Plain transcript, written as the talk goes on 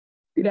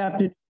Good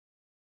afternoon.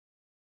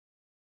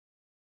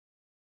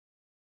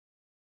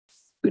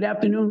 Good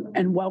afternoon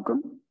and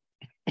welcome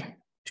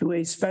to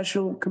a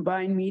special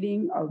combined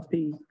meeting of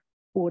the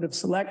Board of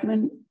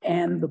Selectmen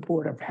and the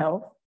Board of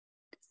Health.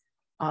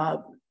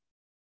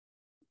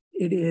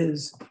 It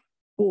is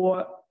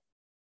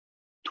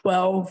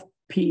 4:12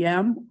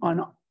 p.m.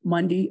 on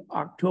Monday,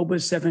 October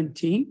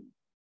 17th.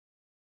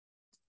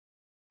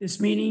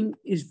 This meeting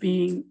is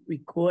being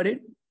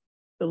recorded.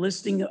 The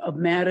listing of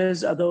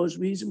matters are those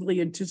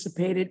reasonably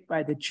anticipated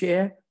by the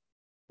chair,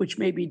 which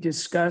may be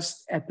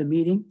discussed at the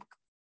meeting.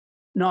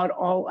 Not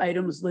all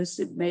items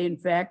listed may in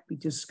fact be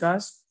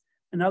discussed,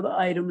 and other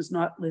items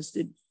not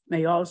listed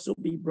may also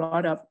be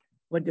brought up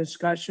for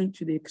discussion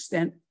to the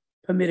extent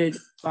permitted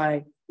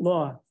by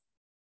law.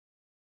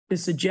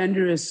 This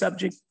agenda is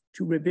subject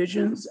to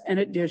revisions and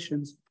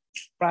additions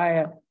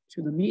prior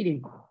to the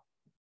meeting.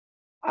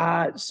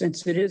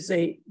 Since it is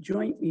a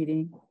joint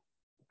meeting,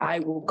 I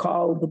will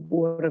call the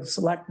Board of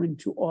Selectmen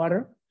to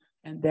order,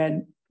 and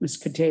then Ms.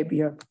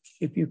 Catavia,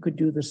 if you could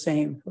do the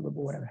same for the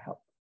Board of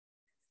Health.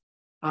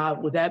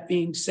 With that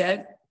being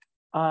said,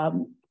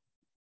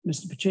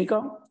 Mr.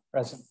 Pacheco?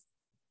 Present.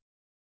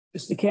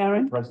 Mr.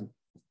 Karen? Present.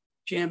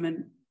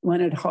 Chairman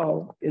Leonard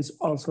Hull is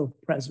also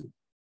present.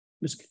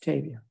 Ms.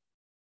 Catavia.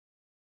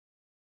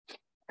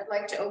 I'd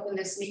like to open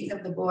this meeting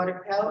of the Board of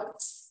Health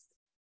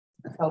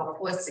about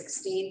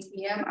 4:16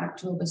 p.m.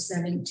 October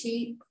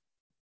 17th.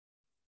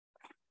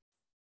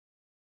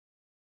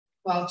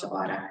 Call to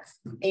order.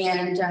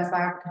 And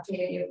Barb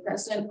Catavia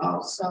present,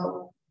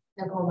 also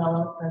Nicole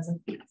Mello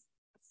present.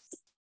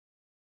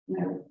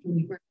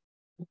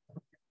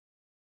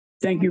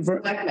 Thank you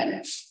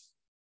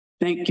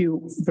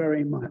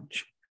very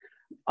much.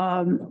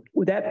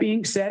 With that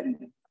being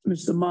said,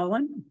 Mr.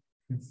 Mullen,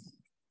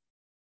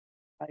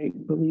 I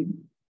believe.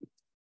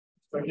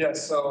 So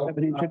yes, so have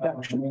an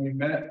introduction. When we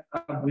met,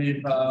 I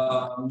believe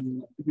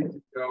 2 weeks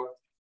ago,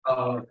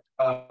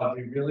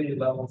 we really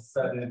level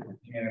set it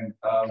and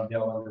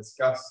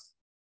discuss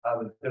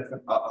the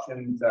different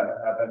options that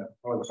have been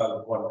proposed by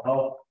the Board of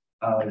Health.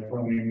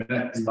 When we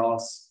met, we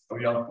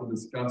also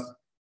discussed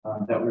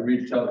that we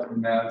reached out to the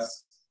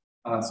Mass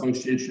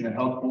Association of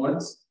Health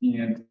Boards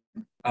and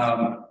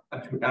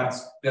to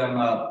ask them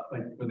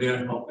for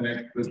their help and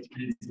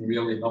expertise in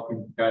really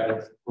helping guide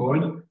us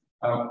forward.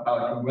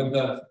 With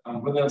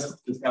us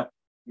this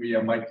afternoon, we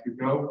have Mike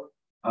Hugo,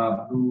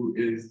 who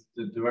is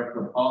the Director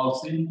of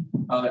Policy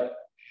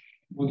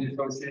for the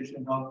Association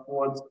of Health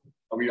Boards.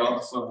 We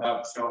also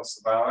have Cheryl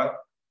Savara,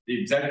 the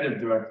Executive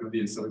Director of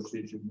the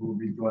Association, who will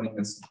be joining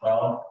us as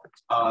well.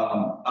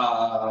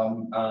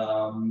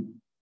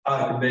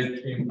 They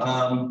came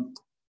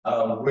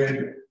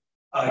with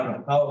a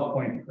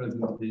PowerPoint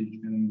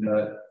presentation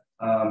that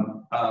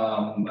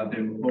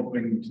they were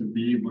hoping to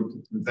be able to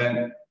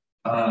present.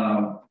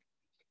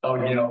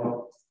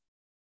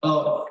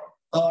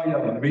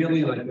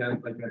 Really like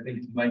that. Like I think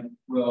Mike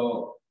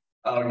will,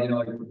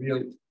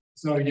 really.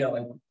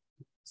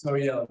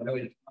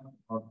 Really,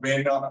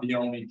 we're not the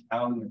only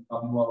town in the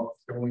Commonwealth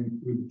going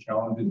through the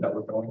challenges that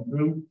we're going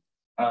through.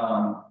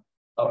 The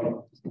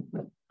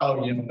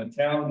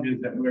challenges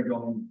that we're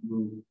going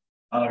through,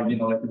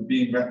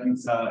 being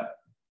reconciled.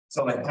 So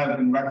have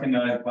been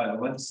recognized by the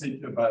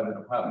legislature, by the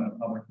Department of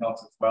Public Health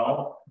as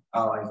well,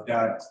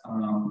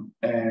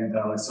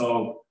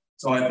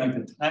 So I think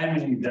the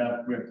timing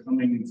that we're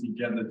coming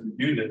together to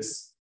do this,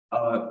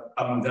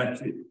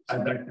 actually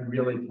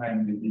really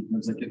timely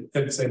because it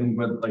fits in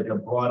with a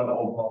broader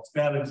overall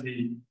strategy.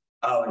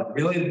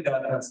 Really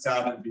that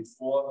started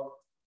before,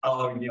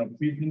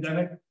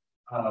 pre-pandemic,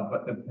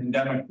 but the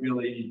pandemic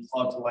really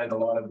brought to light a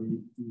lot of the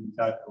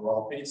that we're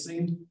all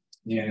facing,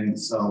 and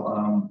so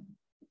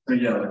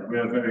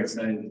we're very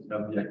excited to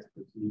have the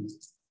expertise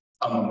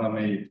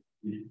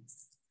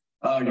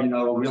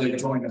really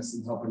join us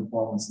in helping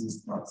inform us in this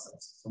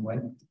process. So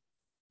Mike.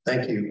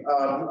 Thank you.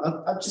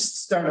 I'll just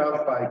start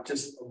out by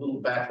just a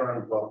little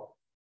background. Well,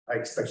 I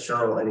expect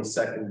Cheryl any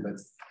second, but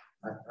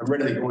I'm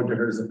ready to go into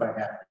hers if I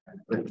have to.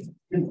 But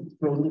a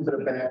little bit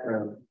of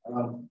background.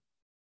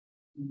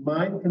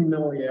 My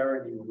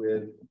familiarity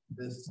with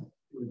this,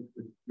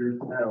 with your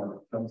town,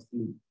 comes to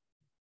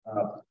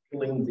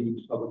pulling the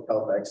Public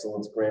Health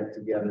Excellence Grant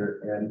together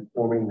and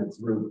forming the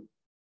group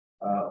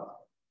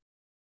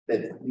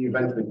that we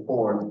eventually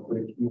formed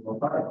with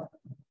Q5.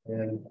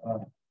 And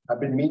I've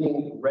been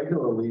meeting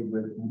regularly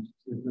with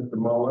Mr.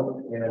 Mullen,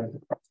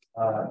 and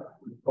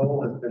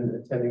Nicole has been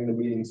attending the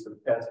meetings for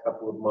the past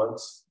couple of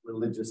months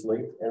religiously,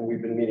 and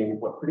we've been meeting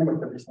pretty much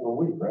every single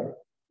week, right?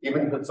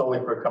 Even if it's only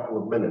for a couple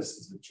of minutes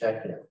as a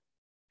check-in.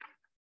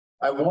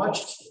 I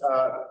watched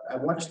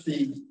the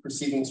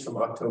proceedings from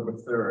October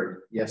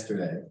 3rd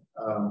yesterday.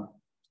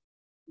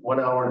 1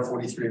 hour and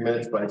 43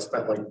 minutes, but I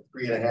spent like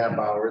 3.5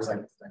 hours.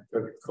 I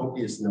took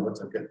copious notes.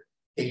 I've got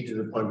pages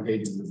upon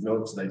pages of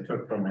notes that I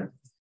took from it.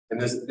 And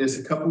there's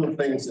a couple of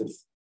things that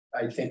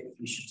I think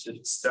we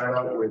should start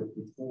out with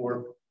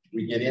before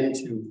we get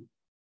into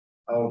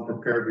our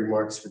prepared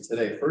remarks for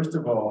today. First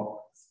of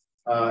all,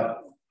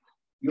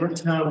 your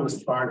town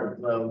was part of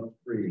round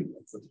 3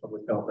 of the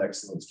Public Health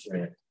Excellence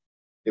Grant.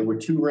 There were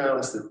 2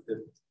 rounds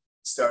that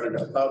started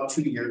about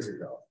 2 years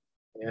ago.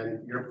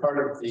 And you're part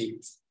of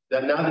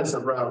that now there's a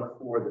round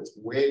 4 that's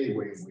way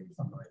behind.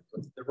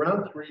 But the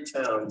round 3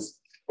 towns,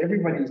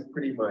 everybody's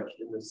pretty much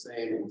in the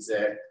same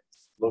exact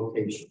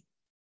location.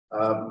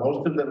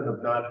 Most of them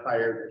have not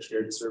hired a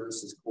shared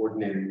services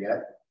coordinator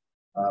yet,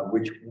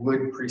 which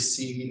would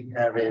precede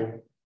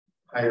hiring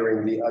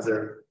the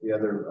other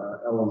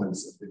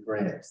elements of the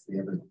grant,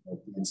 the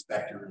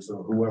inspectors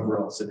or whoever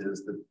else it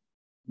is that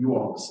you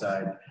all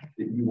decide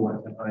that you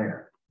want to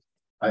hire.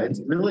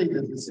 It's really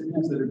the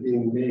decisions that are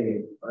being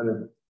made on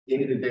a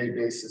day-to-day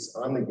basis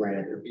on the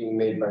grant are being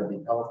made by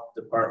the health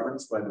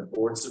departments, by the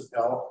boards of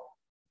health,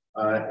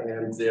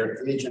 and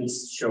their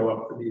agents show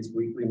up for these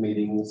weekly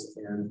meetings.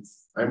 And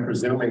I'm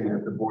presuming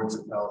that the boards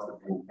of health are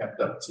being kept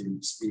up to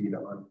speed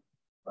on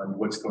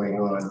what's going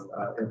on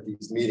at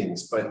these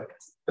meetings. But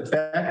the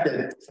fact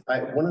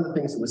that one of the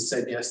things that was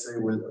said yesterday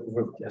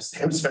was,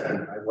 I'm sorry,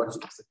 I watched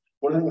it.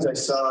 One of the things I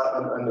saw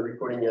on the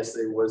recording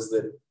yesterday was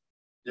that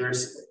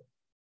there's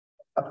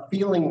a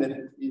feeling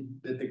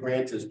that the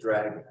grant is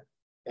dragging.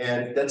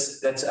 And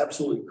that's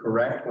absolutely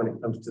correct when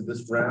it comes to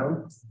this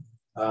round.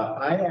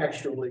 I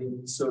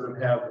actually sort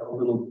of have a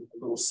little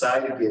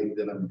side gig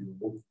that I'm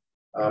doing.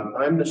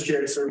 I'm the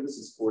shared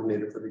services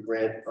coordinator for the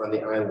grant on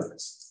the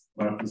islands,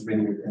 Martha's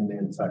Vineyard and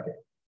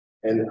Nantucket.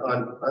 And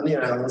on the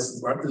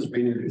islands, Martha's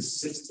Vineyard is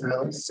 6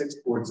 towns, 6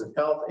 boards of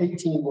health,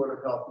 18 board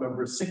of health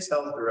members, 6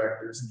 health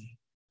directors,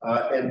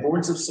 and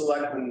boards of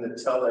selectmen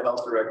that tell the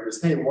health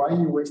directors, hey, why are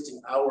you wasting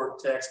our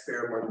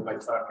taxpayer money by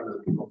talking to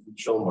the people from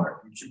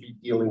Showmark? You should be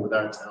dealing with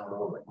our town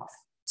only.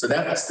 So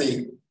that's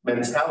the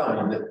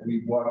mentality that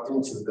we walked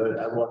into, that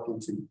I walked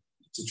into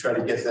to try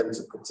to get them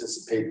to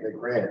participate in the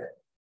grant.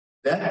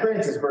 That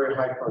grant is very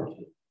high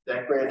functioning.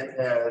 That grant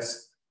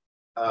has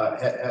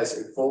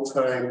a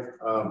full-time,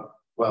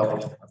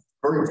 well,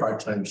 very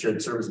part-time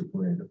shared services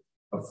coordinator,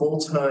 a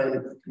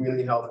full-time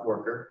community health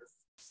worker,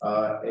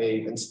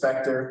 a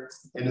inspector,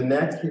 and in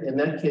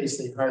that case,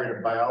 they hired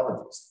a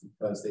biologist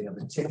because they have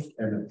a tick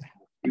and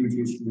a huge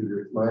issue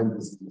with Lyme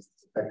disease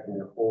affecting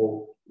the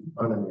whole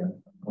economy on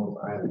both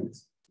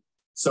islands.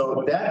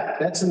 So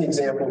that's an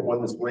example of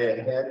one that's way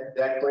ahead.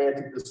 That grant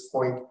at this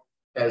point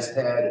has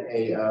had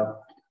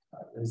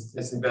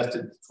has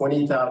invested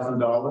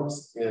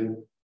 $20,000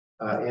 in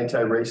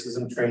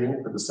anti-racism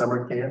training for the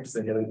summer camps.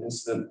 They had an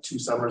incident 2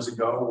 summers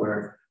ago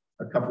where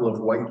a couple of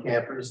white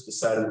campers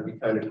decided it'd be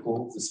kind of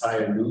cool to tie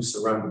a noose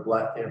around the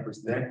black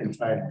camper's neck and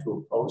tie it to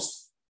a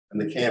post. And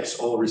the camp's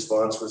whole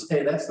response was,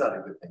 hey, that's not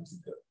a good thing to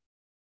do,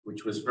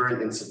 which was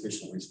very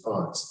insufficient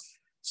response.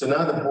 So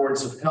now the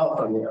boards of health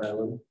on the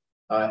island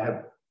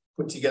have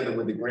put together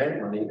with the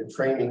grant money a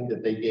training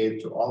that they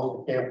gave to all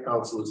of the camp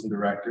counselors and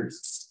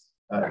directors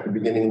at the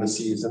beginning of the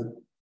season.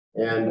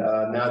 And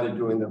now they're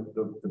doing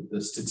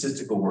the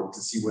statistical work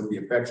to see what the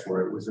effects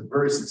were. It was a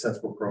very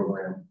successful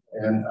program.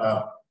 And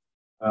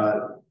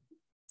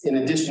in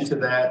addition to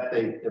that,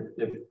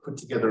 they've put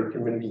together a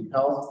community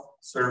health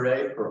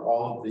survey for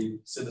all of the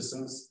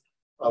citizens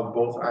of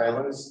both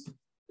islands.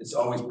 It's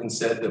always been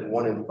said that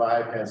 1 in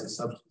 5 has a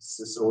substance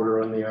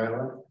disorder on the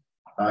island,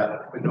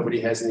 but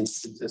nobody has any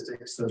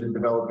statistics, so they're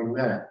developing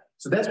that.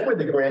 So that's where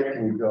the grant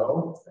can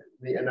go.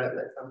 And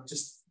I'm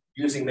just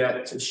using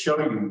that to show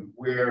you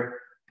where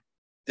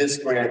this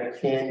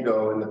grant can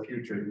go in the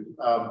future.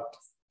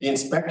 The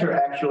inspector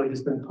actually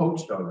has been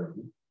poached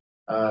already.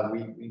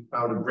 We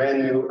found a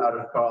brand new out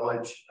of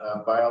college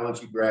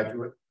biology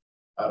graduate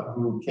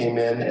who came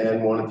in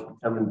and wanted to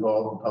become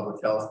involved in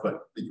public health, but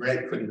the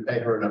grant couldn't pay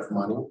her enough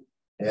money.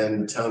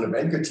 And the town of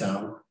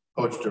Edgartown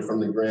poached her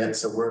from the grant.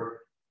 So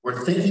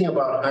we're thinking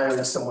about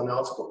hiring someone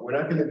else, but we're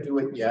not going to do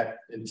it yet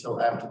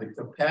until after the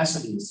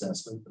capacity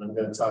assessment that I'm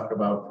going to talk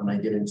about when I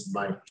get into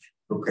my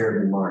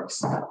prepared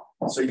remarks.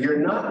 So you're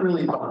not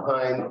really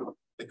behind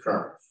the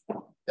curve.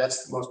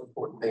 That's the most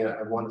important thing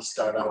I want to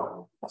start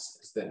out with,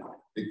 is that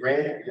the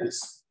grant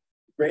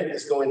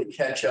is going to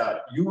catch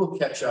up. You will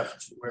catch up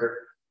to where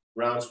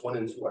rounds 1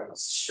 and 2 are.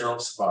 Cheryl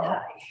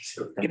Sparrow.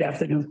 Good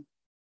afternoon.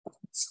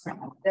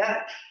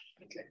 Yeah.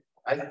 Okay.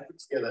 I put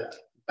together,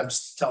 I'm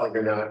just telling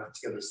her now, I put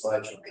together a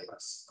slideshow for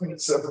us.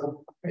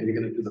 So, and you're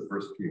going to do the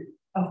first few.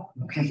 Oh,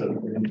 okay. So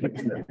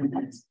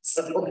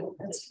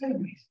that's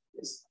good.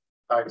 Yes.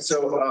 All right.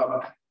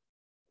 So,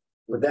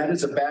 with that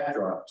as a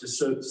backdrop, just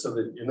so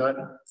that you're not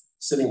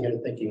sitting here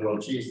thinking, well,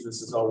 geez,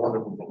 this is all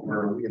wonderful, but where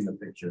are we in the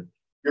picture?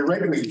 You're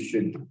right where you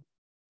should be.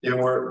 There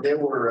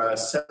were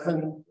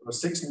 7 or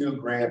 6 new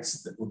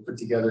grants that were put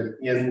together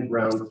in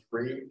round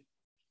 3.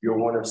 You're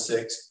 1 of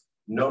 6.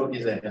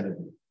 Nobody's ahead of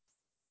you.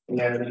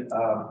 And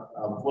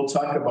we'll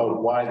talk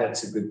about why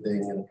that's a good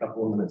thing in a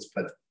couple of minutes.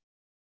 But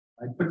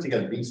I put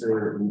together these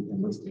are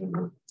in listing,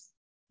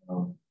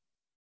 and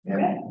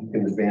you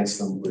can advance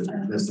them with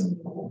this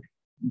info.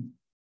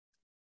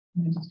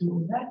 Just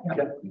do that. Yeah.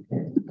 Yep, you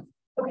can.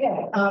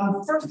 Okay.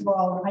 First of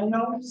all, I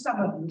know some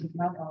of you,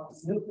 not all of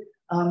you.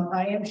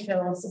 I am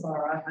Cheryl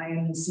Sabara. I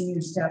am the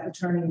Senior Staff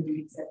Attorney and the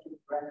Executive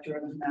Director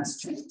of the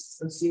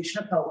Massachusetts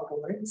Association of Health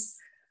Boards.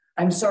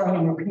 I'm sorry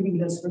I'm repeating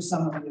this for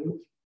some of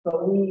you,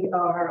 but we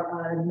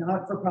are a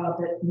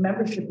not-for-profit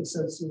membership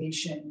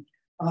association.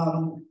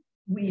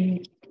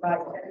 We provide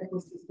technical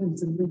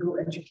assistance and legal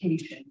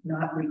education,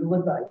 not legal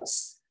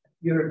advice.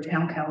 Your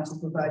town council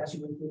provides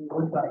you with legal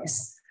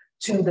advice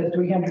to the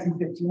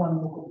 351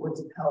 local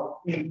boards of health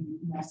in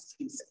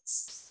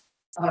Massachusetts.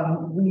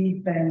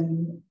 We've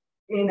been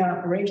in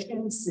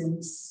operation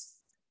since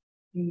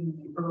the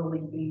early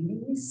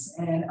 80s,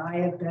 and I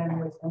have been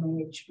with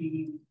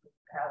MAHB the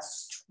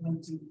past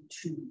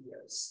 22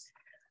 years.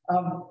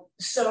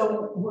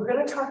 So we're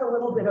going to talk a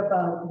little bit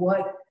about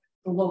what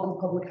the local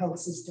public health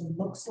system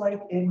looks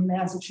like in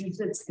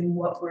Massachusetts and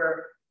what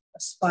we're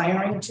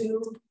aspiring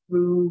to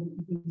through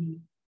the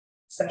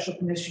Special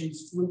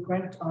Commission's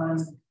blueprint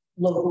on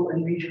local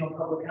and regional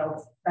public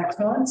health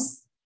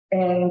excellence.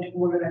 And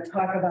we're going to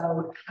talk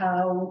about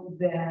how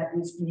that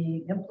is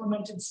being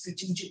implemented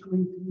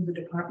strategically through the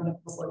Department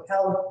of Public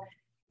Health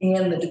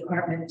and the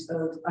Department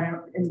of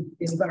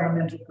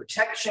Environmental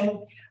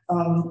Protection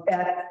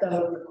at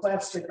the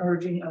request and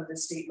urging of the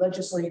state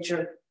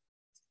legislature.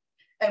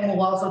 And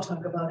we'll also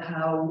talk about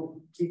how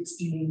it's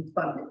being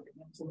funded,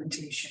 the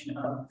implementation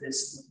of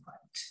this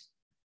blueprint.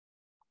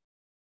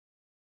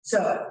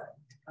 So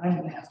I'm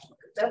going to have to look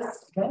at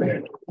this.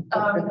 Okay?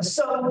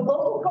 So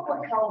local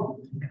public health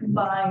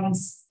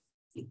combines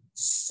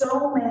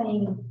so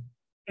many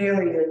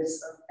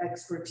areas of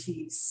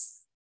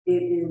expertise.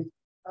 It is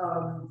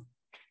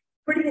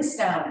pretty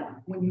astounding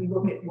when you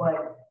look at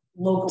what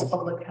local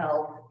public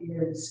health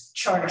is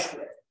charged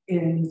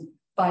with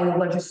by the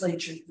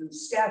legislature through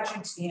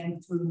statutes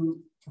and through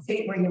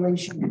state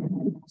regulation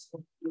and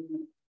also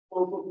through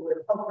local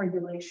health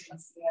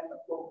regulations and the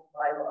local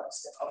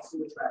bylaws that also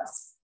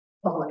address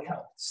public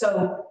health.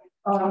 So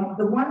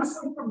the ones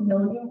I'm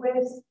familiar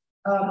with,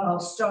 I'll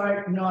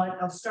start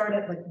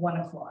at like 1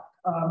 o'clock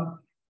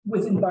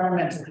with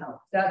environmental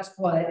health. That's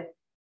what,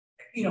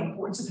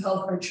 boards of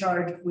health are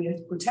charged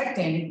with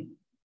protecting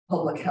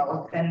public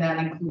health, and that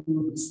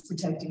includes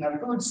protecting our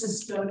food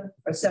system,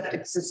 our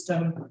septic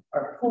system,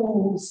 our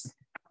pools,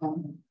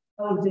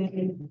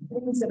 housing,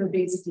 things that are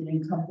basically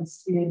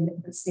encompassed in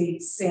the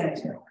state's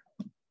sanitary.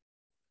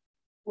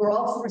 We're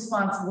also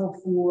responsible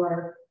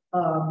for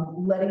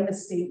letting the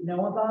state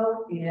know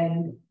about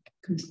and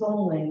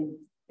controlling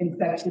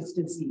infectious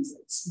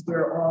diseases.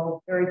 We're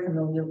all very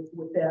familiar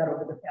with that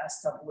over the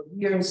past couple of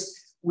years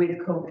with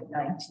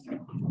COVID-19.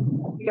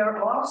 We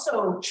are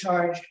also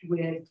charged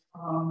with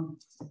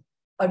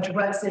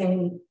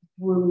addressing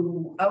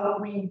through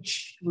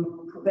outreach,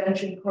 through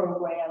prevention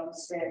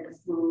programs, and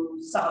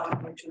through solid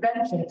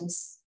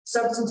interventions,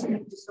 substance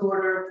use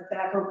disorder,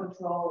 tobacco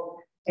control,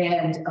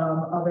 and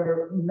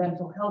other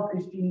mental health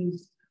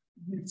issues.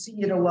 You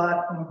see it a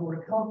lot from a board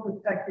of health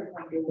perspective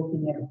when you're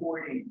looking at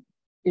hoarding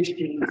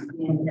issues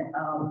in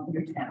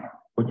your town.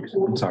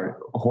 I'm sorry,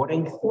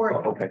 hoarding?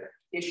 Hoarding. Oh, okay.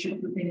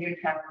 Issues within your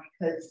town,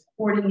 because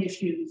hoarding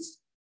issues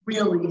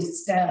really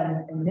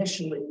stem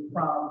initially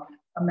from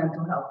a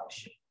mental health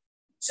issue.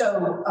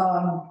 So,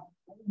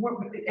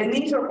 and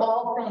these are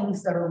all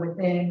things that are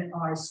within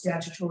our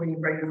statutory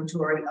and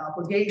regulatory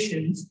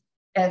obligations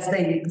as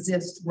they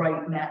exist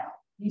right now.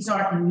 These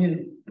aren't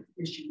new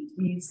issues,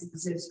 these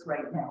exist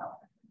right now.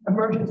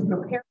 Emergency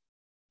preparedness,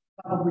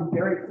 probably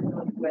very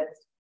familiar with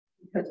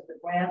because of the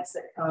grants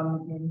that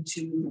come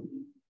into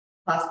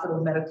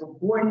hospital medical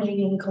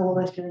coordinating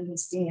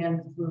coalitions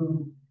and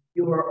through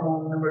your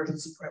own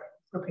emergency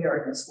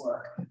preparedness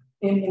work.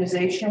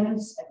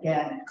 Immunizations,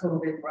 again,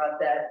 COVID brought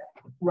that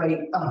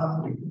right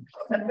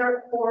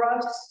center for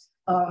us.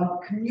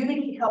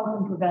 Community health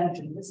and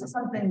prevention. This is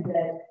something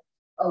that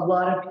a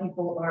lot of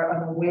people are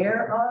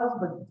unaware of,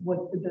 but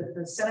what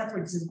the Center for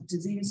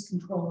Disease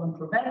Control and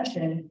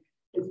Prevention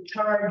is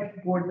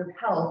charged boards of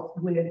health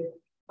with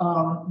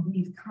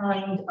these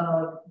kind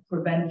of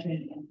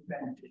prevention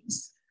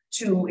interventions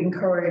to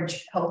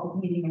encourage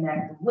healthy eating and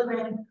active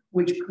living,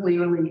 which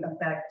clearly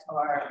affect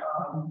our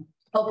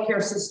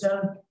healthcare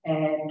system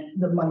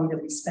and the money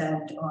that we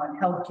spend on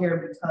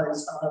healthcare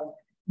because of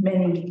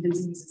many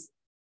diseases.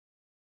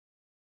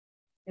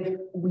 If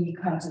we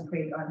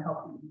concentrate on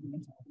healthy eating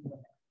and healthy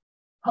living.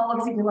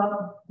 Policy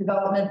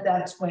development,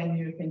 that's when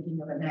you're thinking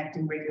of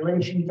enacting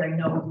regulations. I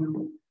know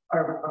you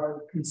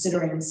are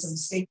considering some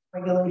state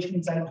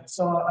regulations I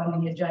saw on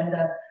the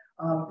agenda,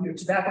 your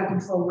tobacco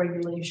control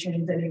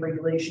regulations, any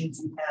regulations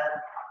you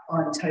have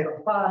on Title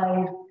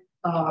V,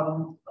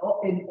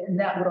 and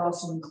that would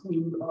also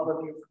include all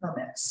of your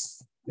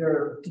permits,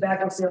 your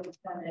tobacco sales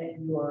permit,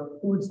 your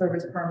food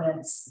service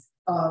permits,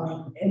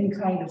 any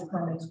kind of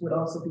permits would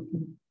also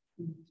be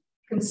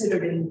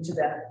considered into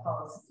that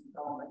policy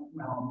development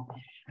realm.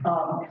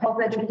 Health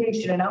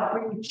education and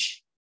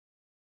outreach,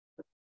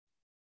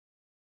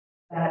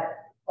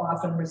 that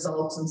often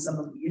results in some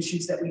of the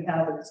issues that we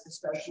have,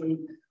 especially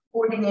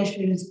hoarding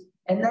issues,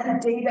 and then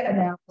data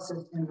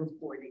analysis and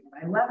reporting.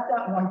 I left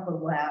that one for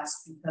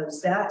last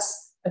because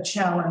that's a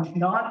challenge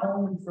not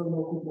only for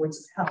local boards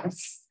of health,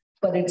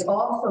 but it's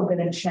also been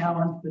a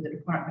challenge for the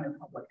Department of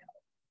Public Health.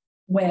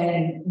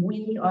 When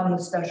we on the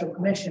special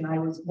commission, I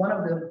was one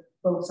of the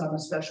folks on the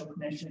special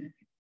commission.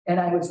 And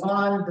I was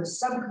on the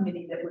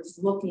subcommittee that was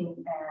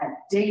looking at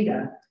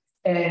data.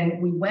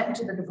 And we went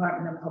to the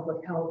Department of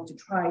Public Health to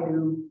try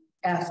to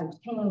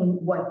ascertain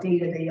what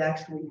data they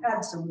actually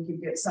had so we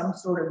could get some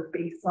sort of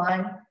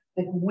baseline,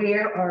 like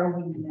where are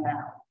we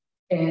now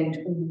and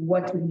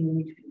what do we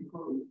need to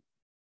improve.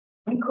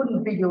 We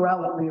couldn't figure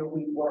out where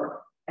we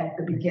were at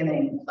the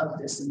beginning of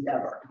this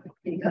endeavor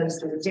because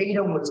the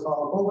data was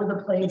all over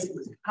the place. It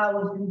was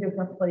housed in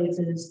different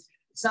places.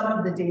 Some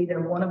of the data,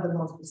 one of the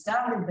most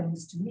astounding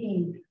things to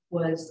me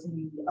was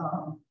the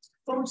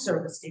food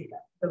service data,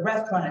 the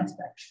restaurant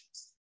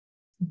inspections.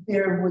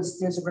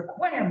 There's a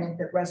requirement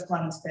that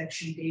restaurant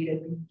inspection data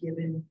be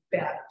given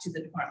back to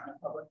the Department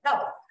of Public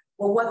Health.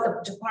 Well, what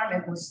the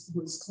department was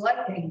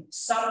collecting,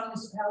 some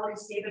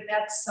municipalities gave it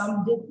back,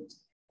 some didn't.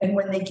 And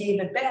when they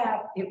gave it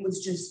back, it was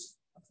just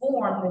a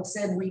form that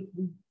said we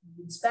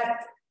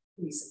inspect,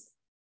 basically.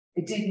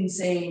 It didn't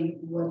say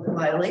what the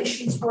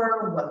violations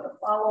were, what the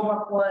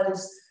follow-up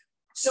was.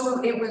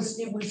 So it was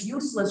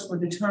useless for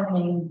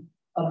determining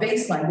a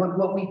baseline.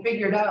 What we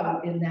figured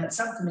out in that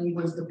subcommittee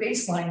was the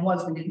baseline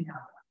was we didn't have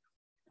one.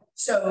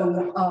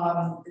 So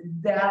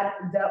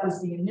that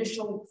was the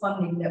initial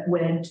funding that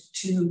went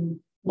to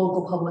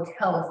local public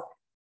health,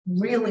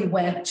 really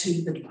went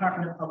to the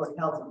Department of Public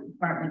Health and the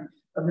Department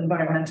of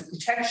Environmental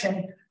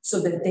Protection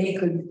so that they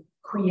could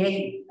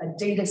create a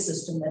data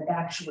system that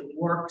actually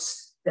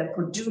works, that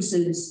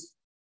produces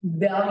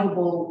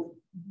valuable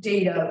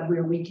data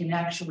where we can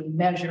actually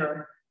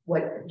measure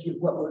what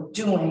we're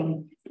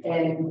doing,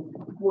 and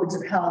boards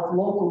of health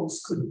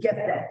locals could get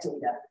that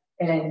data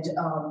and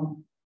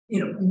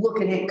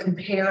look at it,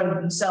 compare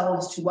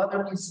themselves to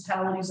other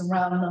municipalities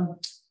around them,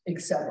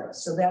 etc.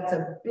 So that's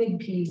a big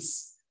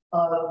piece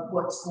of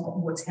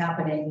what's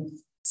happening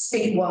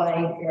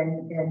statewide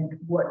and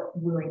what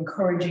we're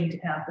encouraging to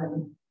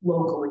happen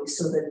locally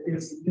so that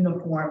there's a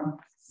uniform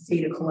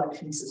data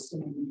collection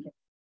system.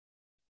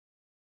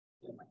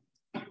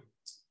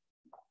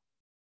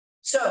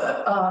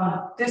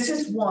 So this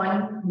is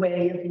one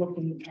way of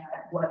looking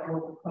at what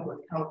local public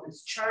health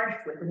is charged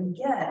with. And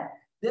again,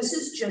 this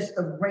is just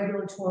the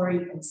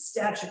regulatory and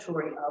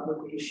statutory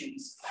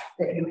obligations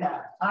that you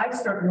have. I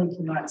certainly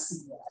cannot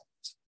see that.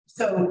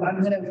 So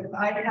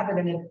I have it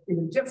in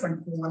a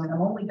different form, and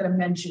I'm only going to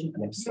mention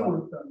a few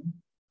of them.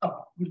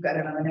 Oh, you've got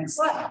it on the next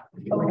slide.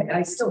 Okay,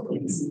 I still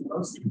can't see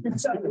those.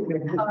 So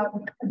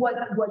what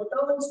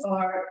those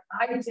are,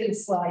 I did a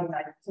slide and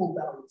I pulled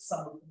out some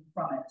of them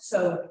from it.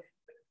 So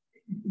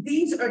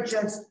these are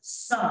just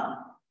some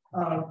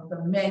of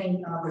the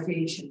many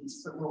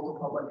obligations for local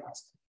public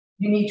health.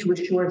 You need to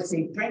assure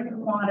safe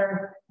drinking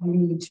water. You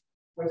need to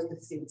enforce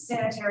the state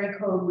sanitary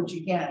code, which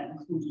again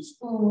includes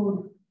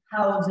food,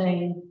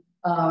 housing,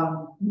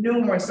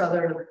 numerous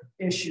other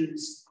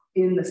issues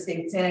in the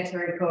state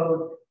sanitary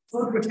code,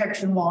 food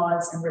protection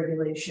laws and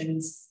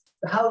regulations,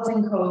 the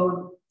housing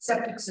code,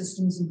 septic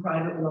systems and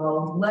private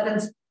wells,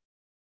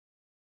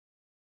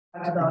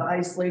 about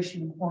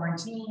isolation and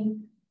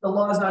quarantine. The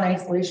laws on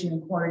isolation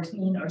and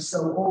quarantine are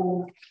so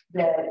old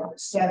that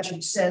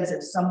statute says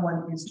if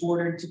someone is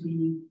ordered to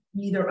be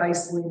either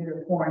isolated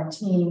or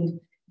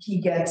quarantined,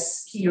 he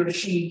or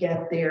she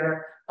get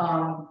their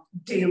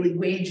daily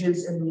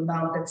wages, and the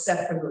amount that's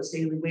set for those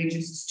daily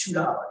wages is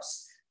 $2.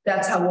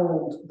 That's how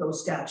old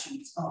those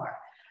statutes are.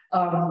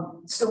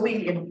 So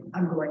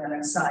I'm going on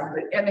that side,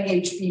 but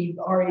MAHP,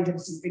 our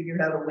agency, figured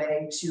out a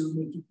way to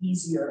make it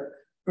easier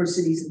for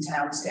cities and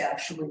towns to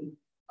actually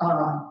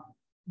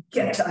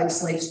get to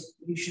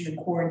isolation and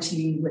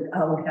quarantine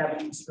without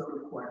having to go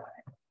to court.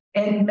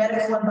 And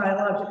medical and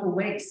biological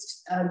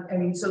waste.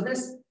 So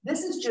this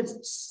is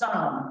just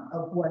some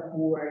of what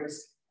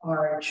boards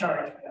are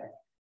charged with.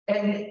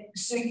 And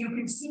so you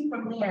can see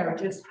from there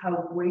just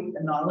how great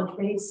the knowledge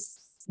base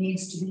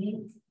needs to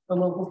be for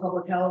local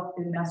public health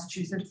in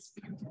Massachusetts.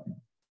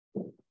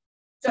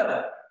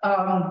 So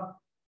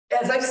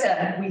as I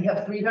said, we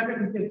have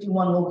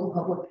 351 local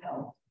public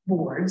health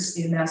boards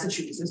in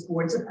Massachusetts,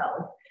 boards of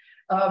health.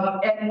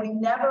 And we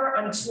never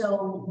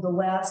until the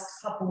last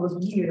couple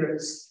of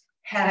years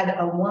had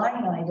a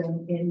line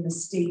item in the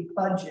state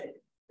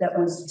budget that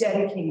was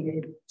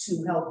dedicated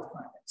to health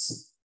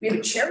departments. We have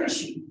a cherry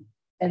sheet,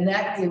 and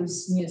that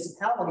gives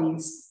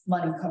municipalities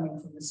money coming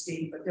from the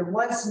state, but there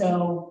was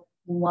no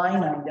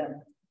line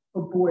item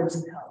for boards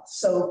of health.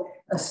 So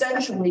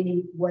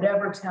essentially,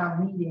 whatever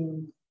town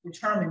meeting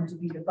determined to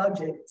be the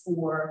budget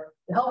for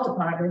the health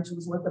department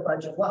was what the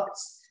budget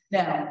was.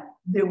 Now,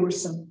 there are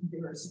some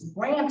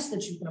grants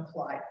that you can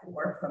apply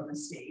for from the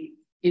state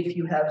if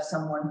you have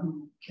someone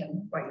who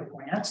can write a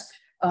grant.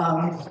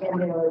 And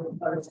there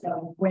are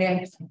some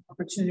grant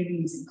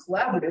opportunities and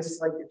collaboratives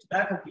like the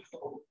tobacco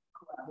control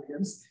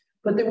collaboratives,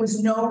 but there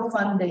was no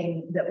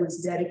funding that was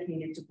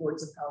dedicated to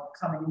boards of health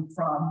coming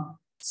from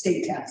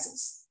state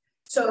taxes.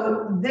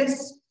 So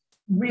this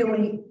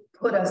really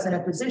put us in a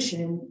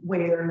position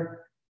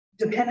where,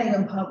 depending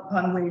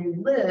upon where you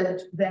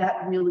lived,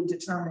 that really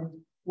determined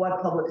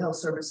what public health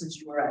services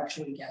you were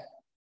actually getting.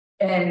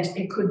 And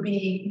it could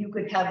be, you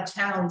could have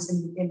towns,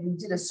 and we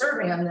did a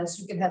survey on this,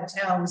 you could have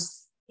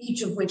towns,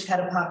 each of which had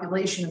a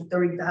population of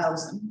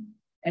 30,000.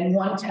 And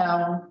one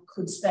town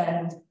could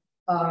spend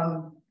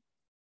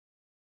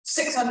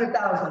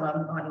 600,000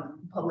 on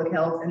public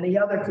health, and the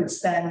other could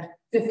spend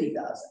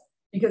 50,000,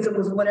 because it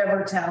was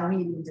whatever town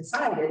meeting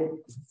decided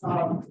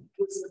was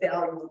the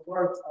value of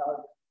worth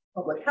of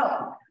public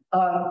health,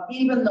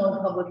 even though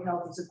public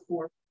health is a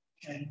core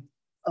function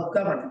of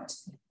government.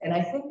 And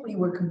I think we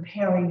were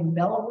comparing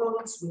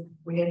Melrose with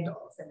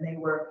Randolph, and they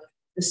were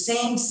the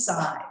same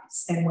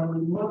size. And when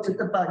we looked at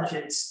the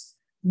budgets,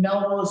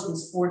 Melrose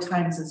was 4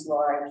 times as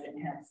large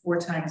and had 4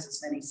 times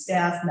as many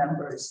staff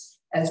members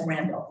as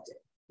Randolph did,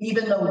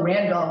 even though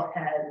Randolph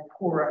had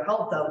poorer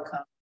health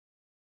outcomes.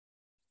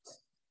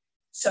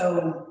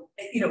 So,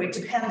 you know, it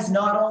depends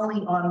not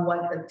only on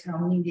what the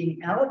town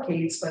meeting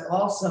allocates, but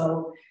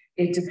also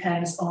it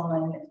depends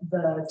on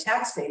the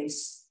tax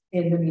base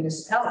in the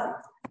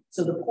municipality.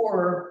 So the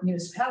poorer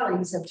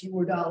municipalities have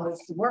fewer dollars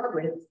to work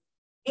with,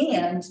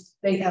 and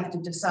they have to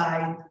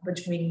decide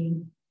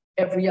between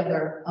every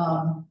other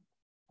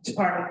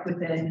department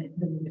within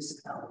the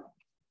municipality.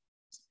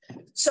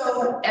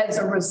 So as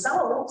a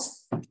result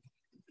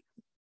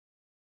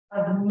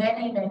of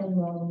many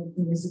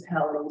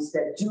municipalities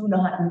that do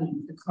not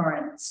meet the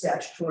current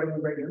statutory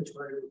and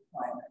regulatory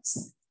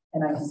requirements.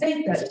 And I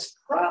think that it's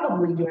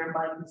probably where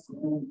Mike is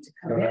going to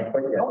come in.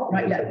 Oh,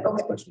 not yet.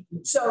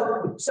 Okay.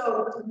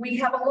 So we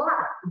have a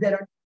lot that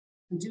are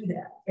to do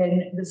that.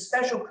 And the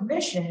special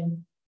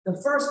commission, the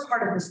first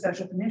part of the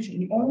special commission,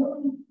 the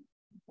only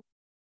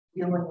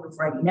dealing with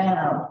right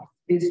now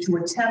is to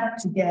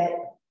attempt to get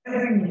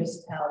every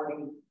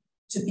municipality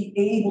to be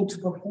able to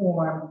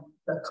perform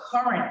the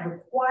current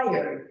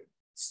required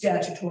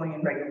statutory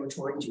and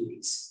regulatory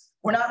duties.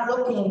 We're not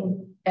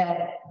looking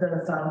at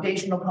the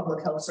foundational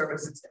public health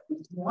services that we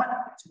want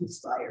to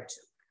aspire to,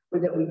 or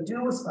that we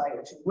do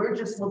aspire to. We're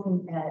just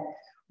looking at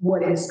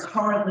what is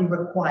currently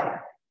required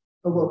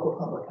for local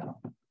public health.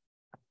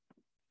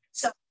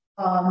 So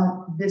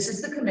this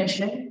is the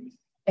commission,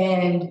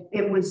 and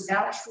it was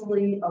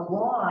actually a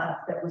law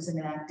that was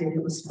enacted.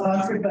 It was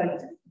sponsored by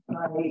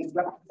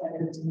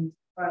Representative Denise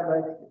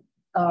Carlin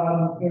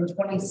in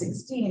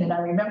 2016, and I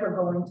remember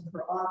going to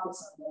her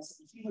office on this,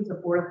 and she was a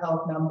Board of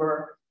Health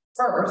member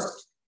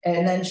first,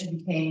 and then she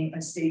became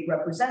a state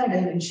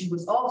representative, and she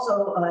was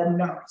also a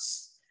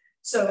nurse.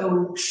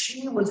 So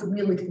she was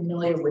really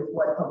familiar with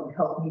what public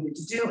health needed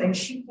to do, and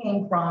she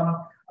came from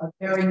a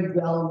very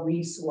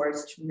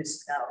well-resourced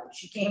municipality.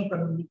 She came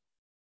from,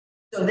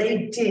 so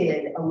they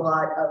did a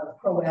lot of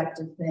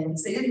proactive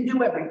things. They didn't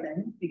do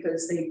everything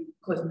because they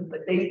couldn't,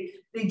 but they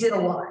did a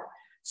lot.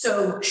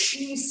 So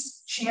she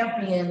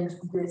championed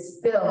this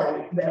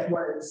bill that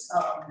was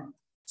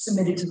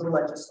submitted to the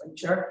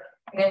legislature,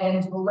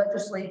 and the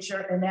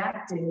legislature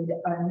enacted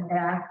an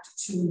act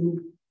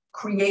to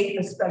create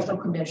a special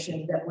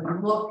commission that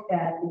would look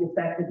at the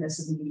effectiveness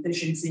and the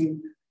efficiency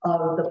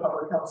of the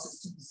public health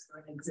systems that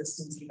are in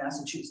existence in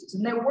Massachusetts.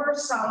 And there were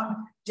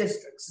some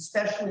districts,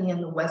 especially in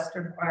the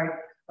western part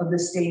of the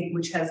state,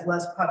 which has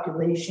less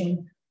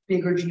population,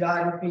 bigger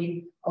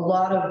geography. A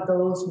lot of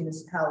those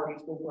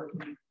municipalities were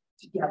working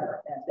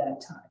together at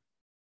that time.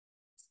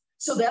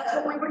 So that's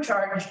what we were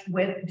charged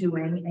with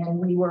doing, and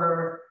we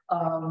were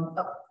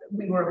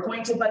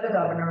appointed by the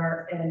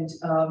governor, and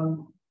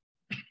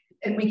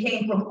we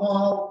came from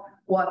all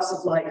walks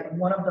of life. And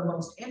one of the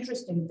most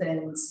interesting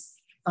things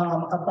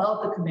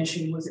about the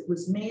commission was it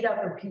was made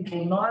up of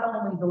people, not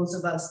only those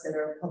of us that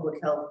are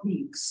public health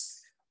geeks,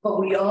 but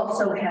we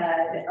also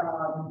had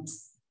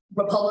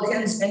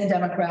Republicans and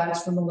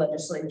Democrats from the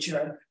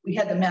legislature. We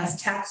had the Mass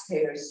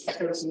Taxpayers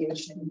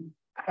Association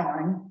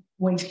on.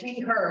 When she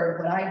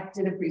heard, when I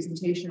did a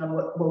presentation on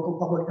what local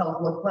public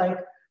health looked like,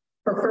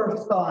 her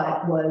first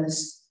thought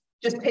was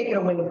just take it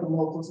away from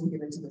locals and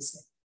give it to the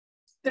state.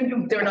 They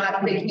can't do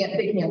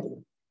it.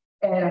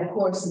 And of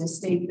course, in a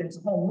state that's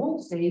a home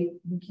rule state,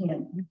 you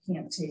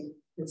can't take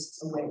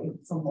this away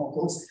from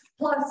locals.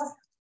 Plus,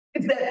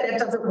 that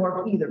doesn't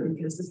work either,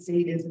 because the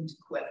state isn't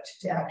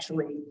equipped to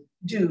actually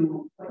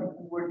do what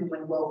we're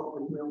doing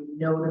locally, where we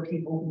know the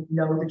people, we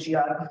know the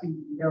geography,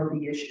 we know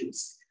the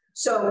issues.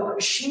 So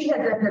she has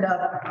ended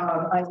up,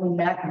 Eileen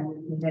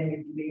McEnroe, many of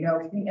you may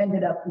know, she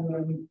ended up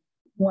being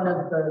one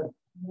of the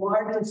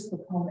largest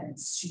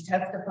proponents. She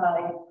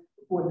testified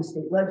before the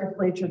state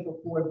legislature,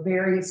 before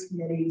various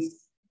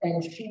committees,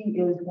 and she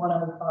is one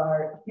of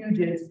our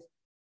hugest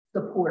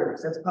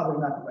supporters. That's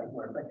probably not the right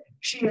word, but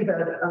she is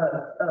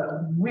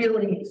a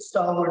really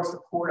stalwart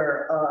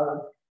supporter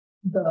of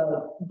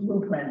the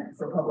blueprint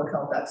for public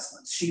health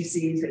excellence. She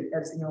sees it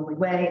as the only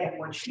way, and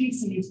what she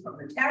sees from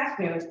the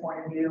taxpayer's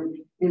point of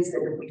view is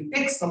that if we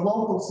fix the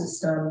local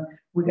system,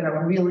 we're going to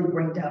really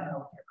bring down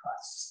healthcare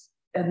costs.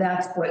 And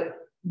that's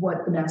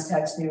what the Mass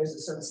Taxpayers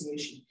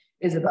Association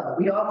is about.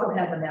 We also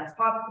have the Mass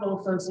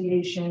Hospital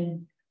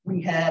Association.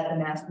 We had the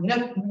Mass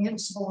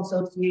Municipal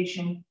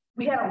Association.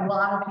 We had a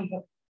lot of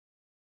people,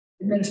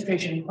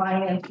 administration and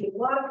finance, a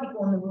lot of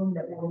people in the room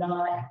that were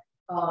not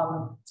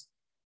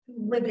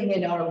living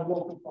in our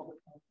local public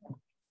health.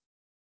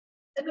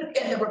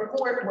 And the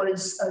report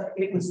was,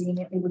 it was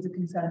a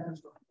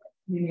consensus report,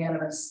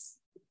 unanimous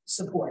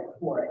support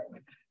for it.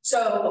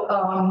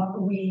 So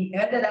we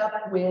ended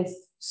up with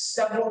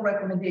several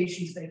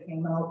recommendations that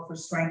came out for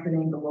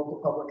strengthening the local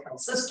public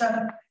health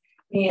system.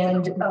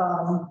 And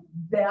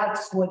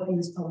that's what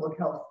these public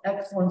health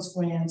excellence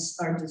grants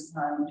are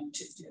designed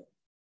to do.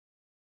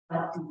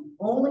 But the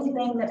only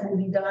thing that will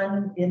be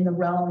done in the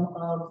realm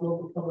of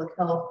local public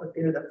health, but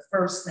they're the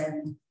first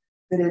thing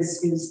that is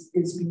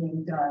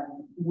being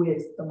done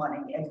with the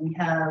money. And we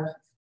have,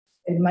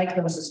 and Mike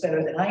knows this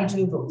better than I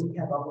do, but we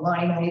have a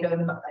line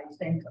item, I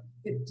think, of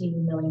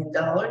 $15 million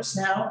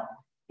now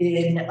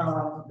in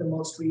the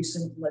most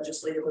recent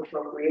legislative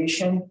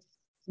appropriation.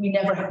 We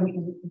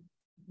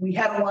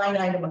had a line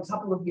item a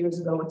couple of years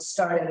ago. It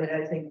started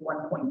at, I think,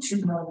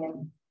 1.2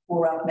 million.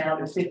 We're up now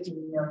to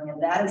 15 million.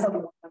 That is a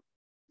line that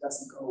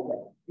doesn't go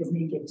away. It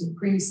may get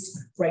decreased.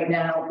 Right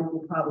now, it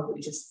will probably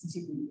just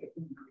continue to get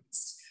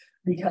increased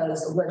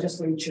because the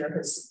legislature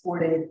has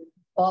supported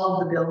all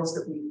of the bills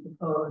that we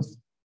proposed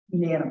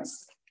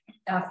unanimously.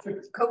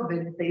 After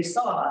COVID, they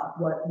saw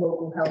what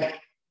local health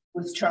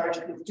was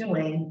charged with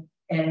doing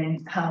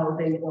and how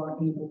they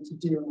weren't able to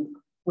do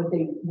what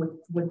they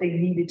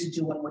needed to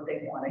do and what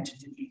they wanted to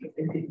do because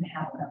they didn't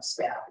have enough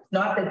staff.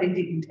 Not that they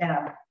didn't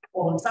have,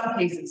 well, in some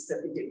cases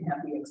that they didn't have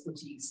the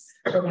expertise,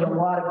 but in a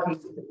lot of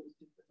cases that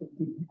they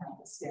didn't have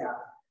the staff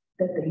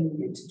that they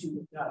needed to do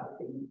the job that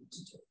they needed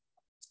to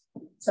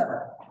do. So,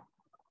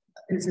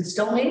 is it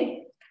still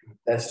me?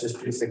 That's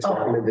just basic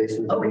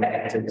recommendations.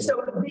 Okay,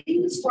 so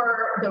these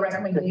were the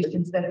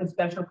recommendations that the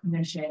special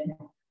commission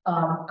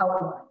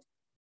outlined.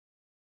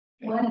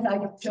 One, as I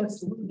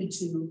just alluded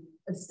to,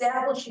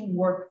 establishing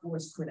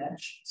workforce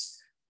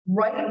credentials.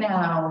 Right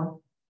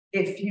now,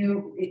 if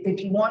you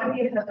want to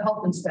be a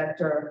health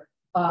inspector,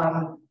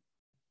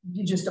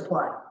 you just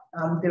apply.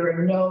 There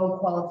are no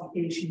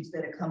qualifications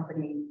that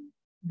accompany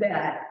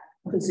that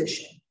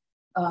position.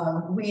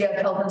 We have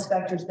health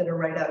inspectors that are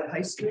right out of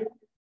high school.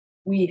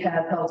 We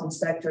have health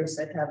inspectors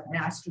that have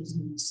masters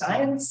in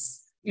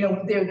science. You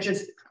know, they're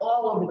just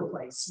all over the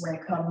place when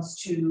it comes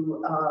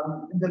to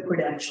the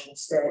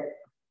credentials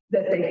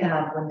that they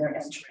have when they're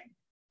entering.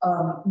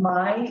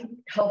 My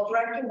health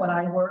director, when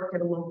I worked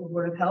at a local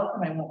board of health,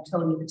 and I won't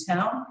tell you the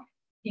town,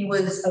 he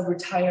was a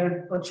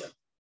retired butcher,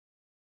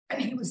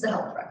 and he was the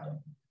health director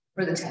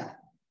for the town.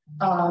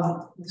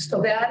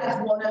 So that is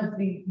one of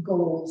the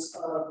goals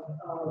of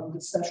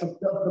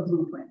the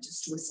blueprint,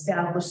 is to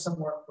establish some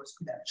workforce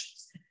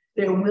credentials.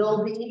 There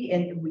will be,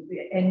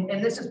 and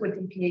this is what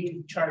DPH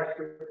is charged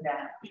with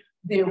now.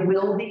 There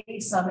will be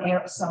some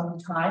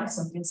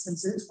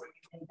instances where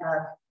you can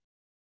have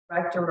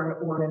director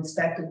or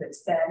inspector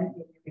that's been in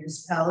the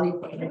municipality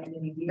for many,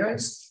 many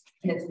years,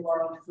 and it's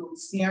learned through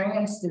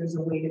experience. There's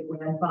a way to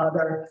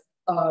grandfather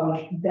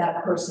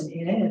that person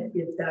in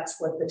if that's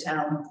what the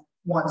town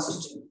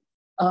wants to do.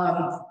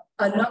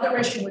 Another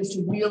issue is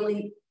to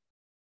really,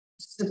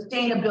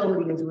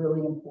 sustainability is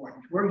really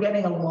important. We're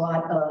getting a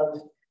lot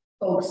of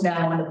folks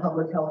now in the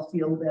public health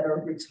field that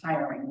are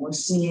retiring. We're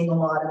seeing a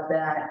lot of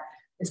that,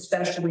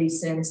 especially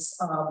since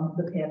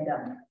the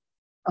pandemic.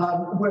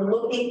 We're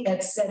looking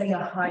at setting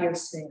a higher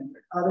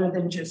standard other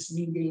than just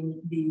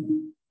meeting the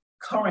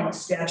current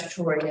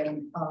statutory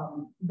and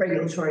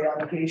regulatory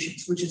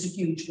obligations, which is a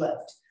huge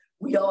lift.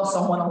 We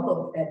also want to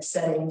look at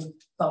setting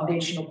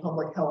foundational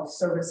public health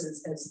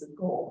services as the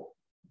goal.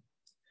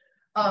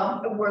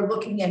 We're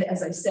looking at,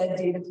 as I said,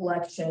 data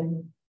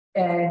collection,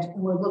 and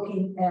we're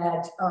looking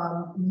at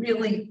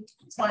really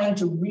trying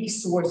to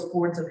resource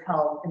boards of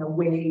health in a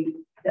way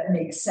that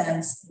makes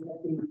sense.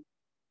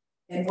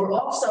 And we're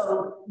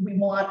also, we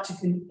want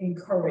to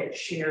encourage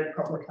shared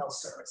public health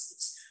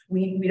services.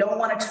 We don't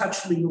want to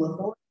touch legal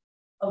authority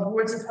of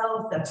boards of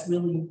health. That's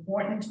really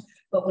important.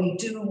 But we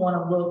do want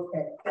to look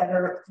at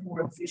better,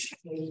 more efficient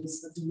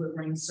ways of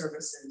delivering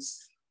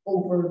services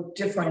over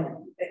different,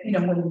 you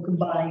know, when we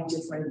combine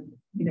different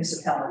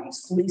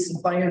municipalities. Police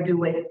and fire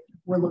do it.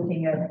 We're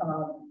looking at,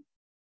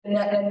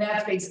 and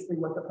that's basically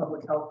what the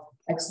public health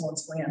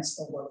excellence grants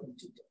are working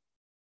to do.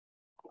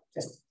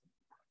 Just,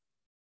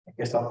 I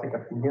guess I'll pick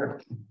up from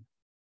here.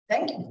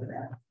 Thank you for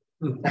that.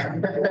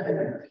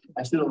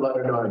 I should have let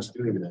her know I was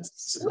doing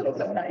this.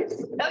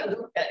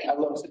 I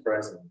love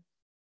surprising.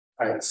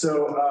 All right, so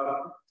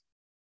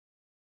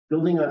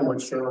building on what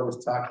Cheryl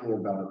was talking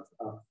about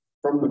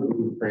from the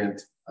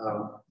blueprint,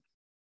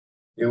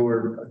 there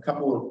were a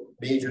couple of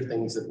major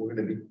things that we're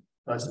going to be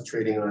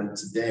concentrating on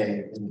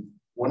today. And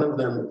one of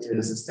them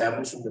is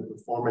establishing the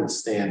performance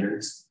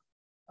standards,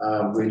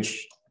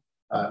 which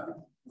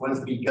was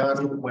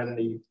begun when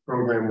the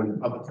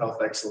Public Health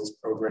Excellence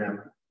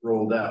Program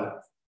rolled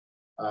out.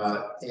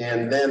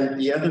 And then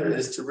the other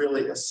is to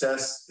really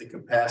assess the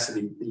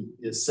capacity,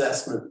 the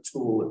assessment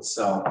tool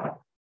itself,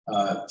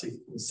 to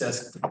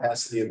assess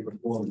capacity and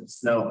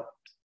performance. Now,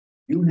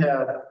 you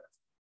have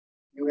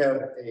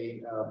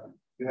a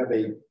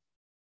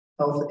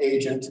health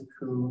agent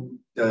who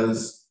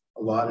does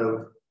a lot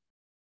of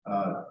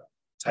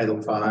Title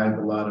V,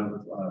 a lot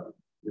of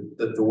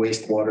the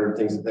wastewater and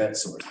things of that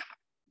sort.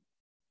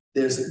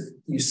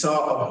 You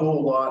saw a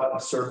whole lot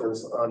of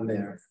circles on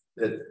there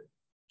that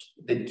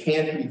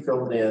can't be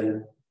filled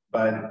in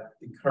by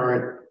the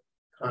current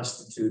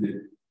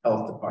constituted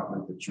health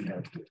department that you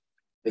have here.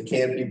 They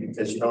can't be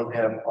because you don't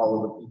have all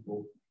of the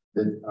people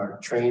that are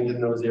trained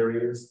in those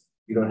areas.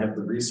 You don't have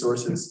the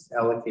resources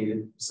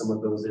allocated for some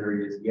of those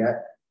areas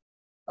yet.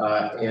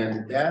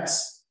 And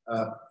that's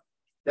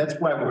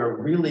why we're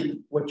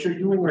really, what you're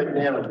doing right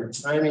now, your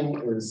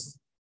timing is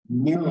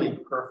nearly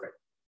perfect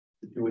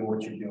for doing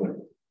what you're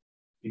doing.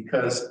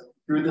 Because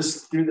through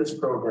this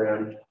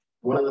program,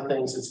 one of the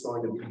things that's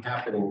going to be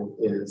happening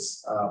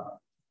is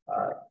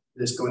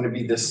there's going to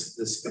be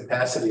this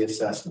capacity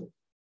assessment.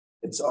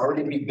 It's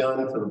already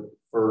begun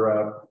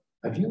for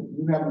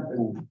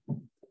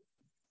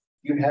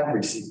you have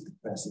received the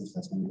capacity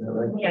assessment, is that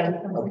right? Yeah,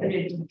 we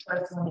completed it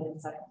personally in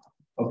second.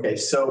 Okay,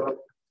 so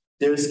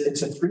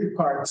it's a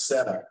 3-part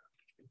setup.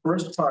 The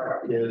first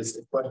part is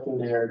a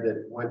questionnaire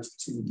that went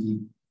to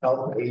the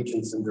health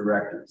agents and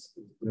directors,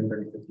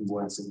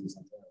 351 cities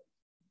and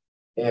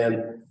towns.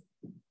 And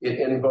it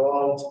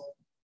involved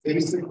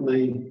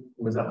basically,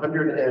 it was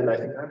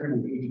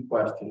 180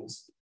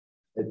 questions.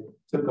 It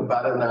took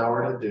about an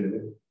hour to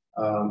do,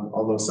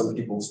 although some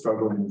people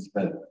struggled and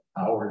spent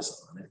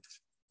hours on it.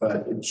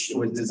 But it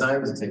was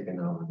designed to take an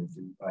hour to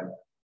do,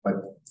 but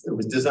it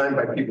was designed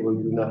by people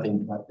who do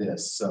nothing but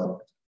this.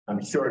 So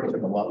I'm sure it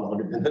took a lot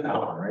longer than an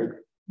hour, right?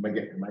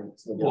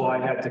 Well, I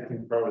had to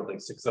confer with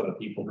like 6 other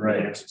people for the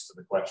answers to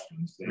the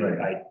questions. Right.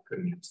 I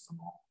couldn't answer them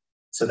all.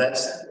 So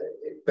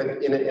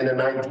but in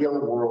an ideal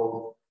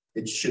world,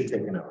 it should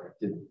take an hour.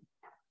 It didn't.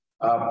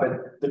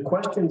 But the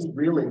questions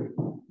really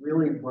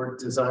were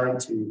designed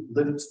to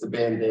lift the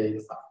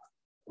Band-Aid up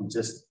and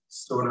just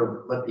sort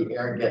of let the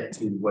air get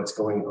to what's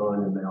going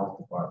on in the health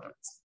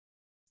departments.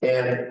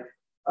 And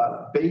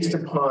based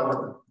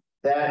upon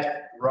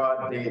that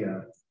raw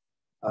data,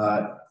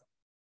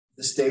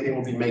 the state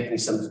will be making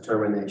some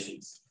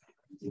determinations.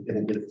 We're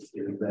going to get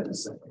into that in a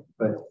second.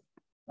 But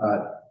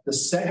the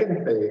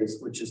second phase,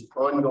 which is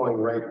ongoing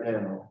right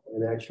now,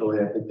 and actually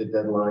I think the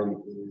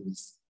deadline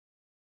is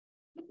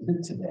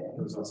it today?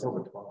 It was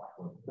October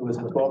 12th. It was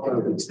the 12th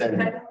of the extended.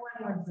 The second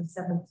one was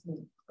the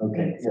 17th.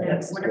 Okay,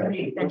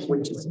 Yes,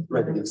 which is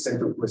right, the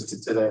extended was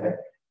to today.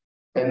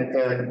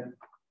 And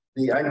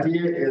the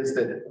idea is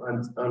that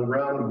on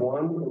round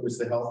 1, it was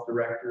the health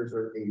directors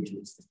or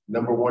agents,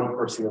 number 1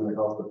 person in the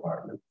health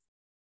department.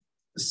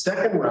 The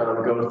second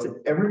round goes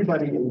to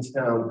everybody in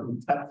town who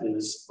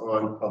touches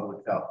on public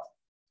health.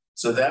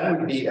 So that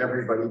would be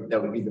everybody,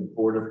 that would be the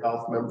Board of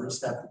Health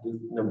members have to do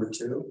number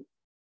 2.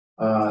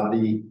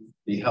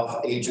 The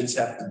health agents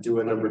have to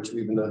do a number 2,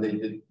 even though they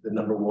did the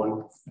number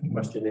 1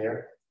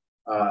 questionnaire.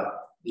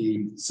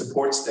 The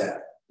support staff,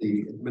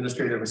 the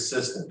administrative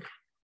assistant,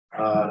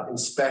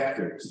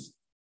 inspectors,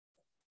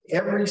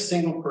 every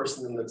single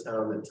person in the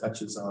town that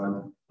touches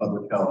on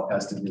public health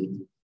has to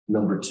do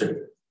number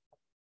 2.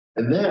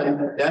 And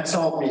then that's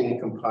all being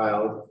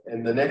compiled.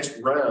 And the next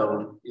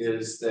round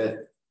is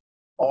that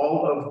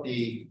all of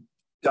the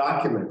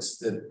documents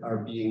that are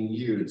being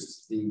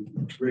used, the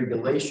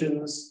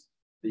regulations,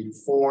 the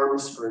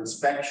forms for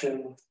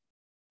inspection,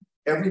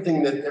 every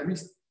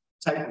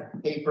type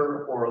of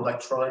paper or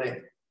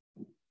electronic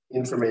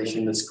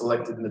information that's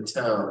collected in the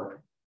town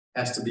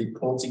has to be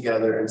pulled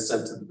together and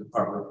sent to the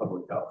Department of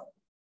Public Health.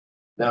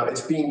 Now,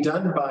 it's being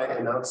done by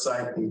an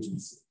outside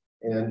agency,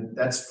 and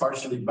that's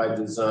partially by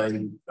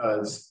design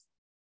because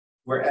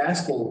we're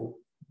asking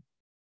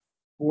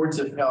boards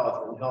of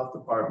health and health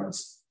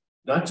departments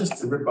not just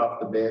to rip off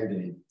the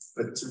Band-Aid,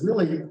 but to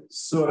really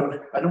sort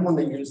of, I don't want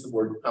to use the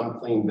word come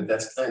clean, but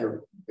that's kind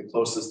of the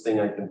closest thing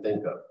I can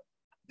think of.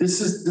 This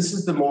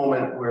is the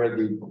moment where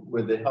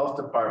the health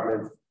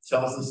department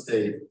tells the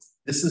state,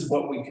 this is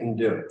what we can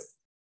do.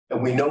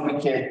 And we know we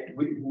can't,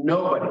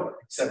 nobody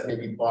except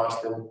maybe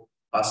Boston,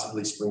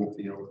 possibly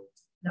Springfield.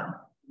 No,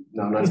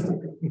 not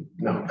Springfield.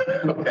 No,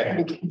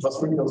 okay. Well,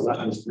 Springfield's not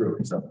in this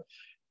group, so.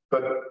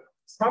 But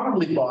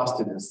probably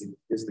Boston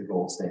is the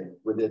gold standard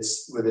with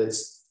its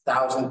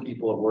 1,000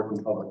 people that work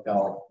in public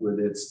health, with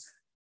its,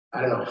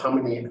 I don't know how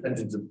many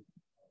hundreds of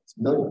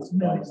millions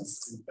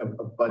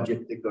of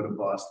budget that go to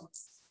Boston.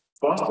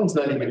 Boston's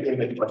not even in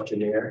the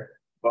questionnaire.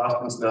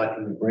 Boston's not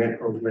in the grant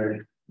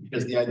program,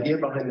 because the idea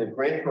behind the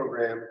grant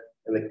program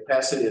and the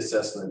capacity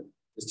assessment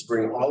is to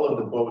bring all of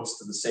the boats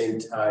to the same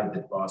tide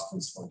that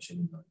Boston's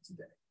functioning on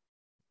today.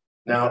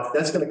 Now,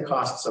 that's going to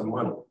cost some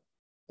money,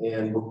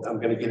 and I'm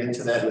going to get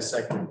into that in a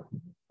second.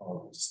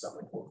 Oh, my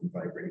stomach won't be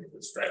vibrating,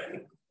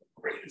 distracting.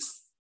 Great.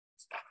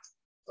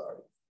 Sorry.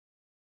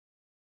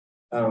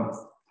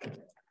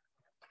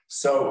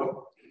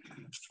 So,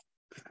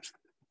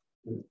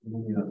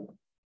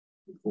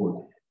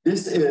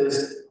 this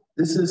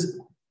is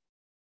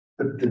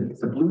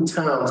the blue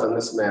towns on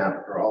this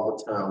map are all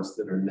the towns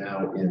that are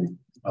now in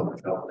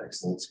public health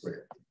excellence grant.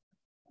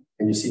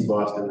 And you see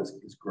Boston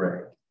is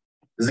gray.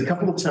 There's a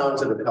couple of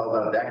towns that have held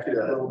out. Actually,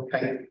 that little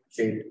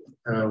kite-shaped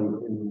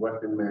town in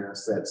Western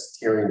Mass, that's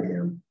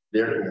Tyringham,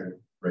 they're in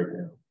right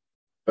now.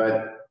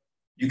 But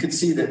you can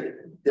see that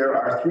there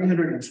are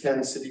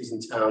 310 cities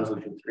and towns of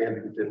the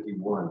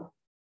 351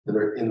 that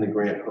are in the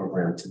grant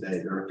program today.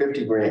 There are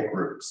 50 grant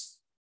groups.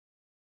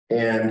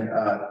 And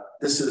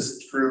this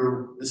is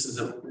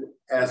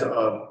as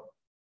of,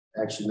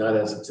 actually not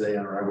as of today,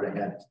 or I would have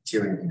had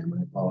Tyringham,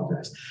 I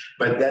apologize.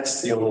 But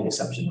that's the only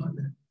exception on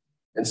that.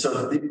 And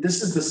so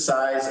this is the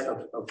size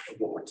of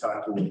what we're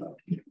talking about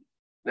here.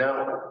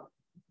 Now,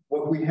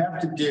 what we have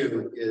to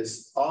do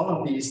is all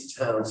of these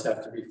towns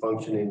have to be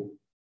functioning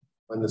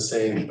on the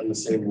same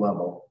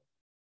level.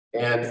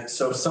 And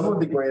so some of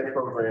the grant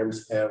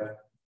programs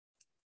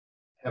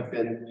have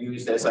been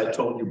used, as I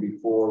told you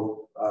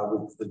before,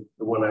 with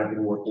the one I've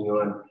been working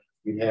on.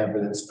 We have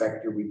an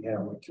inspector, we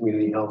have a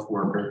community health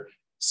worker.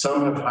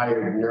 Some have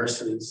hired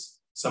nurses,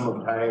 some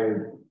have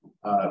hired,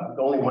 the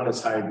only one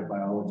has hired the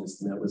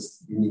biologist, and that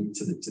was unique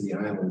to the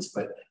islands.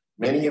 But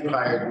many have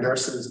hired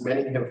nurses,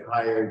 many have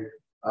hired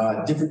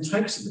different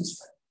types of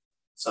inspectors.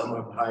 Some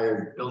have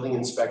hired building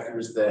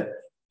inspectors that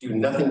do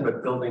nothing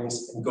but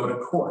buildings and go to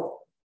court.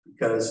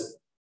 Because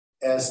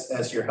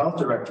as your health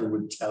director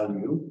would tell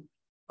you,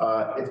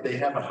 if they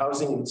have a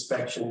housing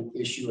inspection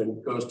issue and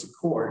it goes to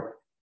court,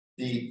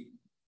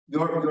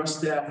 your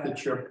staff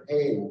that you're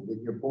paying,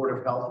 that your Board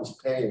of Health is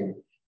paying,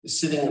 is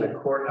sitting in a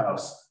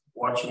courthouse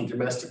watching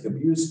domestic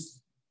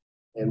abuse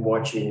and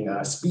watching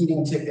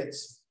speeding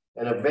tickets.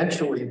 And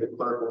eventually the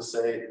clerk will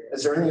say,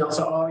 is there anything else?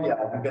 Oh yeah,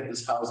 you get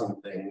this housing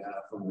thing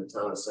from the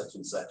town of such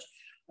and such.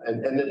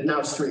 And then now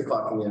it's 3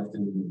 o'clock in the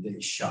afternoon, the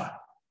day's shot.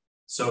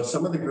 So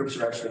some of the groups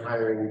are actually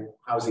hiring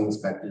housing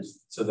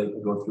inspectors so they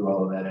can go through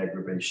all of that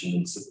aggravation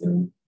and sit there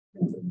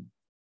and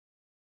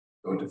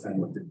go defend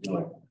what they're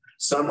doing.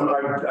 Some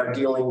are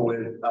dealing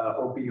with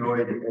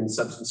opioid and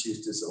substance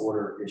use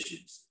disorder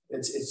issues.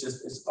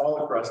 It's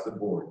all across the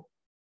board.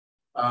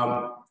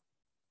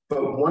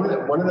 But one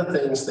of the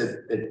things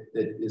that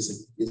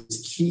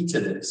is key to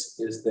this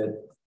is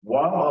that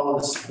while all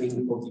of this is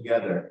being pulled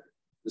together,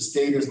 the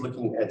state is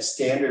looking at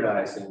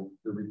standardizing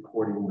the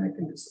reporting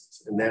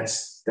mechanisms, and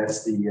that's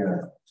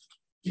the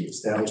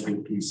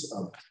establishment piece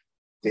of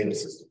data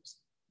systems.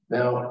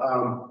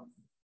 Now,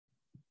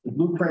 the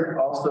blueprint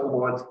also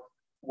wants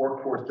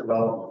workforce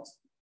development.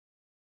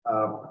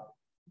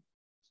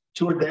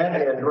 Toward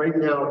that end, right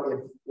now,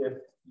 if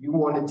you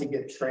wanted to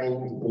get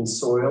trained in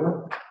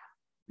soil,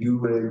 you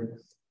would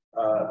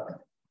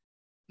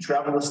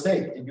travel the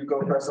state. Did you go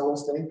across the whole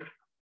state?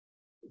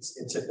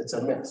 It's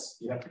a mess.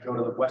 You have to go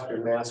to the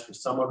Western Mass for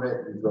some of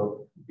it.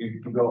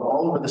 You go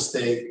all over the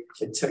state.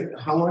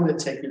 How long did it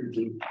take you to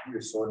do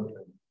your soil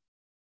training?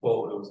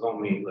 Well, it was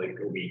only like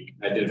a week.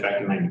 I did it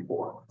back in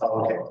 94.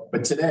 Oh, okay.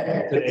 But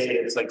today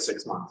it's like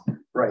 6 months.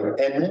 Right.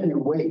 And then you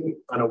wait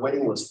on a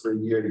waiting list for a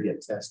year to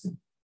get tested.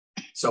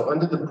 So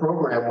under the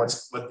program,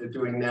 what they're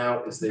doing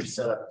now is they've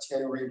set up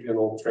 10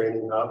 regional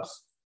training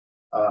hubs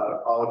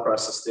all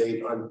across the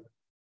state.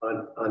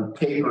 On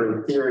paper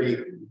and theory,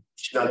 you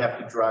should not have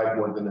to drive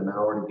more than an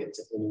hour to get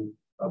to any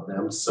of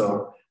them.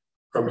 So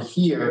from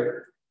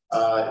here,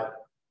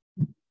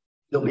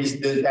 there'll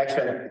be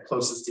actually the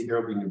closest to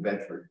here will be New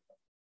Bedford.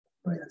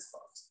 Right.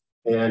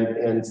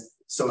 And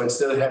so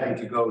instead of having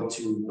to go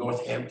to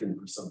Northampton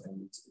for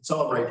something, it's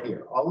all right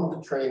here. All of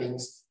the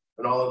trainings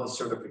and all of the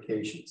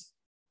certifications.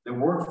 The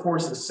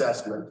workforce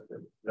assessment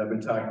that I've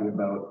been talking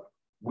about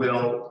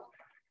will,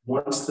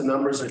 once the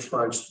numbers are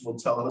crunched, will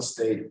tell the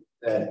state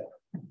that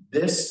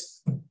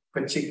this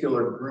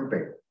particular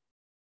grouping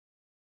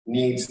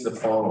needs the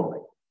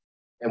following.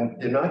 And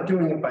they're not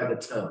doing it by the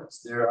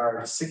towns. There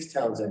are 6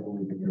 towns, I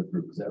believe, in your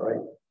group. Is that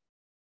right?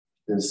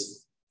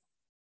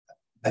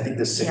 I think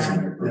there's 6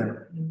 in your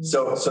group.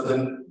 Yeah. So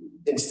then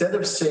instead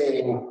of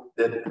saying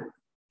that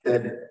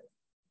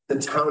the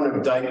town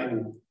of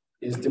Dayton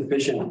is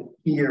deficient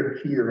here,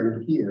 here,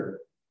 and here,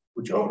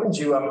 which opens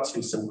you up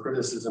to some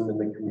criticism in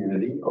the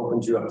community,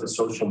 opens you up to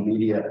social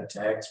media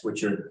attacks,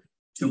 which are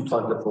too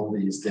plentiful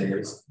these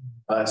days.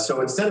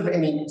 So instead of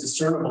any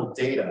discernible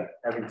data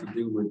having to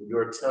do with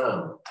your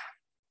town,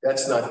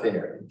 that's not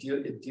there.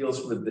 It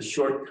deals with the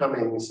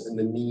shortcomings and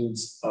the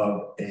needs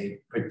of a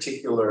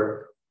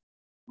particular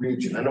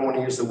region. I don't want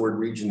to use the word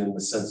region in the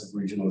sense of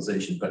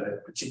regionalization, but a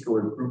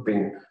particular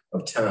grouping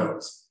of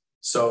towns.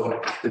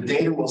 So the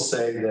data will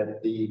say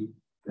that the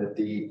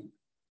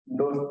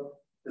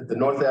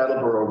North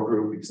Attleboro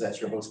group, because that's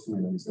your host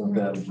community, North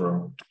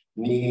Attleboro,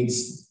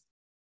 needs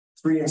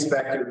 3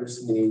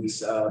 inspectors,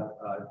 needs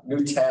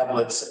new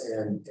tablets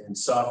and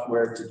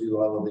software to do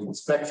all of the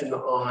inspection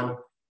on,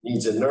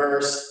 needs a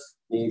nurse,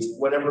 needs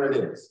whatever it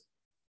is.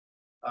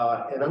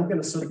 And I'm going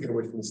to sort of get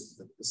away from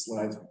the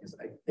slides because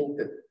I think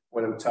that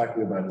what I'm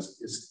talking about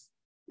is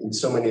in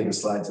so many of the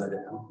slides that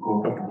I'm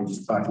more comfortable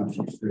just talking to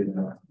you straight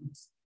out.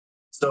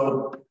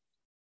 So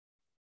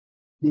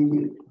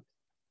the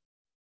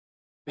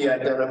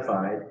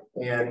identified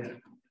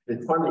and the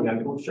funding,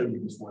 I will show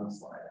you this one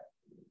slide.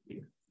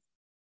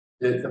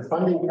 The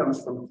funding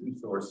comes from 2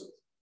 sources.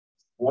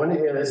 One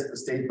is the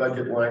state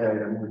budget line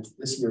item, which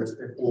this year is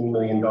 $15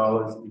 million,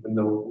 even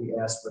though we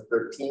asked for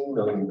 $13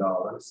 million.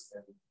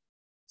 And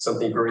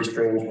something very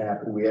strange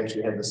happened. We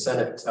actually had the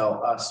Senate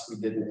tell us we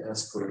didn't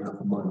ask for enough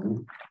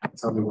money.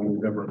 Tell me when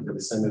you've ever heard a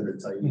senator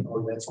tell you,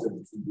 oh, that's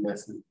good,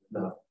 that's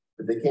enough.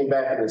 But they came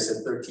back and they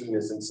said 13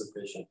 is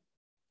insufficient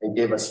and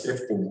gave us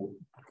 15.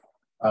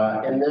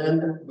 And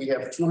then we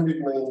have $200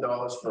 million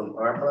from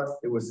ARPA.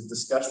 There was a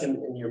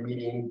discussion in your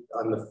meeting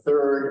on the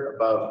 3rd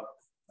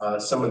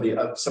about some of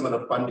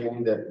the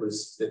funding that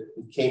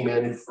came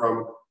in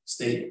from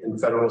state and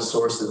federal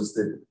sources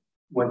that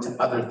went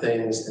to other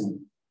things and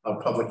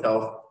public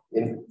health.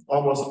 In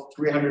almost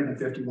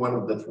 351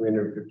 of the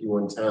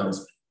 351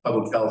 towns,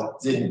 public health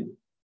didn't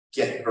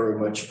get very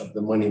much of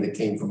the money that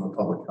came from a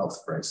public health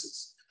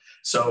crisis.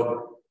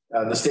 So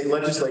the state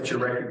legislature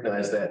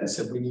recognized that and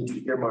said we need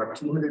to earmark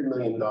 $200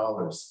 million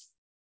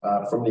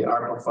from the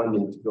ARPA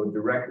funding to go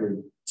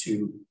directly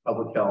to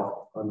public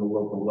health on the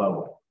local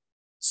level.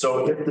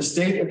 So if the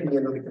state at the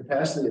end of the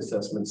capacity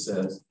assessment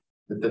says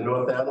that the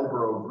North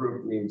Attleboro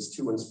group needs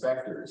 2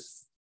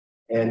 inspectors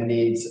and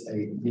needs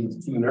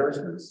 2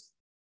 nurses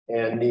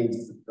and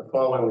needs the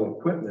following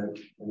equipment,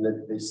 and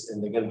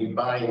they're going to be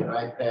buying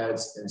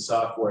iPads and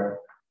software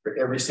for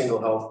every single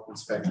health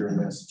inspector in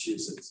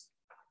Massachusetts.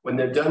 When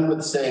they're done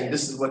with saying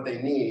this is what they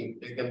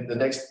need, the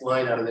next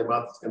line out of their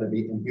mouth is going to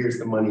be, and here's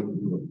the money to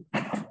do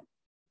it.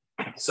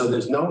 So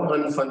there's no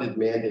unfunded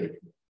mandate.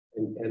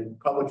 And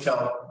public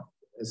health,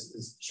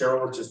 as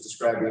Cheryl was just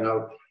describing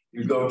how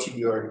you go to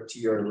your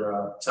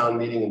town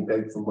meeting and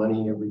beg for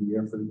money every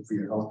year for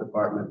your health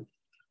department.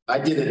 I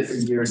did it for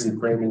years in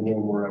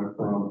Framingham, where I'm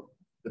from.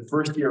 The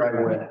first year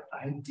I went,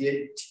 I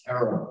did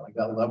terrible. I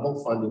got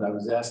level funded. I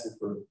was asking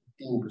for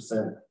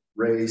 15%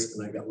 raise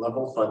and I got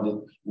level funded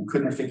and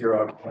couldn't figure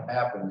out what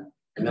happened.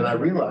 And then I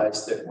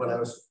realized that when I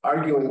was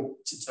arguing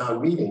to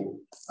town meeting,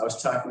 I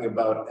was talking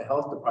about a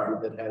health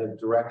department that had a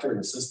director, an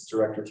assistant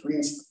director,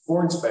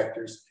 4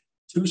 inspectors,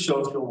 2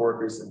 social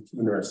workers, and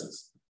 2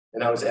 nurses.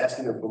 And I was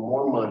asking them for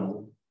more money,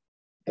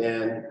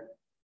 and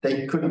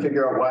they couldn't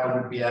figure out why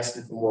I would be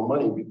asking for more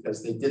money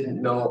because they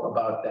didn't know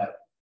about that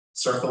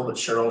circle that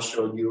Cheryl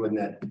showed you and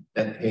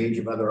that page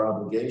of other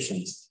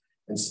obligations.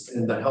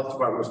 And the health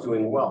department was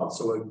doing well.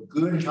 So a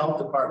good health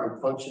department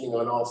functioning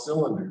on all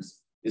cylinders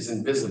is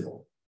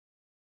invisible.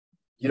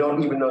 You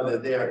don't even know they're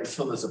there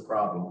until there's a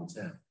problem in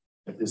town.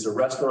 If there's a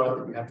restaurant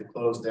that you have to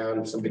close down,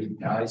 if somebody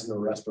dies in a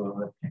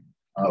restaurant,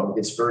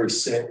 gets very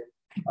sick,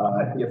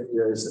 if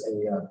there's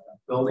a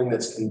building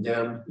that's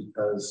condemned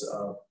because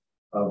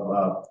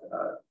of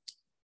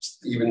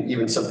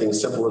even something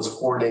as simple as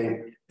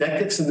hoarding, that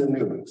gets in the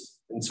news.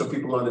 And so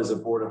people know there's a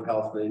board of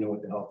health, and they know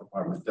what the health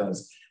department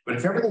does. But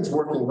if everything's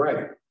working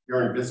right,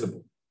 you're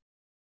invisible.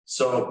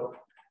 So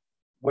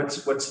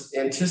what's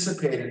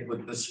anticipated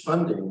with this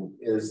funding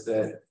is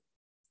that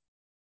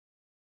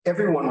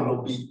everyone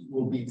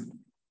will be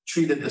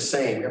treated the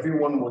same.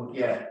 Everyone will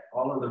get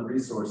all of the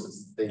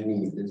resources that they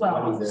need. There's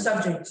well,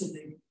 subject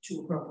to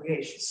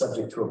appropriation.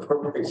 Subject to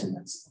appropriation.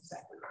 That's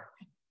exactly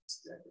right.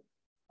 Exactly.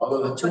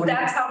 Although but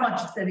that's how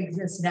much that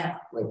exists now.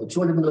 Right, the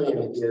 200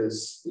 million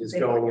is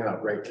going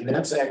out, right? And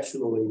that's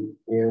actually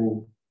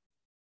in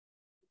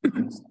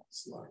this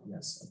slide.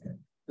 Yes, okay.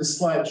 This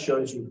slide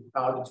shows you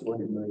how the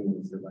 200 million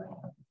is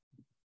divided.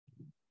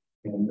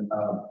 And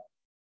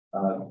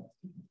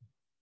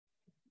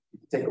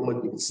take a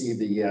look, you can see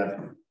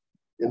the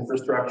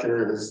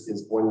infrastructure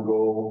is one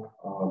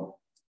goal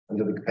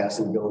under the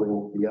capacity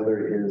building. The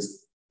other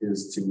is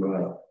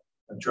to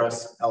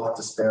address health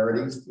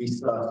disparities. We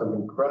saw some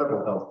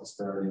incredible health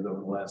disparities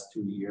over the last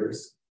 2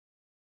 years.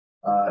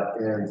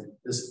 And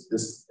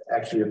this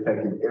actually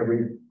affected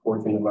every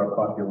portion of our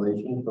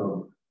population,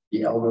 from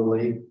the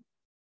elderly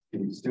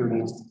to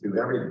students to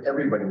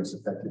everybody was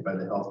affected by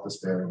the health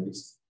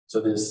disparities. So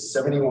there's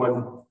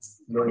 $71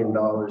 million,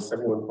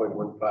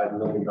 $71.15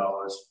 million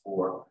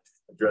for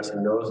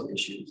addressing those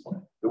issues.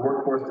 The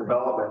workforce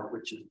development,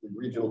 which is the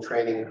regional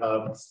training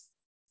hubs,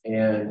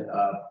 and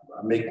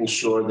making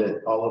sure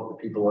that all of the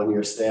people on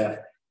your staff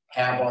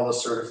have all the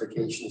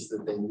certifications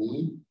that they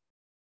need.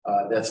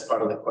 That's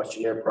part of the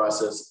questionnaire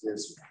process,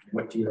 is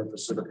what do you have for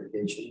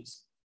certifications?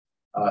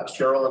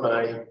 Cheryl and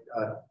I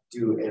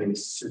do a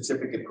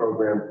certificate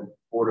program for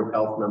Board of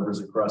Health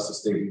members across the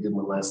state. We did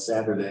one last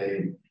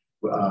Saturday.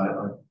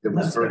 It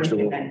was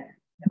virtual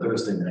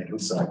Thursday night. I'm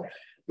sorry.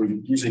 We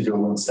usually do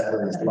them on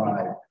Saturdays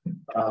live.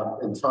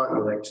 And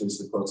Taunton actually is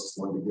the closest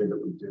one to here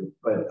that we do.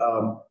 But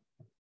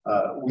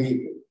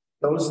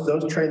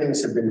those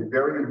trainings have been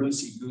very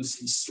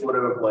loosey-goosey, sort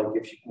of like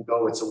if you can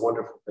go, it's a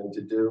wonderful thing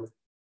to do.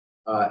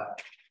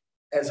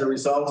 As a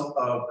result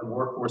of the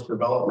workforce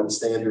development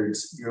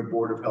standards, your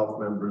Board of Health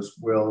members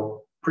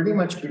will pretty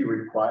much be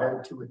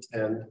required to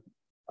attend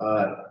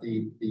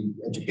the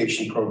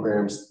education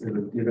programs that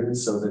are given,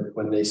 so that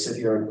when they sit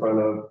here in front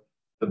of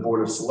the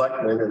Board of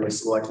Selectmen and the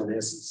Selectmen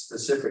has a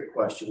specific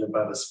question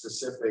about a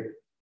specific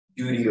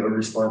duty or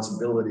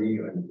responsibility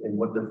and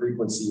what the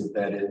frequency of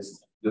that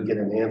is, you'll get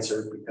an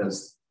answer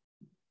because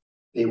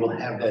they will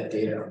have that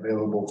data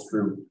available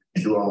through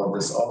all of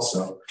this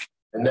also.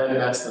 And then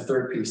that's the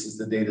third piece, is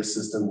the data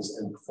systems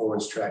and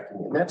performance tracking.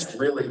 And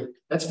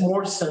that's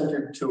more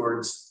centered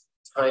towards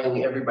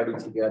tying everybody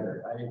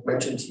together. I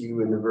mentioned to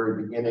you in the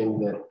very beginning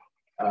that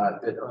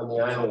that on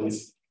the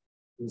islands,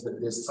 there's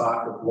this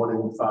talk of 1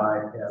 in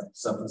 5 have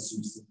substance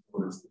use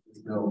disorders.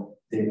 There's no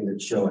data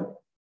that's showing.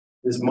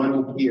 There's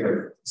money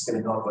here that's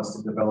going to help us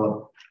to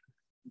develop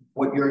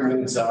what your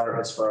needs are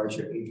as far as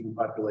your aging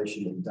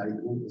population in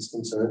Dighton is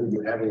concerned.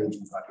 You have an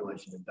aging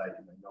population in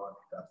Dighton. I know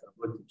I've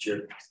looked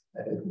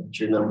at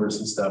your numbers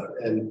and stuff,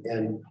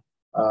 and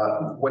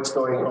what's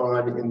going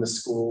on in the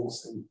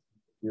schools and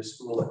your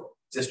school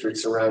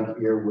districts around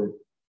here with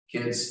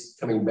kids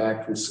coming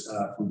back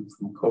from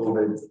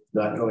COVID,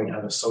 not knowing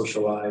how to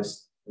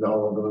socialize, and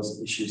all of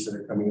those issues that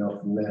are coming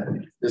out from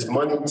that. There's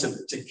money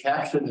to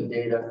capture the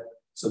data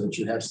so that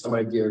you have some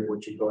idea of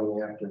what you're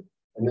going after.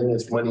 And then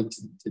there's money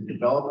to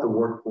develop the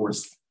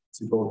workforce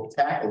to both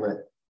tackle it,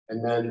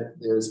 and then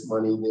there's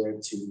money there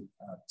to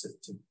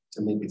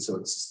make it so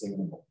it's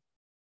sustainable.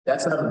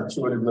 That's out of the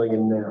 200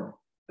 million now.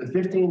 The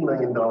 $15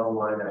 million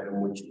line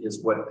item, which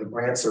is what the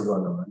grants are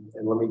run on,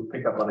 and let me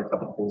pick up on a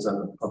couple of things on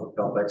the Public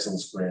Health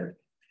Excellence Grant.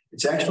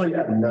 It's actually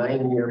a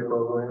 9-year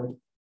program,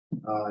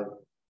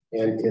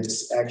 and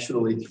it's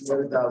actually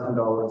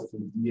 $300,000 a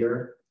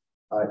year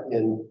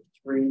in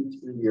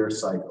 3-year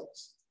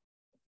cycles.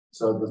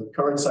 So the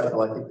current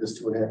cycle, I think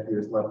there's 2.5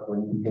 years left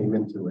when you came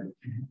into it,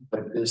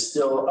 but there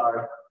still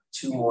are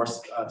 2 more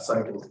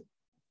cycles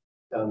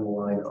down the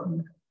line on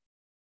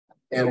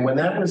that. And when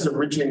that was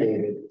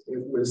originated,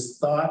 it was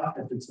thought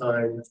at the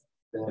time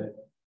that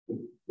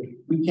if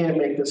we can't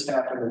make this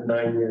happen in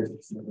 9 years,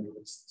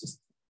 it's just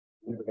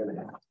never going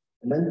to happen.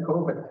 And then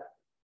COVID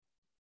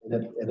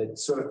happened, and it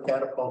sort of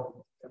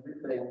catapulted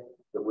everything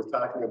that we're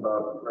talking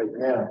about right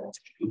now,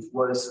 which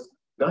was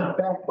not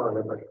back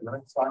burner, but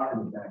not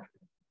talking back,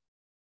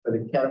 but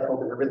it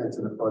catapulted everything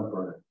to the front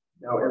burner.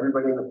 Now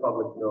everybody in the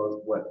public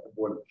knows what the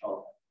Board of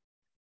Health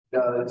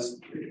does,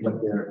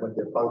 what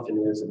their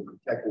function is in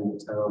protecting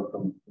the town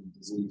from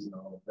disease and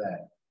all of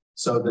that.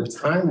 So the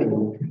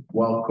timing,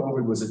 while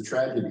COVID was a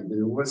tragedy,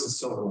 there was a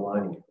silver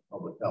lining in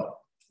public health.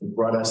 It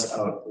brought us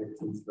out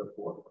into the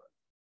forefront,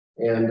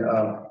 and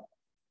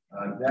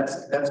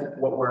that's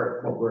what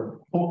we're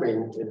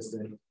hoping is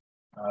that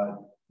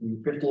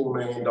the $15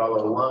 million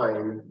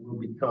line will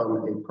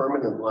become a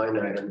permanent line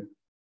item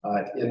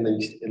in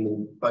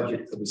the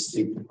budget for the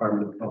State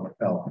Department of Public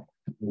Health.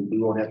 We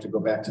won't have to go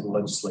back to the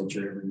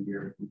legislature every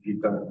year.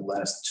 We've done it the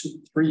last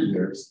 3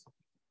 years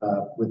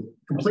with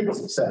complete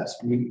success.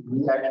 We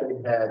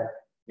actually had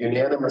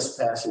unanimous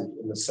passage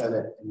in the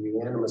Senate and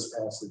unanimous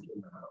passage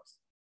in the House.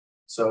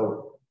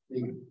 So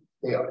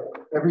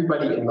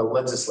everybody in the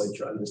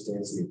legislature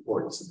understands the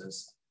importance of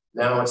this.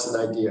 Now it's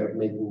an idea of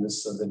making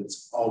this so that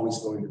it's always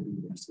going to be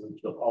there. So that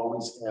you'll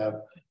always have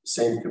the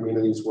same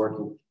communities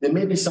working. There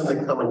may be some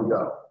that come and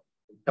go.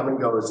 Come and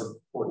go is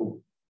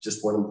important,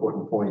 just one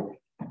important point.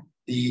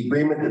 The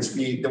agreement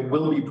that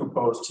will be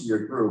proposed to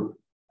your group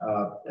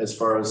as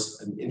far as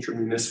an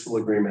intermunicipal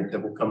agreement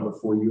that will come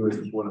before you as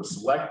the Board of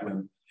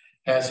Selectmen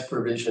has a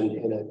provision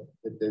in it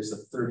that there's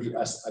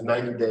a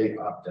 90-day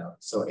opt-out.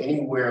 So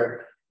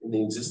anywhere in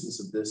the existence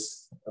of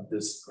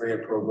this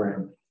grant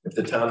program, if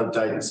the town of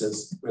Dighton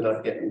says we're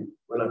not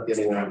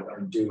getting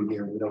our due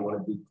here, we don't want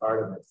to be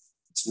part of it,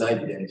 it's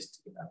 90 days to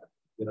get out of it.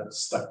 You're not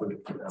stuck with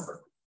it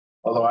forever.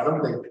 Although I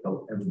don't think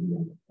they'll ever be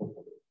in it.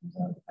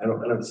 I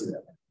don't see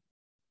that.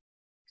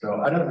 So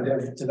I don't know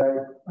today.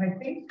 I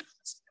think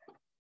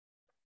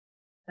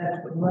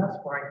that's what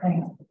last for, I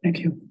think. Thank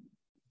you.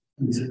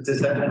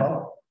 Does that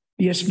help?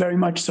 Yes, very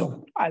much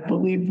so. I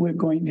believe we're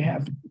going to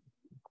have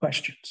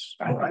questions.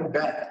 I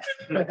bet.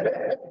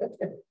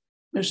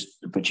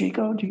 Mr.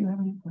 Pacheco, do you have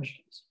any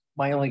questions?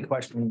 My only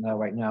question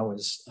right now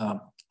is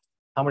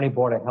how many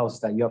Board of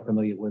Health that you're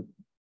familiar with,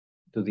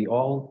 do they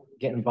all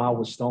get involved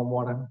with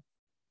stormwater?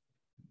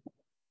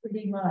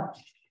 Pretty much.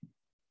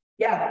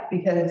 Yeah,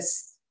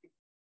 because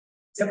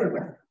it's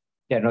everywhere.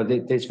 Yeah, no,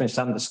 there's been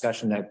some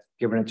discussion that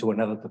given it to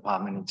another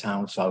department in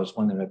town. So I was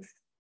wondering if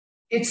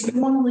it's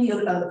normally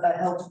a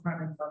health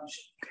department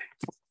function.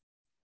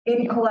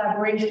 In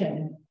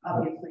collaboration,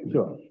 obviously,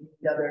 sure, with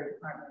the other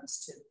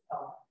departments to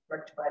help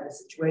rectify the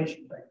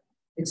situation, but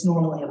it's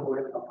normally a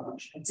Board of Health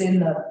function. It's in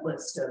the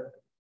list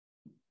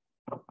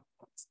of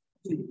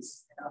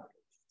duties and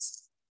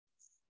obligations.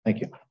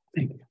 Thank you.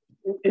 Thank you.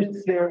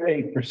 Is there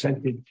a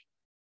percentage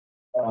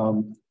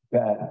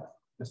that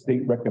the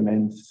state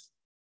recommends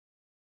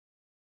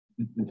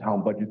the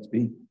town budgets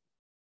be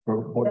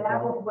for Board of That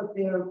Health? was what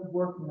they're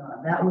working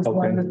on. That was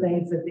one of the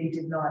things that they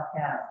did not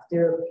have.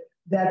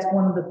 That's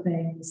one of the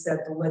things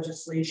that the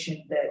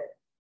legislation that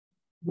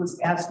was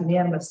passed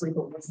unanimously,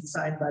 but wasn't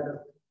signed by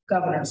the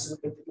governor, so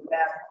we have to go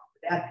back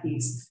to that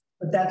piece.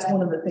 But that's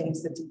one of the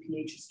things that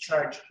DPH is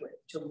charged with,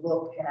 to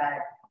look at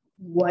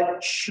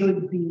what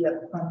should be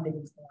a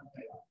funding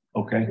formula.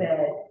 Okay.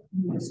 That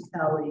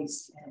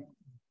municipalities can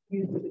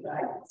use the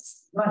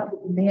guidance, not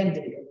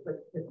mandated, but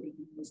that they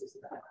can use as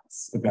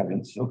guidance. The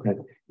guidance, okay.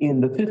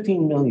 In the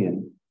 15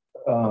 million,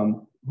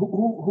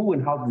 who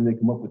and how did they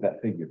come up with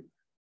that figure?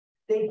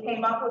 They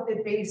came up with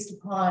it based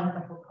upon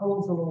a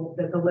proposal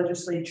that the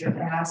legislature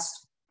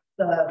asked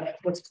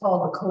what's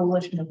called the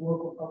Coalition of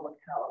Local Public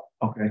Health.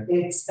 Okay.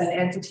 It's an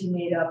entity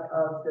made up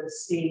of the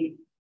state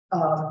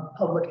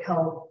public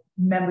health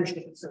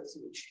membership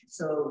association.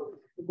 So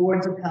the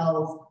boards of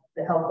health,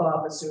 the health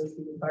officers,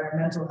 the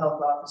environmental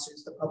health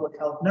officers, the public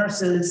health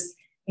nurses,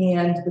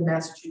 and the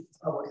Massachusetts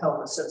Public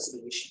Health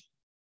Association.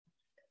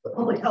 The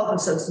Public Health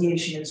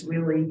Association is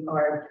really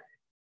our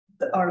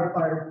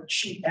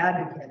chief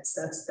advocates.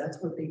 That's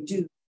what they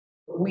do.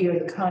 We are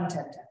the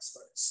content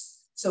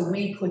experts. So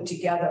we put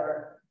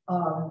together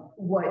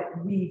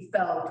what we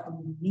felt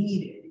we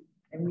needed,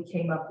 and we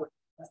came up with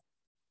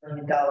a $1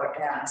 million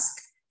ask,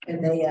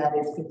 and they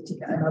added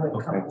another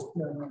couple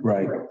million,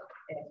 right,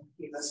 and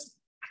gave us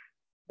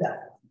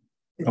that.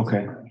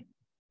 Okay.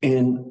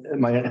 And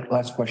my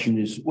last question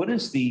is, what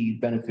is the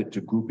benefit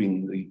to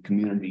grouping the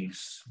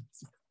communities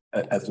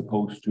as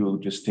opposed to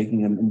just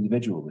taking them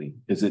individually?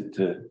 Is it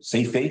to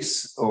save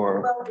face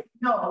or? Well,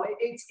 no,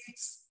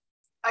 it's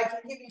I can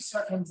give you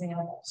certain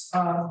examples.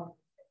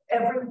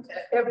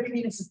 Every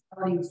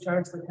municipality is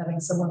charged with having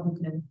someone who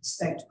can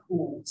inspect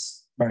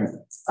pools. Right.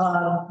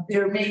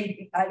 There may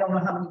be, I don't know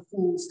how many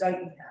pools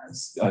Dayton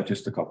has.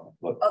 Just a couple.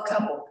 But... A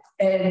couple.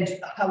 And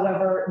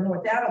however,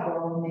 North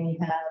Attleboro may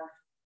have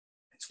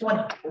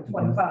 20 or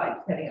 25,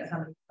 depending on how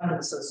many other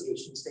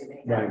associations they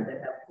may have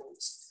that have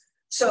pools.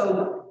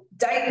 So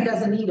Dayton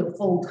doesn't need a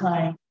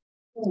full-time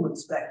pool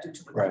inspector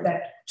to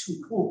inspect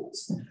 2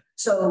 pools.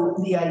 So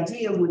the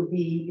idea would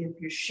be,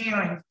 if you're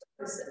sharing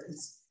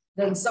services,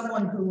 then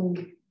someone who,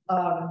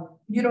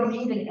 you don't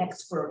need an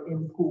expert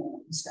in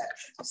pool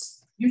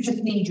inspections. You just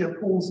need your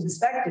pools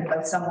inspected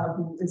by someone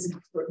who is an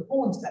expert in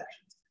pool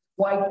inspections.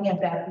 Why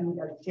can't that be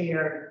a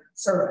shared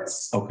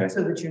service? Okay.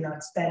 So that you're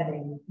not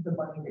spending the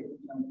money that you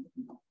don't.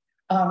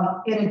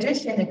 In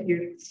addition, if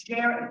you're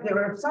sharing,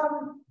 there are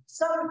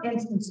some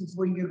instances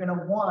where you're going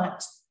to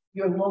want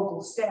your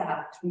local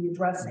staff to be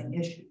addressing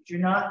issues. You're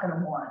not going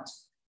to want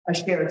a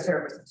shared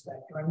service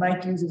inspector. And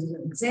Mike uses as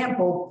an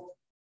example,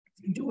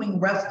 if you're doing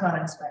restaurant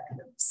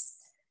inspections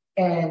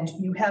and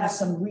you have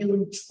some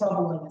really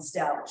troubling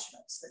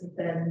establishments that have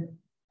been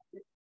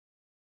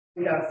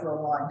out for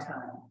a long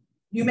time,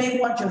 you may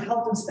want your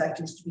health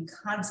inspectors to be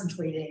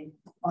concentrating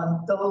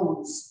on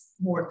those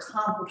more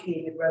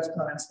complicated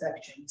restaurant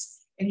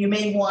inspections. And you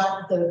may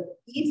want the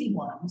easy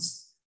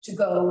ones to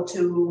go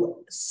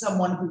to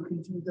someone who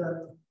can do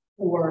them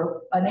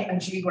for a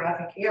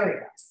geographic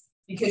area,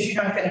 because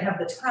you're not going to have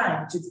the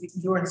time to,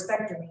 your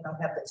inspector may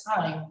not have the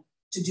time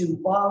to do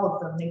all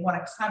of them. They want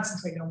to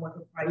concentrate on what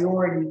the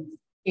priority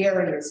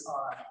areas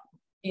are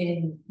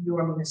in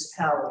your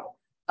municipality.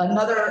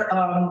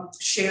 Another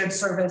shared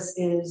service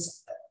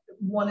is,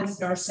 one is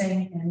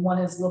nursing and one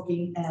is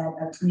looking at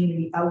a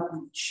community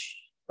outreach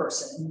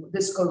person. And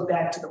this goes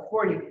back to the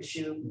hoarding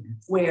issue,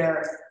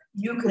 where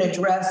you can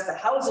address the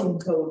housing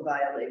code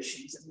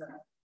violations and the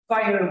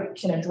fire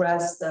can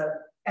address the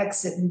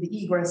exit and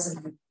the egress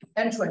and the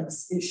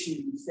entrance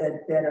issues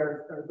that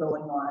are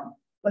going on.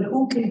 But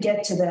who can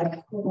get to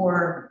that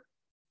core?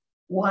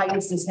 Why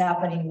is this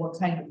happening? What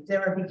kind of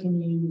therapy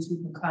can you use? Who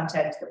can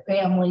contact the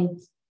family?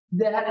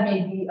 That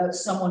may be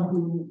someone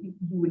who you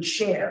would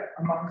share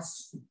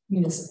amongst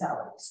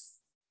municipalities.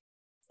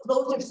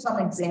 Those are some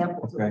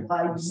examples of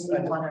why you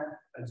may want to.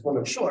 I just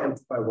want to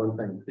clarify one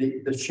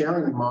thing. The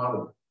sharing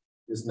model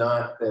is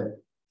not that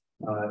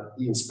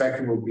the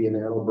inspector will be in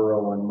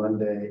Attleboro on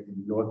Monday,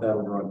 in North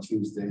Attleboro on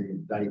Tuesday,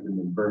 in Dayton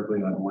and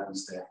Berkeley on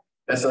Wednesday.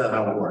 That's not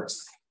how it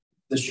works.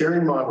 The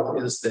sharing model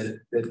is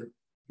that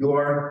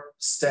your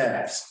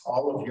staffs,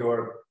 all of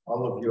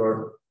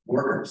your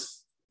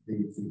workers,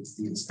 the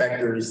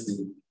inspectors,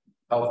 the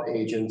health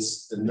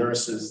agents, the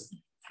nurses,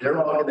 they're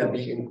all going to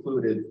be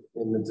included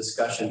in the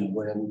discussion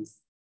when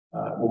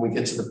we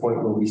get to the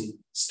point where we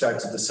start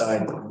to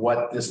decide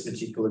what this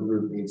particular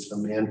group needs for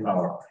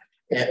manpower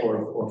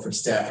or for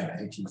staffing. I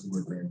hate to use the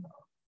word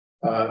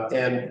manpower.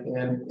 And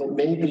it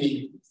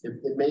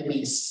may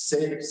be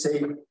say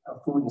a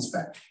food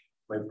inspection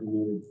might be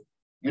needed.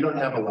 You don't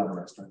have a lot of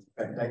restaurants.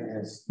 In fact, Dayton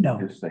has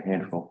just a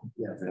handful.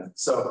 Yeah.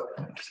 So,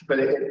 but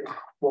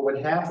what would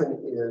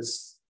happen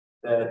is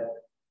that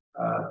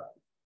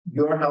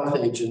your health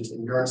agent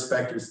and your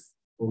inspectors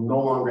will no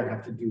longer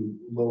have to do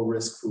low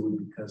risk food,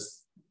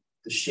 because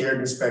the shared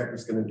inspector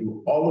is going to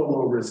do all the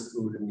low risk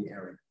food in the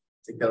area,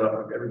 take that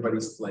off of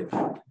everybody's plate.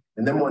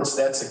 And then once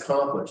that's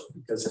accomplished,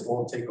 because it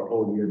won't take a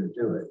whole year to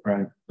do it,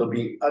 right? There'll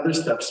be other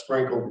stuff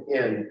sprinkled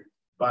in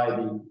by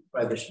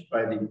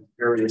the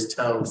various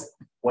towns.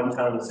 One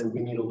town will say, we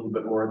need a little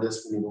bit more of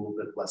this, we need a little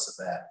bit less of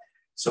that.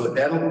 So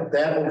that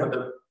over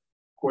the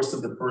course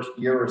of the first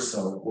year or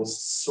so will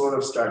sort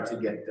of start to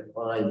get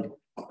defined,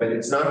 but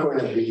it's not going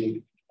to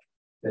be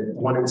that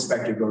one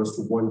inspector goes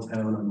to one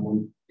town on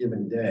one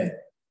given day.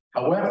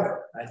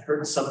 However, I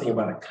heard something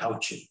about a cow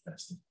chip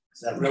festival.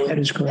 Is that really? That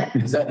is correct.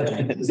 Is that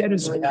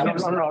is no,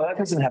 that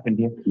doesn't happen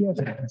here. Yes.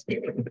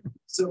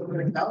 So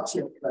for the cow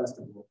chip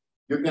festival,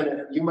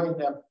 you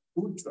might have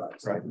food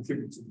trucks that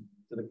contribute to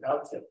the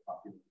cow chip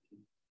population.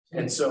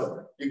 And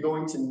so you're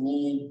going to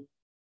need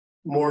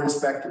more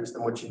inspectors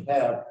than what you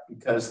have,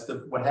 because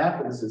what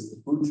happens is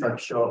the food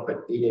trucks show up at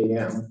 8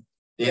 a.m.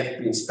 They have to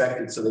be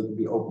inspected so they can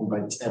be open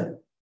by 10.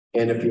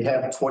 And if you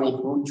have 20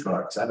 food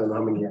trucks, I don't know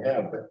how many you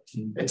have, but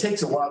it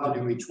takes a while to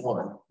do each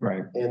one.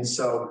 Right. And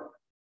so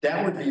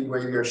that would be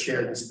where you're a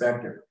shared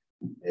inspector.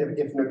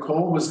 If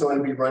Nicole was going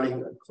to be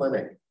running a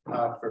clinic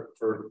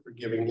for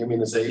giving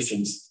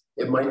immunizations,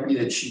 it might be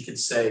that she could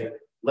say,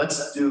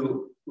 let's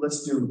do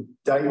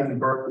Dighton,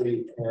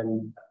 Berkeley,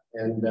 and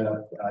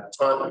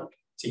Taunton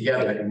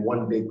together in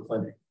one big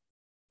clinic.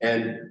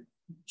 And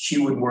she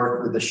would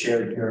work with the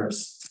shared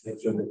nurse, make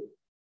sure that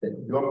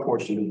your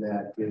portion of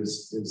that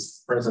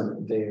is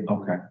present day.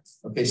 Okay.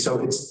 Okay, so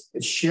it's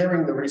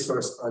sharing the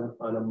resource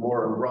on a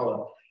more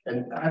umbrella.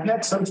 And I've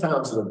had some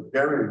towns that are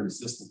very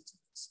resistant to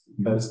this,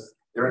 because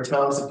there are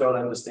towns that don't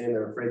understand,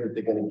 they're afraid that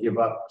they're going to give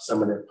up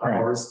some of their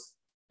powers.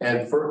 Right.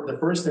 And the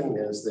first thing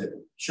is that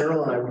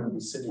Cheryl and I wouldn't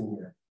be sitting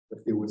here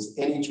if there was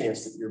any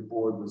chance that your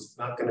board was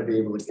not going to be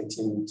able to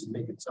continue to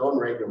make its own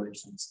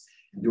regulations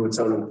and do its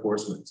own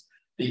enforcement.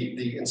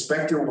 The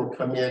inspector will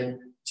come in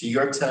to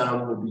your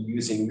town, will be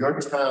using your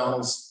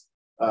town's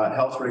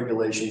health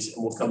regulations,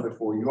 and will come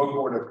before your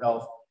board of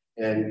health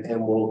and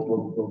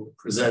we'll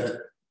present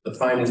the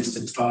findings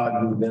to Todd,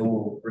 who then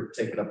will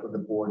take it up with the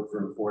board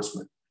for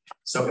enforcement.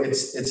 So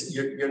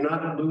you're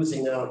not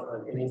losing out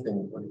on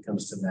anything when it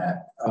comes to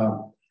that.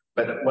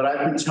 But what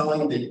I've been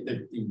telling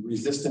the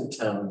resistant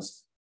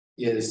towns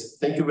is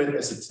think of it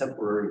as a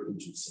temporary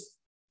agency.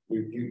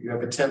 You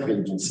have a temp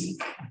agency.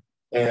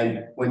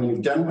 And when you're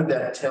done with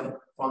that temp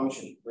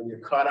function, when you're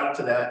caught up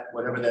to that,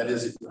 whatever that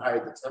is, if you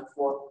hired the temp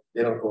for,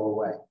 they don't go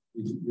away.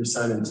 You're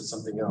signed into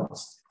something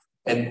else.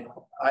 And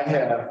I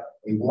have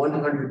a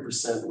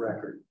 100%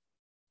 record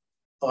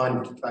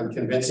on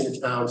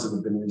convincing towns that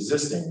have been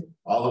resisting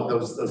all of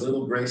those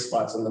little gray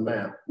spots on the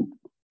map.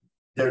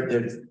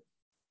 There's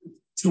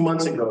 2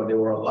 months ago, there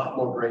were a lot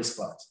more gray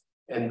spots.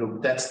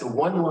 And that's the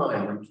one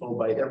line I'm told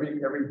by every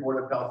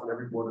board of health and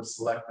every board of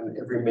selectmen,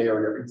 every mayor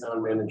and every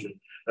town manager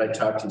that I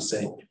talk to,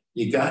 saying,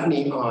 you got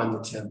me on the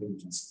temp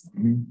agency.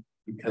 Mm-hmm.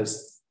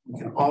 Because we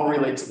can all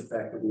relate to the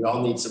fact that we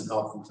all need some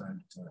help from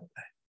time to time.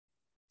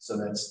 So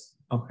that's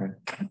okay.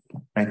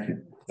 Thank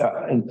you.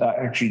 And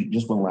actually,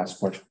 just one last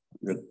question.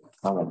 When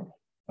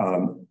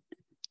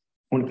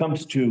it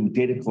comes to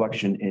data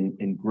collection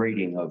and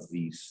grading of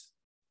these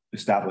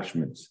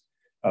establishments,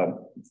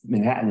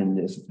 Manhattan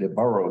and the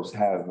boroughs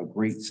have a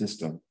great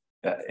system,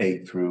 A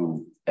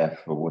through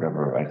F or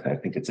whatever. I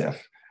think it's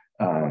F.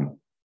 And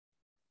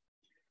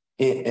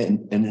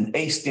an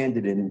A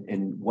standard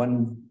in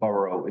one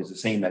borough is the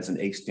same as an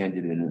A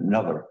standard in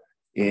another.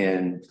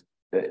 And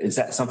is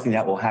that something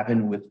that will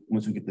happen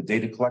once we get the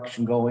data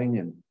collection going?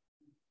 And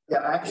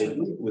yeah,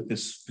 actually, with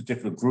this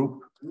particular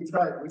group, we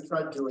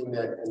tried doing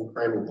that in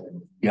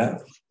Framingham. Yeah,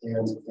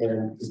 and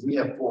because we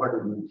have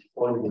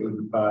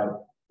 485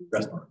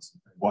 restaurants.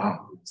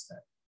 Wow.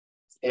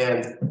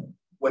 And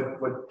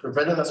what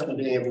prevented us from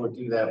being able to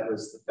do that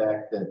was the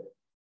fact that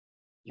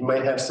you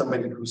might have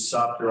somebody who's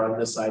softer on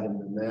this item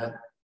than that.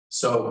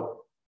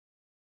 So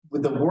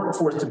with the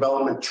workforce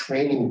development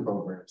training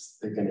programs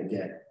they're going to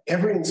get,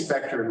 every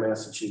inspector in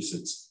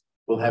Massachusetts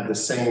will have the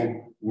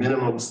same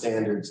minimum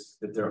standards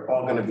that they're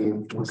all going to be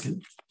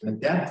enforcing. And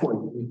at that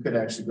point, we could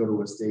actually go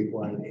to a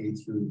statewide A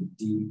through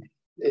D.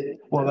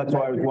 Well, that's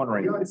why I was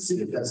wondering. New York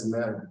City doesn't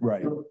matter.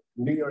 Right.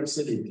 New York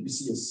City, if you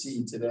see a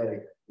C today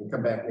and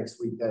come back next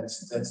week,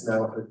 that's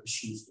now a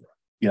shoe store.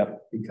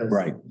 Yep. Because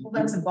right. Well,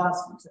 that's in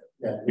Boston too.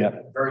 Yeah.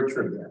 Yep. Very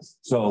true. Yes.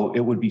 So it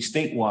would be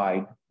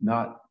statewide,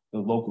 not the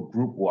local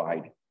group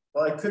wide.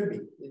 Well, it could be.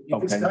 You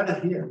could start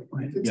it here.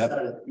 You could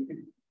start it.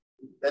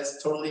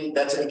 That's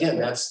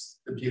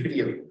the beauty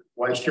of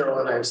why Cheryl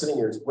and I are sitting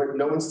here is where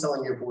no one's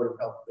telling your board of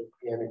health that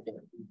can and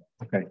can't do that.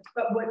 Okay.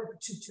 But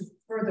to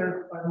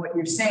further on what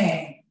you're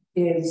saying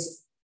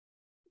is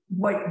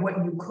what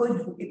you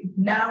could,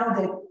 now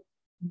that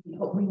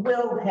we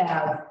will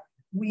have,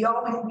 we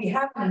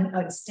have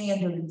a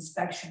standard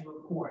inspection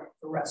report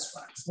for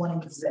restaurants.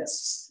 One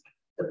exists.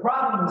 The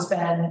problem has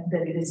been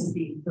that it isn't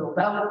being filled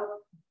out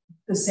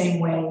the same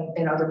way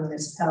in other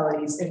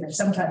municipalities, and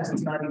sometimes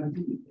it's not even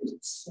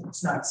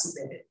it's not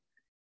submitted.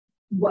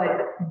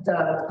 What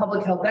the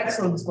public health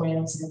excellence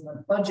grants in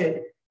the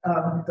budget,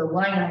 the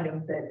line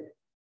item that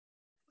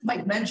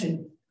Mike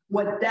mentioned,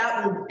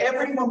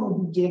 everyone will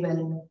be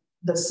given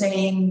the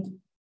same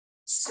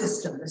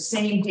system, the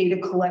same data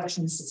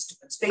collection system.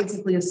 It's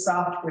basically a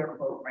software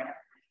program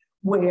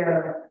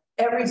where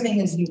everything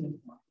is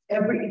uniform.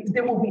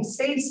 There will be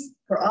space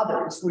for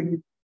others where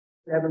you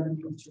whatever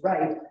you need to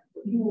write,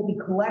 but you will be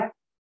collecting.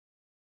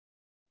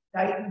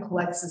 Dighton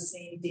collects the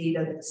same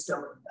data that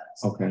Stoughton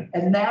does. Okay.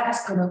 And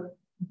that's going to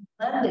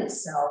lend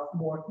itself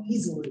more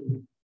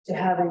easily to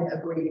having a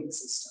grading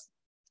system.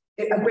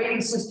 A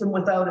grading system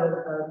without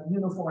a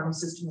uniform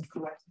system of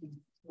collecting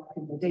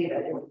the data,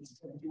 it would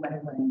do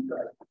anyone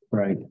good.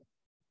 Right.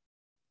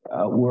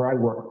 Where I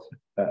worked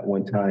at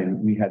one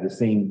time, we had the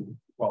same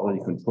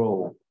quality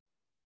control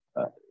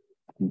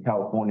in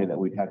California that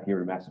we'd have here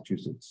in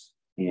Massachusetts.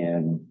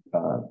 And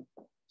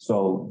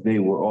So they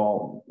were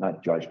all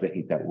not judged, I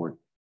hate that word,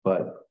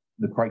 but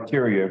the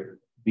criteria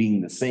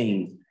being the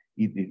same,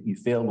 either you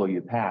failed or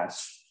you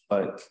passed,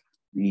 but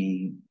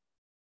the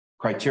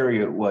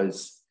criteria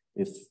was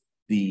if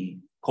the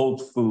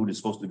cold food is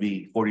supposed to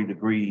be 40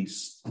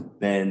 degrees,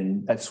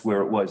 then that's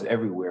where it was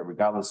everywhere,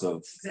 regardless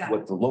of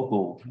what the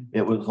local,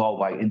 it was all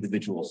by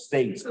individual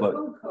states, but. The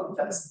food code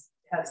has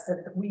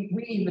that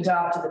we've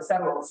adopted the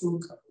federal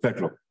food code.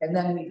 Federal. And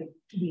then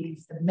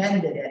we've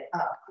amended it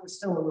up. We're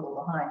still a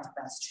little behind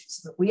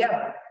Massachusetts, but we have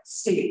a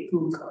state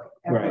food code.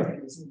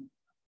 Everything is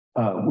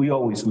We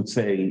always would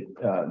say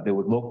there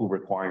were local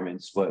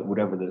requirements, but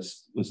whatever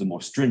this was the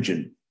more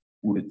stringent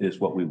is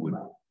what we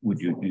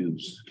would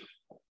use.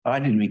 I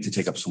didn't mean to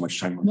take up so much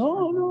time.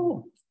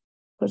 No,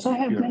 because I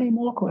have many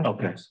more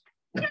questions.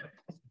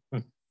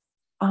 Okay.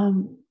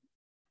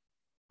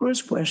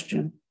 First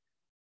question,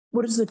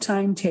 what is the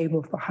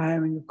timetable for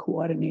hiring a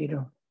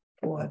coordinator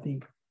for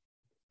the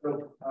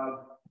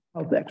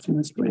Health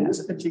Excellence Grant?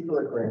 This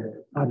particular grant,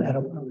 I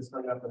was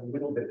hung up a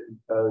little bit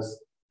because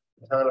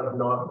the town of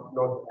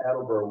North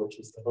Attleboro, which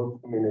is the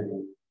host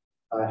community,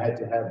 had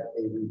to have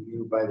a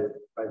review by the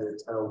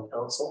town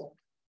council.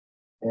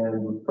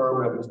 And the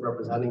firm that was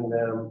representing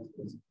them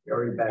was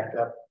very backed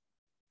up.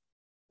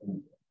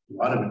 And a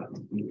lot of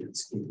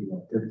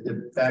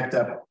it backed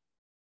up.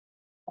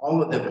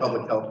 All of the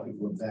public health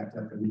people were backed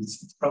up, and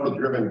it's probably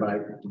driven by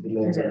the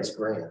demands of this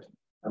grant.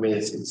 I mean,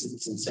 it's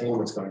insane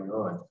what's going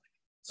on.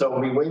 So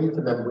we waited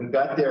for them. We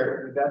got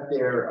their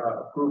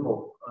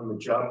approval on the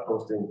job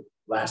posting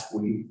last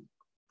week,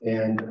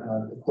 and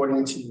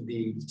according to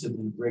the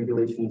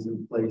regulations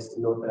in place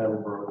in North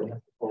Attleboro, they have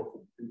to post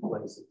in 2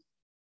 places.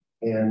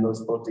 And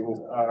those postings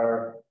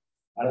are,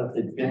 I don't know if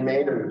they've been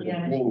made or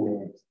being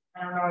made. I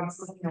don't know, I'm just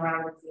looking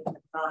around with the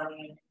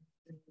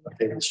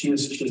Okay, she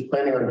was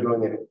planning on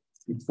doing it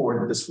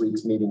before this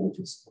week's meeting, which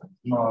is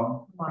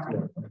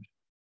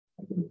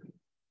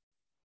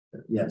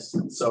yes.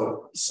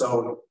 So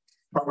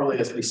probably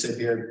as we sit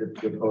here,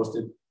 they're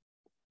posted.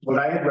 What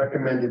I had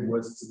recommended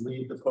was to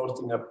leave the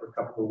posting up for a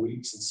couple of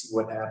weeks and see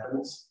what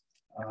happens.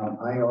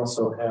 I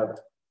also have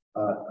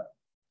a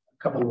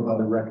couple of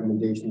other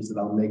recommendations that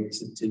I'll make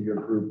to your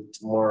group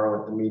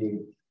tomorrow at the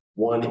meeting.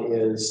 One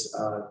is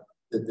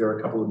that there are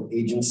a couple of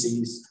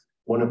agencies,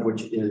 one of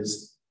which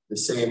is the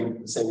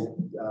same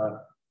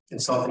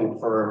consulting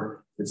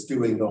firm that's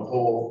doing the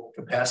whole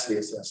capacity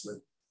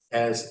assessment,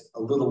 has a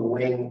little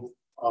wing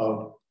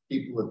of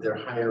people that they're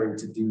hiring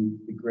to do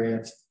the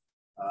grant,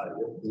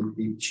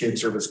 the shared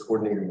service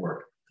coordinator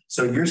work.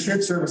 So your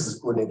shared services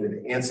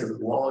coordinator, to answer the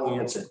long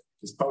answer,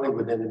 is probably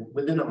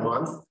within a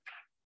month.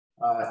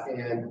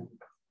 And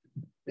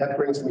that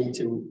brings me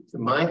to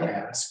my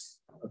ask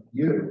of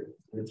you,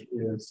 which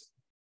is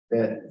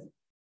that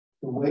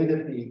the way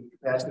that the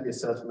capacity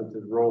assessment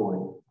is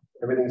rolling,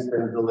 everything's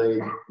been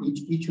delayed.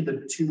 Each of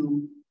the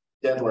 2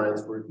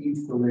 deadlines were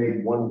each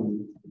delayed 1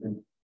 week,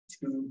 and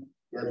 2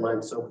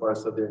 deadlines so far.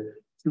 So they're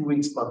 2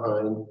 weeks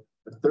behind.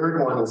 The third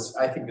one is,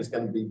 I think, is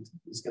going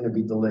to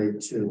be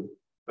delayed too.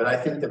 But I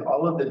think that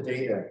all of the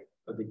data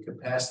of the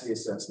capacity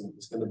assessment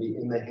is going to be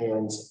in the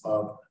hands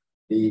of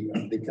the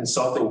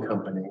consulting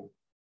company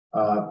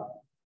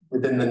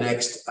within the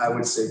next, I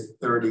would say,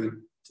 30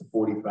 to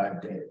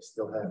 45 days.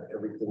 They'll have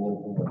everything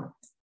in hand.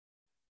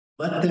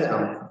 Let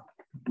them,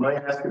 my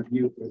ask of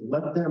you is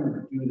let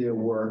them do their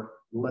work,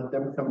 let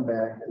them come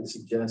back and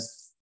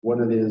suggest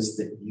what it is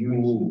that you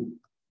need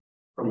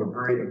from a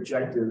very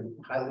objective,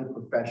 highly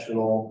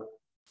professional,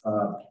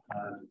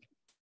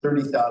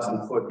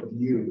 30,000 foot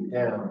view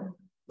down.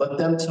 Let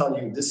them tell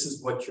you this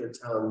is what your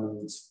town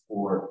needs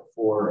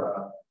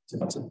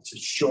to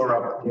shore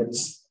up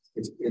its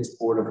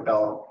Board of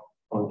Health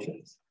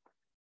functions.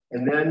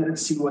 And then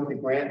see what the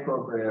grant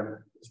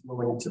program is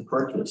willing to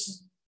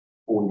purchase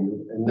for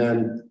you. And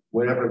then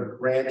whatever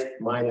grant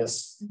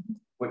minus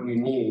what you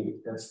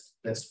need, that's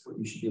what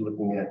you should be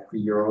looking at for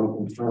your own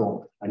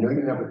internal. I know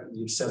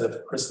you've set a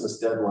Christmas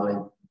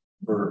deadline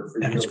for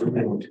your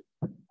report.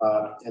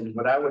 And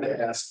what I would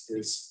ask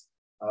is,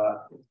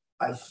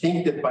 I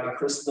think that by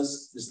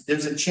Christmas,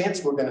 there's a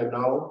chance we're going to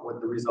know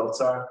what the results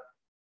are,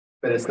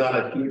 but it's not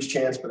a huge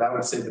chance. But I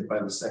would say that by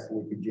the second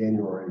week of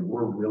January,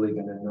 we're really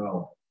going to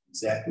know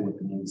exactly what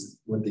the needs,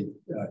 what the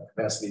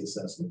capacity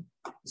assessment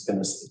is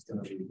going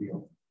to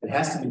reveal. It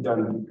has to be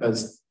done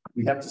because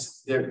we have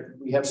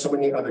so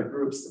many other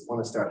groups that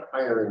want to start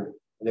hiring,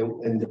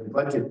 and the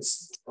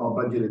budget's all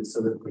budgeted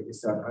so that we can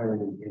start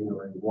hiring in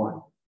January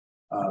 1.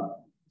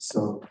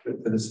 So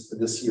for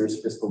this year's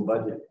fiscal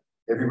budget,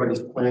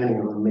 everybody's planning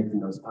on making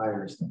those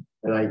hires.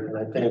 And I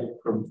think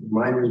from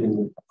my reading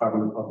with the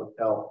Department of Public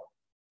Health,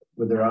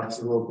 with their Office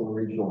of Local and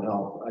Regional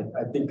Health,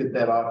 I think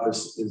that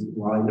office is,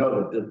 well, I know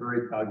that they're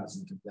very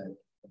cognizant of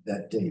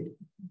that date.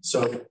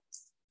 So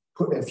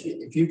if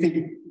you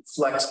could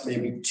flex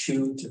maybe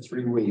 2 to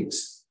 3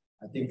 weeks,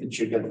 I think that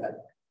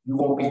you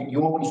won't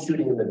be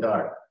shooting in the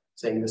dark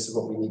saying this is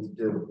what we need to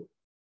do.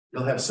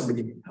 You'll have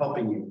somebody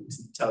helping you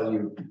to tell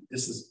you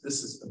this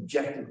is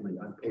objectively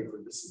on paper.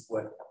 This is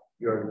what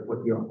your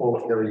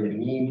whole area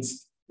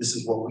needs. this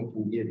is what we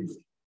can give you.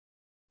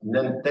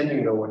 And then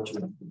you know what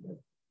you have to do.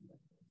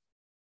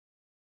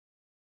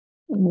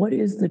 What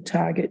is the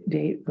target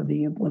date for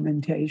the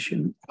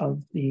implementation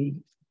of the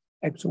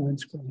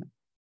excellence grant?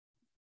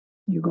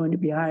 You're going to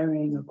be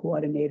hiring a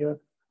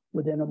coordinator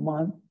within a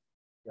month?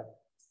 Yeah.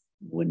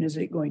 When is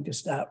it going to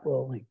start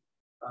rolling?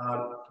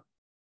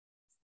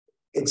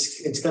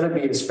 It's going to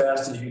be as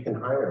fast as you can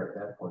hire at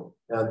that point.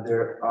 Now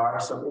there are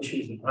some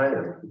issues in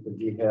hiring because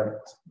we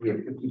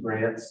have 50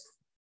 grants.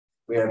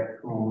 We have,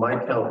 from my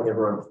count, we have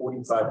around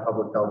 45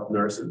 public health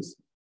nurses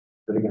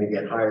that are going to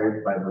get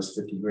hired by those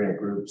 50 grant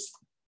groups.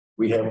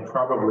 We have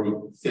probably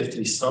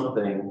 50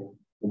 something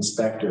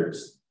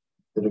inspectors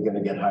that are going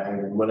to get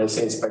hired. And when I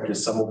say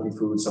inspectors, some will be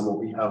food, some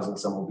will be housing,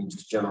 some will be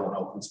just general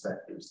health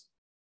inspectors.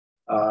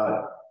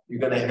 You're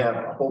going to have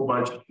a whole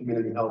bunch of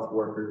community health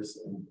workers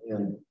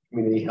and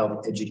community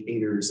health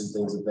educators and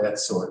things of that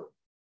sort.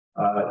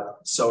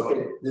 So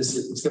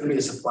it's going to be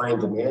a supply and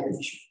demand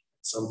issue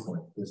at some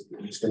point.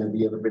 There's going to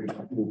be everybody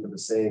competing for the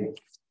same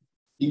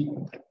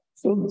people.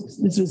 So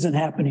this isn't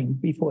happening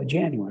before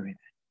January.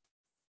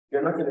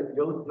 You're not going to,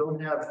 you'll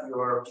have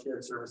your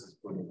shared services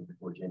put in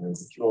before January,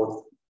 but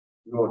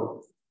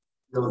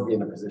you'll be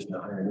in a position to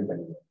hire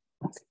anybody.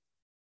 Okay.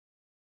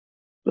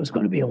 So it's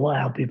going to be a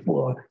while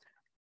before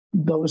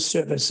those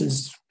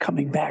services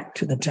coming back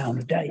to the town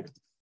of Dayton.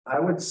 I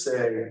would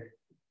say,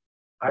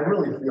 I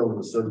really feel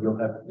as though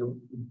you'll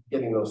be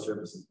getting those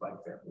services by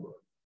February.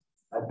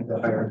 I think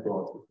the hiring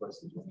goal is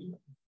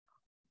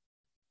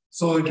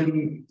So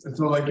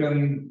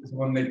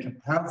when the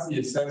capacity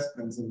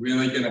assessments are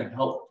really going to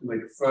help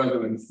to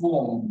further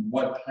inform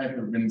what type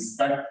of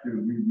inspector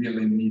we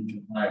really need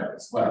to hire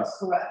as well.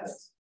 Correct.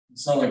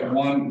 So there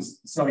is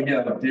a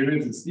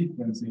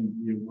sequencing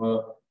here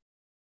where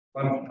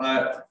one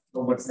part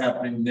of what's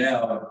happening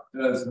now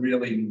does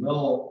really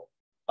will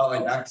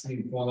actually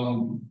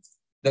inform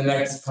the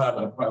next part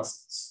of the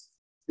process.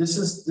 This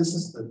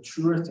is the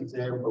truest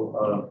example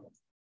of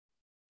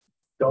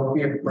don't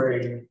be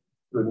afraid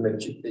to admit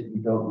that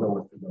you don't know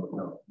what you don't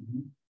know.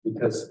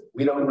 Because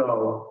we don't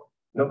know,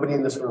 nobody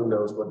in this room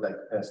knows what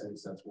that capacity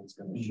assessment is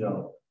going to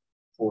show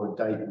for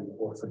Dayton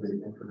or for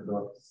the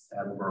North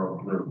Attleboro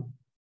group.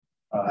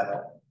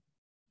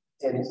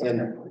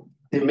 And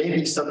there may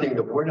be something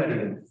that we're not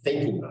even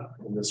thinking of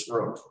in this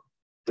room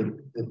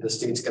that the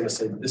state's going to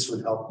say this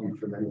would help you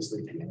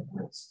tremendously.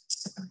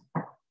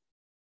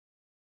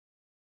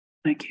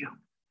 Thank you.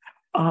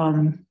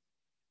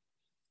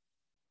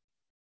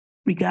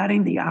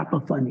 Regarding the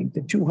ARPA funding,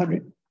 the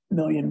 $200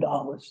 million,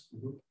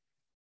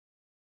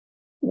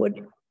 what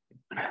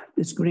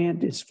this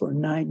grant is for a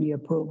 9-year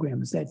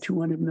program, is that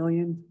 200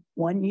 million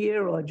 1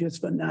 year or just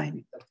for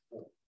 9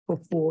 for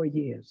 4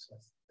 years?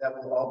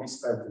 That will all be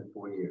spent in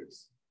 4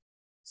 years.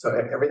 So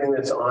everything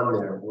that's on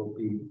there will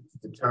be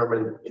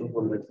determined,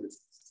 implemented,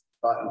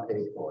 bought and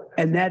paid for.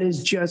 And that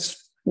is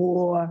just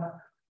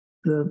for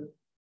the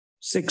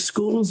 6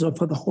 schools or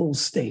for the whole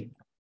state?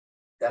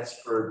 That's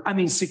for, I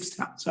mean, 6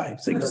 towns, sorry,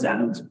 6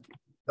 towns.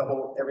 the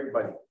whole,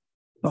 everybody.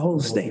 The whole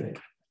state.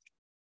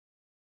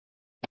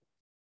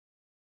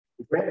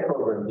 The grant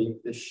program,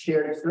 the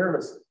shared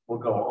services will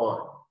go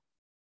on.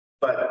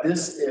 But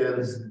this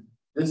is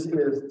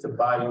to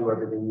buy you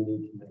everything you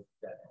need to make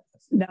that.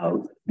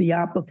 Now, the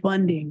ARPA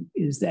funding,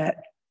 is that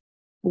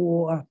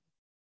for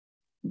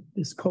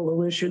this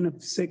coalition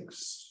of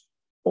 6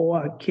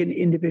 or can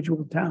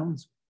individual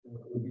towns?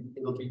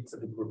 It'll be to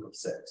the group of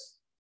 6.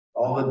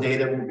 All the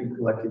data will be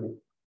collected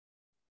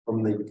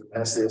from the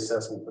capacity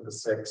assessment for the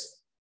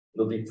 6.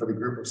 It'll be for the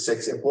group of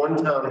 6. If one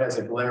town has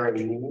a glaring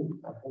need,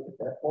 I think at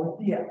that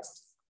point. Yeah.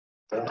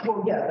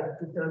 Well, yeah,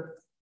 the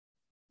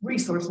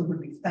resources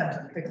would be spent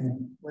on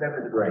fixing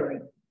whatever the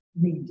glaring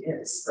need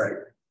is. Right.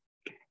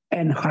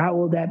 And how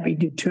will that be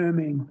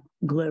determining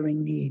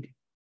glaring need?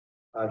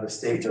 The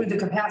state Through the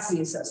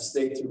capacity assessment.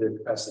 state through the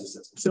capacity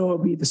assessment. So it'll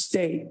be the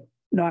state,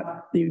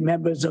 not the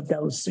members of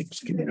those 6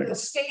 The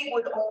communities. state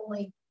would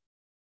only,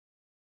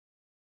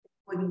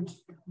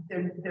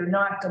 they're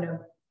not going to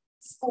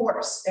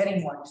force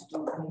anyone to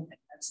do anything.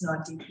 That's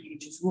not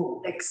DPH's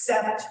rule,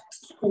 except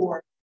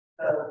for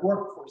the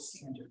workforce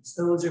standards.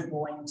 Those are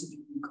going to be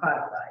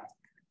codified.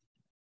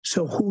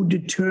 So who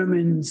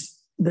determines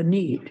the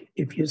need?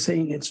 If you're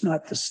saying it's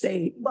not the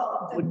state,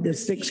 Well, would the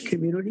 6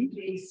 communities?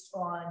 based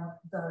on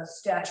the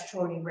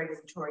statutory and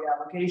regulatory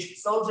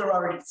obligations, those are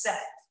already set.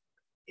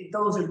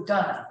 Those are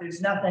done.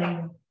 There's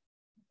nothing.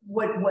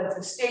 What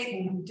the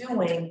state will be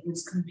doing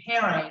is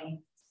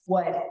comparing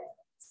what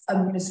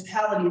a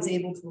municipality is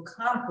able to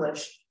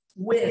accomplish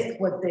with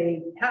what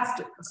they have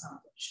to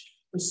accomplish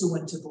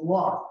pursuant to the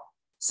law.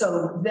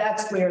 So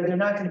that's where they're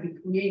not going to be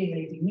creating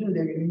anything new.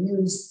 They're going to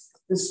use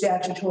the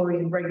statutory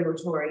and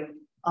regulatory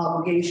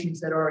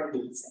obligations that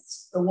already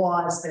exist, the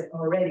laws that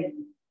already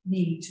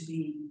need to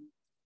be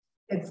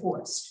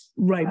enforced.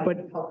 Right,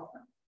 but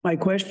my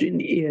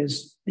question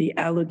is the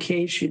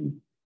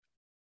allocation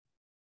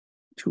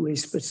to a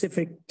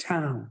specific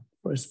town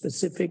for a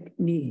specific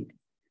need.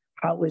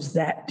 How is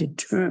that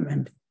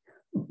determined?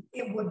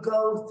 It would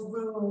go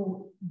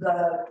through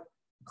the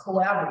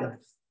collaborative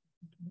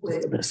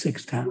would, The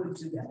 6 towns. would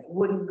do that. It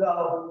wouldn't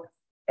go,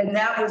 and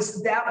that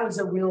was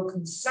a real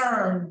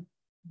concern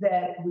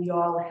that we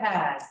all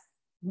had.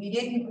 We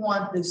didn't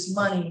want this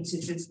money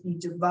to just be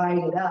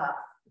divided up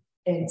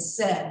and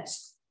sent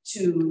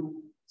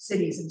to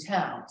cities and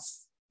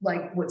towns,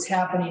 like what's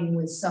happening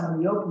with some of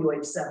the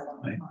opioid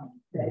settlement money.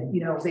 That,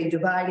 you know, they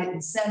divide it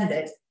and send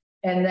it,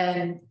 and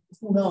then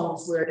who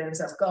knows where it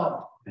ends up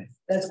going.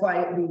 That's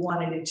why we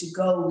wanted it to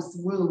go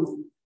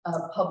through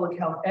a public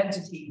health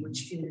entity,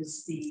 which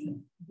is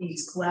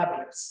these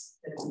collaboratives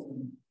that are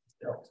being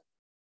built.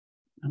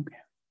 Okay,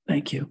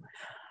 thank you.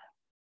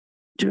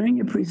 During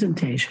your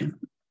presentation,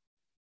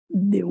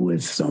 there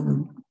was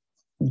some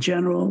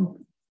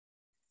general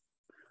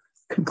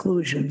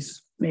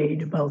conclusions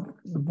made about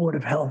the Board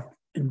of Health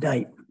in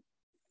Dayton.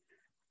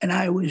 And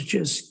I was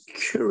just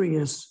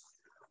curious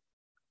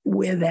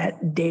where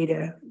that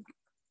data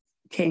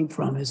came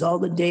from. Has all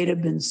the data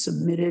been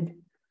submitted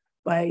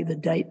by the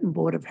Dayton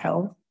Board of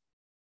Health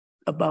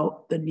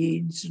about the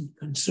needs and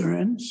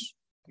concerns?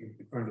 You're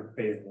referring to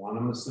phase 1,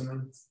 I'm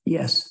assuming?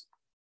 Yes.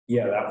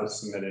 Yeah, that was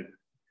submitted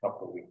a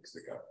couple of weeks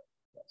ago.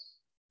 Yes.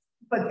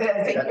 But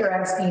I think you're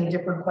asking a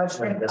different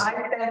question.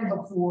 I've been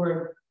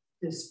before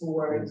this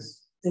board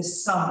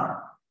this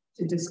summer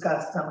to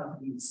discuss some of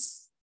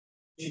these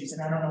issues,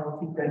 and I don't know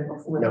if you've been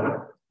before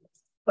that.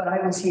 But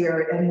I was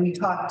here and we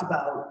talked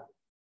about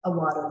a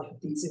lot of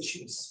these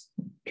issues.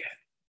 Okay.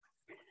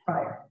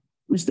 Prior.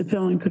 Mr.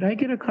 Pillen, could I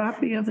get a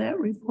copy of that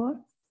report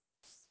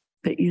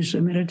that you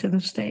submitted to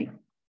the state?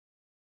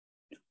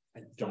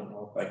 I don't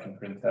know if I can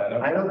print that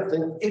out. I don't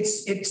think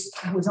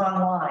It was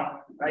online,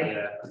 right?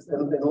 Yeah.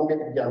 and we'll get,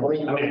 yeah, let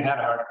me, I mean, I had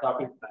a hard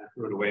copy, I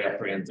threw it away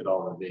after I entered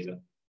all the data.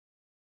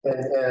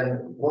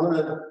 and one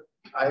of the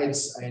I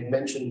had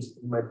mentioned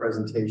in my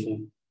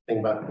presentation thing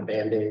about the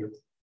Band-Aid,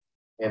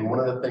 and one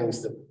of the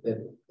things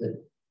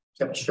that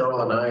kept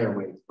Cheryl and I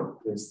awake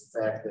is the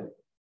fact that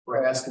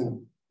we're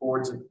asking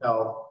boards of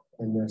health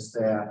and their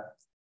staff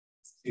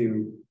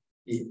to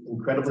be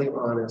incredibly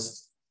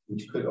honest,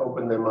 which could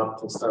open them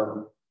up to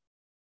some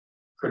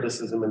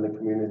criticism in the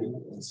community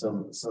and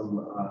some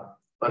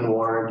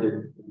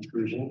unwarranted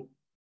intrusion.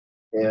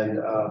 And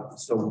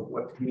so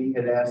what we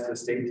had asked the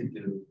state to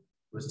do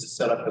was to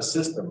set up a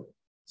system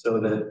so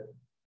that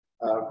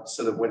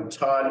when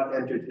Todd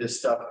entered his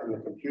stuff in the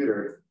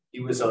computer, he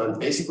was on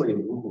basically a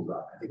Google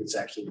Doc. I think it's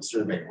actually a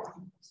survey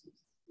one.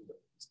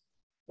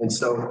 And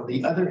so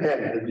the other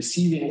end, the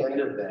receiving end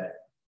of that,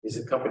 is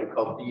a company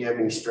called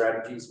BME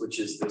Strategies, which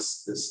is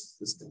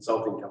this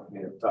consulting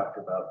company I've talked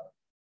about.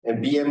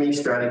 And BME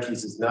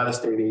Strategies is not a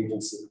state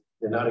agency.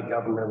 They're not a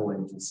governmental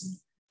agency.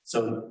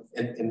 So,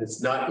 and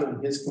it's not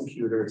in his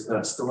computer. It's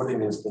not stored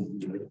in his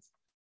computer.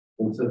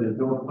 And so there's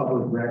no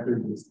public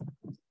record that's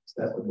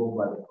accessible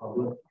by the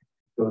public.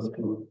 It goes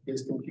to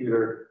his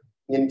computer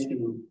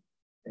into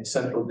a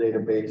central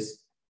database.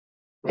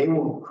 They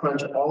will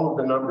crunch all of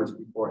the numbers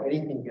before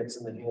anything gets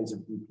in the hands of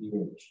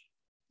DPH.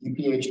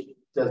 DPH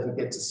doesn't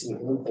get to see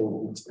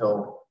anything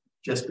until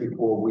just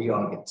before we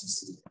all get to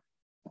see it.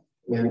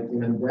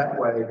 And that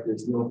way,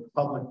 there's no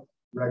public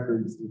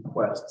records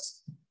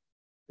requests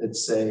that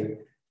say,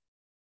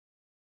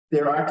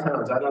 there are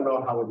towns, I don't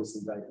know how it is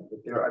in Dayton, but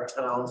there are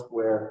towns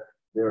where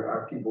there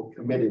are people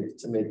committed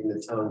to making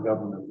the town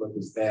government look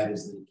as bad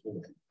as they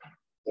can.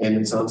 And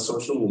it's on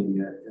social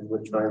media, and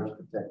we're trying to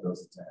protect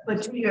those attacks.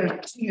 But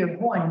to your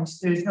point,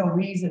 there's no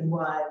reason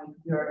why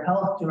your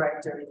health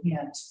director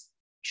can't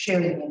share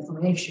the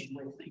information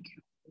with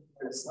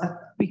the selectmen.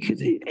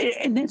 Because,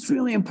 and that's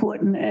really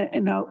important,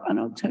 and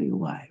I'll tell you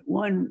why.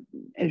 One,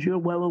 as you're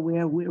well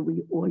aware, we're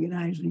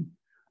reorganizing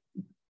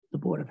the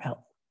Board of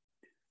Health.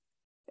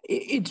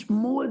 It's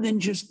more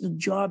than just the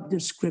job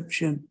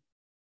description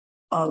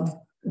of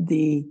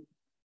the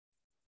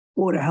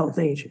Board of Health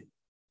agent.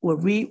 We're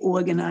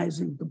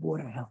reorganizing the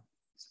Board of Health.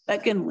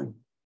 Secondly,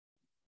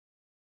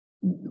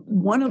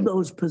 one of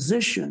those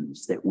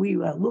positions that we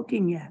are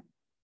looking at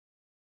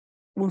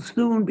will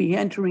soon be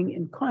entering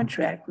in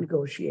contract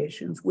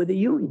negotiations with a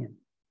union,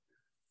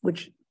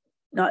 which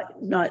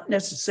not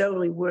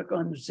necessarily work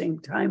on the same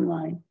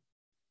timeline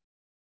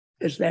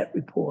as that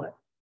report.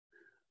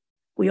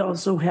 We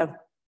also have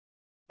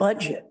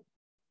budget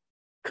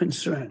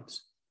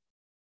concerns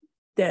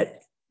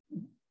that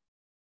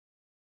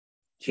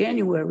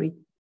January,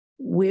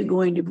 we're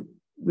going to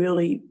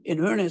really in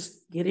earnest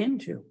get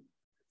into.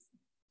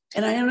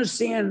 And I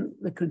understand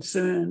the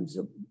concerns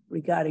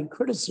regarding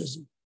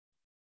criticism,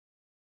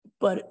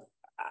 but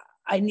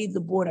I need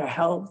the Board of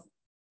Health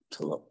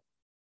to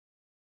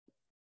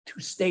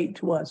state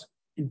to us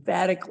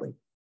emphatically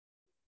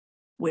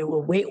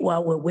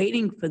while we're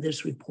waiting for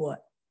this report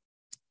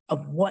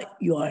of what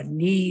your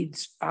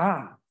needs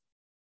are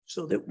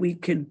so that we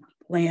can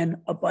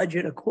plan a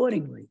budget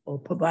accordingly or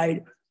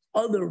provide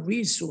other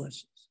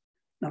resources.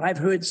 Now, I've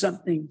heard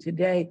something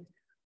today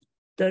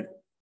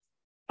that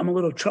I'm a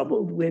little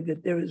troubled with,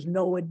 that there is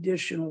no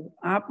additional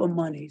ARPA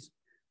monies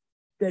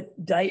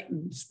that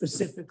Dayton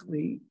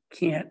specifically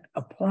can't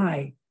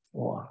apply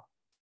for.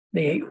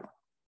 They are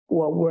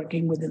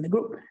working within the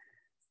group.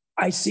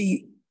 I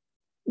see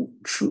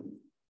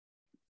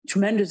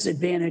tremendous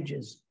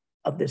advantages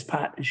of this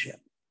partnership.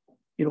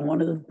 You know,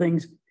 one of the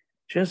things,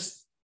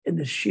 just in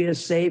the sheer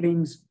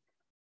savings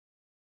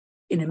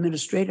in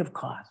administrative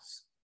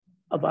costs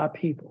of our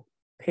people,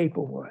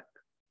 paperwork,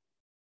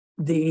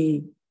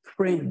 the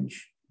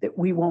fringe that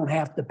we won't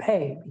have to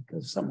pay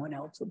because someone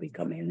else will be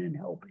coming in and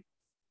helping.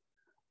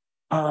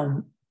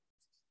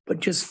 But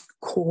just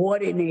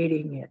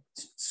coordinating it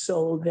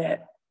so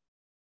that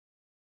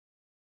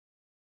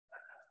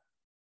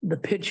the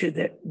picture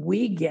that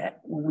we get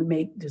when we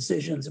make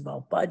decisions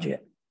about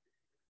budget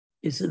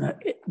is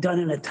done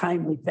in a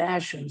timely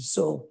fashion.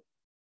 So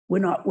we're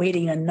not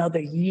waiting another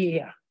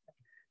year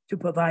to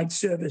provide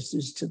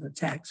services to the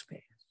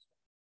taxpayers.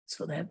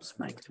 So that's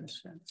my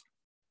concern.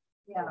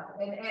 Yeah,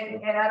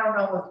 and I don't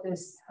know if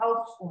this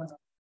helps or not.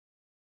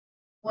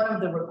 One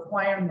of the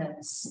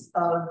requirements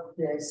of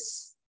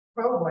this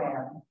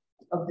program,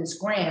 of this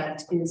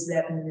grant, is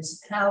that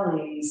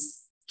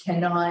municipalities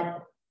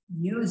cannot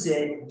use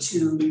it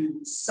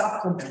to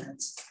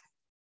supplement,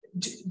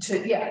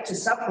 to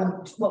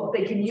supplement. Well,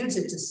 they can use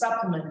it to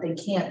supplement, they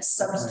can't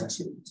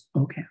substitute.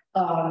 Okay.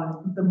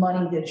 The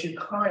money that you're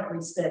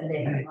currently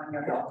spending on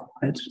your health.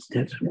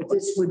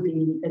 This would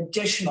be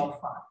additional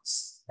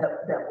funds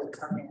that would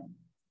come in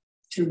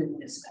to the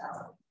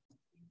municipality.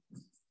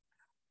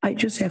 I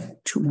just have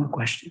two more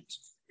questions.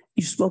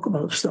 You spoke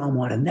about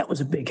stormwater, and that was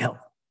a big help.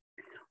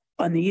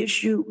 On the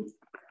issue,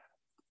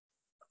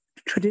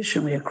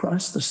 traditionally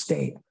across the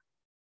state,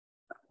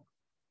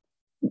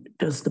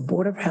 does the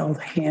Board of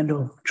Health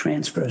handle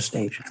transfer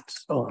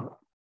stations? Or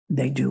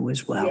they do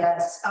as well?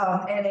 Yes,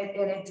 and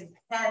it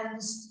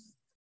depends.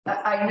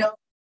 I know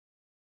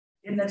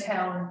in the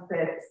town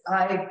that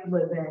I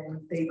live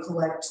in, they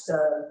collect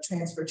the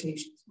transfer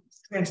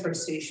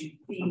station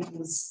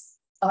fees.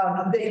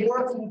 They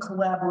work in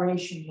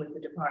collaboration with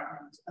the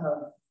Department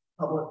of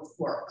Public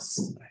Works.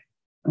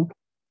 Okay.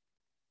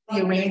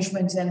 The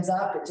arrangement ends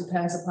up, it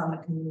depends upon the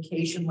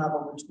communication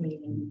level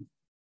between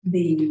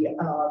the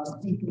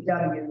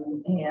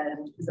DPW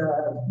and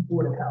the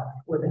Board of Health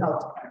or the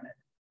Health Department.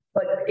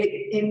 But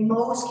in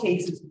most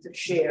cases, it's a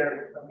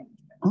shared arrangement.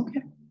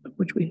 Okay,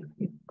 which we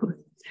good.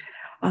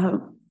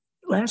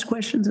 Last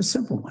question's a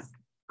simple one.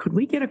 Could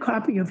we get a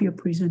copy of your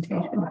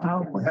presentation,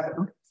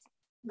 PowerPoint?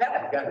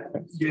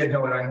 Yeah,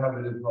 no, and I have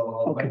it as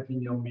well. Okay. Like,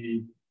 email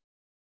me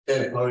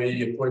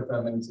probably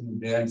 45 minutes in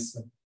advance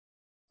so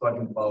I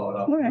can follow it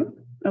up. All right.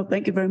 Oh,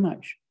 thank you very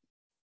much.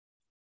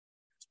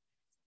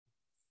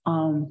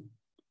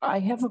 I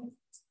have a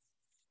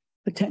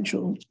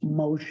potential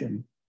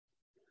motion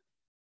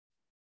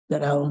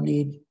that I'll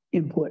need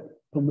input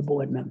from the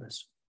board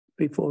members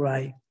before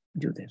I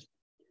do this.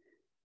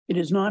 It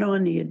is not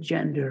on the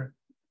agenda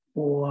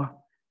for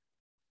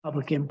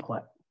public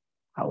input.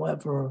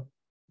 However,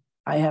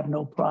 I have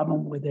no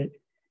problem with it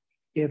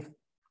if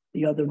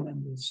the other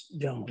members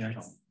don't.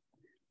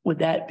 With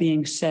that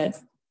being said,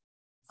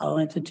 I'll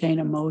entertain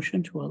a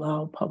motion to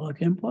allow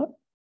public input.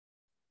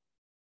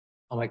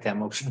 I'll make that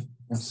motion.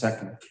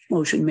 Second.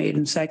 Motion made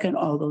in second.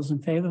 All those in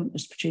favor,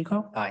 Mr.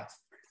 Pacheco? Aye.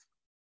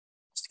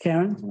 Mr.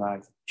 Karen?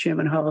 Aye.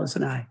 Chairman Hollis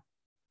and I.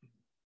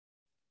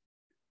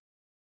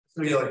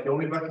 So yeah, like the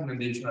only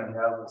recommendation I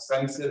have,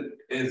 since it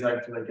is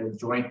actually like a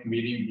joint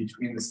meeting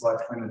between the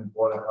Selectmen and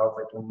Board of Health,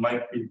 like it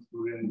might be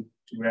prudent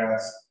to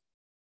ask,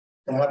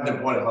 to have the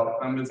Board of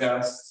Health members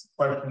ask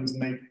questions,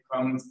 make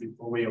comments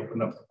before we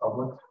open up the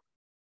public.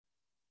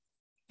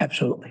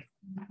 Absolutely.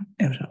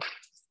 Absolutely.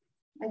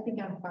 I think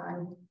I'm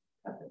fine.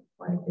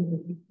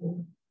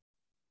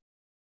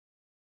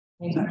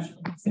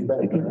 You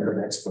better be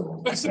your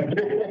expert.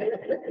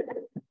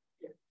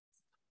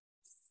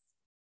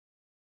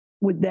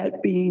 With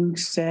that being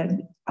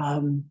said,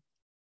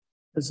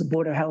 does the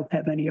Board of Health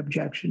have any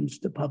objections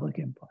to public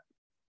input?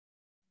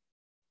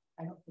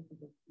 I don't think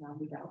it's now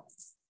we don't.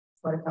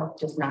 Board of Health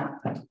does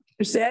not.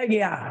 Mr.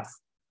 Aguirre,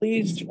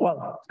 please,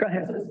 well, go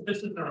ahead. This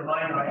is the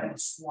reminder I am a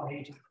sworn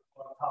agent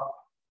of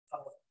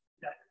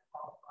that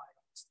qualified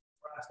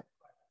for asking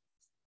questions.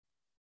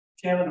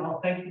 Chairman,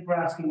 I'll thank you for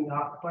asking the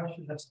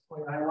question. That's the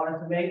point I wanted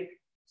to make.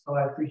 So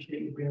I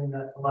appreciate you bringing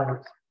that to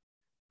light.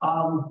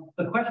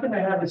 The question I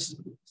have is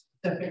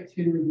specific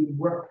to the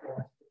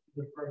workforce.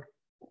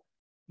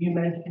 You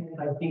mentioned,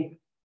 I think,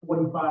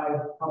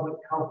 45 public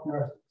health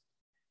nurses.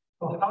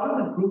 So how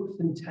do the groups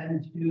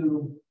intend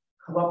to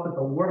come up with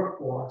a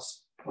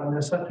workforce when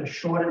there's such a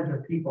shortage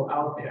of people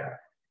out there?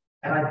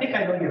 And I think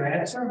I know your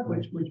answer,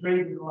 which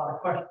raises a lot of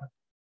questions.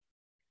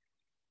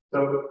 So,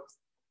 well,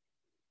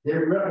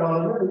 there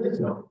really is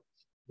no.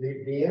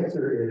 The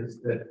answer is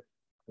that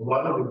a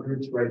lot of the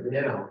groups right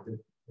now that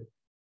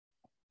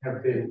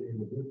have been in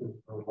the business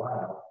for a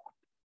while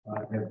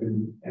have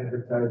been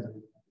advertising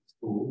at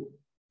school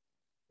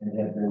and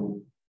have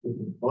been with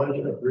a bunch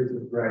of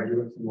business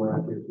graduates who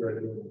want to get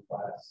graduated in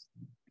class.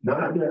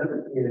 Not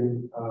just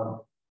in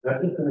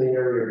the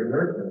area of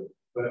nursing,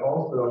 but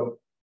also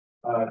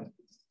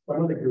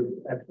some of the groups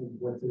actually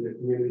went to the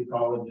community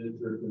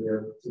colleges or to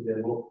their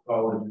local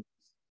colleges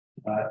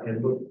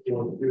And look,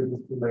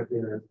 students who might be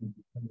interested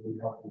in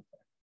helping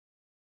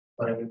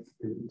science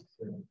students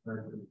and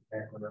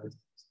backgrounds.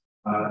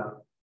 A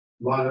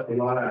lot of, I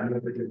know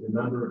there's a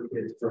number of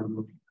kids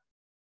from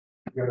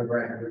young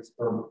graduates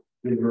from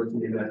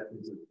university that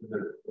is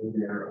in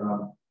their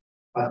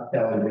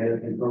hospitality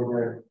management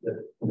program that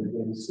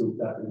is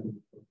souped up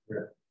in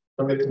there.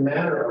 So it's a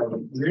matter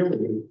of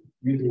really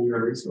using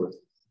your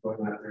resources,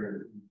 going out there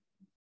and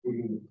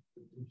doing.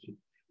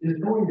 It's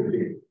going to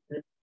be.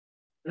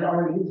 There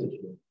already is a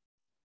issue.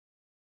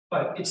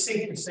 But it's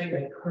safe to say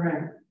that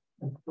current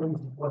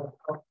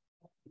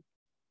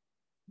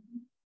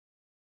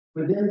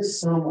within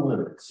some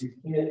limits, you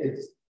can't.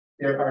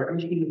 There are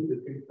issues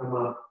that could come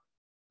up.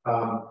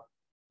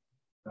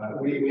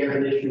 We have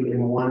an issue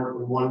in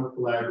one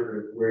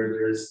collaborative where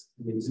there's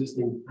an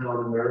existing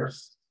town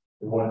nurse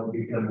who wants to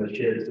become a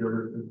shared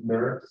services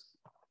nurse,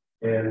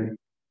 and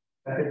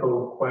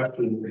ethical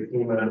questions that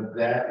came out of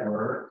that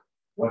were: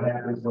 what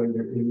happens when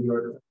you're in New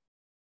York?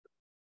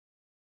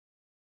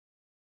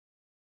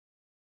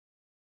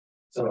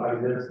 So I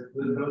mean,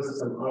 those are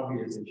some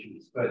obvious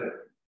issues, but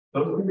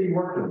those can be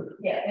worked on.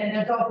 Yeah, and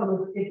there's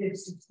also if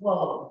it's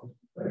slow,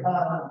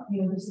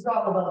 this is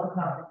all about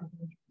the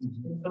competition.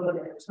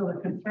 So the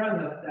concern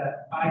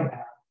that I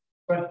have,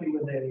 especially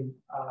with a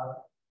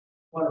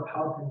Board of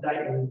Health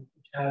indictment,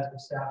 which has the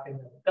staffing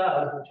that it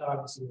does, which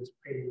obviously is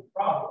creating a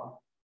problem,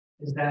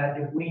 is that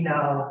if we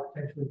now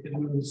potentially could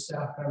lose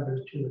staff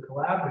members to the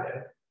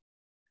collaborative,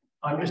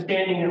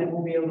 understanding that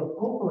we'll be able to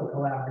pull from the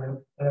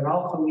collaborative, but it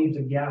also leaves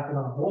a gap in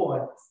our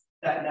board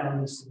that now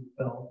needs to be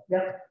filled.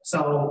 Yep.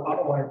 So,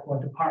 or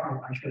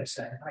department, I should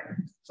say, right?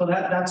 So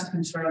that's a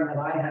concern that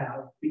I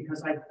have,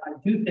 because I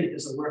do think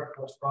there's a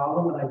workforce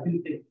problem, and I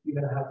do think you're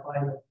going to have to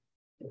find it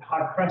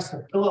hard pressed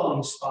to fill all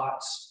these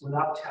spots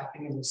without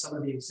tapping into some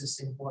of the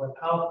existing Board of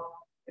Health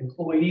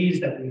employees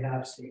that we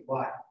have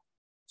statewide.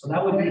 So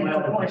that would be my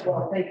other point.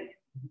 Well,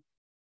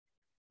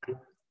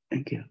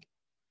 Thank you.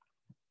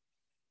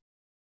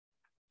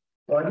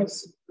 Well, I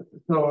guess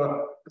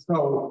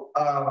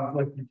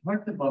like you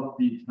talked about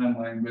the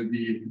timeline with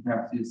the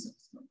capacity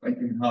assessment, like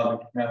and how the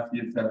capacity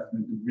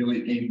assessment is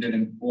really aimed at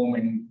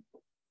informing,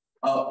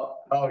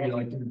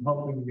 like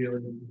helping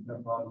really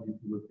technology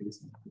to the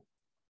facing.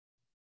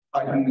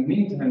 In the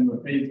meantime,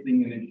 we're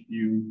facing an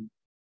issue.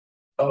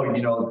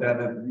 That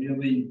is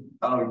really,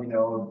 from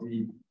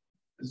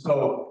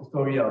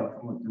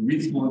the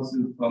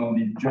resources from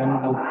the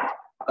general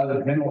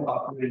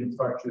operating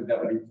structure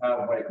that we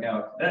have right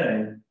now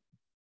today.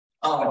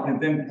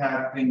 It's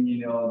impacting,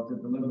 the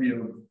delivery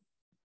of,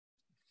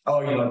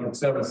 the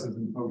services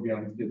and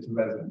programs get to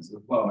residents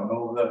as well. And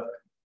all the,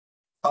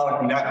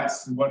 and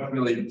that's what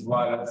really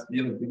brought us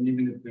here. And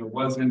even if there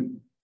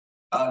wasn't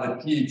the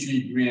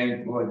PHE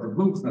grant or the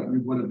blueprint, we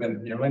would have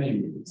been here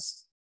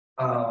anyways.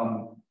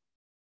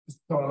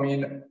 So I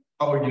mean, and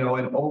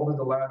over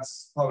the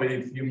last probably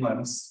a few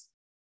months,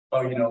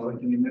 like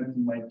you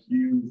mentioned, like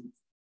you've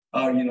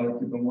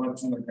been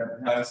watching like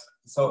a past,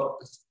 so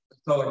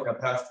like a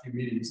past few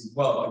meetings as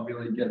well to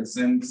really get a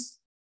sense.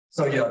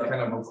 So yeah,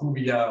 kind of who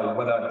we are,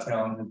 what our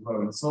challenges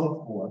were, and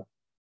so forth.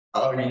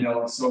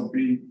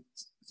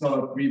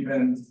 We've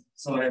been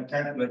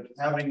kind of like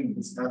having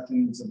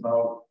discussions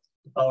about,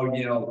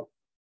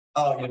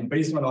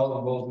 based on all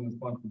the roles and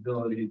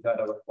responsibilities that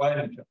are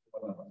required in chapter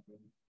 100.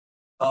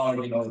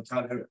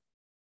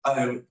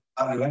 Are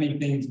there any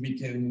things we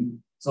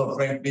can? So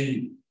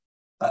frankly,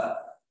 are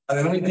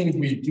there any things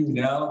we do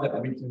now that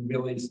we can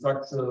really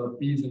structure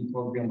fees and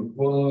program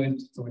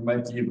equivalent, so we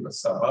might be able to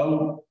sub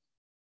out?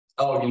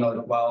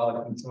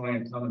 While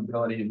controlling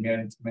accountability and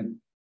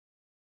management.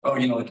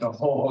 Like a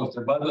whole host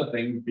of other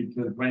things,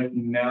 because right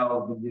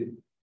now,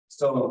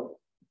 so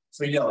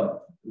there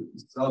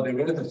is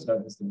a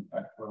service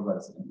impact for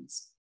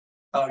residents.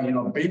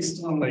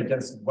 Based on, I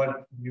guess,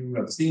 what you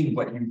have seen,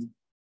 what you've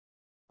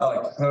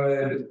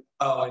heard,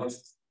 from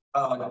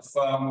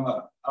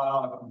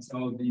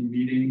some of the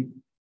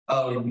meeting,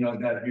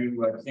 that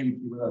you came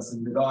to with us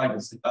in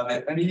mid-August. Are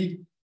there any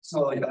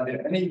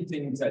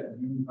things that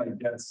you, I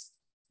guess,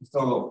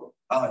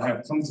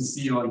 have come to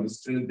see or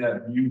understood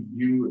that you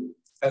view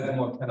as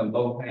more kind of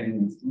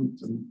low-hanging fruit?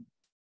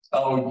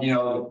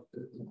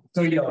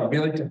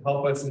 Really to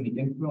help us in the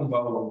interim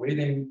while we're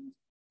waiting.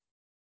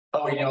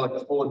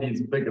 For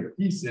these bigger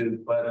pieces,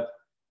 but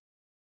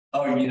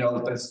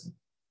to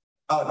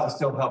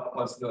still help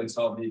us really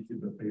solve the issue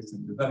we're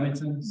facing. Does that make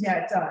sense?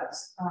 Yeah, it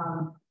does.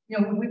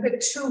 We've got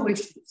two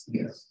issues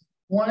here. Yes.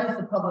 One is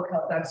the public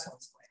health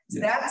excellence plans.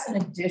 Yes. That's an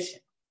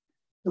addition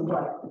to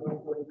what the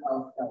Board of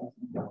Health does.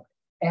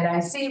 And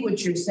I see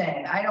what you're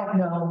saying. I don't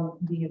know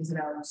the ins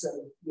and outs of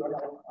your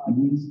health.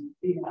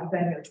 I've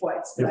been here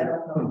twice, but I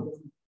don't know,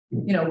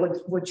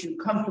 what you're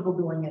comfortable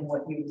doing and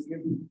what you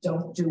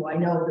don't do. I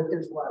know that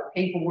there's a lot of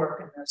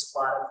paperwork and there's a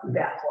lot of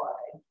backlog.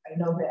 I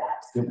know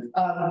that.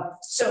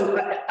 So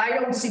I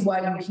don't see why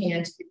you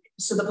can't.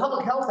 So the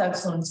public health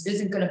excellence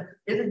isn't gonna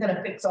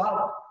fix all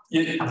of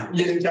it.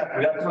 Yeah,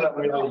 exactly. That's what I'm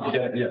really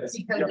getting. Yes.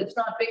 Because it's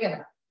not big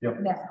enough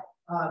now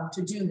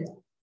to do that.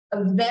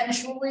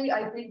 Eventually,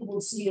 I think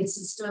we'll see a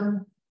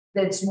system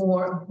that's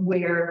more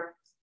where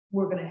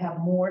we're gonna have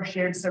more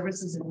shared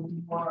services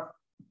and more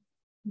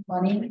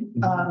money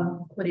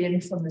put in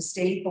from the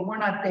state, but we're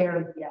not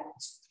there yet.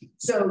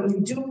 So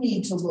you do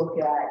need to look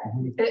at,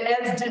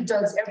 as it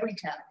does every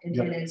town,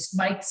 and as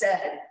Mike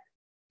said,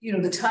 you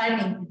know, the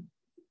timing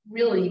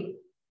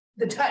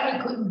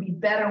couldn't be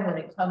better when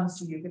it comes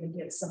to you're going to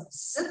get some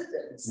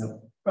assistance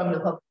from the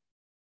public.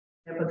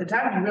 But the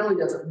timing really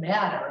doesn't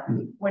matter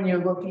when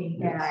you're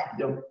looking at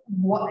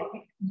what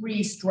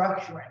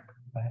restructuring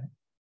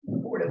the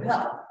Board of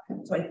Health.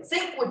 So I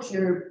think what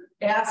you're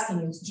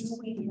asking is, do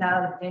we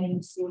have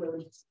any sort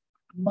of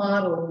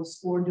models,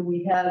 or do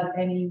we have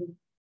any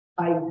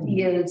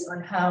ideas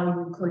on how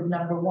you could,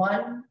 number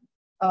one,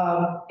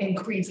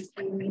 increase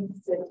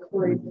fees that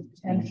could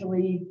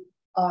potentially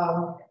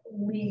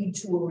lead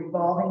to a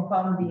revolving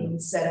fund being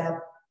set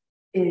up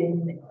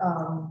in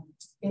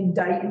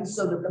Dayton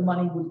so that the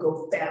money would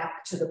go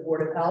back to the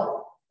Board of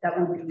Health? That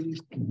would be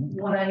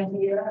one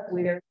idea,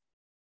 where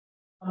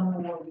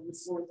more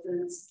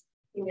resources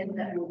in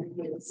that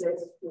would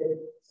assist with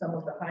some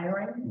of the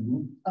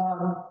hiring.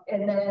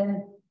 And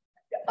then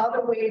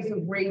other ways of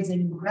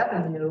raising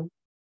revenue.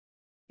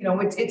 You know,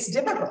 it's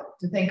difficult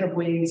to think of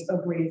ways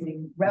of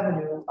raising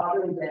revenue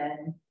other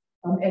than,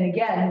 and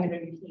again, you know,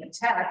 you can't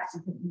tax,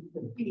 you can use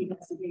the fee,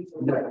 that's the case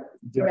of what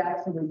you're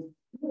actually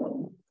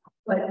doing.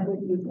 But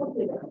when you look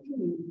at a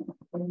fee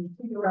and you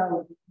figure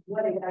out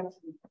what it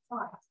actually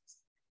costs,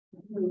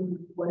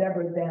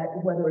 whatever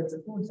that, whether it's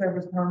a food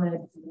service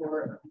permit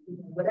or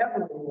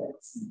whatever it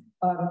is,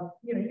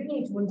 you know, you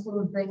need to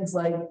include things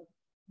like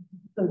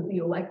the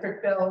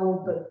electric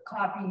bill, the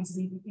copies,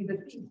 the fee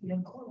can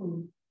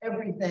include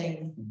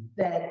everything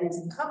that is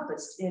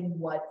encompassed in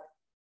what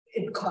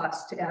it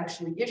costs to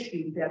actually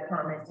issue that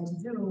permit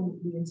and do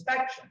the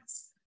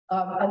inspections.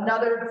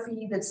 Another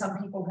fee that some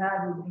people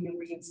have would be a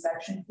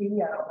re-inspection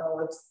fee. I don't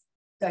know if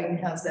Dayton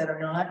has that or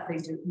not. They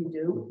do, you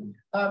do.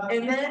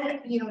 And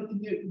then, you know,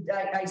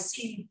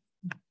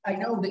 I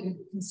know that you're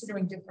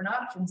considering different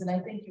options, and I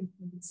think you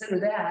can consider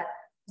that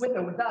with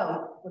or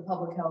without the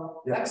public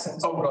health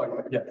excellence. Oh,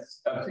 right.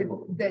 Yes,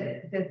 absolutely.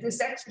 That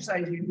this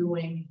exercise you're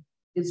doing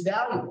is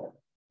valuable.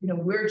 You know,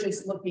 we're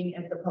just looking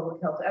at the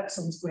public health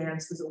excellence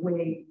grants as a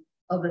way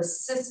of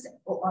assisting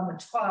on the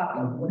top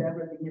of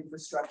whatever the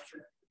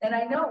infrastructure. And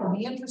I know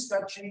the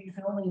infrastructure, you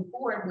can only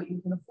afford what you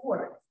can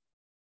afford.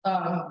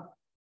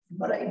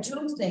 But I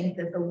do think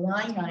that the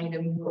line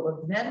item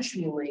will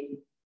eventually,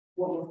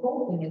 what we're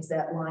hoping is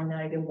that line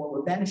item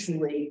will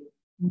eventually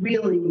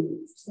really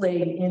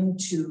play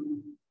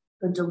into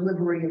the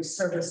delivery of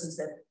services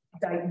that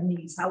Dayton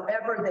needs,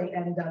 however they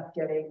end up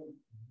getting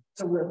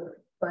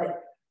delivered.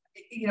 But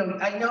you know,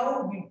 I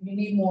know you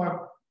need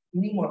more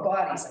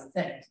bodies, I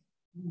think,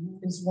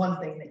 is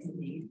one thing that you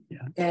need.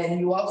 And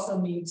you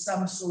also need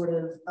some sort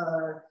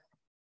of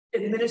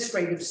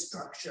administrative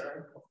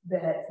structure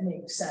that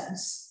makes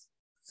sense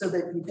so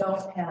that you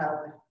don't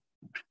have,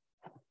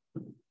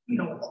 you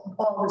know,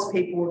 all this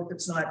paperwork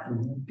that's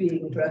not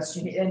being addressed.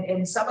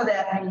 And some of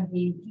that may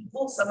be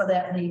people, some of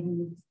that may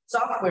be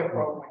software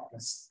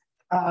programs.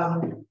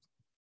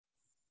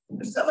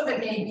 Some of it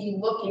may be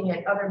looking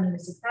at other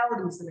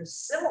municipalities that are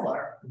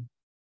similar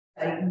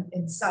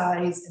in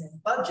size and in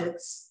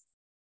budgets,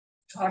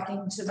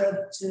 talking to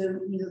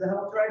either the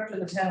health director,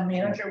 the town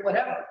manager,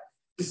 whatever,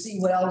 to see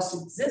what else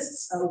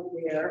exists out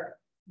there.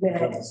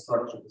 That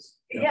structures.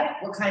 Yeah,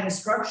 what kind of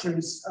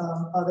structures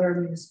other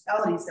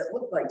municipalities that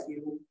look like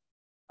you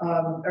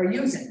are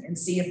using, and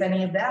see if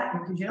any of that,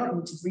 because you don't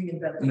need to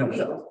reinvent the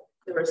wheel.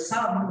 There are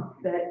some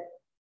that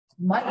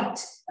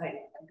might, I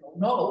don't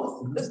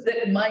know,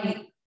 that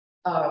might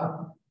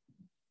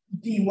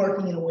be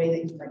working in a way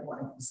that you might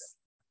want to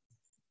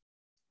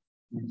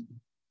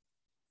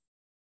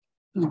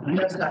consider.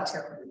 That's not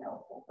terribly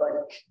helpful,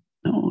 but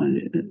No,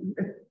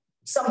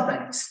 some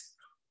things.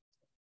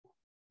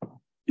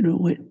 you know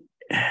what?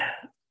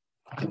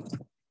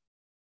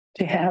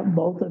 To have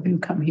both of you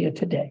come here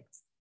today,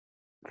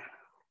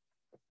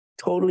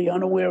 totally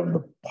unaware of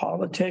the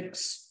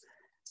politics,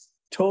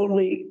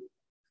 totally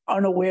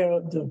unaware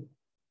of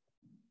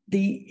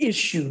the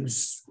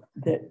issues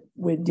that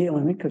we're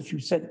dealing with, because you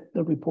said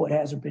the report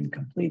hasn't been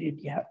completed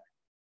yet.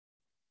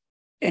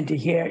 And to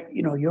hear,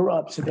 you know, your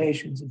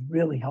observations is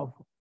really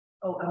helpful.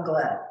 Oh, I'm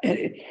glad.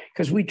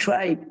 Because we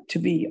try to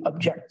be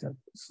objective.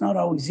 It's not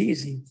always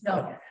easy.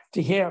 No.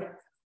 To hear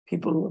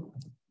people of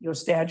your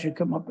stature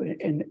come up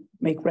and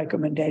make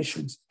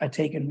recommendations are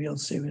taken real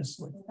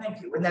seriously.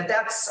 Thank you. And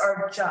that's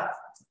our job.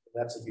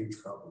 That's a huge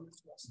problem.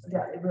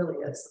 Yeah, it really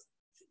is.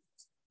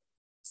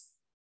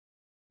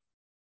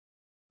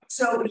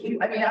 So,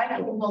 I mean, I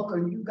can look, or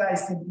you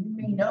guys can, you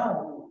may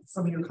know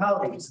from your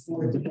colleagues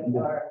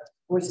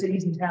or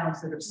cities and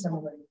towns that are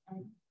similar,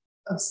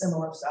 of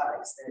similar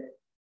size.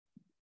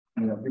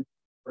 That,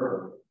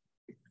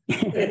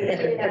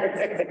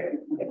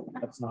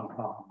 That's not a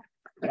problem.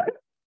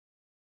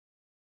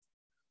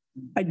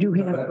 I do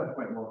have.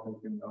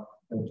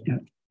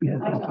 Yeah.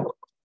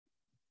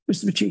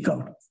 Mr.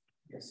 Pacheco.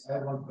 Yes, I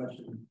have one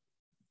question.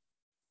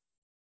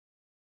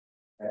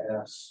 I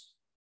asked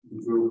the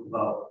group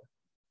about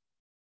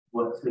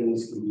what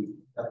things can be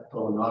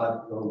ethical and not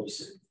ethical.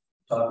 Just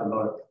talking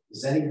about it.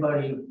 Is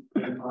anybody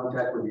in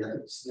contact with the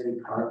ethics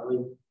committee currently?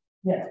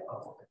 Yeah.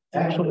 Oh,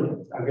 actually,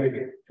 I'm going to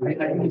get. I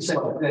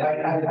talk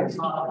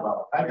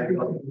about. I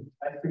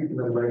think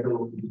the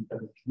regular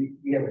because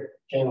we have a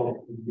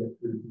channel to get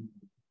through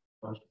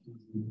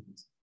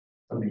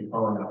somebody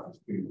calling out the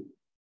street.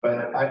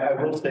 But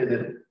I will say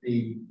that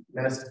the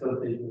Mass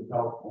Association of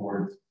Health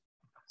Boards,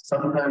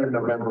 sometime in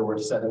November, we're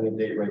setting a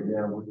date right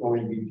now. We're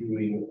going to be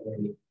doing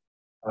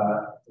a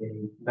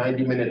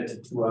 90-minute to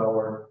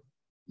 2-hour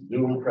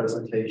Zoom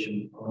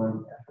presentation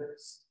on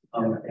ethics,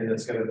 and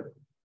it's going to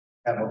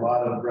have a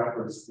lot of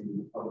reference to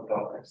the Public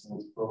Health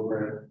Excellence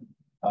Program,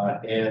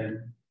 and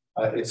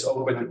it's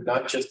open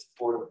not just to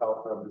Board of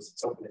Health members;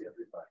 it's open to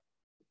everybody.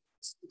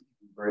 It's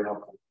very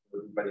helpful for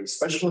everybody,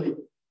 especially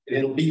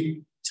it'll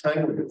be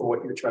timely for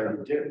what you're trying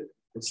to do.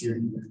 This year,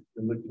 you're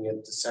looking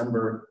at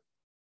December,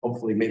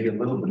 hopefully maybe a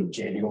little bit of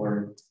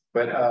January,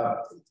 but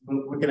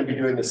we're going to be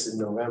doing this in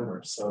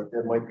November, so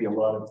there might be a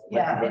lot of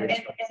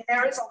and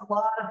there is a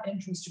lot of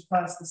interest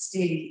across the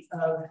state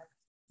of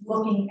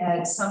looking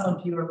at some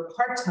of your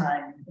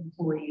part-time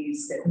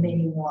employees that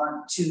may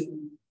want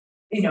to,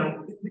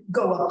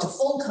 go up to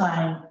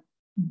full-time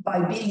by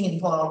being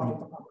involved with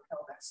the Public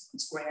Health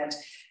Excellence Grant.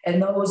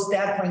 And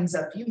that brings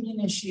up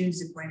union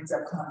issues, it brings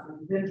up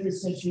conflict of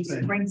interest issues,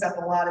 it brings up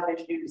a lot of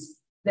issues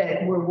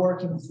that we're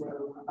working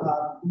through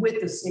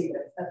with the state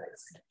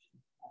ethics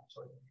commission,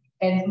 actually.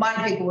 And my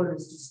big order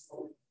is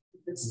disclosed.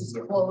 If it's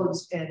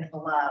disclosed and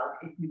allowed,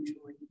 it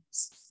usually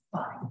is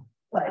fine.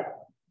 But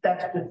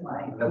that's just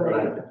my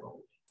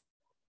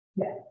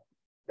yeah.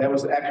 That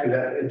was actually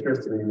that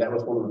interesting me. That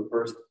was one of the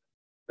first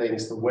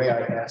things. The way I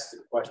asked the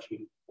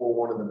question for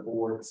one of the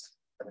boards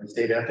at the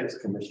State Ethics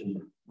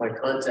Commission, my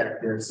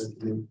contact there said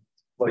to me,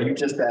 "Well, you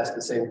just asked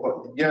the same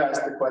question. You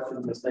asked the question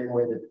in the same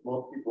way that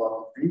most people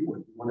off the street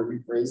would. You want to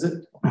rephrase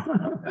it?"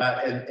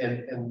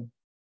 And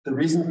the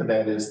reason for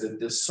that is that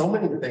there's so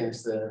many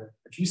things that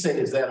if you say,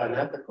 "Is that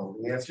unethical?"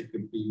 the answer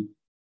could be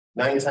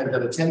 9 times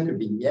out of 10 could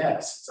be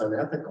yes, it's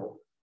unethical.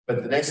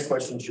 But the next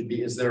question should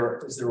be, is there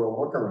a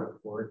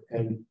workaround for it?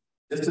 And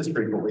just as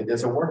frequently,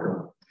 there's a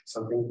workaround.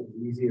 Something as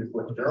easy as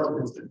what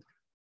Gerald did,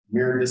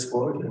 mere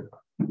disclosure.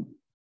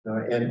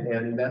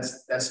 And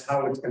that's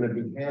how it's going to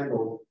be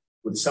handled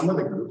with some of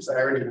the groups. I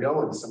already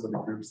know in some of the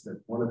groups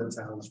that one of the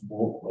towns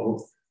won't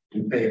vote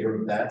in favor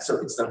of that,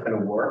 so it's not going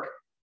to work.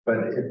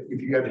 But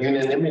if you have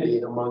unanimity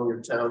among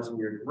your towns and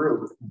your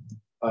group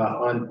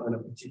on a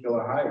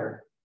particular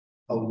hire,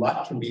 a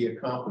lot can be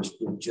accomplished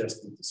with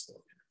just the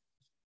disclosure.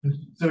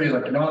 So we're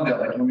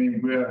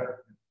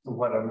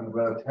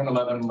we're 10,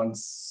 11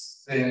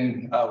 months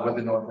in with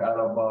the North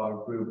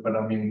Attleboro group, but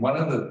I mean, one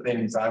of the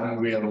things I'm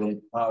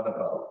really proud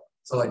about.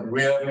 So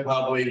we're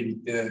probably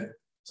we're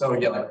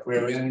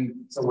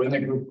in the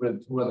group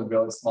with 2 other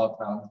really small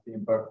towns,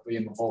 being Berkeley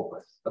and Hope.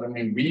 But I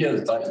mean, we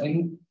as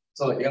Dayton,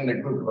 in the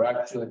group, we're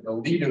actually the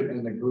leader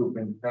in the group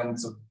in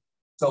terms of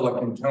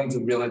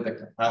really the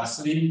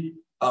capacity.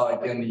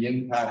 And the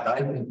impact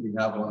I think we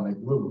have on the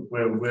group,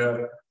 where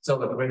we're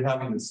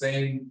having the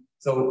same,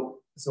 we're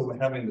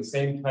having the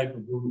same type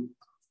of group,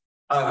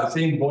 the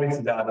same voice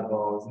of data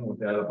balls and what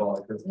data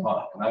ball is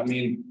talk. And I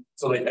mean,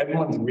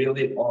 everyone's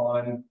really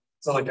on.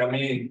 I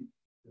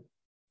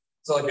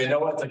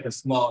know it's a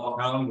small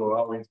town, we're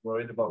always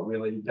worried about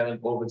really getting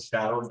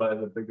overshadowed by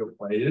the bigger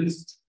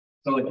players.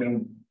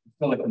 We're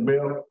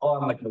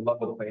on a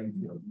level playing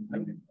field.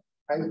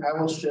 I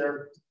will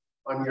share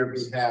on your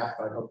behalf.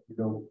 I hope you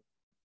don't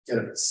get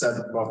upset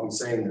about me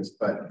saying this,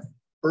 but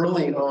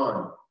early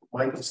on,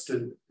 Mike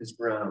stood his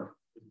ground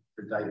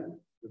for Dayton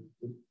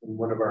in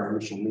one of our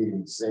initial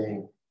meetings,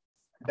 saying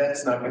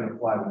that's not going to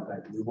apply with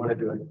Dayton. We want to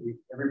do it.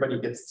 Everybody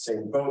gets the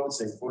same vote, the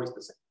same voice,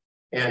 the same.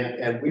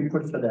 And we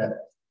push for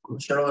that.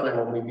 Cheryl and I,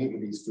 when we meet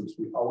with these groups,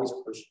 we always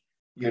push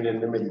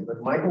unanimity.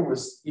 But Michael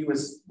was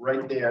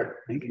right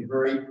there. He was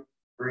very,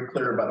 very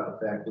clear about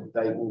the fact that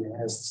Dayton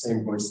has the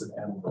same voice that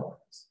Attleboro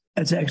has.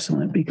 That's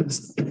excellent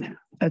because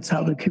that's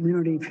how the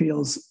community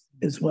feels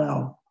as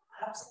well.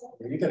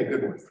 You got a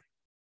good one.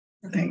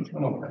 Thank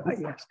you.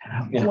 Yes.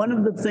 Yeah. One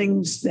of the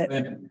things that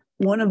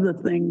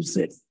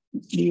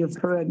we have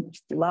heard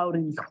loud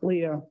and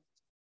clear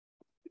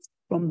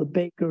from the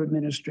Baker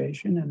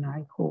administration, and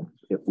I hope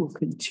it will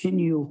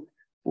continue,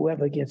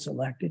 whoever gets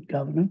elected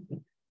governor,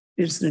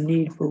 is the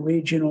need for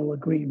regional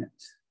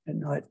agreements and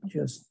not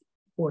just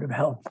Board of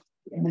Health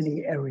in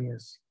many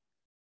areas.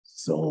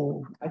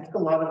 So I think a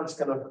lot of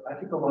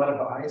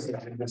eyes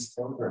are in this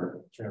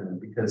program, Chairman,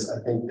 because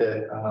I think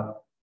that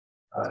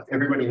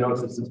everybody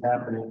knows this is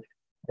happening.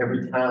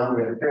 Every town,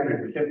 we have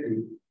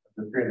 350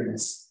 of the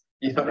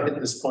 300, at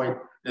this point,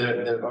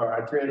 310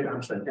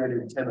 of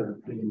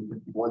the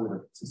 351 that are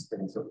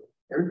participating. So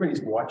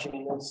everybody's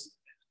watching this.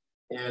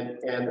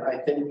 And I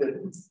think that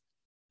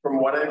from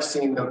what I've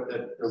seen,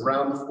 the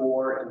round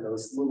 4 and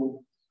those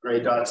little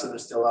gray dots that are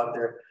still out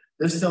there,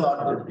 they're still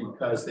out there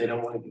because they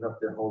don't want to give up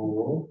their home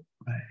rule.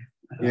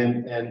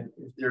 And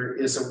if there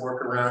is a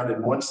workaround,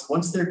 and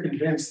once they're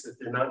convinced that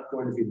they're not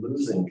going to be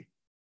losing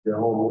their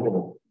home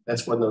rule,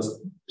 that's when those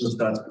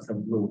dots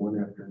become blue one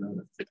after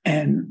another.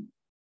 And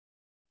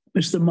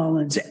Mr.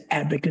 Mullins'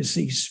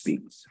 advocacy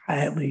speaks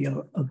highly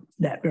of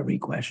that very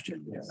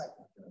question. Yes.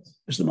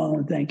 Mr.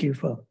 Mullins, thank you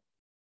for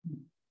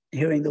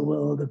hearing the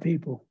will of the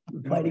people.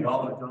 Fighting.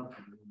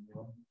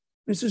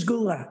 Mrs.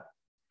 Goulart.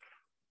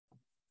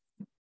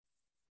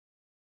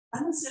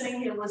 I'm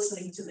sitting here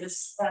listening to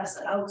this as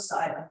an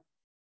outsider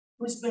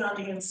who's been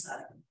on the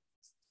inside.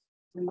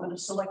 We want to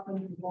select them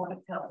from Board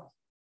of Health.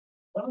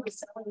 One of the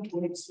selling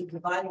points for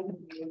dividing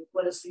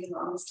what is the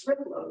enormous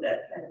workload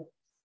and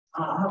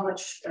how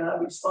much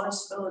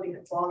responsibility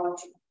had fallen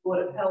to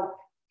Board of Health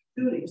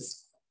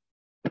duties.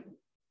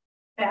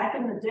 Back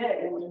in the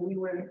day when we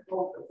were in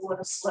both the Board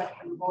of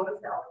Selectmen and Board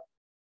of Health,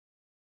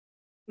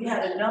 we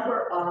had a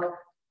number of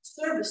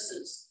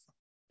services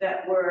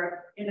that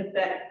were in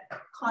effect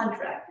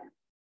contracted.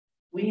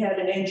 We had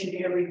an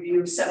engineer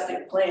review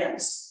septic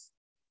plans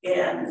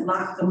and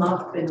mark them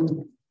up,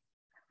 and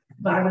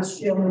if I was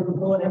chairman of the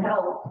Board of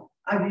Health,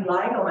 I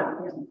relied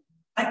on him.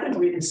 I couldn't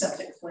read a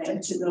septic plan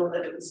to know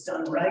that it was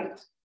done right,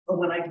 but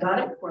when I got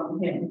it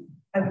from him,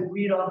 I would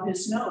read off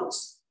his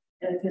notes,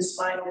 and if his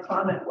final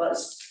comment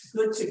was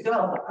good to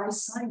go, I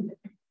signed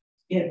it.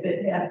 If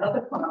it had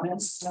other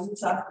comments, I would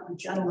talk to the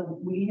gentleman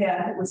we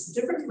had, it was a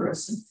different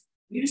person.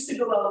 We used to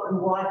go out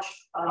and watch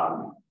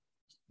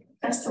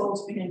test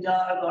holes being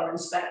dug or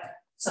inspect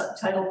some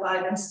Title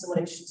V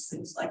installations,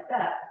 things like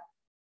that.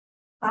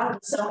 Part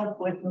of the selling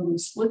point when we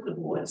split the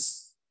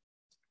boards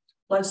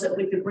was that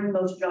we could bring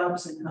those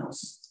jobs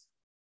in-house.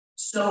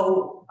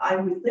 So I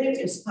would think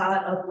as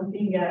part of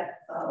looking at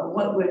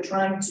what we're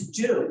trying to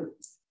do,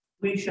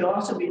 we should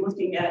also be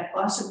looking at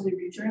possibly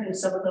returning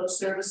some of those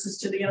services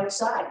to the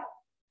outside.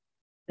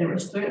 There were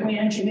certainly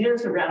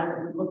engineers around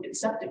that would look at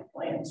septic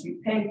plans.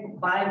 You pay to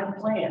buy the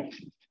plan.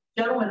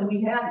 The gentleman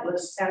we had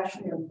was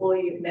actually an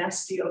employee of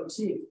Mass DOT.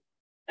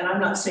 And I'm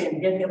not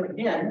saying get him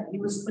again, he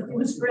was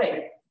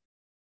great.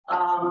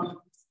 The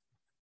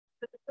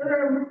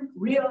term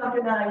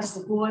reorganize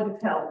the Board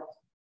of Health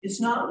is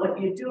not what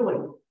you're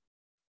doing.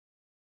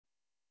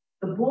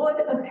 The Board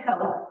of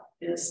Health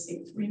is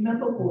a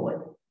 3-member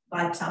board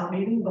by town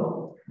meeting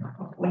vote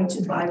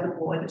appointed by the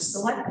Board of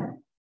Selectmen.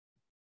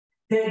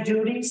 Their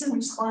duties and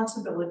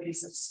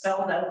responsibilities are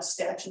spelled out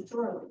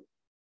statutorily.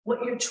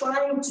 What you're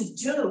trying to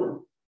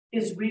do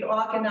is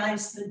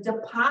reorganize the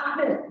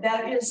department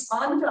that is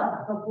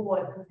under the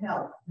Board of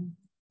Health.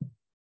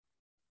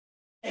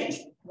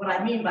 What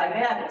I mean by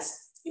that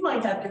is you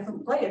might have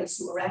different players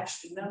who are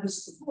actually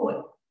members of the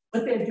board,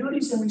 but their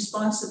duties and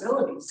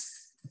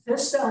responsibilities, they're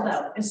spelled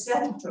out as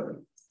statutory,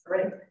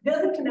 right?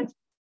 They're the connection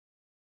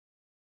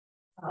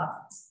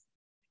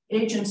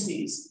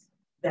agencies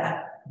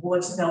that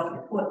boards of health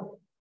report.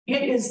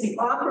 It is the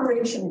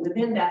operation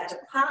within that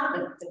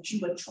department that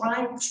you are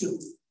trying to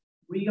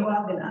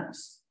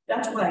reorganize.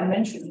 That's why I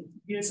mentioned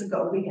years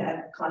ago we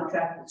had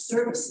contracted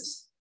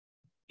services.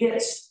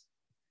 It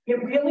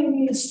really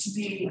needs to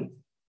be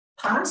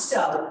parsed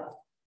out,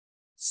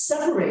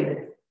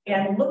 separated,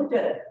 and looked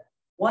at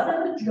what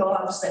are the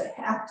jobs that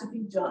have to be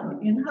done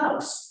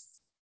in-house?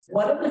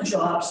 What are the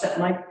jobs that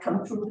might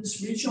come through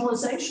this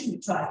regionalization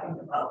you're talking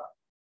about?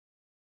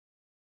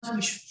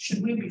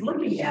 Should we be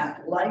looking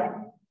at, like,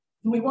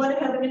 do we want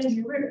to have an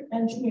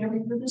engineer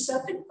review the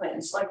septic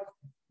plans like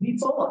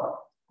before?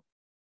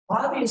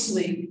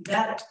 Obviously,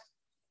 that,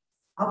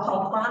 I'll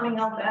call farming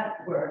out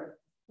that word,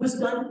 was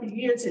done for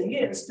years and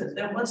years because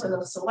there wasn't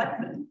a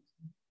selectman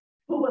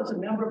who was a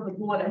member of the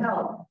Board of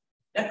Health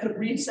that could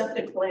read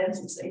septic plans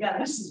and say, yeah,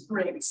 this is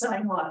great,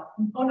 sign on.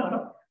 Oh,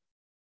 no.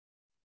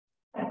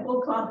 I have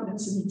full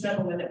confidence in the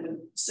gentleman that would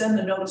send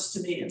the notes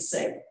to me and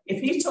say,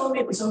 if he told me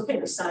it was okay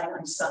to sign,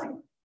 I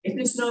signed. If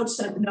his note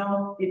said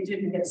no, it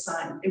didn't get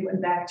signed. It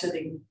went back to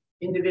the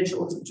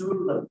individuals who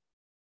drew the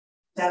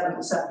having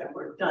the septic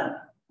work done.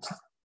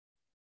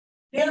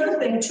 The other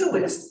thing too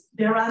is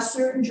there are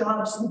certain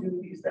jobs and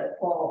duties that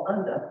fall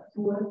under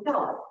Board of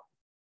Health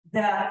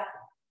that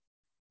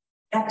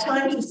at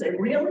times you say,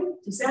 really?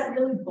 Does that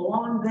really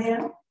belong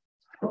there?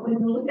 But when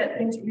you look at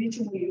things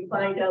regionally, you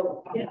find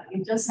out, yeah,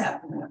 it does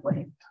happen that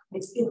way.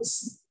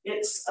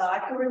 I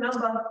can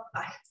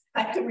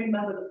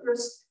remember the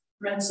first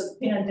threats of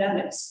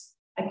pandemics.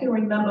 I can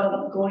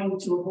remember going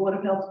to a Board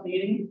of Health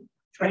meeting,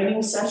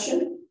 training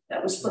session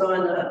that was put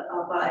on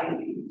by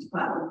the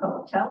Department of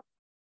Public Health.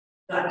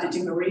 Dr.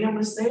 DeMaria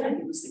was there,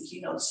 he was the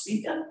keynote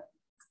speaker.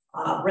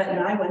 Brett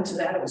and I went to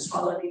that, it was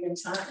holiday in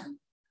time.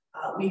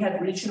 We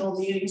had regional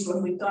meetings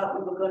when we thought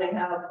we were going to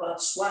have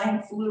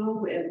swine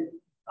flu and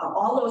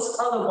all those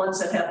other ones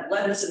that have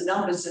letters and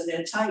numbers in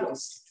their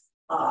titles.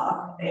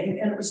 And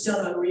it was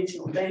done on a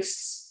regional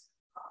basis.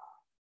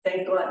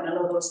 Thank God none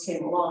of those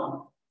came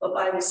along. But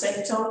by the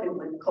same token,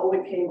 when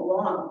COVID came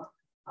along,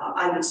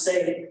 I would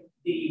say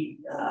the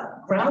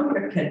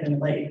groundwork had been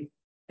laid.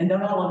 And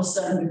then all of a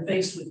sudden we're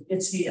faced with,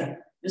 it's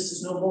here. This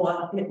is no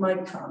more, it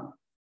might come.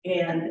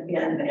 And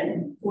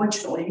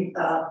fortunately,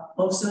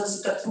 most of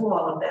us got through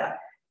all of that.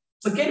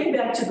 But getting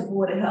back to the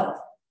Board of Health,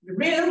 you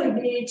really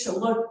need to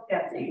look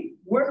at the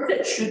work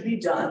that should be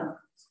done,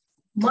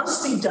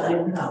 must be done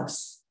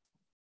in-house.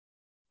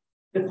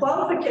 The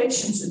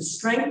qualifications and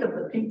strength of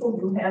the people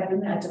you have in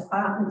that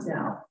department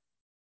now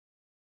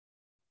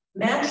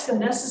match the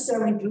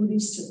necessary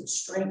duties to the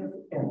strength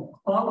and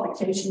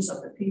qualifications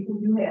of the people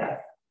you have.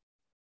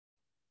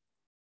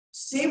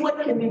 See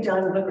what can be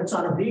done, whether it's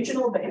on a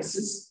regional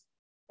basis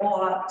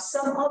or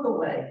some other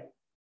way.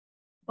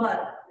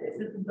 But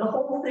the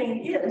whole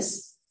thing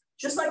is,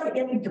 just like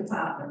any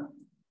department,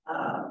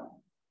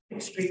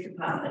 street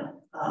department,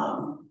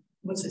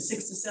 what's it,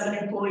 6 to 7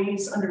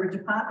 employees under a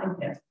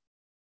department head.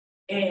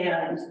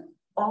 And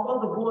although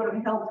the Board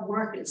of Health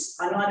workers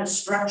are not as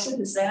structured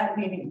as that,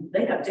 meaning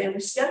they have daily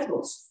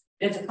schedules.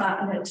 Their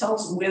department head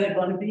tells them where they're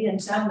going to be in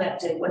town that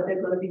day, what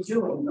they're going to be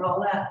doing, and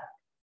all that.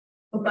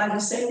 But by the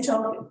same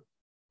token,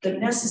 the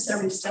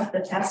necessary stuff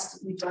that has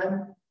to be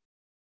done,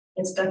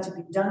 it's got to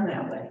be done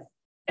that way.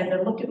 And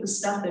then look at the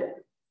stuff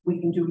that we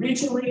can do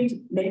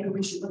regionally. Maybe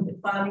we should look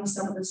at finding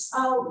some of this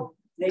out.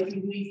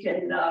 Maybe we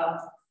can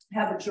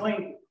have a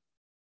joint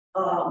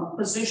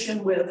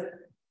position with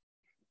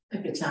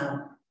pick a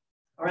town.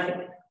 All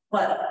right.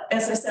 But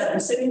as I said, I'm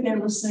sitting there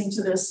listening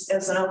to this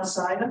as an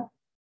outsider,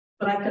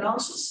 but I can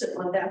also sit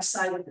on that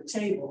side of the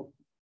table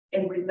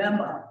and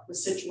remember the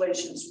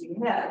situations we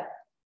had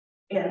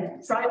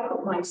and try to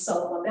put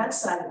myself on that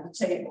side of the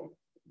table,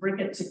 bring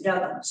it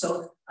together.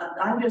 So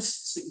I'm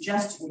just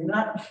suggesting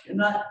you're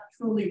not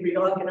truly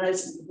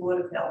reorganizing the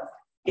Board of Health.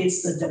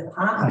 It's the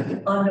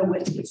department under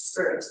which it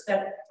serves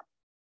that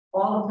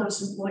all of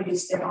those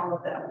employees get all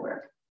of that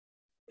work.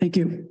 Thank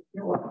you.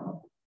 You're welcome.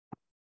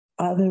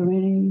 Are there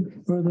any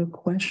further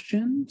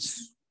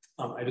questions?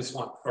 I just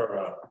want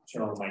for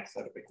general mic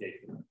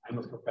certification. I'm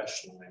a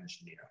professional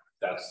engineer.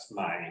 That's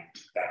my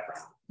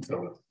background.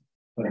 So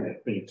when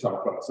you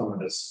talk about some of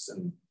this,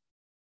 and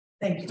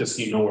thank you. Just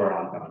so you know where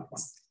I'm coming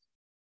from.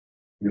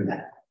 You're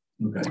that.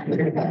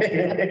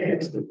 Okay.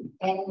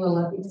 And we'll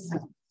let you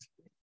know.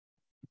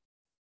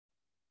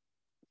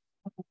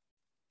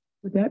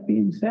 With that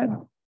being said,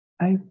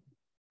 I'm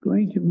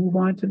going to move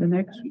on to the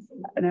next,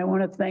 and I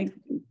want to thank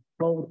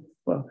both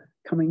for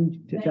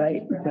coming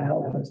today to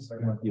help us.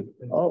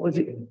 Oh, it was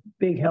a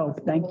big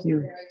help. Thank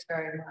you.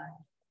 Very much.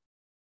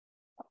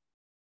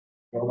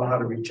 You'll know how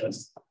to reach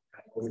us.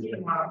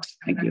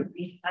 Thank you.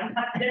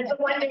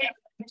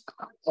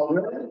 Oh,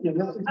 really? You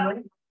know this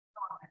morning?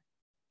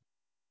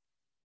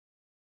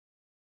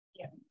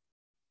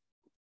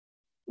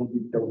 We'll be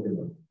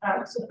doing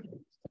it.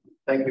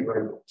 Thank you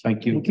very much.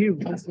 Thank you. Thank you.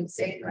 I was gonna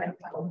say, right.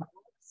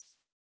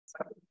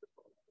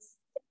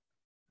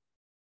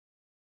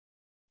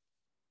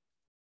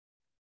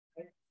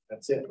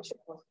 That's it.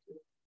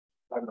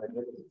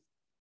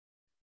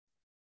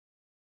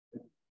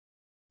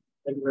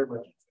 Thank you very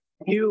much.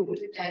 Thank you.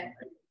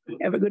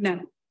 Have a good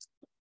night.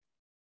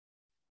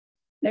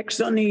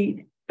 Next on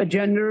the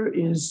agenda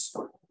is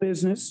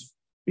business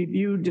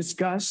review,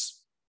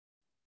 discuss,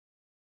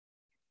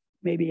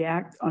 maybe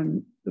act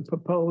on the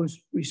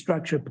proposed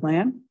restructure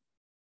plan.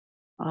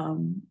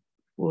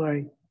 Before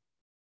I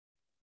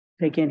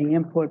take any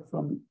input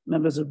from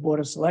members of the Board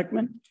of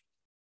Selectmen,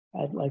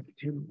 I'd like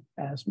to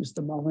ask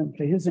Mr. Mullen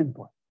for his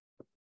input.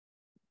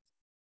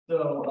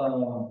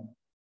 So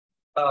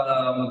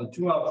the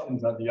two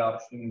options are the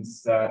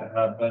options that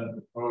have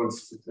been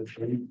proposed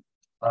specifically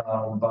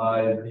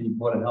by the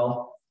Board of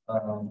Health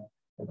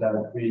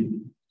that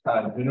we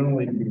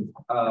generally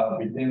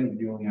begin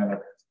viewing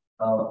at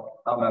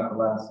the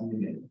last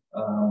meeting.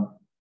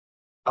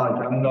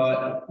 I'm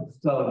not,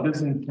 so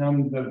this in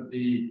terms of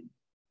the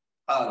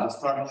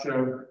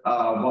structure,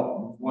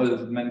 what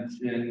was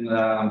mentioned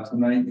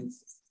tonight,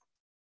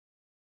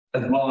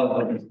 as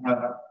well as the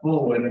path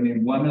forward. I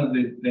mean, one of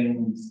the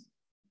things,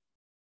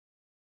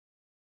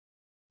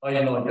 like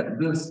at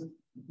this,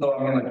 so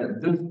I mean, like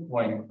at this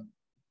point,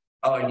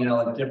 like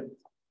if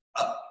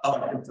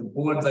the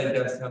boards, I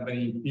guess, have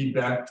any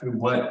feedback to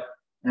what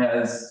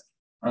has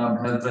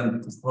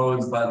been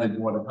proposed by the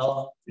Board of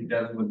Health,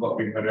 together with what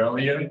we heard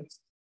earlier, in terms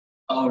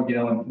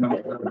of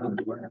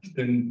the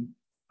direction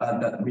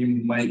that we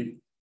might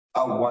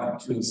want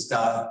to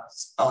start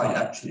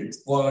actually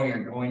exploring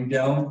and going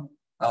down.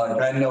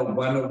 I know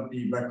one of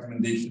the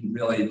recommendations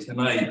really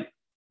tonight,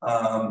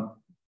 from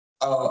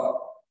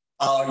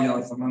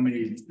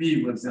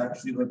MAHB was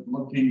actually like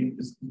looking,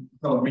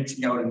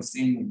 reaching out and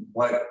seeing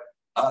what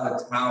other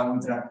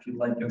towns actually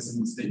like us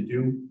in the state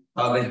do,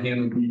 how they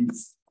handle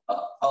these,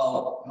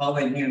 how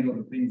they handle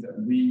the things that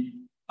we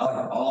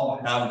all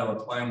have the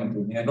requirement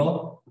to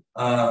handle.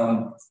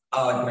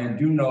 I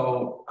do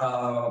know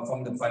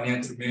from the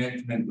financial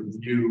management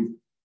review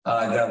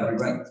that we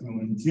went through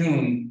in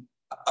June,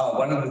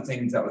 one of the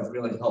things that was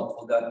really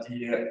helpful that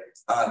the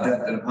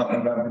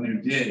Department of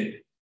Revenue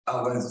did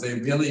was they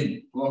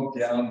really broke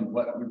down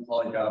what we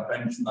call like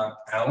benchmark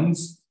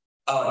towns,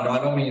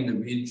 not only in the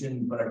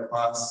region but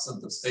across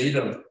the state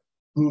of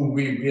who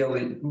we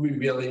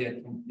really are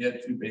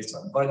compared to based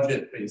on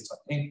budget, based on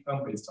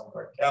income, based on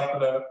per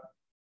capita.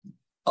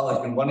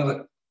 And one of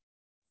the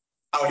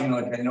you know,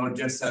 like I know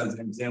just as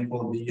an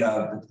example, the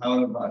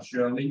town of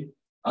Shirley,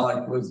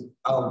 I was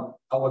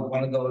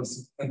one of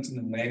those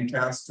in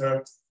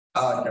Lancaster,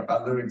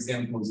 other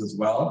examples as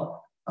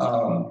well.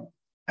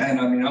 And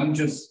I mean, I'm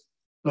just,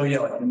 so yeah,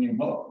 like, I mean,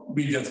 what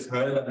we just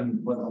heard, I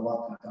mean, was a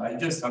lot. I'm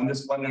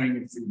just wondering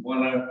if we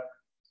wanna,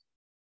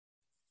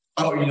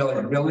 you know,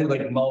 like really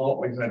like mull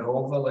what we've read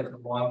over, like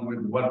along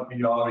with what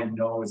we already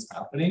know is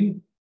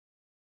happening.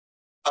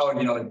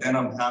 You know, then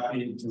I'm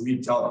happy to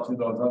reach out to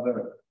those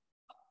other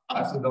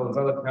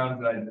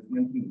towns that I just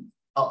mentioned,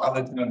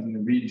 other towns in the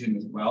region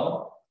as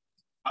well.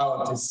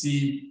 To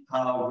see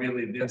how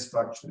really they're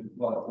structured,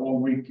 or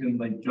we can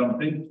like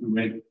jump into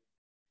it.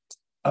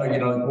 You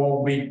know,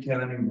 or we can,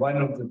 I mean, one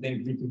of the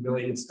things we can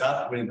really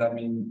start with, I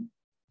mean,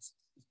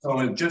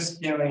 so just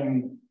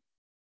hearing,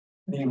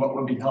 I mean, what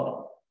would be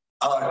helpful?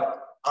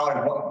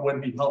 What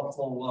would be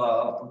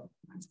helpful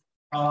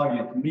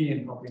to me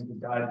in helping to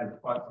guide the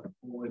project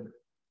forward.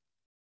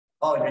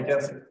 I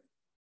guess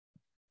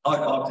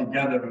all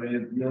together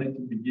is really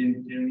to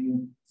begin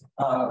hearing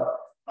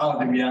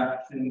the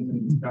reactions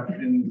and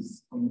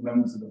discussions from the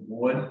members of the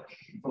board.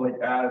 So like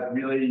as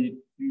really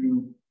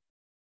to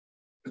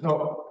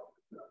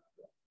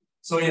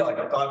so yeah,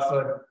 like thoughts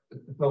at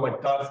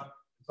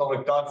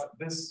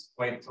this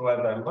point. So as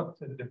I look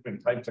to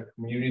different types of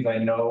communities, I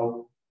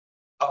know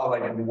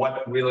like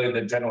what really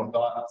the general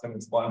thoughts and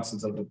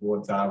responses of the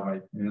boards are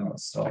right now.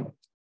 So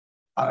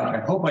I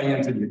hope I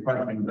answered your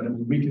question, but I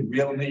mean, we could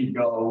really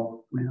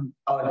go in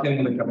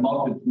like a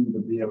multitude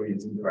of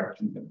areas and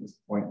directions at this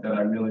point that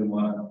I really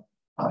want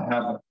to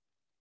have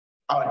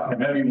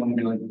everyone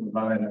really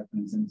provide a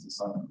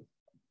consensus on.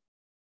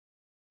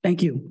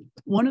 Thank you.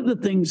 One of the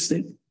things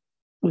that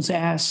was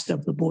asked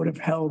of the Board of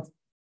Health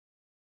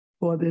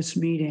for this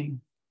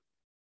meeting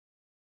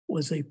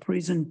was a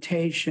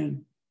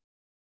presentation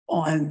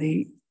on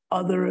the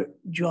other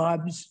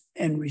jobs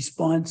and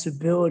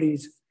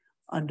responsibilities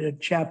under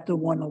Chapter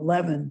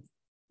 111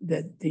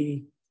 that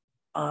the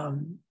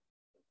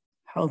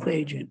health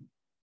agent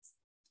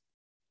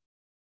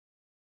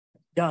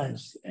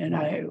does. And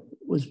I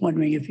was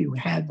wondering if you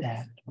had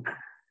that.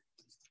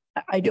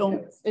 I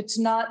don't. It's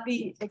not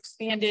the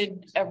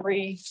expanded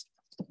every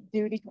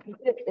duty.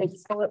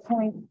 It's bullet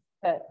point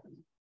that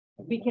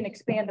we can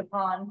expand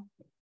upon.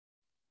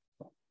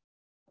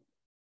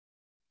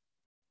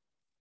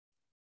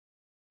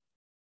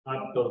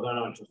 Those are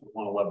not just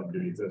 111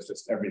 duties, it's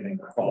just everything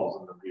that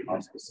falls under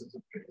the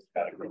specific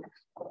categories.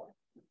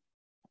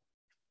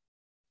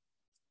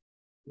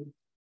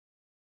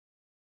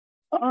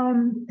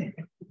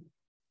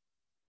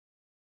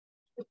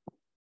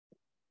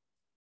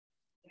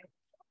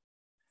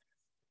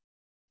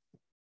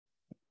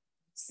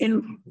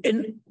 In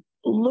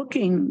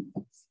looking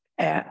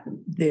at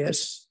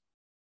this,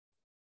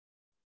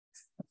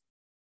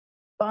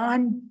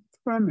 bond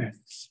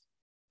permits,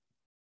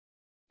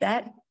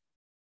 that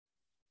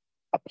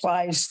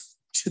applies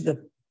to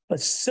the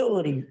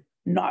facility,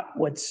 not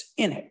what's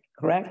in it,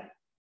 correct?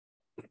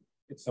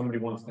 If somebody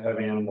wants to have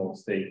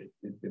animals, the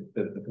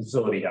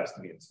facility has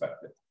to be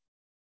inspected.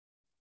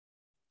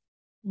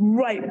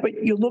 Right, but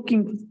you're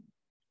looking,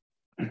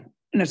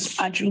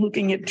 aren't you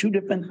looking at two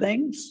different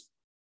things?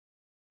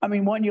 I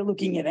mean, one, you're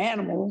looking at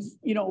animals,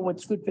 you know,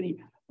 what's good for the,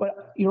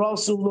 but you're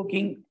also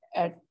looking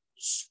at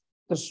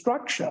the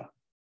structure.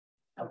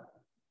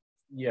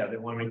 Yeah, they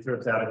want to make sure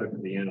it's adequate for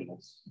the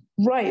animals.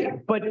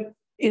 Right, but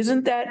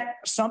isn't that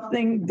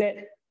something that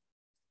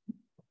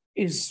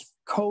is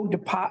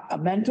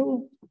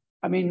co-departmental?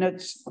 I mean,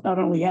 that's not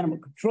only animal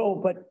control,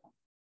 but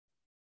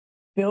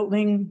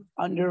building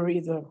under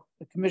either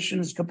the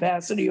commission's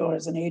capacity or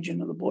as an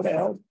agent of the Board of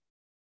Health.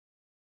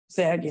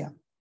 SAG, yeah.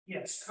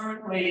 Yes,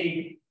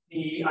 currently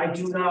I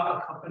do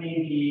not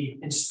accompany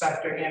the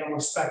inspector, animal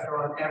inspector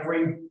on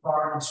every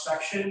barn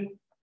inspection.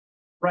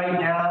 Right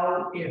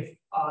now, if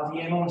the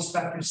animal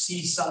inspector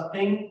sees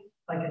something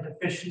like a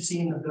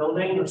deficiency in the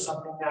building or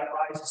something that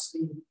rises to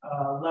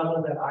the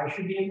level that I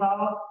should be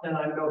involved, then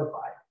I'm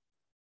notified.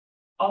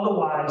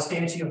 Otherwise, to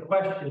answer your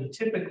question,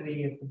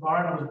 typically if the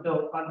barn was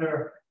built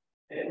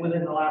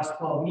within the last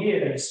 12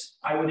 years,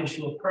 I would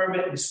issue a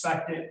permit,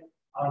 inspect it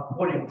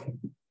accordingly.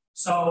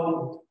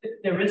 So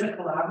there is a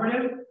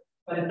collaborative,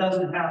 but it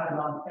doesn't happen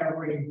on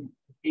every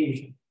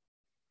occasion.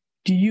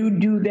 Do you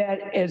do that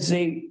as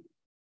a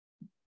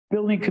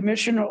building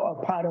commissioner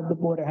or part of the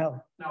Board of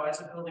Health? No, as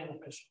a building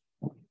official.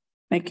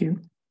 Thank you.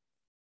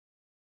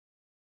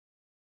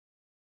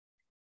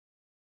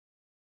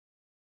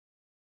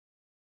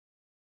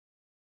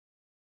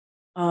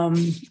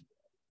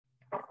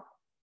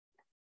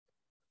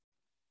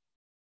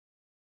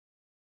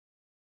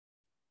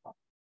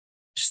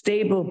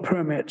 Stable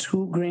permits,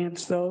 who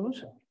grants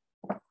those?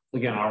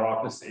 Again, our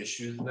office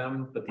issues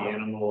them, but the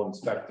animal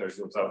inspector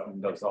goes out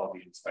and does all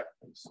the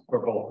inspections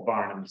for both the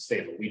barn and the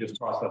stable. We just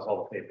process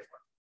all the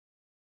paperwork.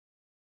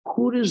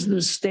 Who does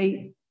the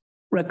state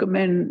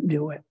recommend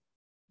do it?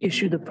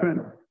 Issue the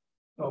permit?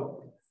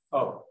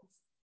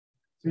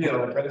 Yeah,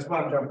 like I just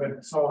want to jump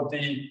in. So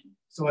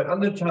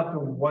under Chapter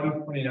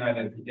 129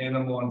 is the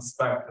animal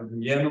inspector.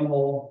 The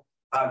animal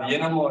The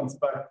animal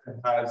inspector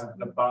has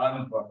the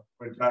barn book,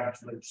 which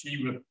actually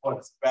she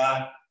reports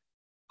back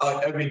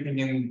everything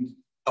in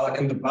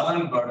the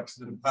barn book to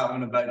the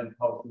Department of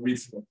Agricultural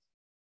Resources.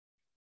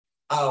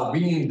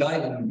 We in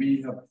Dayton,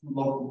 we have 2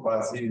 local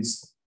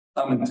processes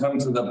in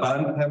terms of the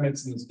barn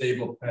permits and the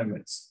stable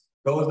permits.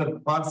 Those are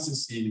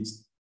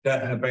processes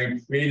that have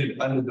been created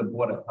under the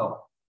Board of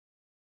Health.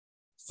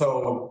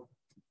 So,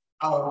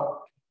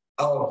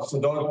 so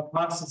those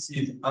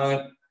processes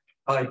aren't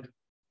like,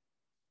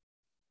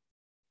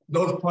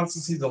 those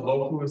processes are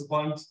local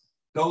response.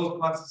 Those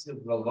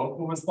processes are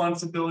local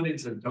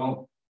responsibilities that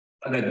don't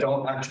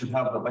actually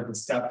have like a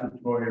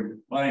statutory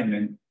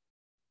requirement.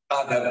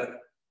 That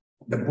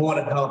the Board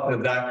of Health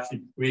has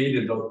actually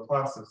created those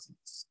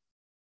processes.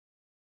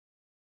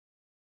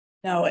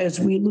 Now, as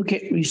we look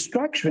at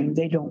restructuring,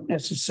 they don't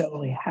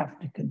necessarily have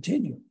to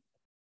continue.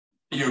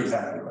 You're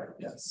exactly right,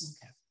 yes.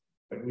 Okay.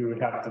 But we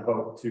would have to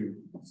vote to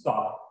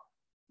stop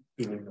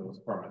doing those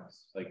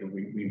permits. Like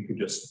we could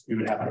just, we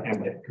would have to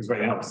end it because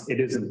right now it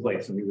is in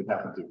place and we would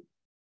have to do.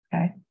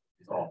 Okay.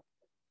 So.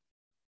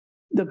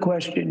 The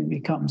question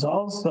becomes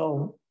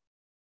also,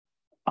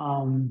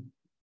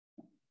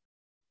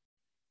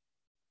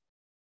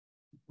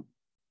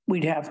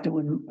 we'd have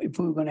to, if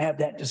we were going to have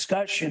that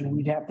discussion,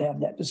 we'd have to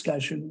have that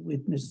discussion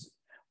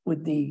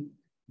with the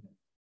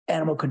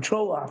animal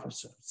control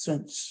officer,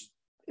 since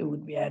it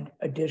would be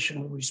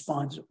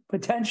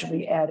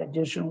potentially add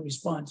additional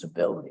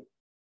responsibility.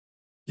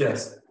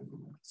 Yes.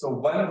 So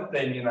one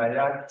thing, and I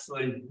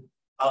actually,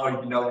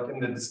 you know, like in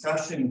the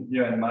discussion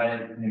here, in my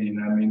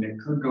opinion, I mean, it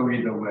could go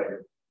either way.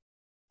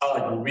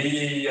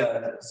 We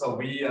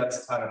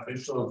as town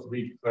officials,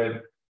 we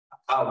could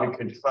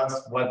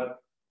trust what,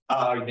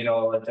 you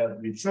know, like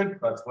we should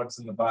trust what's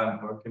in the barn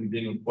book and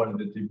being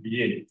reported to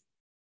DPA.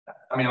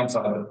 I mean, I'm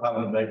sorry, the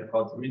Department of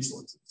Agricultural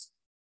Resources.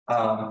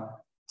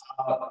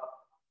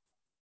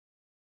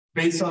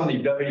 Based on the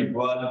very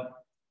broad,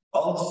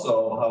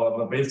 also,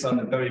 however, based on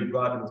the very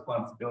broad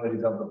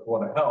responsibilities of the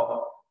Board of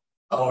Health,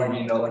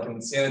 you know, like in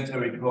the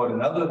sanitary code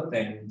and other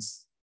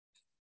things,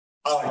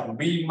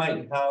 we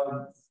might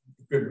have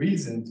good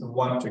reason to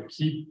want to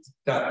keep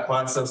that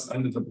process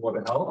under the Board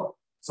of Health.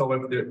 So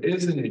if there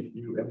is an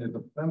issue and there's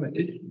a permit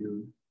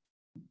issue,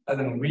 and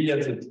then we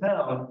as a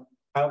town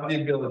have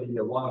the ability,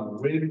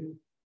 along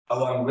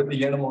with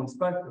the animal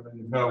inspector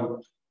and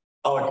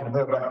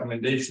her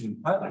recommendation,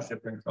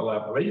 partnership and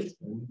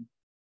collaboration,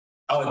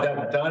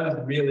 that does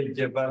really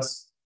give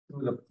us,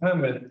 through the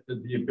permit,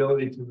 the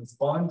ability to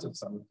respond to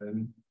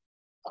something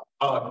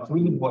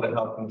through the Board of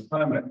Health and the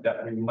permit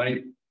that we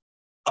might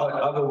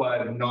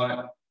otherwise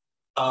not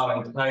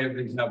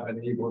entirely have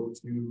been able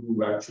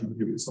to actually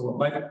do. So it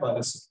might apply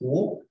to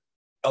school,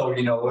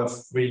 you know,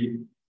 if we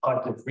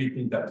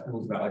think that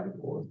tool is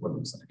valuable, is what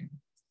I'm saying.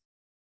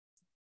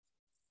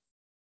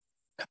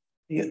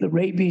 The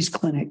rabies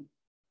clinic,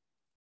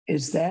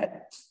 is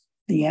that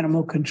the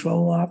animal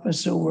control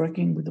officer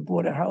working with the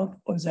Board of Health,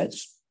 or is that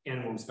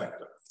Animal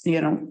inspector? The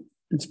animal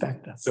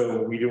inspector.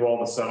 So we do all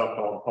the setup,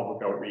 all the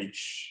public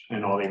outreach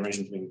and all the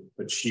arrangement,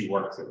 but she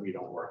works it, we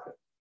don't work it.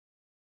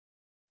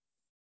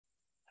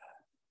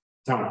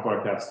 Town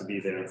clerk has to be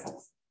there.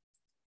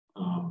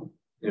 And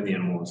the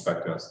animal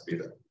inspector has to be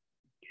there.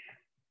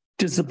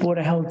 Does the Board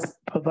of Health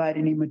provide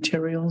any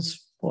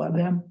materials for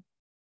them?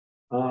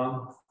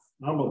 Not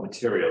about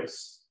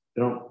materials.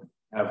 They don't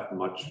have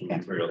much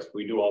materials.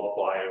 We do all the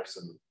flyers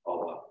and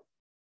all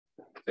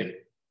the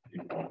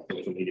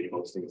social media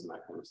postings and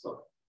that kind of stuff.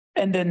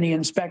 And then the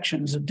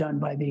inspections are done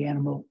by the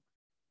animal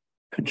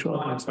control.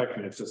 It's not an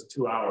inspection, it's just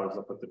 2 hours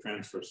up at the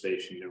transfer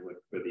station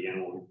for the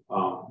animal,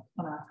 well,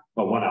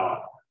 1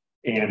 hour.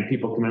 And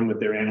people come in with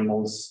their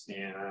animals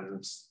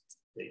and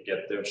they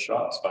get their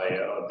shots by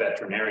a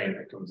veterinarian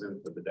that comes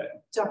in for the day.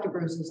 Dr.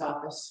 Bruce's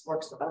office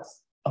works with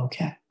us.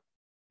 Okay.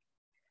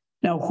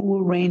 Now,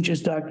 who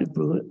arranges Dr.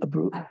 Bruce?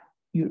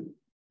 You?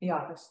 The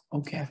office.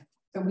 Okay.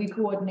 So we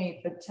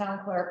coordinate the town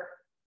clerk,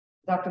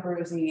 Dr.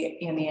 Brucey,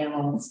 and the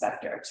animal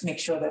inspector to make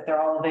sure that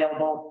they're all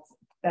available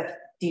at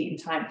date and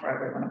time for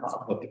everyone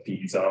involved. What the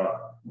fees are,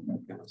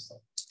 that kind of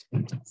stuff.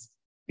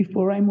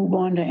 Before I move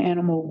on to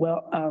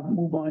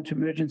move on to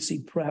emergency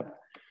prep,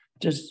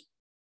 does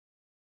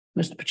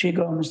Mr.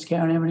 Pacheco and Mr.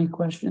 Karen have any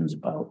questions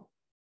about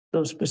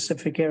those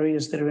specific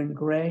areas that are in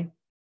gray?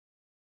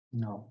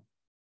 No.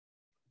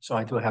 So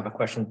I do have a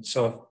question.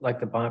 So if, like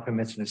the bond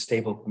permits and the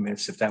stable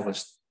permits, if that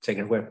was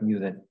taken away from you,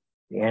 then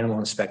the animal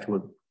inspector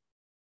would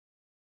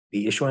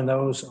be issuing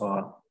those,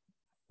 or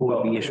who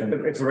would be issuing?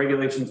 If the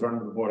regulations are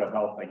under the Board of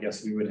Health, I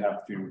guess we would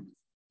have to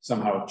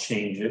somehow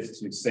change it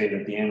to say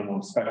that the animal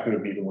inspector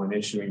would be the one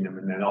issuing them,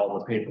 and then all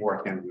the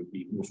paperwork end would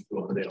be moved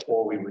over there,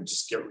 or we would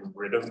just get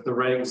rid of the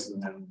regs,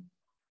 and then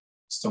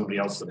somebody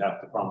else would have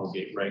to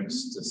promulgate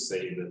regs to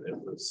say that it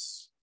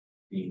was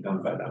being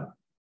done by them.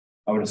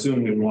 I would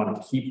assume we want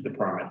to keep the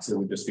permits. It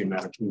would just be a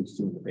matter of who's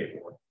doing the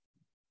paperwork.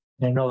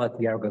 I know that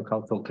the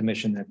Agricultural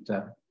Commission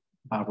that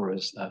Barbara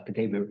is,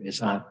 David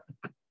is on,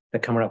 they're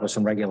coming up with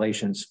some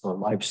regulations for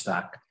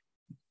livestock.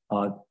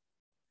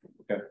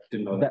 Okay,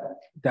 didn't know that.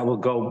 That will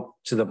go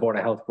to the Board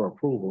of Health for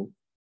approval.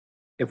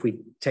 If we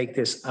take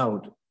this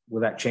out,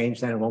 will that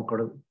change then? It won't go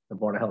to the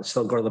Board of Health,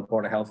 still go to the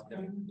Board of Health?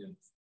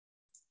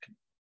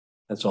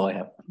 That's all I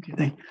have. Okay,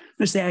 thank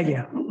you. Mr.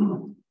 Aguirre.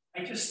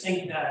 I just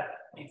think that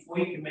before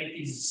you can make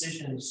these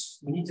decisions,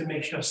 we need to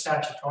make sure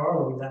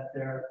statutorily that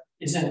there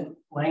isn't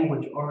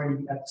language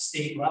already at the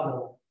state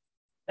level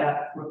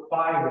that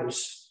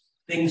requires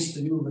things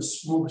to move a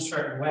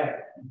certain way.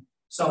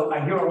 So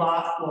I hear a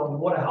lot, well, the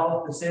Board of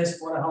Health is this,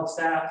 Board of Health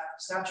staff.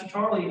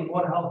 Statutorily, the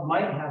Board of Health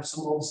might have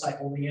some oversight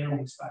over the animal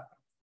inspector.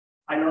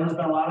 I know there's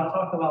been a lot of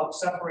talk about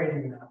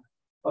separating that,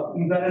 but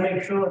you better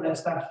make sure that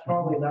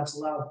statutorily that's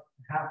allowed to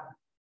happen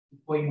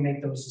before you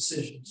make those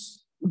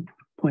decisions.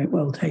 Point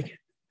well taken.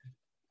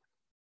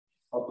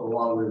 Also,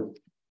 along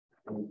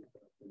with,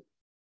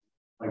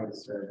 like I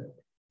said,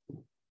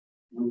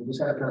 we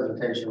just had a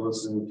presentation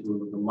listening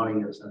to the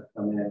money that's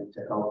come in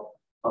to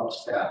help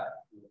staff.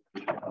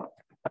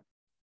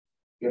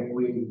 If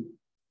we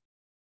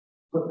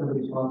put the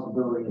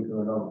responsibility into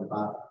another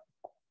department,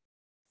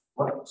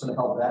 what's going to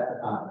help that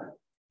department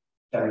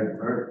carry the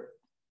burden?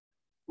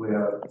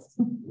 Where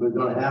we're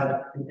going to have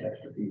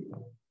extra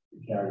people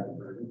to carry the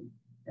burden,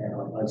 and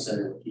like I said,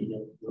 keep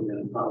it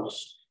within the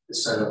house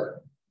instead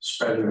of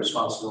spreading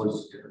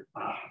responsibilities to different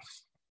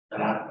departments.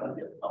 That aren't going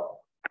to get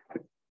help.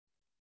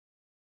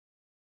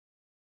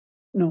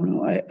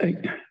 No,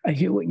 I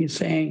hear what you're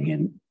saying,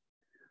 and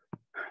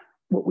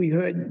what we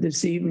heard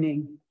this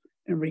evening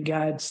in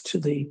regards to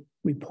the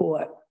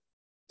report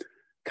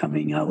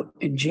coming out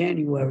in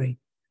January,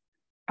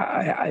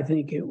 I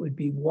think it would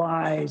be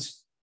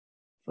wise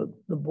for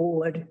the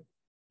board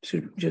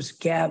to just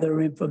gather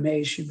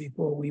information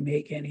before we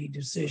make any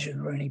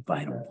decision or any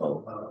final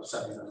vote.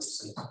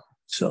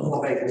 So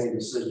we'll make any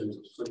decisions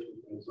of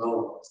switching things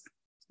over.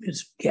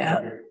 Just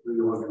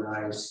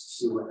reorganize,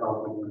 see what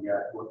help we can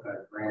get, what kind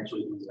of grants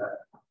we can get.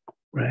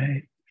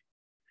 Right.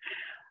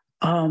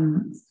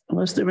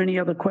 Unless there are any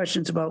other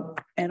questions about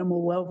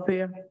animal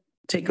welfare,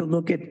 take a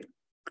look at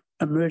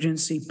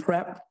emergency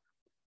prep.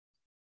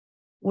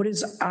 What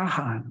is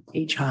AHAN?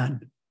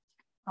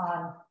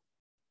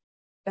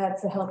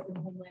 That's the Health and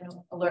Homeland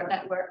Alert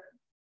Network.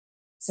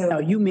 So now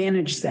you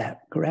manage that,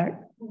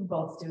 correct? We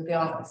both do. The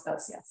office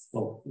does, yes.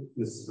 Well,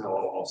 this is how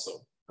it also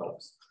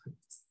helps.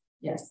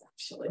 Yes,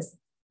 actually.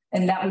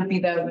 And that would be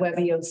the web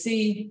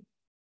EOC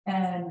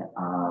and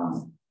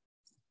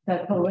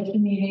the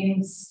coalition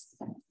meetings,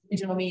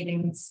 regional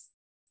meetings.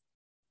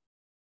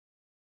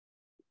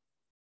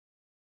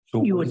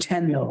 So you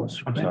attend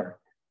those. I'm sorry.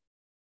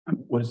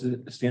 What does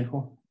it stand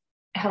for?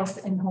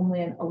 Health and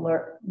Homeland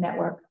Alert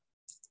Network.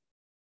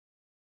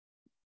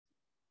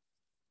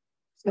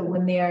 So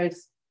when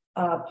there's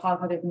a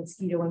positive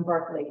mosquito in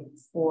Berkeley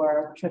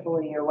or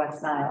Tripoli or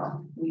West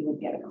Nile, we would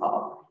get a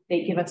call.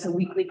 They give us a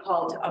weekly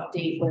call to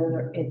update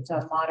whether it's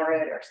a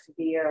moderate or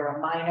severe or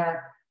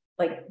minor,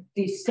 like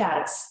the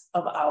status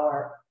of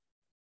our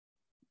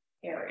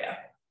area,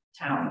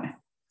 town,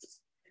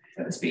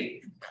 so to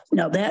speak.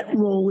 Now that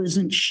role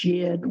isn't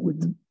shared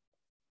with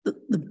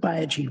the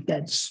fire chief.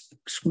 That's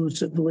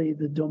exclusively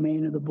the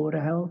domain of the Board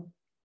of Health.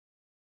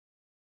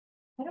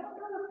 I don't know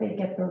if they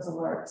get those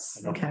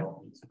alerts. Okay.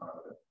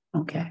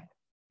 Okay.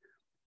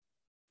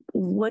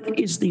 What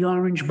is the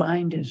orange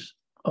binders,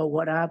 or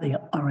what are the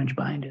orange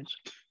binders?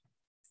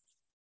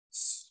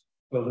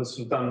 Well, this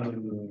was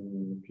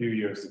done a few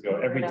years ago.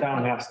 Every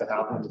town has to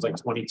have them. There's like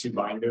 22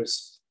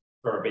 binders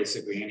for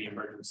basically any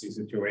emergency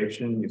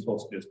situation. You're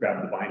supposed to just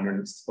grab the binder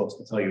and it's supposed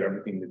to tell you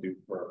everything to do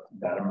for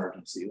that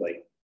emergency.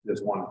 Like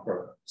there's one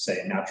for, say,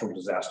 a natural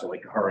disaster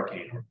like a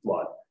hurricane or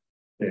flood.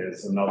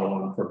 There's another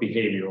one for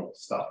behavioral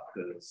stuff.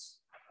 There's,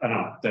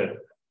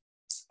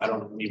 I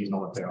don't even know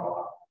what they all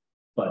are,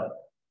 but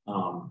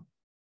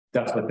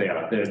that's what they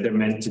are. They're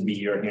meant to be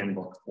your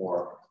handbook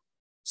for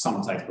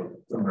some type of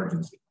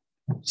emergency.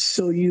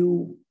 So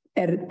you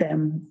edit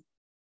them,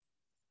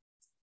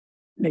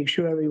 make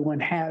sure everyone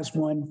has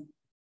one,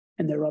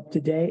 and they're up to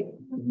date?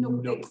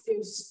 No,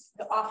 there's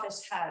the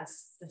office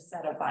has the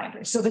set of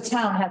binders. So the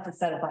town has the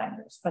set of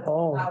binders, but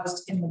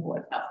housed in the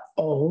Board of Health.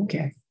 Oh,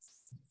 okay.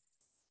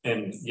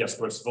 And yes,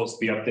 we're supposed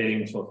to be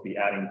updating, supposed to be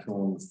adding to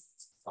them,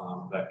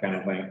 that kind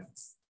of thing.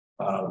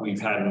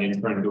 We've had an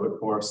intern do it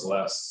for us the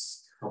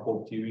last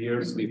few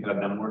years. We've had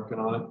them working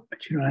on it.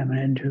 But you don't have an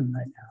intern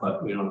right now.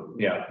 But we don't,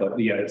 yeah, but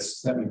yeah,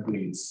 it's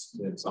technically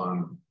it's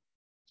on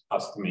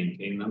us to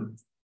maintain them.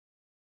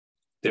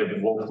 They're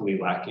woefully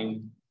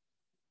lacking.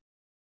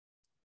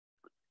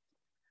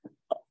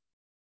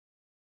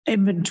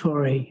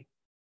 Inventory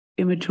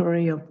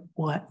of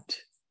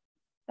what?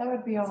 That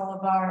would be all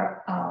of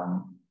our,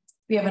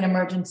 we have an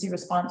emergency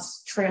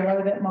response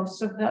trailer that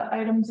most of the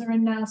items are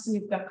in now. So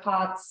we've got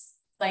cots,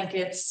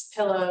 blankets,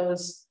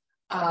 pillows,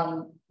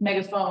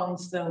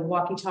 megaphones, the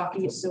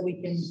walkie-talkies, so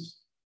we can,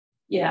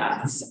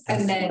 yeah.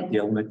 And then The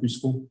elementary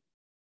school?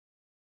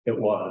 It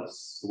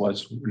was.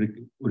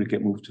 Would it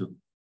get moved to?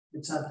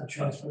 It's at the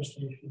transfer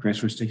station.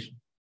 Transfer station?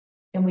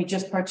 and we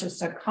just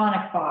purchased a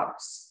conic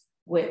box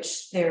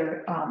which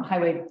their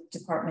highway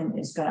department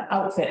is going to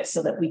outfit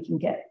so that we can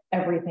get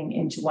everything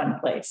into one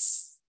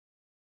place,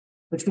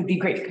 which would be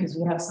great because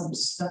we have some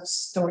stuff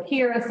stored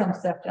here, some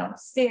stuff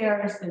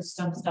downstairs, there's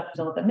some stuff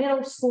still at the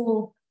middle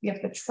school, we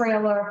have the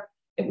trailer.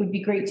 It would be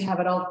great to have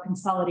it all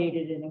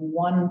consolidated in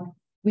one.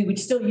 We would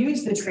still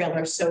use the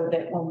trailer so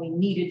that when we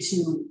needed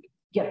to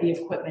get the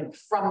equipment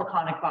from the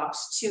Conic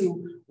box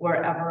to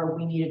wherever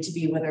we needed to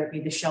be, whether it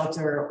be the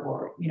shelter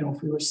or, you know,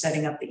 if we were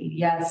setting up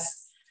the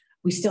EDS,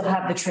 we still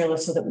have the trailer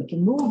so that we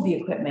can move the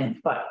equipment,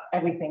 but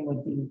everything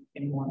would be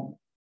in one.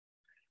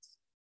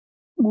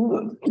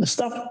 The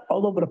stuff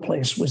all over the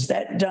place, was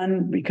that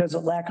done because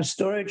of lack of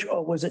storage,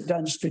 or was it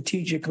done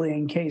strategically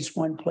in case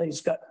one place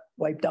got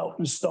wiped out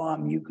in a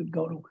storm, you could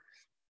go to,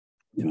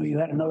 you know, you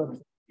had another.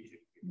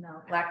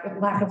 No,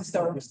 lack of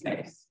storage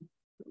space.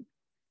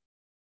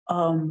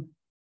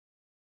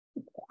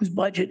 Whose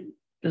budget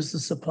does the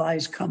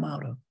supplies come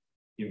out of?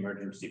 The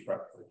emergency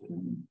prep.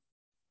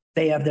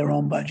 They have their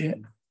own budget,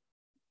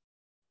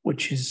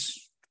 which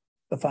is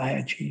the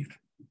fire chief.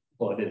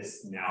 Well, it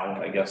is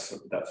now, I guess,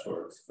 of that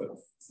sort, but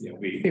you know,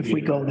 If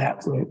we go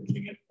that route.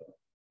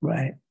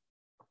 Right.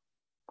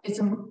 It's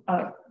a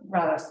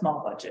rather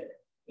small budget.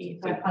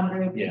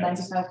 8,500, Yeah.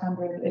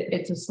 9,500.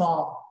 It's a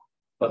small.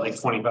 But like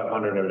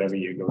 2,500 or whatever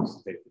year goes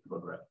to pay for the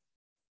program.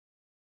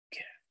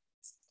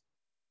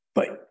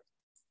 But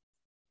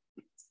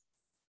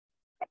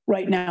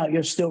right now,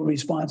 you're still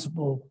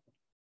responsible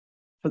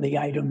for the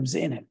items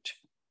in it,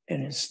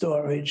 in its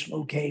storage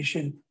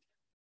location.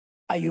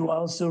 Are you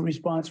also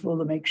responsible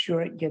to make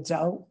sure it gets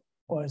out,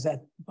 or is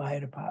that the fire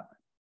department?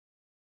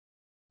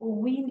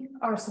 Well, we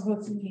are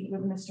supposed to meet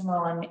with Mr.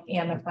 Mullen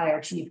and the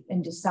fire chief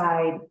and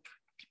decide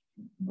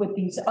with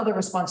these other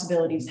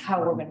responsibilities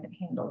how we're going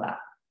to handle that.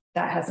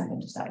 That hasn't been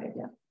decided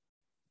yet.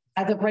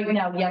 As of right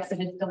now, yes,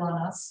 it is still on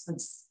us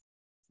since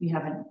we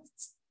haven't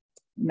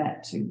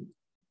met to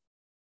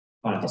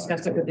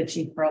discuss it with the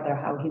chief further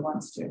how he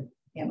wants to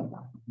handle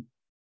that.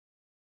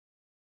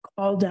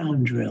 Call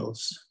down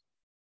drills.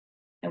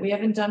 And we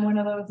haven't done one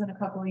of those in a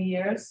couple of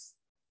years.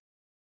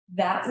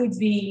 That would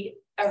be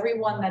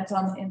everyone that's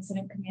on the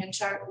incident command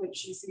chart,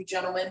 which you three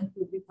gentlemen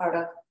would be part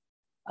of.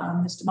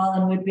 Mr.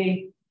 Mullen would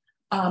be.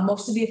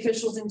 Most of the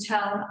officials in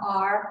town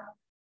are.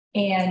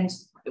 And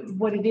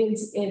what it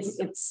is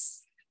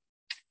it's,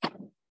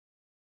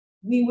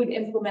 we would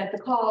implement the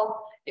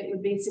call. It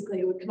would basically,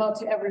 it would come out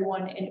to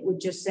everyone and it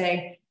would just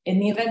say, in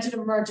the event of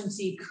an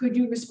emergency, could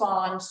you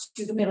respond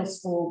to the middle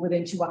school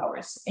within 2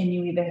 hours? And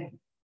you either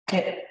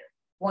hit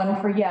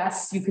 1 for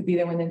yes, you could be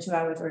there within 2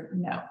 hours, or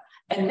no.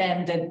 And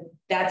then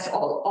that's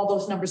all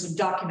those numbers are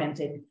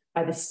documented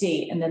by the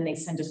state, and then they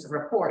send us a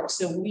report.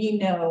 So we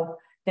know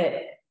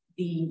that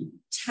the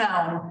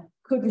town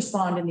could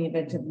respond in the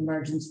event of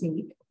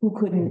emergency, who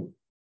couldn't,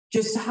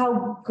 just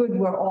how good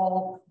we're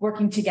all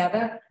working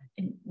together.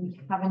 And we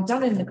haven't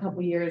done it in a couple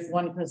of years,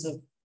 1, because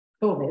of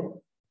COVID.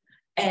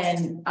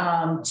 And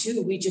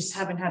 2, we just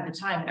haven't had the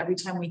time. Every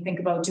time we think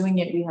about doing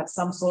it, we have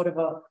some sort of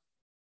a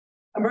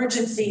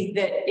emergency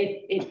that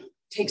it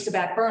takes the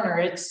back burner.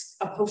 It's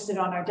posted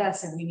on our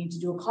desk and we need to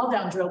do a call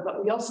down drill,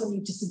 but we also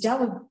need to sit down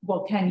with,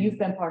 well, Ken, you've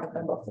been part of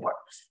them before.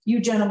 You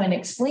gentlemen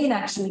explain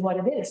actually what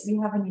it is.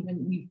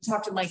 We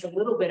talked to Mike a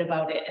little bit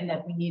about it and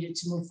that we needed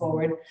to move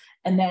forward.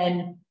 And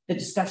then the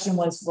discussion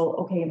was, well,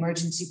 okay,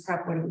 emergency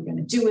prep, what are we going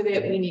to do with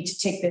it? We need to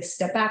take this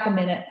step back a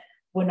minute.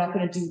 We're not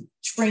going to do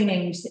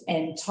trainings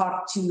and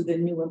talk to the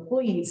new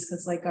employees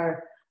because like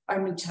our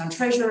new town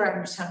treasurer,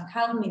 our new town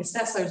accountant, the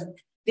assessors,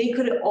 they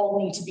could all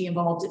need to be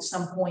involved at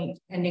some point,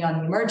 depending on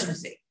the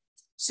emergency.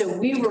 So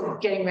we were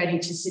getting ready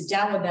to sit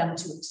down with them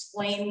to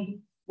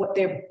explain what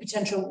their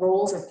potential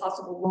roles or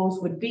possible roles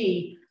would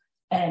be.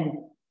 And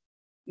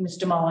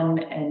Mr. Mullen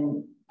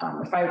and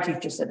the fire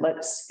chief just said,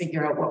 let's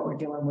figure out what we're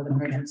doing with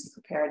emergency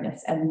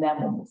preparedness, and then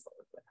we'll move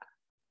forward with that.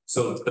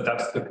 So, but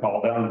that's the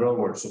call down drill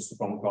where it's just a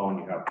phone call and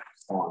you have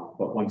on.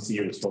 But once a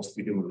year, we're supposed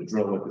to be doing the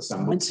drill with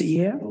assembly. Once a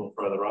year? A little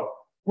further up.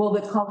 Well,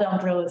 the call down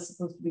drill is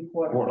supposed to be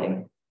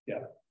quarterly. Yeah.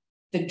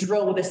 The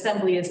drill with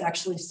assembly is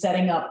actually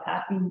setting up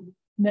at the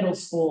middle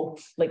school,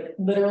 like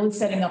literally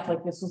setting up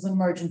like this was an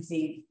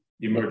emergency.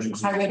 The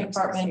emergency highway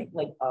department,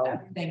 like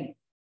everything.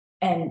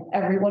 And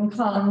everyone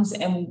comes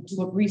and we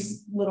do a brief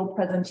little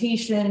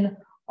presentation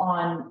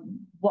on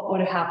what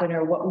would happen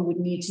or what we would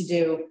need to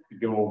do. You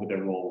go over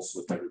their roles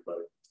with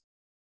everybody.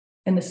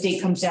 And the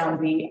state comes down,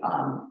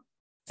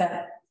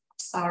 that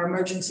our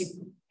emergency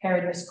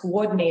preparedness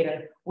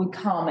coordinator would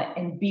come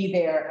and be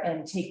there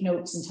and take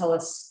notes and tell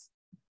us,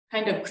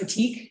 kind of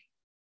critique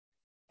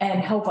and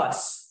help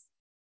us.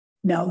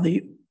 Now,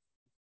 the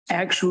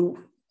actual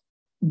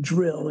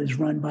drill is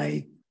run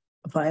by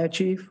a fire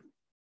chief?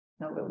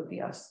 No, it would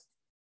be us.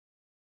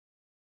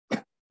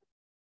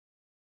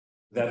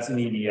 That's an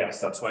EDS.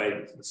 That's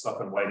why the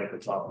stuff in white at the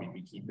top we'd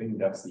be keeping.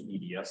 That's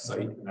the EDS site,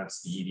 and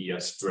that's the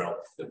EDS drill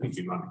that we'd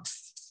be running.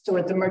 So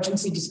it's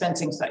emergency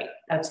dispensing site.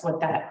 That's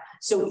what that.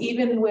 So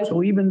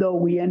even though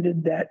we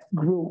ended that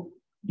group,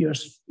 your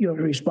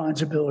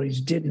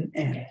responsibilities didn't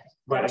end.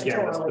 But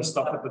again, the Statutorily.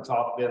 stuff at the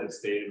top there that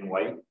stayed in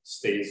white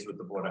stays with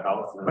the Board of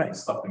Health, and then Right. the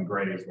stuff in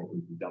gray is what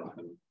we've done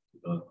to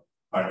the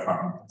fire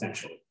department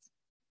potentially.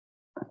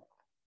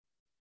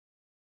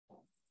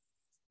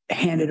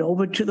 Hand it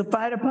over to the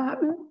fire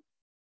department?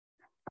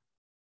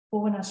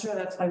 Well, we're not sure,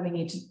 that's why we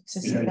need to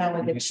sit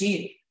down with the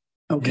chief.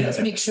 Okay,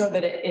 Just make sure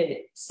that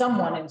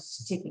someone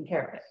is taking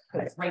care of it,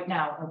 because right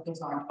now, when those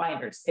aren't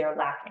binders, they're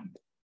lacking.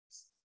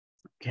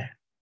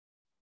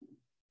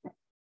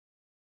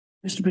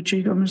 Mr.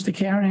 Pacheco, Mr.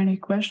 Karen, any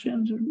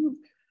questions?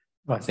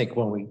 Well, I think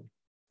when we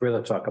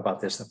really talk about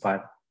this, the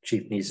fire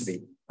chief needs to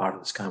be part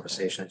of this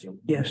conversation, as you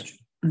Yes.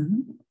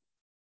 mentioned.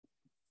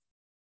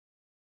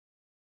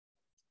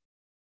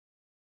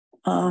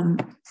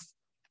 Mhm.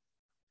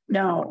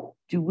 Now,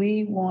 do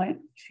we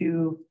want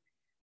to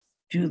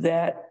do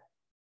that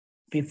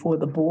before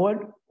the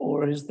board,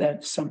 or is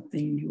that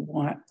something you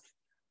want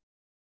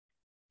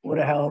Board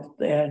of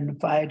Health and the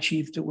fire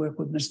chief to work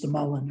with Mr.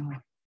 Mullen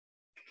on?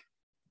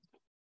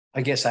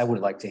 I guess I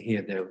would like to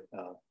hear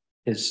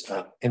his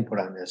input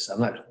on this. I'm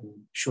not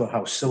sure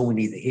how soon we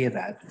need to hear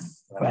that.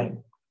 But I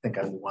think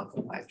I would want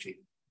the fire chief.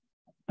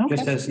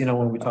 Just Okay, as, you know,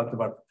 when we talked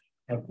about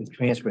the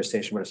transfer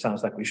station, where it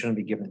sounds like we shouldn't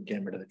be getting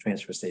rid of the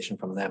transfer station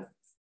from them.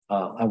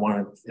 I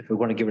wanted, if we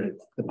want to give it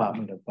a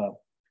Department of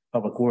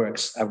Public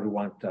Works, I would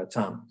want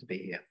Tom to be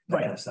here,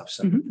 that kind of stuff.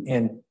 So, Mhm.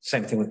 and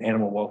same thing with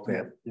animal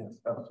welfare. Yes,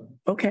 absolutely.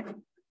 okay.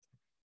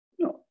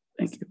 No,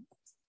 thank you.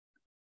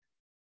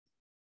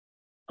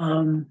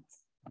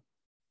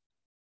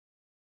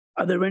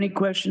 Are there any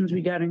questions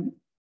regarding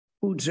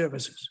food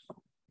services?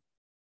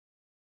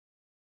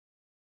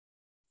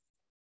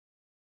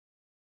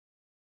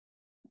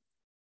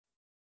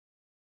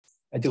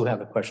 I do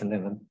have a question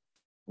then.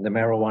 The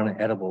marijuana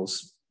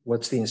edibles,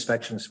 what's the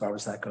inspection as far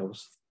as that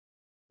goes?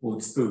 Well,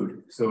 it's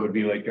food, so it would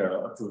be like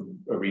a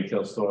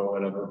retail store or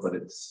whatever, but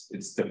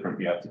it's different.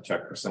 You have to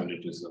check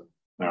percentages of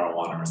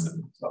marijuana in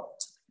them, so.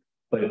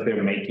 But if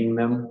they're making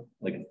them,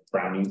 like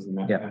brownies and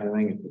that kind of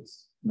thing, if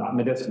it's not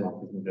medicinal,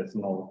 because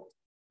medicinal,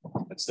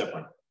 it's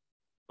different.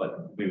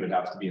 But we would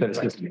have to be. But it's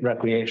just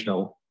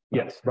recreational.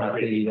 Yes, not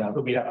the,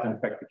 but we'd have to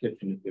inspect the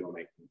kitchen if they were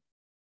making.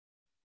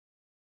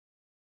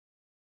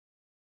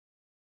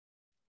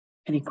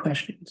 Any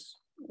questions?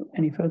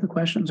 Any further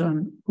questions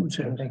on food I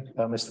service? think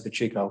Mr.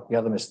 Pacheco, the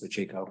other Mr.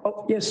 Pacheco.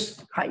 Oh,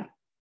 yes, hi.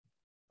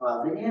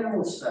 The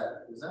animal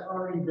sector, has that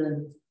already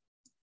been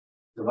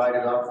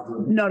divided up?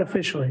 Not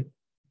officially.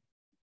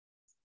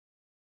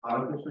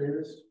 Obviously it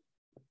is.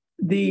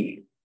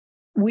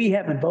 We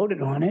haven't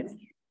voted on it.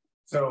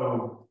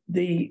 So.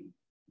 The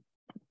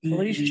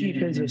police chief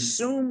has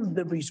assumed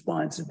the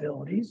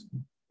responsibilities.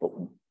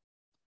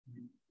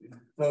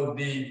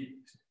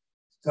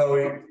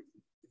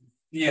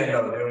 Yeah,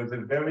 no, there was a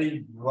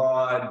very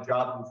broad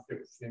job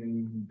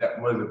description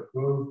that was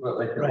approved, but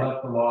like it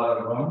left a lot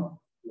of room.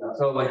 Yeah.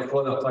 So like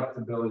for the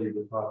flexibility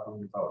we're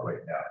talking about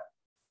right now.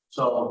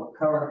 So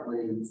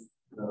currently,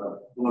 the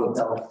Board of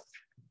Health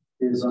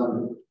is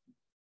on,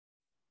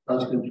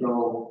 does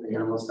control the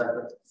animal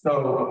sector.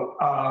 So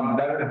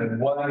that is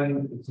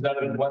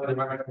one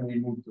direction we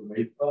moved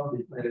away from,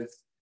 because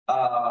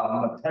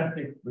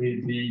technically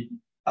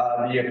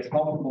the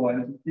accountable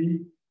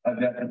entity that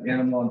the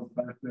animal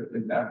inspector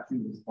is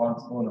actually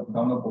responsible and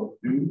accountable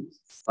to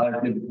is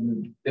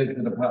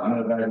the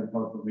Department of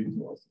Agricultural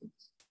Resources.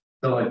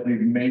 So like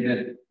we've made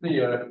it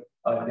clear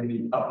in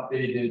the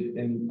updated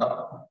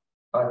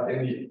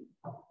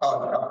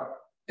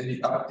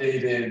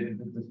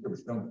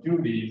description of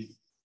duties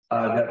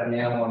that the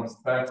animal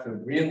inspector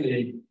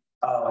really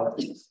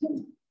is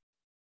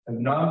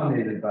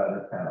nominated by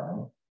the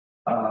town,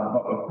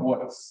 but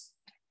reports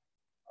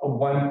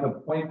once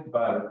appointed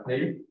by the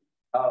state.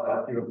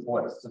 He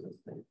reports to the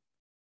state.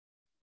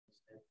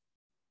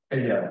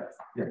 Yeah,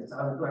 yes.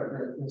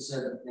 There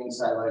said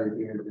things highlighted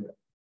here that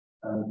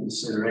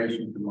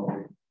consideration from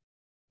all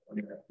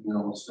the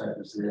animal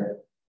sectors there. It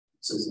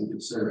says in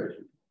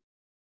consideration.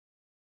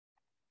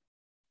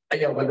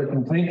 Yeah, but the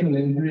complaint and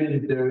injury,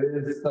 there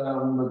is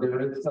some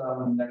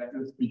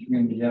nexus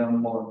between the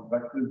animal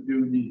inspector's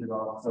duties and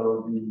also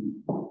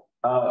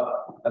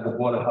the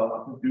Board of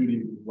Health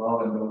duties as well,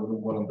 and those are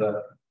one of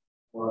the.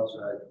 Well, that's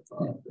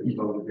right.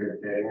 People with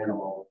their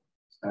animal.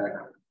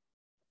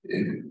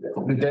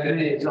 The dead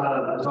It's not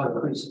a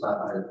police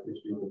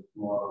issue. It's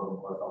more of a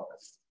Board of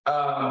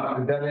Health.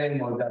 the dead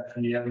end was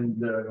actually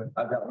under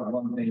that was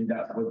one thing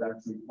that was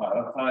actually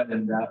codified,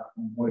 and that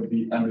would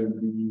be under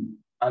the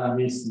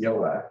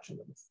ACO actually.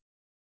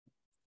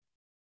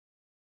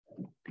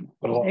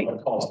 But a lot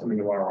of calls coming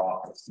to our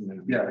office.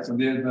 Yeah, so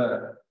there's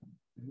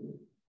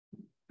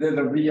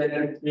a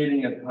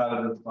re-educating as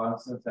part of this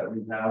process that we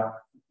have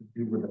to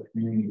do with the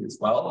community as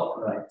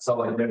well. Right. So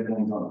like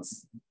everyone's on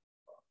this.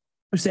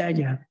 What's that,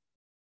 yeah?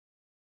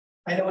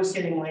 I know it's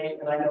getting late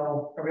and I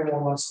know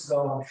everyone wants to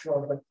go, I'm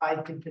sure, but I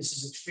think this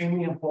is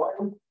extremely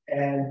important.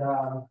 And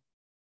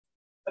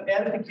for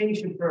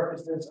edification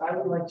purposes, I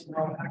would like to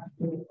know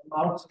actually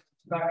amounts of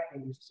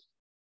inspections.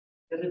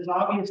 Because it's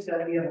obvious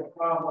that we have a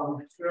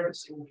problem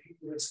servicing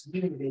people in this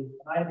community.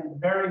 And I've been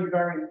very,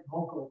 very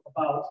vocal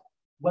about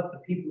what the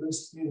people in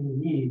this community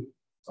need.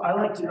 So I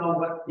like to know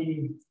what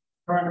the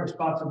current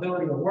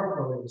responsibility or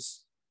workload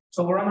is.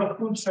 So we're on the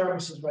food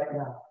services right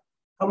now.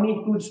 How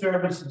many food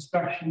service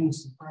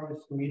inspections and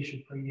permits do we issue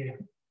per year?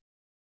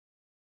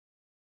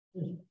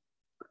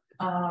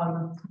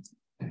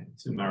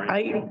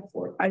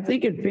 I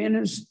think in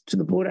fairness to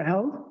the Board of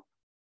Health,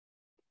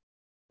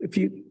 if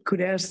you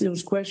could ask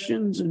those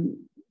questions and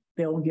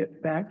they'll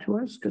get back to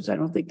us, because I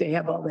don't think they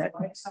have all that.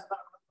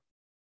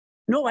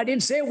 No, I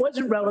didn't say it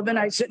wasn't relevant.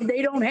 I said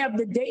they don't have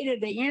the data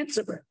to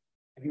answer it.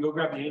 I can go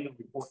grab the annual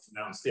report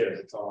from downstairs.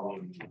 It's all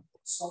in.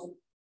 So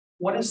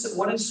what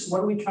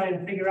are we trying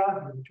to figure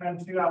out? We're trying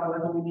to figure out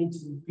whether we need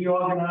to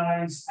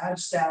reorganize, add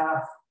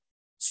staff,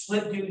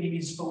 split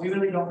duties, but we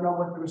really don't know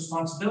what the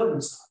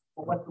responsibilities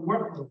are or what the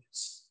workload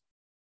is.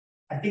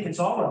 I think it's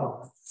all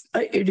relevant.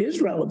 It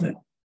is relevant.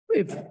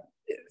 If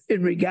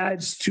in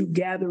regards to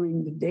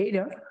gathering the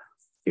data,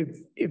 if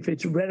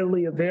it's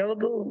readily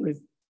available,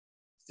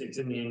 it's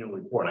in the annual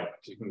report. I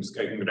can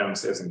go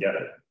downstairs and get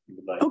it. If you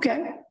would like.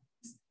 Okay.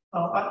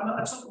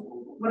 I'm sure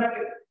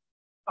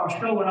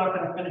we're not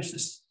going to finish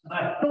this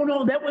tonight.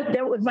 No, that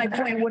was my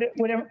point.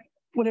 What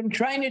I'm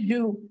trying to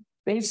do,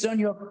 based on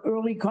your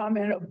early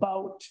comment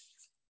about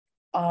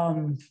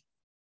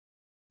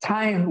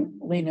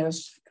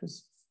timeliness,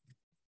 because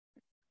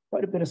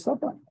quite a bit of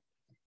stuff on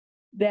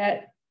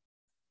that,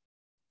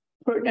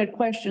 pertinent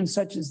questions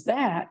such as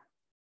that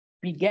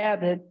be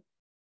gathered,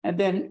 and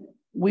then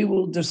we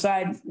will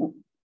decide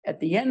at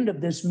the end of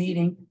this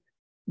meeting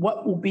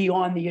what will be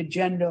on the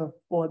agenda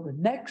for the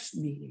next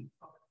meeting.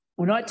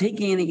 We're not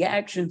taking any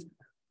actions,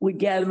 we're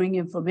gathering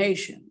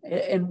information.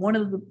 And one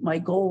of my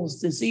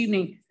goals this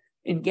evening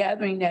in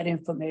gathering that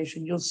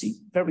information, you'll see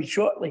very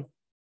shortly,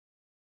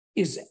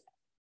 is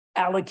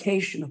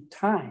allocation of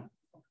time.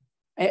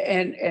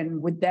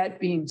 And with that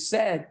being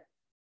said,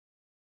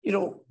 you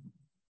know,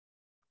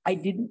 I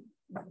didn't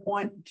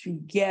want to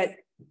get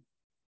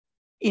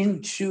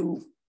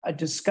into a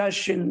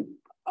discussion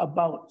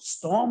about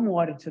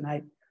stormwater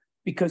tonight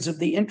because of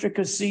the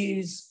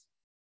intricacies.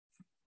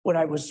 What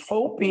I was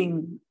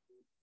hoping,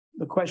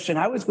 the question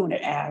I was going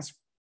to ask,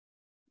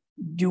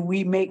 do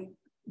we make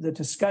the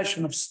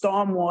discussion of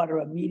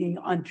stormwater a meeting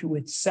unto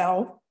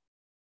itself,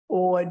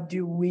 or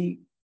do we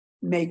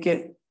make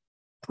it,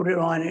 put it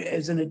on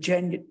as an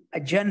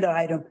agenda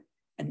item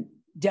and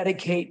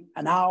dedicate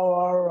an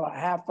hour or a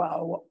half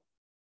hour?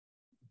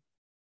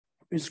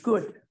 It's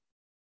good.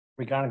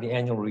 Regarding the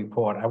annual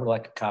report, I would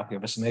like a copy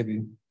of it. So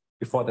maybe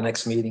before the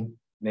next meeting,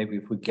 maybe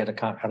if we get a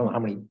copy, I don't know how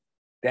many,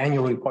 the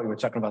annual report you were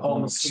talking about.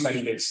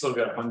 They still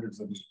got hundreds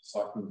of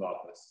Selectmen's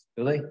office.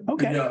 Really?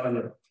 Okay.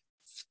 Yeah.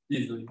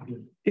 Easily.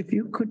 If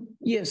you could,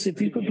 yes,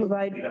 if you could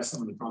provide. That's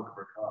some of the trunk of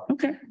her car.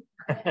 Okay.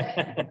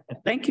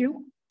 Thank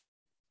you.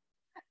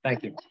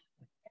 Thank you.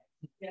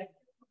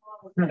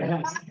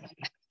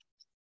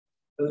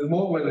 There's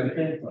more where they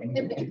came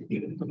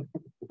from.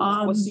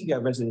 What's the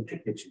residential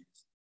kitchens?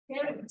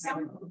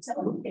 Sorry.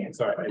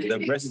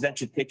 The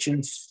residential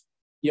kitchens.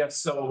 Yes,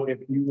 so if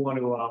you want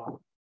to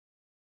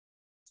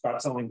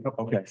start selling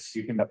cupcakes,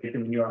 you can pick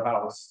them in your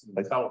house.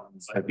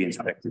 I'd be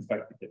inspected.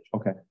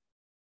 Okay.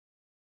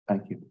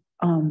 Thank you.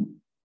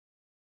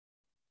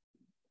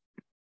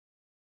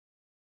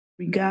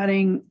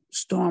 Regarding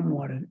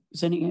stormwater,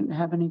 does anyone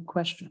have any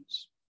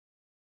questions?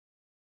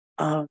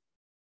 Do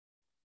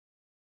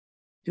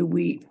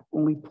we,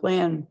 when we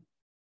plan,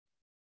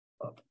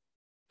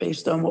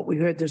 based on what we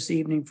heard this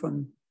evening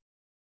from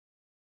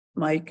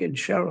Mike and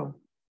Cheryl,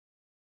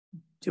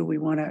 do we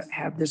want to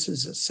have this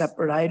as a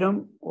separate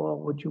item, or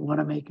would you want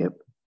to make it,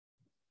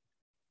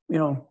 you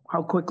know,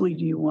 how quickly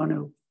do you want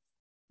to,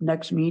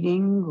 next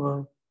meeting,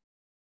 or?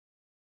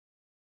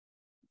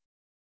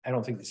 I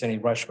don't think there's any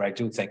rush, but I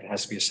do think it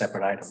has to be a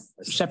separate item.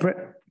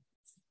 Separate?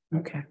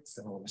 Okay.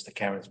 So Mr.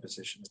 Karen's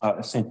position.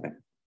 Same thing.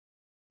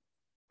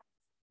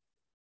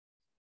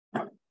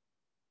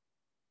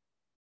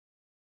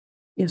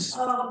 Yes.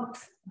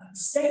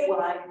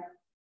 Statewide,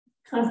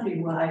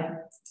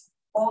 countrywide,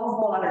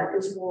 all water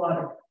is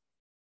water.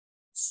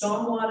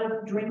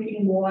 Stormwater,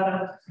 drinking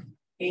water,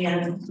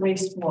 and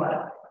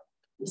wastewater.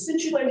 The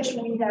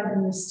situation we have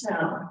in this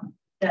town,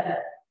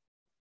 that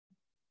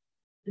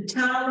the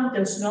town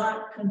does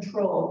not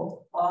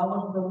control all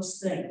of those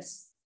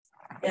things.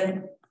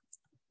 And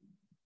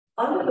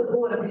under the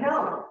Board of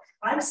Health,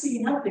 I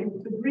see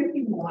nothing for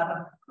drinking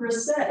water per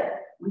se.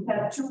 We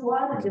have 2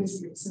 water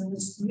districts in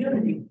this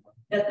community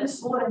that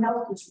this Board of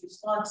Health is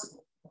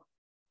responsible for.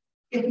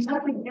 If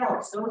nothing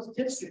else, those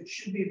districts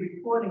should be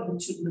reporting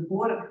to the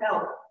Board of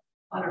Health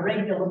on a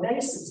regular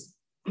basis,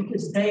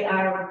 because they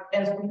are,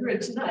 as we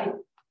heard tonight,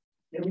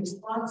 they're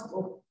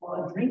responsible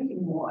for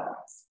drinking water.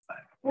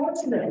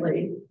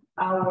 Fortunately,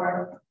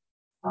 our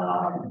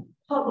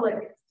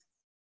public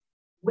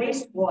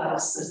wastewater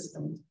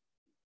system,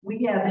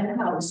 we have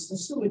in-house a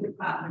sewer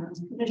department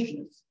and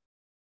commissioners.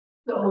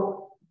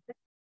 So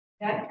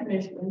that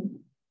commission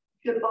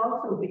should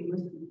also be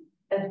listed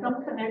as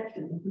some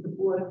connection to the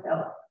Board of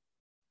Health.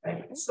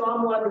 Right?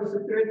 Stormwater is the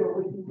third one,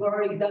 which we've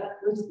already got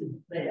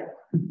listed there.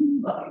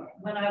 by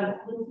when I was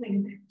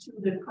listening to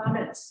the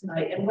comments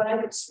tonight and what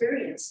I've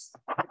experienced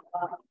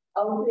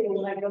out there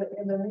when I go to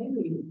MMA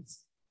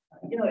meetings.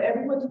 You know,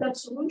 everyone's got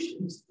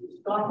solutions.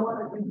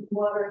 Stormwater, drinking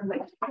water, and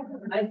like,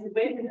 I said,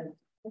 wait a minute,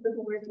 it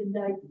doesn't work in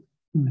Dayton.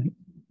 Right.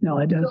 No,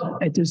 it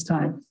doesn't at this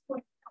time.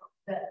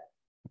 That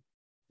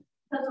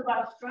because of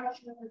our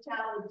structure in the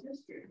town and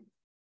district,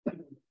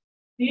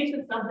 these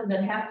are something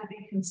that have to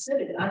be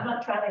considered. I'm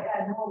not trying to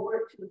add more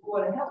work to the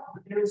Board of Health,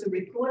 but there is a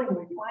reporting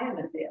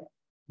requirement there.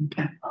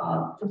 Okay.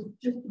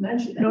 Just to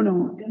mention that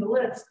No. in the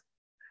list.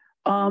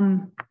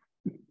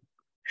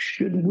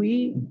 Should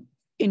we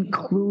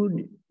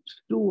include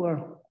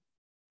sewer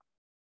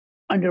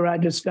under our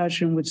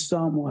discussion with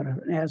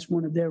stormwater and ask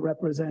one of their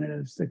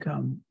representatives to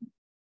come?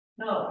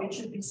 No, it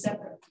should be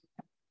separate.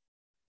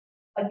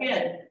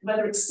 Again,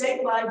 whether it's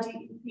statewide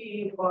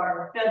DEP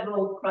or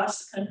federal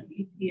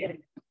cross-country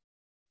EPA,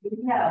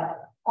 we have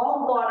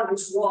all water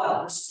is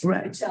water.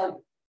 Right. I tell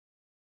you,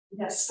 we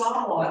have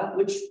stormwater,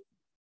 which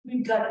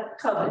we've got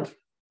covered.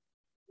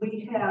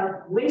 We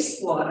have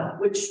wastewater,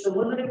 which the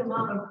limited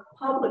amount of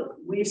public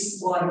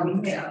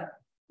wastewater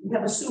we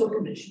have a sewer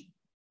commission.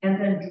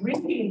 And then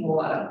drinking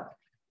water,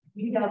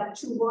 we have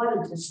 2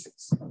 water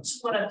districts. So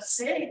what I'm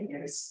saying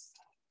is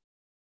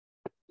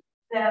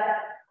that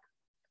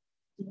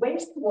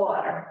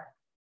wastewater,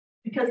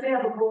 because they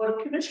have a board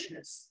of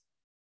commissioners,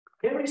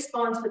 their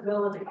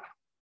responsibility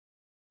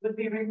would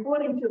be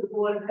reporting to the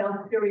Board of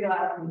Health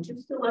periodically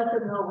just to let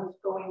them know what's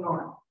going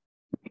on.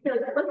 Because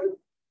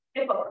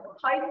if a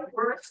pipe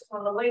bursts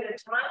on a later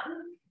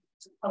time,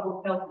 it's a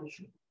public health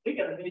issue. We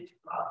got a major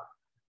problem.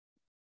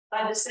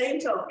 By the same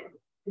token,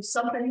 if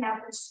something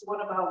happens to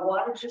one of our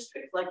water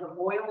districts, like the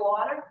boil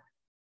water,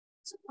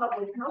 it's a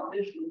public health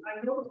issue.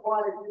 I know the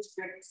water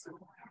districts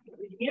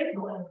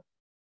handle it,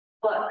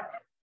 but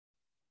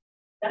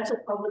that's a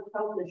public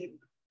health issue.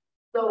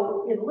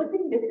 So in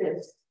looking at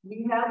this,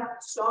 we have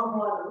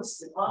stormwater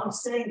listed. All I'm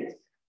saying is,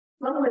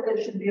 somewhere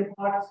there should be a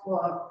box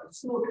for a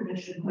sewer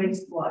commission,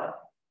 wastewater,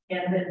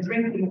 and then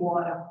drinking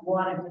water,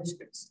 water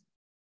districts.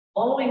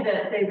 Only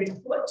that they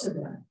report to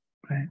them.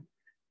 Right.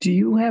 Do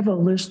you have a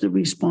list of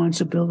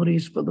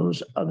responsibilities for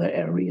those other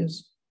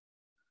areas?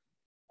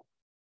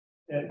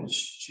 And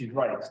she's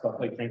right, stuff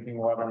like drinking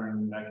water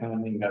and that kind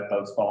of thing, that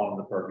does fall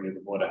under the purview of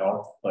the Board of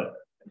Health. But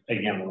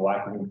again, the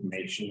lack of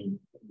information,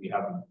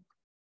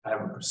 I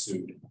haven't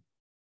pursued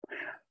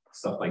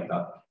stuff like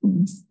that.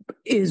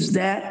 Is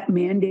that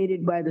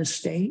mandated by the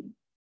state?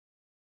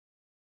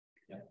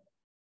 Yeah.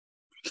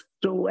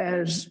 So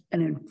as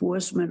an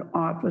enforcement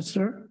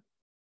officer,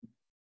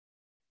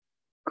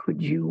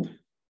 could you?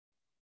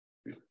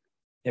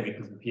 Yeah,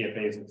 because the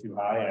PFAs are too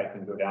high, I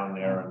can go down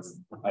there and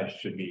I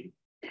should be.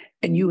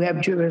 And you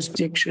have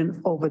jurisdiction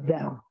over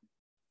them?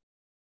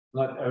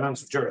 Not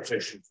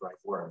jurisdiction is the right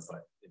word,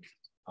 but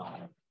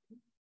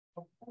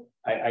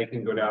I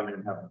can go down there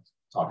and have a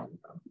talk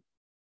with them.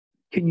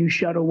 Can you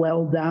shut a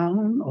well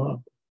down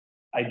or?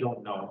 I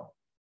don't know.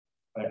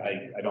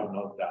 I don't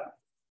know that.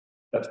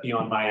 That's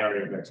beyond my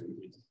area of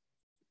expertise.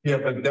 Yeah,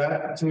 but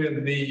that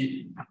to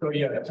the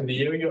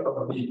area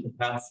of the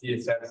capacity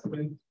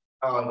assessment,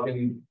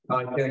 in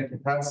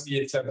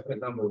capacity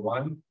assessment number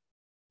 1,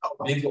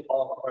 these are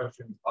all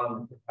questions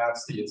on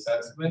capacity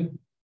assessment.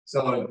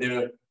 So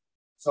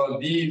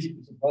these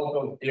both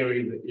those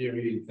areas are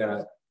areas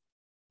that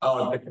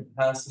the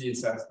capacity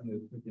assessment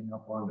is picking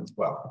up on as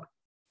well.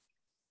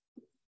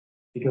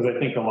 Because I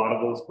think a lot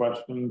of those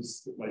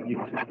questions, like you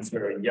can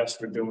answer yes,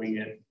 we're doing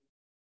it.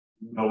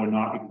 No, we're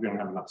not because we don't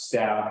have enough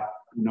staff.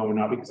 No, we're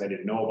not because I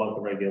didn't know about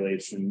the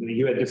regulation.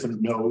 You had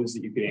different no's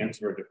that you could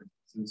answer at different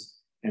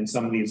places. And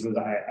some of these was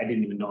I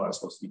didn't even know I was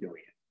supposed to be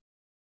doing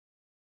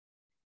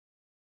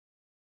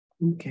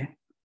it. Okay.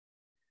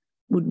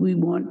 Would we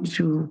want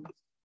to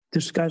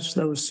discuss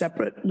those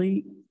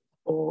separately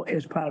or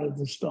as part of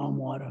the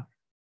stormwater?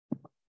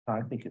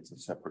 I think it's a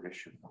separate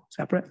issue.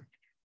 Separate?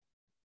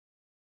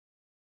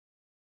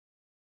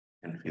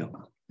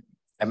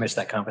 I missed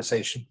that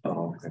conversation.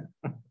 Oh, okay.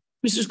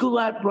 Mrs.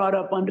 Goulart brought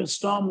up under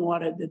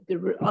stormwater that there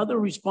were other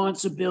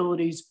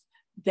responsibilities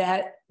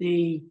that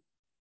the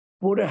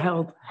Board of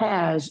Health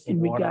has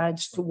in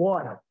regards to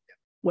water,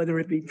 whether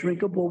it be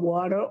drinkable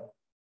water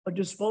or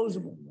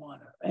disposable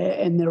water.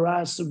 And there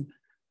are some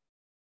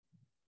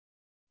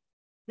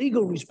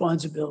legal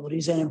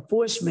responsibilities and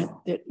enforcement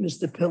that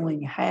Mr.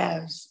 Pilling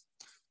has,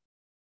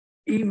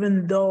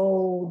 even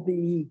though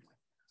the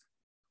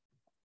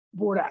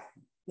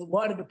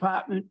water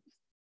department,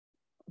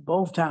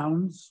 both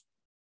towns,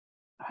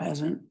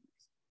 hasn't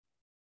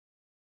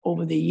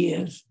over the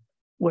years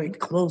worked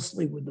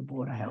closely with the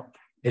Board of Health.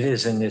 It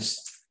is in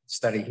this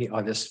study here,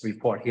 or this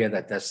report here,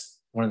 that that's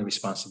one of the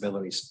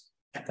responsibilities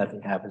that they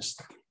have is.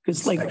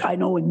 Because like I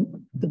know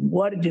in the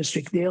water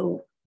district,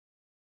 they'll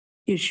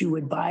issue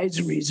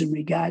advisories in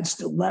regards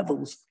to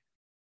levels.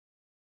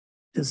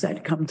 Does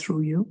that come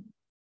through you?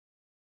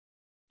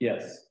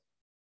 Yes.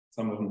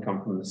 Some of them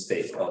come from the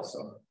state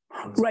also.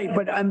 Right,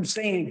 but I'm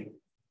saying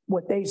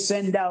what they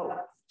send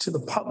out to the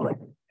public,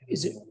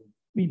 is it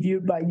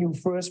reviewed by you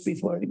first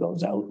before it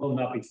goes out? Well,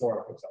 not before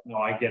it goes up. No,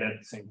 I get it at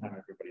the same time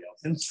everybody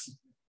else.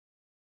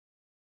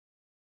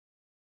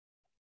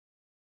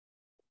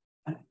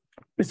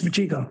 Mr.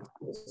 Pacheco.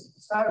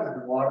 Start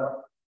with the water.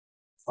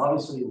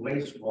 Obviously,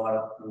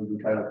 wastewater, we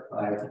try to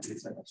apply it to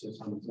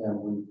systems and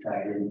we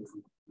try to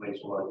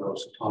wastewater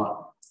goes to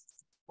top.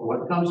 But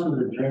when it comes to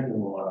the drinking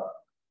water,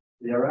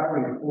 there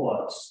are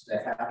reports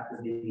that have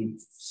to be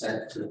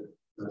sent to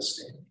the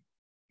state.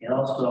 And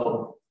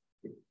also,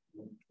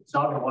 it's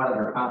not a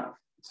water account,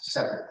 it's a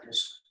separate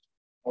district.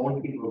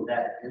 Only people of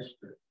that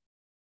district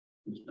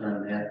is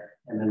done there,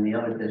 and then the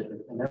other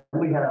district. And then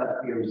we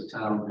have areas of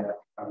town that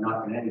are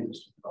not in any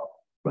district at all.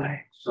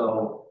 Right.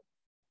 So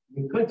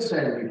we could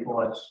send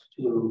reports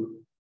to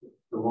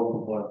the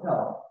local board of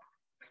health,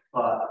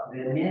 but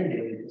they're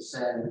mandated to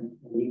send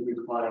the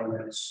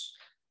requirements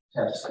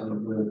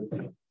testing with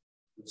the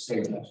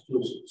state of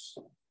Massachusetts.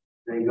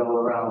 They go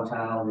around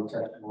town, they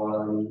test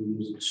water, they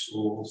use the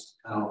schools,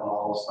 town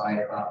halls,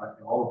 fire department,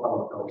 all the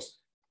public buildings.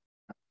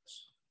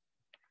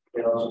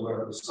 They also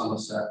work with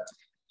Somerset.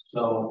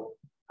 So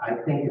I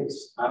think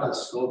it's out of the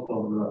scope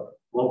of the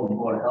local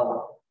board of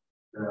health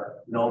to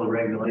know the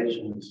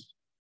regulations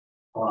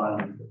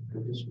on the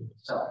district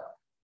itself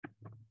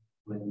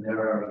when they're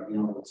already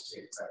dealing with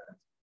state preference.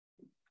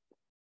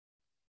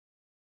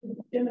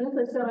 Jim, as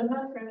I said, I'm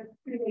not trying to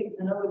create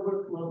another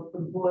workload for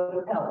the Board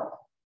of Health,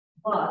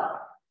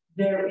 but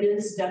there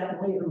is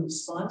definitely a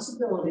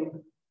responsibility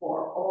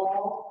for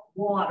all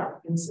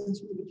water. And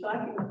since we were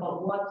talking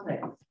about water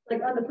things,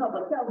 like under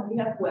public health, we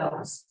have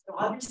wells. So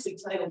obviously,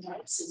 Title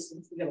IX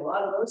systems, we get a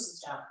lot of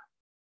those in town.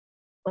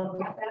 But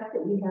the fact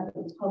that we have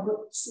a public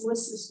sewer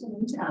system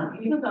in town,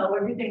 even though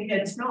everything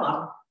gets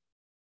north,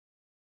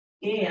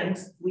 and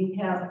we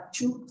have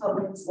 2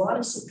 public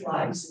water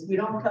supplies, we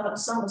don't count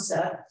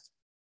Somerset,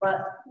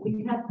 but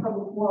we have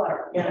public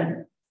water,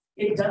 and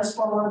it does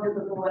fall under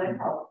the Board of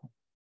Health.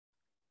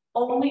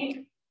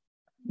 Only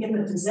if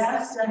a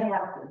disaster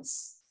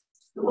happens,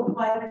 the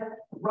fire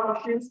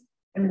ruptures,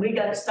 and we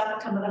got stuff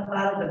coming up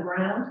out of the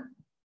ground,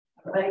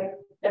 right?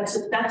 That's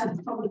a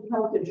public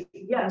health issue.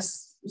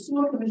 Yes, the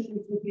sewer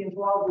commissioners would be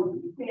involved with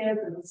the repairs,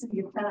 and the city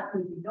of town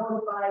would be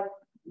notified,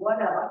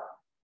 whatever.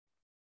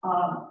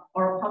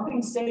 Or a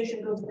pumping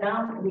station goes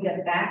down, and we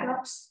get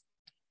backups.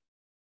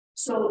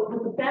 So,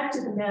 but the fact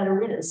of the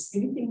matter is,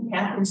 anything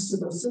happens to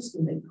the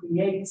system, it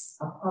creates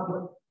a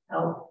public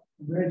health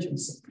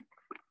emergency,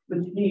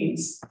 which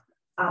means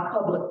our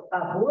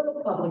Board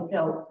of Public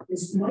Health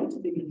is going to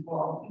be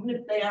involved, even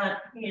if they aren't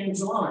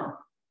hands-on.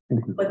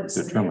 But it's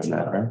determined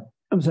that, right?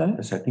 I'm sorry?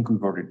 Yes, I think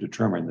we've already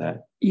determined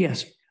that.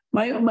 Yes.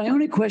 My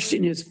only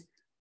question is,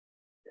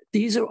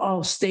 these are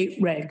all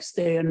state regs.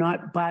 They are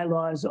not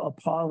bylaws or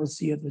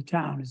policy of the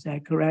town. Is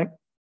that correct?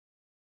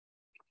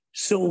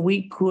 So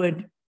we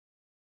could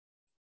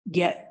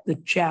get the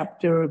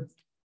chapter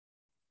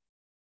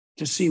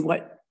to see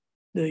what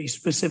the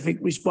specific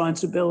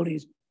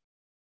responsibilities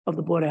of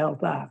the Board of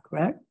Health are,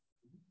 correct?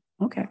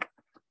 Okay.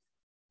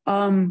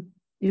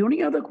 The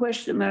only other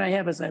question that I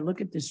have as I look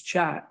at this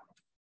chart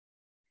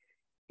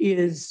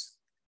is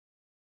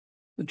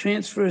the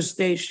transfer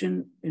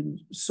station and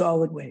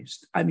solid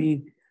waste. I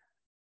mean,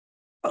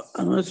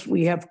 unless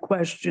we have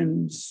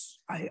questions,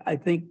 I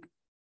think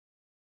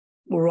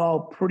we're all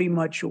pretty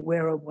much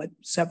aware of what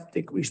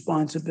septic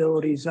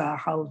responsibilities are,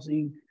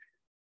 housing,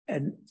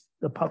 and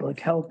the public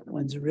health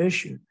ones are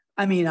issued.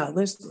 I mean, are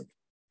listed.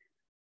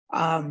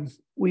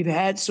 We've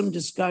had some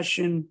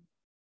discussion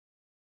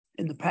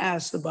in the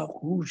past about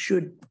who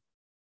should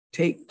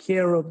take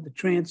care of the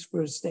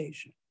transfer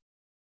station.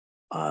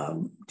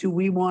 Do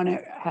we want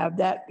to have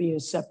that be a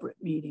separate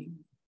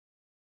meeting?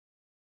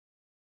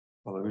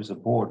 Well, there is a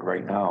board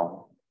right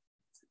now,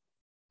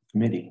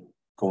 committee,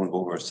 going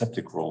over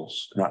septic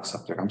rolls, not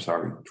septic, I'm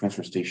sorry,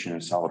 transfer station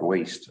and solid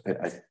waste.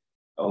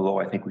 Although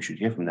I think we should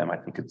hear from them, I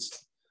think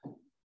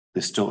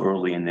they're still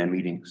early in their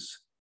meetings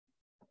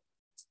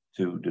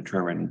to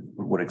determine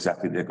what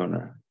exactly they're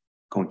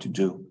going to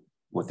do,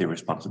 what their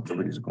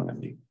responsibilities are going to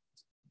be.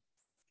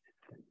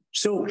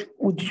 So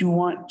would you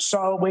want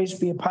solid waste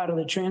be a part of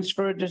the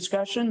transfer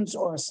discussions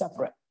or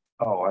separate?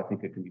 Oh, I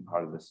think it can be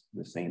part of this,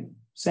 the same.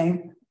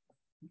 Same?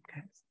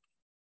 Okay.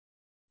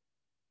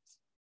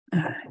 All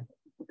right,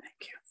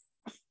 thank you.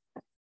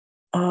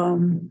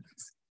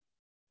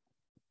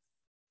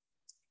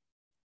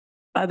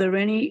 Are there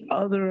any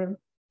other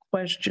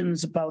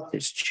questions about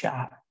this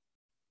chart?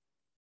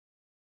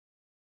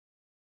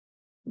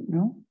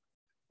 No?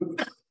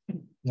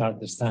 Not at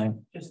this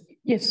time.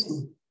 Yes,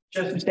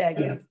 Just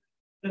Mr.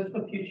 just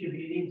for future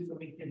meetings, so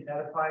we can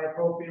identify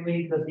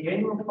appropriately, does the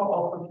annual report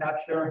also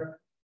capture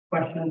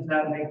questions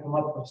that may come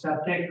up for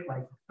septic,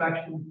 like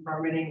inspection,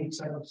 permitting, et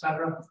cetera, et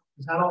cetera?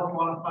 Is that all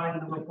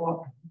quantified in the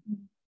report?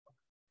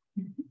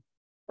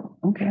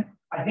 Okay.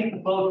 I think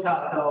the flow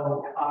chart,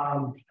 though, I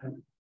don't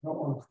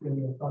want to steal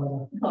your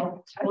thunder.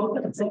 No,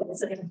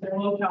 the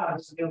flow chart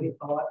is really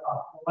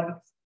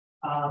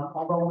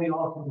although we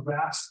all can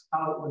grasp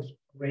how it was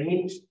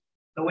arranged,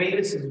 the way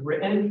this is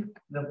written,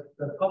 the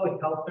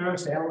public health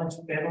nurse, the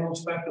animal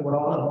inspector with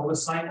all the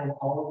oversight on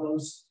all of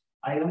those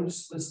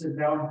items listed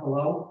down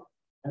below,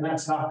 and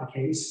that's not the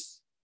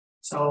case.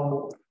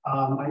 So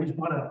I just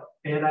want to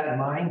bear that in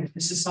mind. If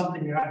this is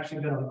something you're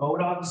actually going to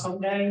vote on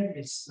someday,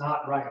 it's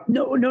not right.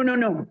 No.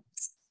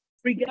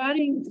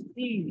 Regarding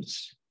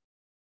these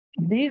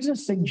are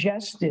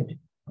suggested.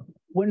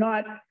 We're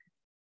not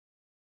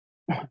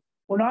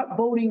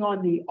voting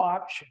on the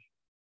option.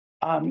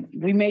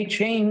 We may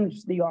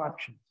change the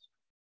options.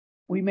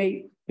 We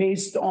may,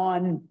 based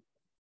on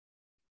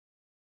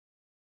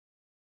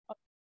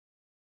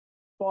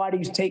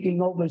bodies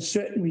taking over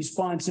certain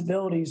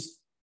responsibilities,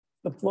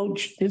 the flow,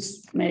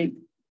 this may,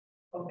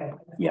 Okay.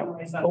 yeah,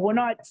 but we're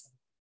not,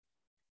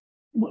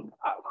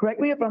 correct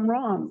me if I'm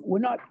wrong, we're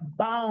not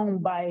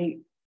bound by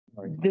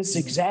this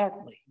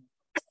exactly.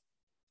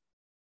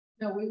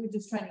 No, we were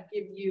just trying to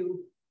give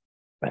you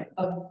Right.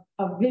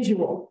 a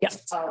visual. Yeah.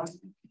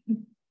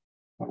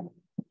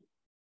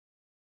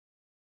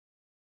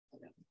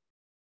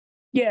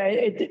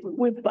 Yeah,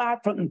 we're far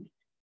from,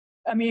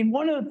 I mean,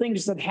 one of the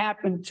things that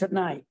happened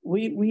tonight,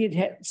 we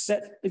had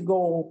set the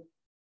goal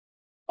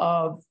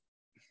of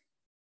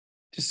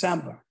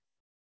December.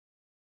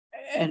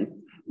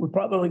 And we're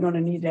probably going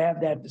to need to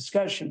have that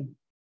discussion.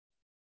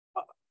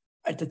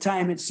 At the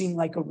time, it seemed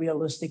like a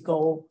realistic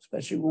goal,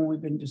 especially when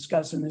we've been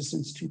discussing this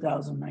since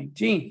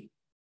 2019.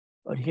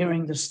 But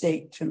hearing the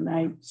state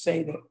tonight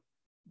say that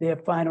their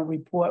final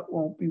report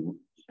won't be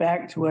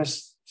back to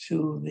us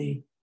to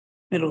the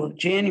middle of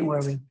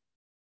January,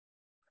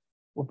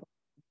 we'll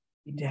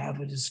need to have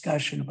a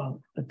discussion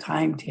about the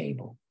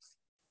timetable.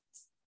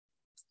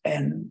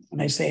 And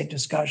when I say a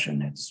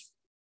discussion, it's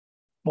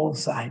both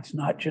sides,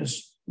 not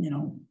just,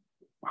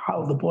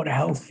 how the Board of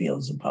Health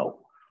feels about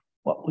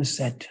what was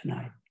said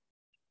tonight.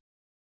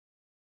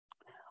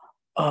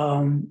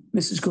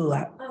 Mrs.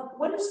 Goulart.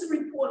 What is the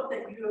report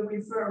that you're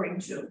referring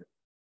to?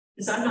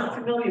 Because I'm not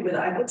familiar with it.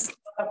 I looked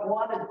at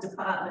water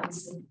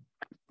departments.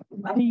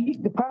 The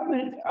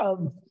Department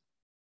of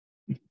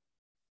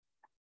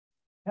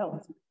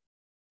Health.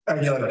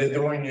 They're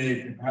doing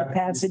a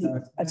Capacity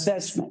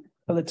assessment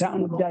for the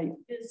town of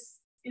Dayton. Is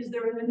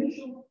there an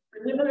initial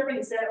preliminary?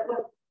 Is that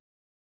what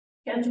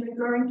Ken's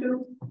referring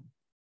to?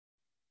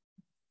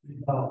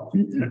 No,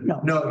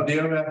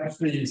 they're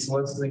actually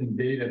soliciting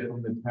data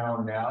from the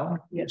town now.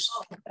 Yes.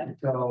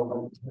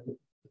 So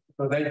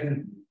they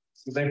can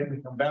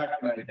come back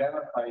and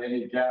identify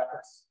any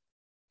gaps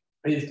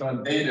based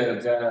on data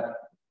that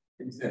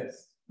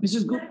exists.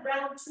 Mrs. Gould.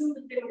 Round two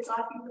that they were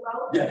talking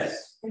about?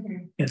 Yes.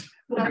 Yes.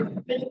 But I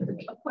think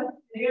a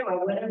questionnaire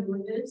or whatever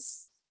it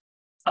is.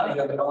 They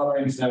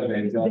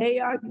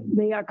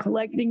are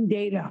collecting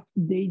data.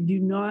 They do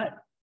not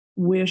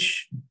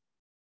wish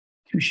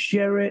to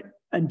share it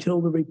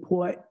until the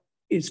report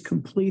is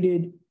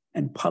completed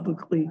and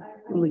publicly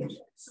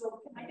released. So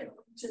can I get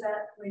to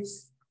that,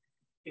 please?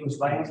 It was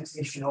by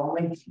invitation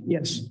only.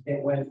 Yes.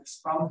 It went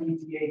from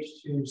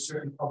DTH to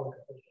certain public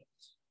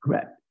officials.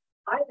 Correct.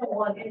 I don't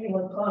want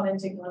anyone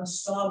commenting on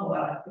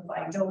stormwater if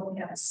I don't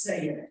have to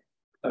say it.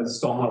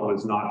 Stormwater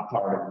was not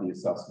part of the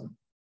assessment.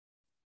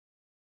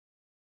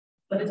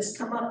 But it's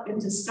come up in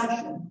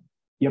discussion.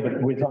 Yeah,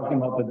 but we're talking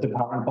about the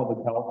Department of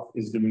Public Health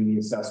is doing the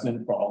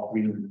assessment for all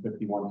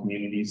 351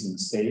 communities in the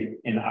state.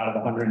 And out of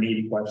the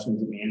 180 questions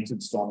that we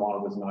answered,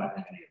 stormwater was not in any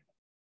of them.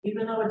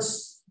 Even though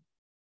it's,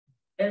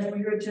 as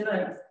we heard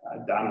tonight.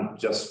 I'm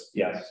just,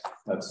 yes,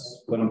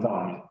 that's what I'm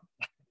telling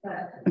you.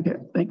 Okay,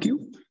 thank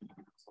you.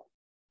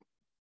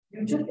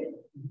 You took it.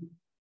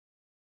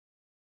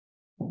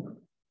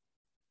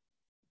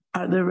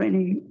 Are there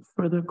any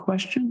further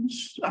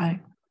questions?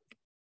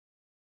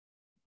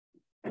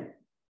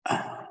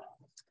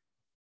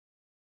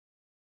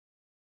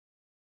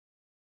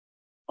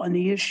 On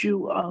the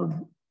issue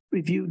of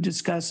review,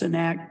 discuss, and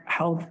act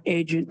health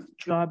agent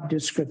job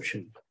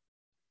description.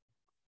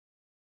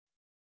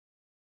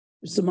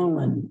 Mr.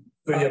 Mullen.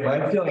 So yeah,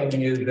 my feeling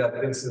is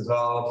that this is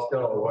all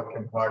still a work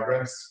in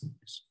progress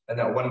and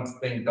that one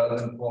thing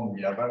does inform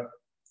the other.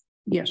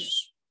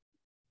 Yes.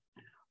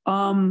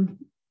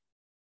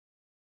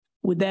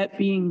 With that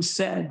being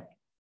said,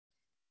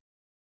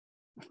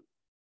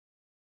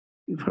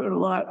 you've heard a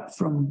lot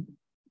from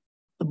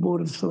the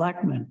Board of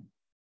Selectmen.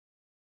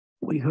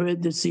 We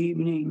heard this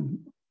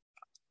evening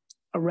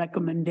a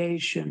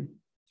recommendation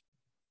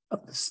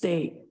of the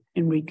state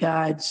in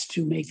regards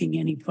to making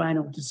any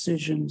final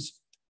decisions,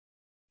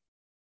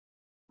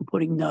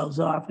 putting those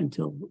off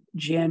until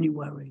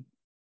January,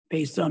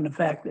 based on the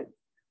fact that,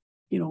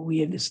 we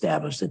had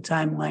established a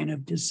timeline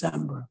of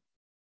December.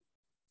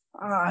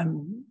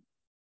 I'm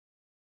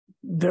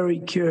very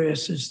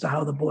curious as to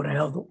how the Board of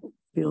Health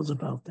feels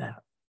about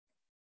that.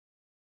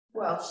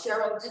 Well,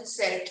 Cheryl did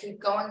say, keep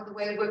going the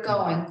way we're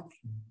going,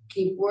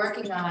 keep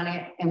working on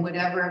it, and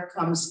whatever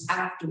comes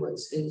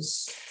afterwards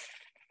is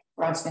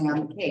frosting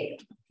on the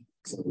cake.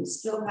 So we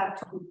still have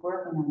to keep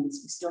working on this.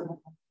 We still have to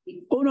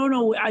keep. Oh,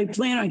 no, I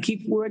plan on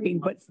keep working,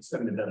 but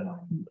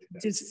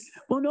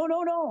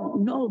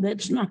no,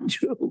 that's not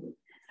true.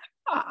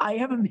 I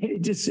haven't made a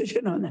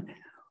decision on that.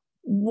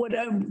 What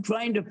I'm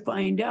trying to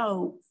find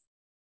out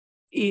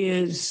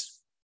is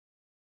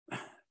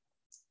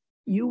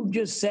you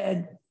just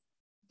said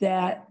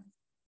that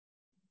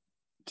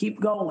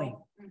keep going.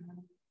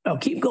 Now,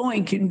 keep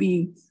going can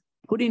be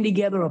putting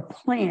together a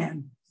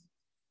plan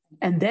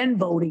and then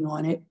voting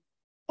on it,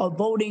 or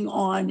voting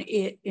on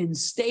it in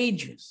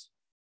stages.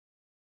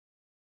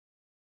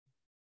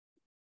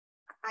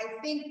 I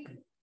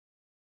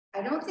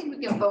don't think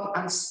we can vote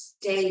on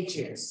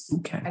stages.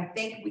 Okay. I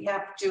think we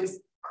have to,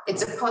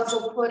 it's a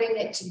puzzle putting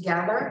it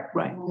together.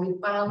 Right. When we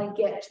finally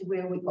get to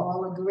where we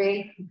all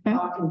agree, Okay.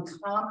 can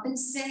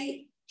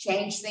compensate,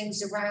 change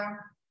things around,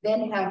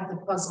 then have the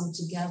puzzle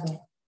together.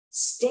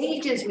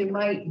 Stages, we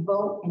might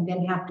vote and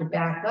then have to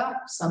back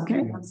up.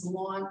 Something comes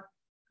along.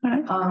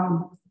 Right.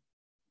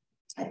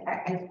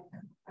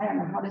 I don't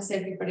know, how does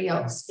everybody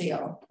else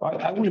feel?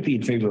 I wouldn't be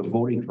in favor of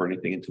voting for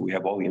anything until we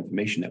have all the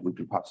information that we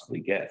could possibly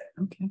get.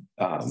 Okay.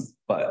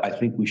 But I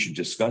think we should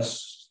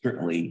discuss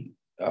certainly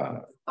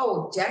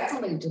Oh,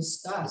 definitely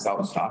discuss.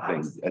 without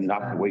stopping and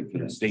not to wait for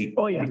the state.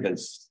 Oh, yeah.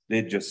 Because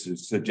they're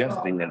just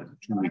suggesting that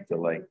it's a 2-week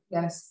delay.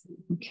 Yes,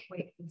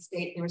 wait, the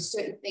state, there are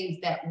certain things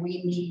that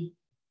we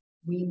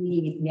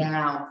need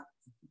now.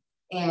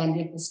 And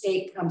if the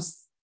state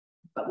comes,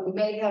 but we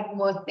may have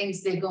more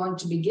things they're going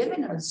to be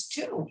giving us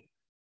too.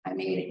 I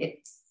mean,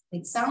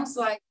 it sounds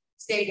like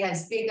the state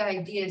has big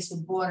ideas for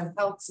Board of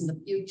Health in the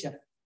future.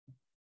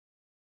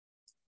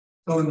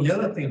 So and the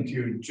other thing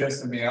too,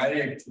 just, I mean, I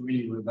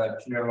agree with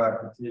that Chair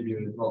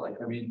Rapatavia as well.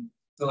 Like, I mean,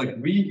 so like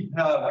we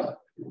have,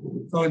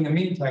 so in the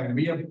meantime,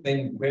 we have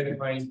things we're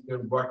trying to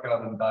work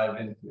out and dive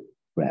into.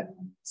 Right.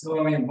 So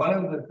I mean, one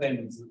of the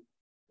things,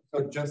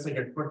 so just like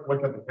a quick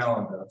look at the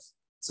calendar.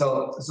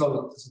 So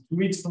 2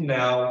 weeks from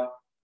now,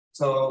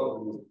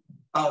 so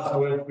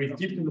if we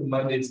keep to the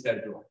Monday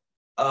schedule,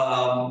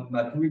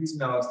 2 weeks from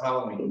now is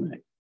Halloween.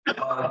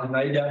 The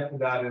night after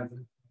that is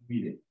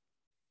meeting.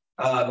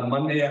 The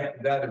Monday after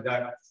that is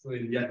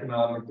actually the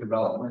economic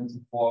development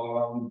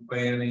forum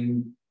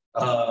planning.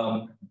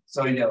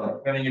 So yeah,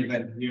 planning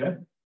event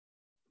here.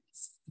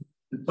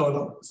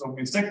 So if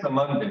we stick to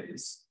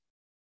Mondays,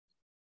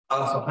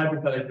 so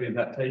hypothetically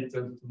that takes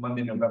us to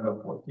Monday, November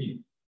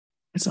 14th.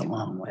 It's a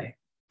long way.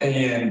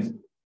 And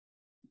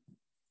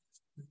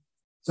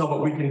so,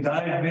 but we can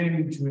dive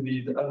into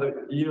these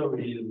other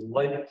areas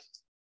like,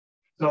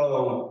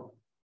 so,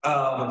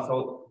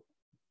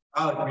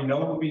 we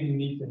know we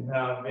need to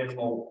have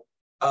the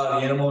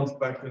animal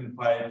inspection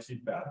fire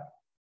chief back.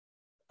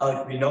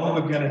 We know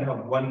we're gonna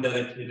have one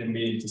dedicated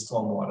meeting to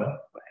stormwater.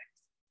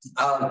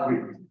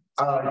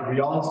 We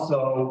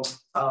also,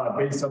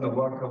 based on the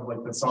work of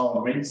like the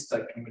solid waste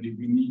committee,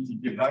 we need to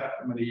give that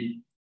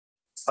committee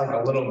like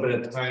a little bit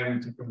of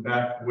time to come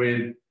back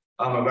with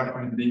a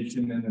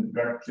recommendation and a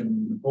direction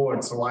of the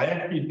board. So I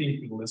actually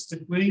think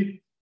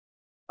realistically,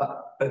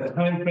 the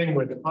time frame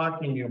we're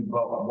talking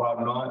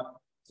about,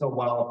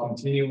 while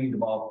continuing to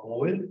move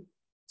forward,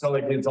 so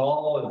like it's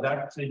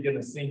actually going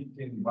to sink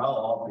in well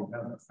all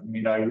together. I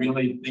mean, I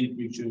really think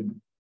we should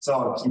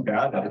keep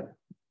at it,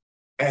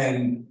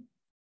 and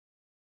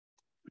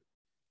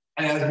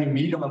as we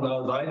meet on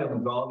those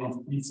items, all these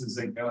pieces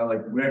are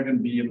gonna we're gonna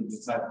be able to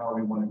decide how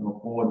we want to go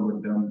forward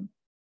with them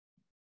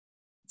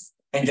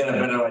and get a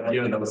better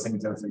idea of those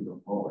things as we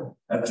go forward.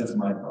 That's just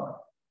my thought.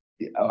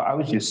 I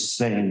was just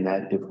saying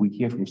that if we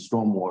hear from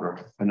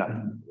stormwater, or not,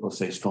 we'll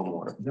say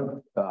stormwater,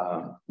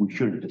 we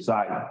shouldn't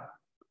decide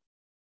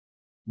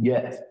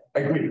yet.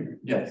 Agree.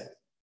 Yes.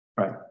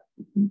 Right.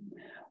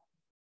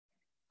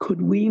 Could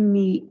we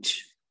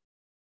meet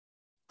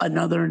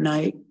another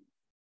night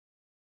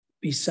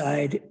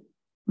beside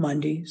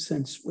Monday,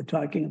 since we're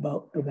talking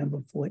about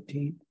November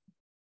 14th?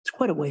 It's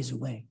quite a ways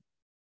away.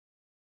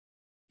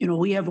 You know,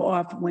 we have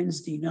off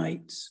Wednesday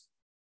nights.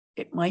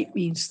 It might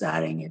mean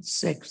starting at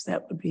 6.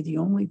 That would be the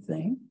only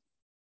thing.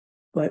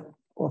 But,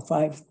 or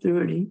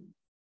 5:30.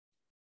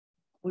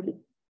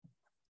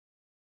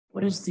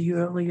 What is the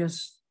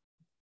earliest?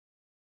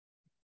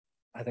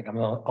 I think I'm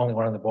the only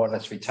one on the board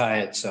that's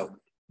retired, so.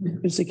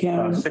 Mr.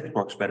 Karen? 6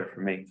 works better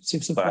for me.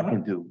 6 but I o'clock?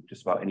 can do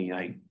just about any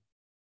night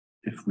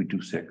if we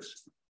do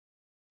 6.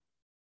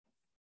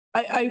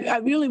 I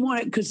really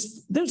want it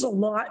because there's a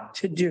lot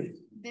to do.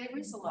 There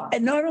is a lot.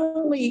 And not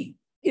only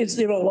is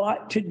there a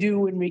lot to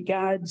do in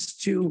regards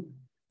to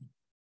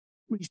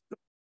the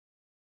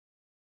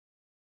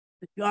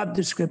job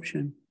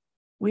description,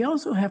 we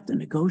also have to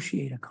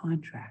negotiate a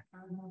contract.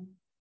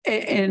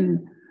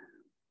 And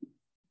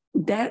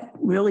that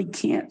really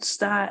can't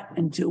start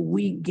until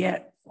we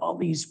get all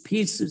these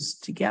pieces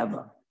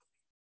together.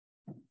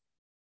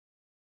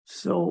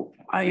 So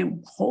I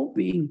am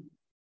hoping,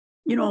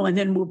 you know, and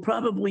then we'll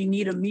probably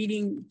need a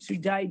meeting to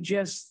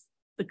digest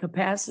the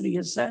capacity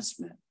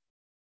assessment,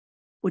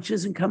 which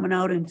isn't coming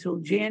out until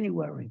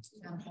January.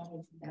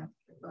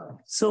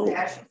 So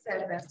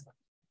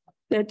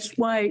that's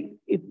why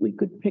if we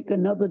could pick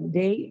another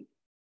date,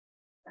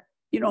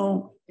 you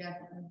know,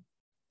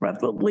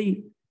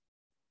 preferably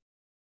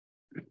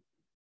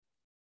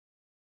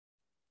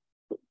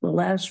the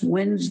last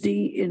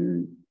Wednesday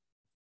in,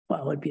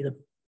 well, it'd be the,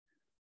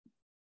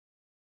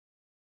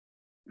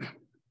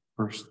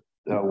 First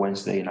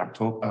Wednesday in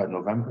October,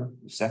 November,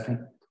 the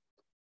 2nd.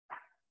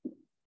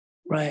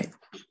 right.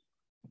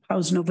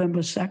 How's November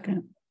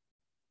 2nd?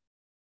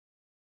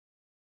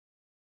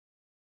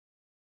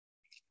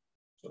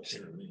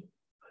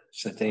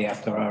 It's the day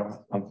after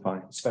our I'm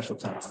fine. special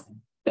time.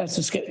 That's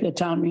the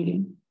town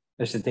meeting,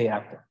 It's the day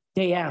after.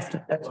 day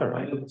after. That's all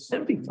right.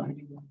 That'd be fun.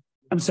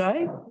 I'm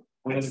sorry?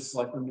 When is the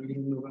selectmen meeting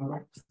in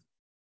November?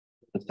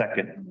 The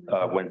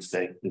 2nd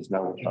Wednesday is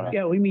now.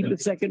 Yeah, we meet the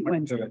second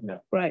Wednesday,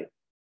 right?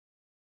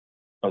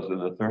 Was it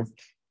the 3rd?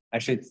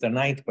 Actually, it's the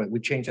 9th, but we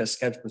changed our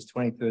schedule. It's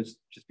 23rd,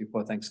 just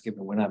before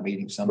Thanksgiving. We're not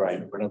meeting Sunday,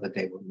 Right. but another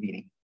day we're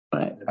meeting.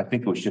 Right, I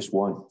think it was just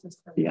one.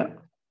 yeah.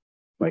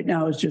 Right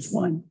now it's just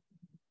one.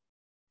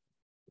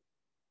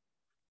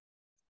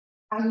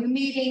 Are you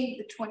meeting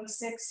the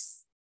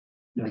 26th?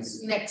 Yes.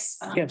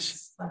 Next.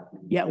 Yes.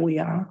 Yeah, we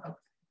are.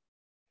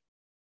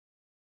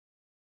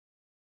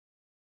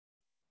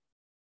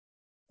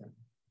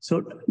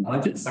 So I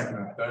like the second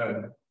or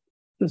third.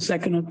 the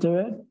second or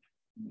third,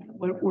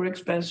 what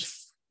works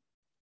best?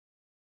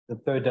 The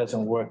 3rd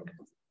doesn't work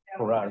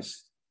for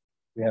us.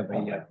 We have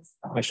a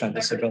commission on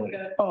disability.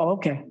 Oh,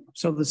 okay.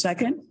 So the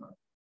second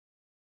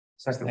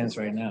Second ends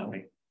right now.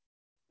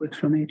 works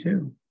for me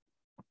too.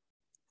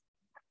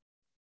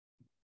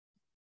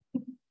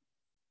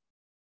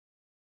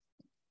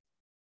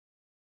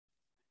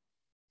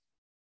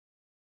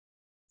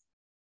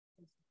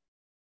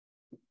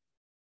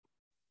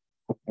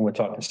 And we're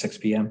talking 6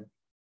 p.m.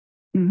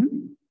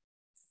 Mhm.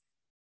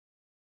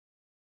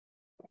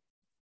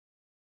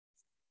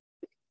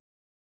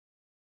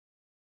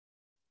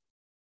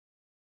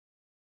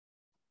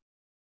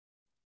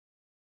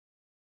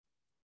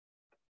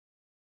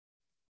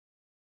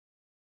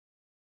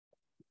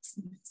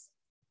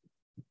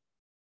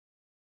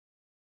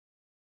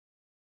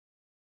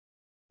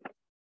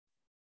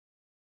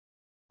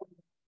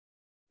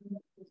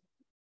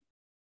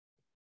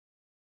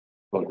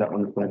 Well, that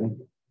one's going to be.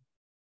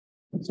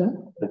 What's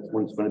that? That's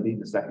when it's going to be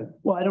the 2nd.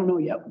 Well, I don't know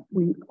yet.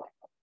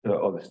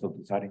 Oh, they're still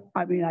deciding.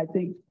 I mean, I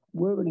think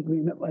we're in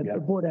agreement, but Yeah. the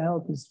Board of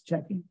Health is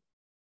checking.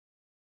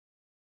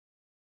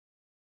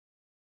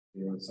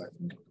 One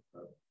second.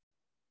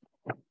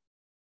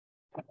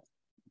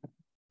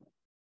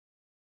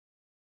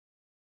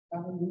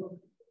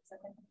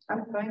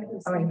 I'm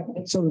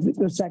fine. So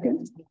the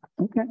second,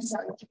 okay.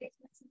 Sorry.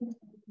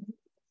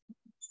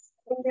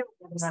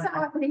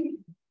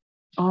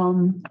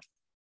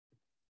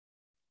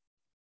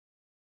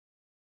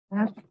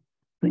 Last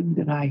thing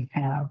that I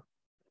have.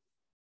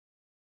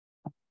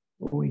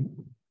 Before we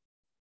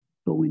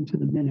go into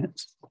the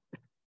minutes.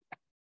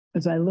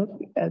 As I look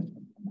at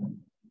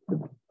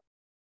the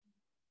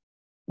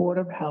Board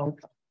of Health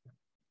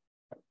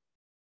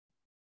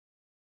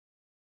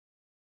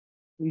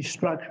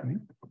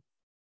restructuring.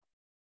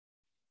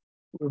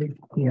 Really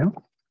here.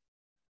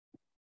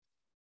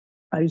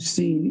 I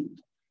see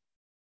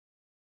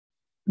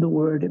the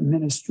word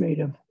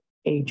administrative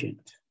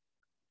agent.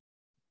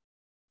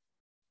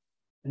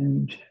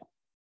 And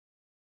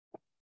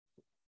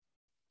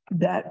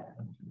that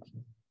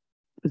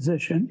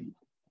position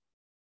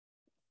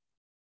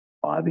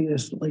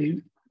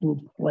obviously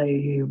will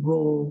play a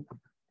role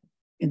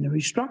in the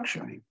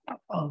restructuring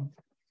of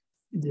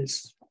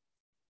this.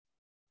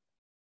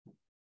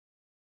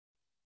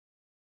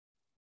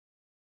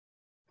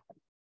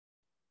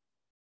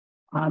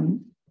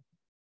 I'm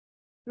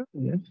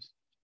curious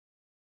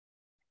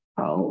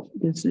how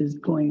this is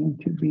going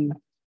to be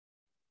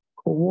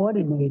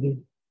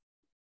coordinated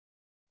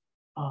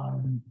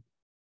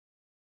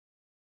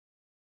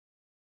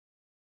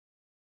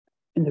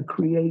in the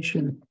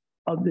creation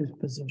of this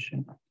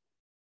position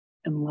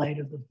in light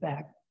of the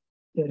fact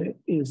that it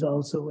is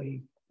also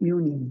a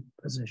union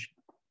position.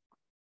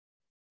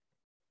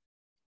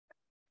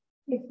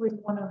 If with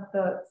one of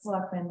the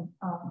selectmen,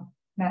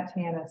 Matt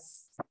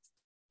Tanis,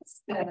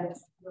 said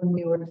when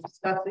we were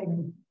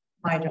discussing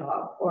my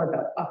job or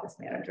the office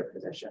manager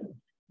position,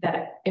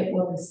 that it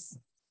was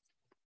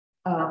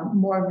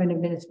more of an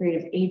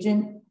administrative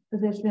agent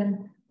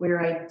position where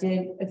I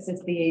did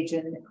assist the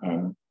agent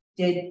and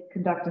did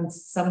conduct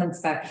some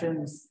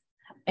inspections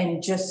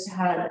and just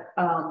had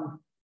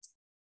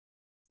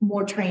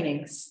more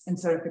trainings and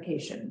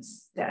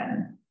certifications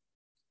than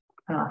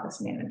an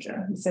office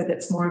manager. He said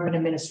it's more of an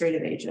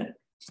administrative agent.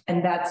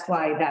 And that's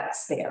why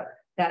that's there.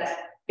 That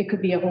it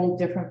could be a whole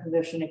different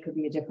position. It could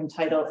be a different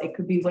title. It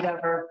could be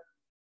whatever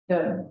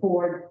the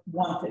board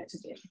wants it to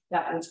be.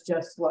 That was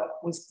just what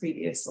was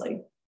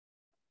previously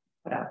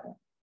put out there.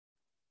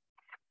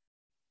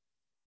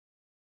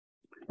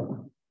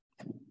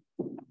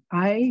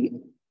 I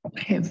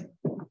have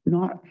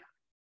not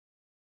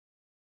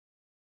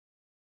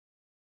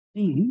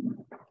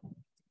seen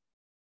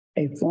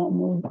a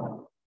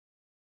formal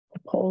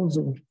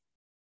proposal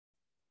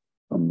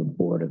from the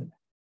Board of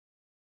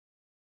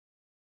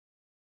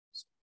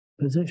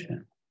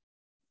Position.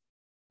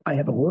 I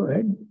have a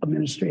word,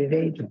 administrative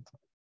agent.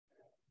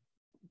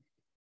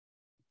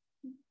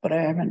 but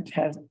I haven't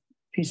had a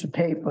piece of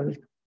paper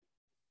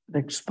that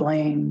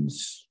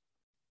explains.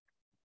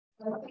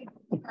 I think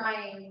we're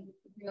trying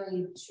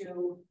really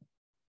to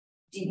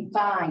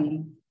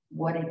define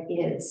what it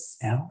is.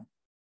 Yeah.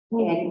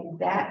 And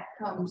that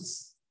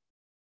comes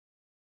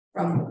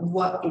from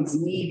what is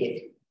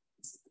needed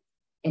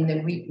in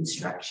the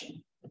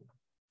reconstruction.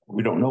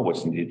 We don't know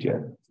what's needed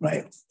yet.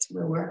 Right.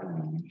 We're working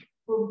on it.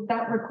 Well,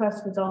 that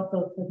request was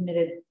also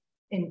submitted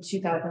in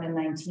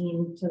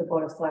 2019 to the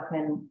Board of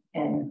Selectmen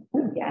and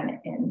again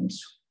in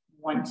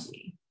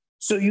 20.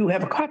 So you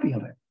have a copy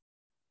of it?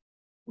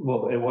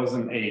 Well, it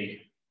wasn't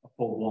a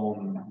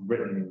full-blown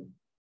written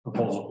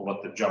proposal for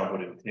what the job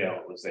would entail.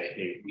 It was a,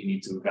 hey, we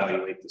need to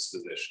evaluate this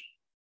position.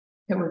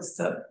 It was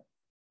the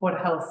Board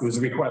of Health. It was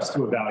a request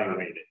to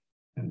evaluate it.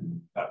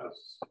 And that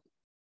was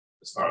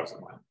as far as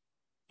it went.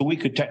 So we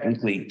could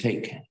technically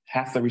take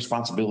half the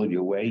responsibility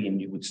away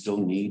and you would still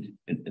need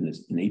an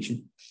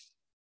agent.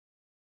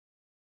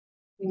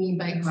 You mean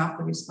by half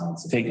the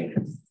responsibility?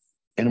 Take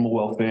animal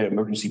welfare,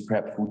 emergency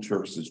prep, food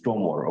services,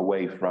 stormwater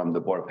away from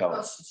the Board of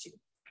Health.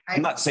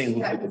 I'm not saying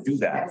we could do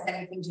that. Has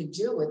anything to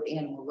do with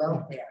animal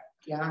welfare?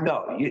 Yeah.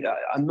 No,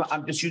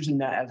 I'm just using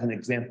that as an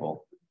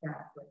example.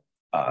 Exactly.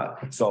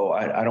 So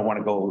I don't want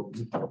to go,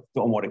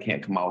 stormwater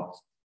can't come out.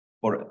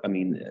 Or, I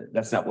mean,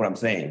 that's not what I'm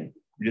saying.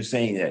 I'm just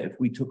saying that if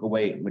we took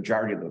away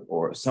majority of the,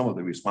 or some of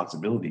the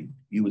responsibility,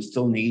 you would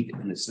still need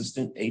an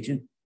assistant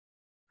agent.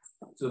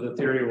 So the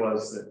theory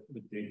was that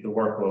the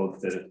workload,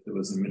 that if there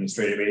was an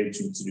administrative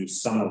agent to do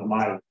some of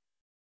my,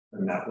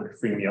 and that would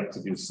free me up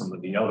to do some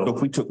of the other. So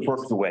if we took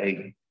perks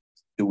away,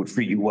 it would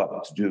free you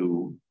up to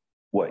do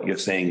what you're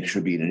saying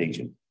should be an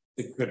agent.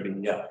 It could be,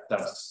 yeah,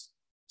 that's.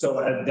 So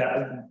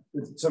that,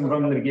 some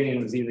from the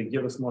beginning was either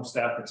give us more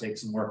staff or take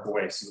some work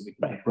away so that we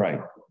can.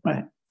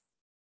 Right.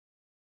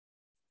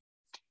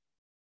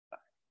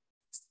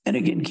 And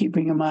again,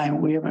 keeping in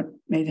mind, we haven't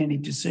made any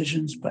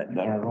decisions, but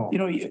Not at all. you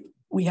know,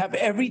 we have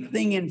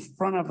everything in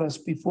front of us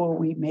before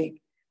we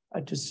make a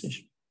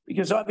decision.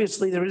 Because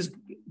obviously there is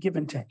give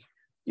and take.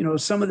 You know,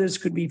 some of this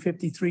could be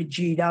 53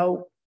 G'd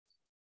out,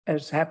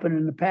 as happened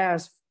in the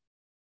past.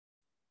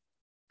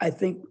 I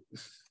think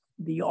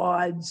the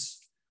odds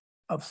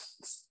of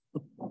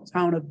the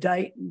town of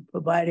Dayton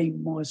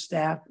providing more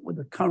staff with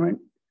the current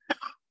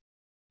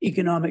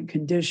economic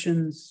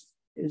conditions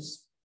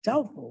is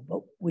doubtful,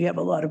 but we have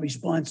a lot of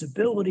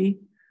responsibility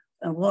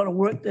and a lot of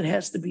work that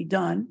has to be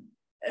done.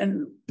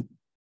 And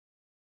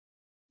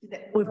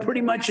we're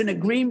pretty much in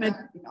agreement.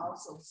 And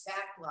also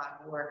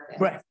backlog work. That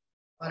Right.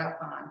 put up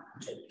on.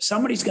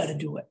 Somebody's got to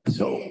do it.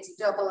 So It's a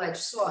double-edged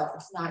sword.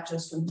 It's not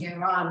just from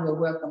here on,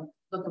 we're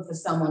looking for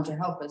someone to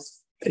help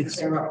us. it's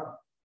There are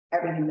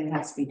everything that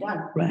has to be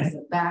done. Right. There's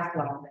a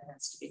backlog that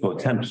has to be. So a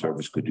temp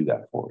service could do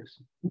that for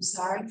us. I'm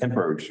sorry,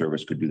 Temporary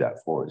service could do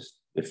that for us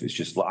if it's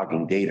just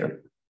logging data.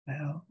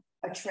 well,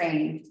 a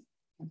trained.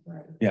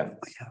 Yeah.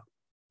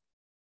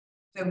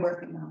 They're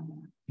working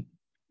on that.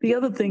 the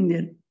other thing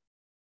that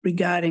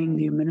regarding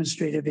the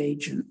administrative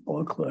agent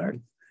or clerk,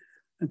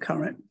 the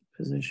current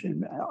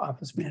position,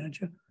 office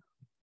manager.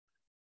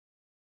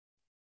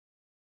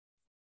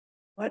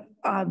 What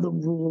are the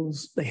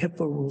rules, the HIPAA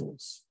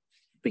rules?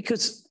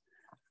 Because,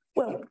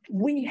 well,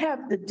 we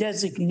have the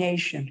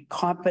designation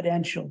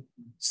confidential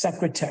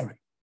secretary.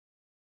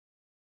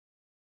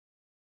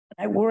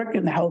 I work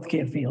in the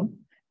healthcare field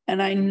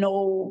and I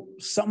know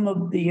some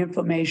of the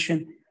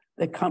information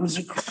that comes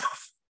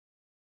across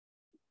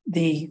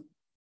the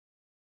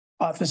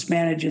office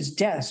manager's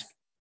desk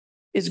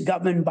is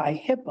governed by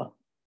HIPAA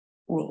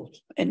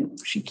rules, and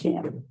she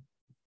can't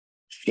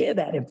share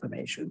that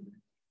information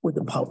with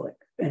the public.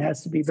 It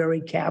has to be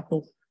very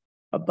careful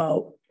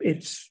about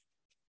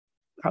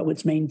how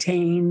it's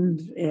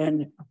maintained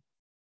and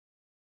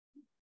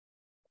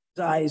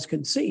eyes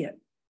can see it.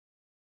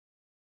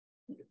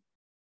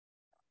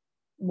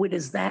 Where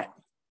does that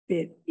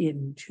fit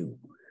into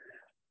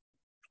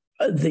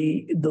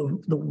the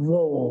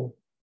role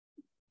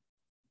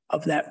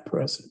of that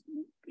person?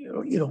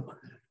 You know,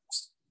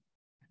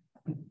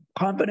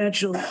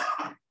 confidential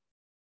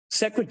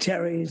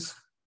secretaries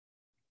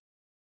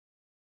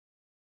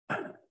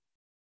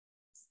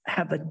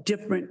have a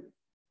different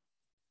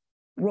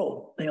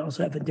role. They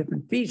also have a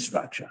different fee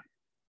structure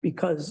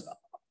because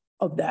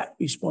of that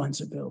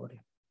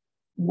responsibility.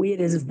 Where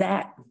does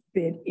that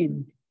fit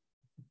in?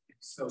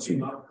 So the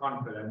amount of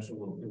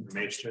confidential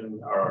information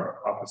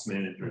our office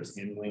manager is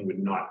handling would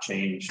not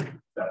change if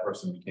that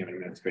person became an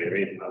administrative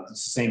agent. It's the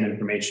same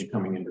information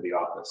coming into the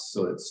office,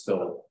 so it's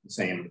still the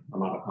same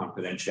amount of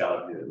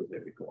confidentiality that was there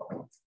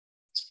before.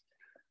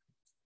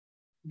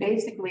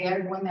 Basically,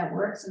 everyone that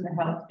works in the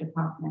health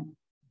department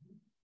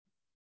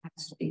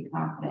has to be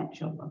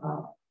confidential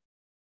about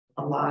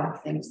a lot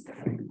of things.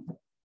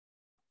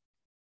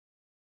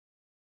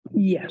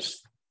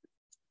 Yes.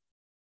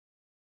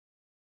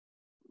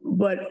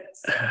 But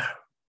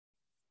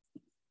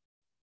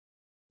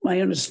my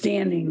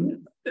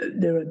understanding,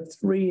 there are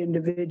 3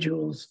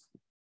 individuals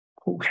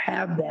who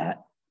have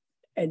that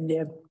and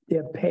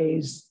their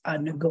pays are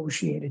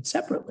negotiated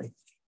separately.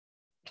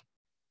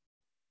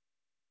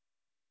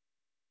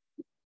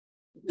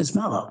 Ms.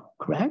 Mello,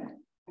 correct?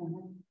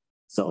 Mhm.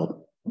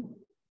 So,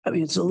 I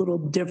mean, it's a little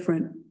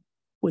different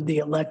with the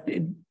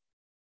elected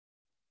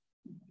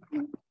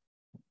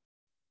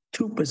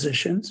two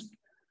positions,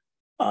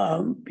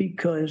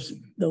 because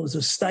those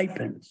are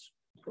stipends.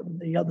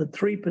 The other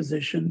three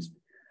positions,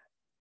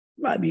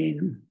 I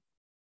mean,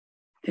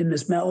 in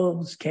Ms.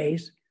 Mello's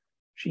case,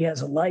 she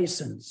has a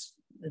license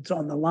that's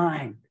on the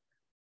line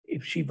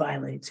if she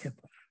violates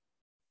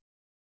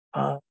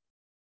HIPAA.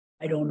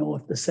 I don't know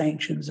if the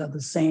sanctions are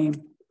the same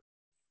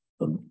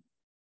for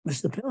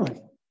Mr.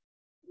 Pilling.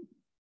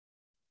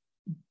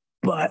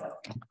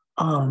 But,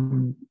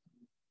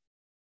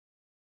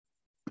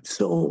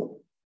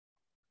 so,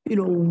 you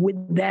know,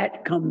 with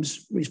that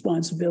comes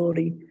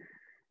responsibility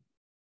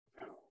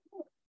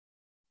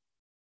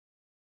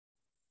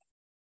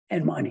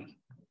and money.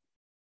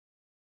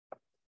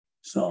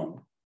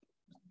 So,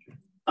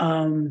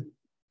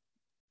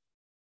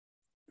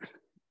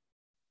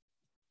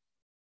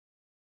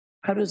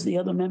 how does the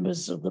other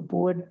members of the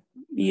board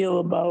feel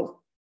about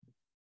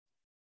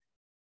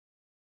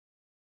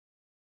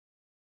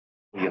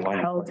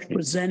health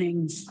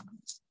presenting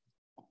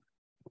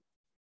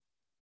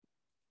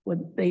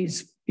what they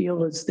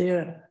feel is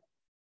their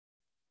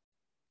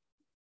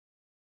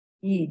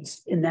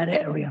needs in that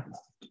area?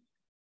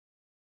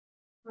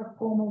 A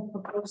formal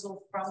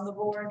proposal from the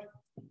board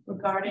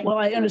regarding. Well,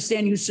 I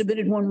understand you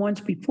submitted one once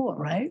before,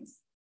 right?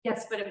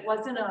 Yes, but it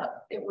wasn't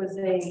it was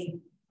a,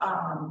 It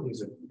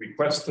was a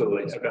request to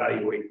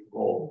evaluate the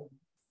role.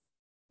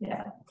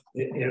 yeah.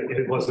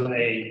 It wasn't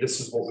this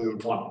is what we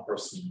would want the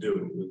person to do.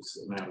 It was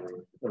a matter of,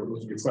 it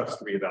was a request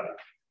to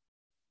reevaluate.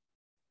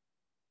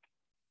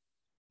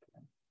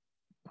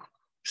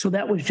 So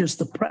that was just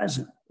the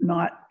present,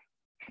 not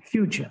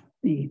future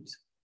needs.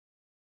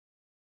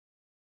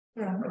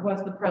 Yeah, it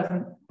was the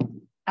present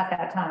at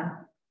that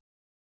time.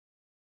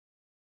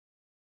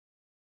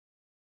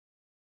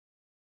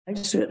 I'd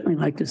certainly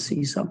like to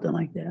see something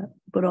like that,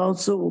 but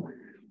also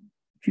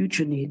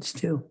future needs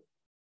too.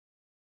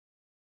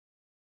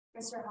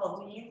 Mr.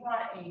 Hull, do you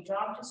want a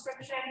job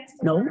description?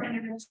 No.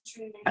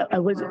 I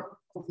was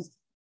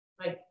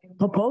like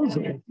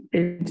proposal.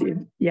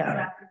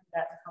 Yeah.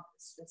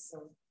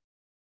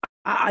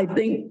 I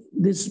think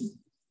this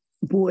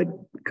board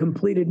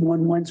completed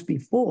one once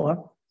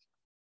before.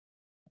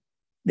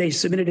 They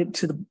submitted it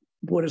to the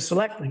Board of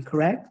Selectmen,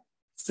 correct?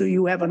 So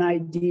you have an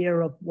idea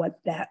of what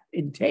that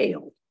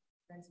entailed.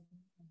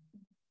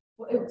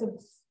 Well, it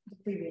was the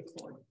previous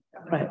board.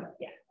 Right.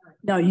 Yeah.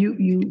 Now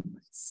you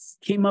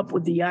came up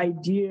with the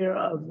idea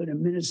of an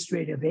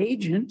administrative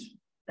agent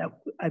that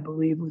I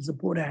believe was the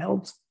Board of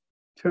Health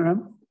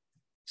term.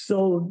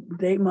 So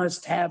they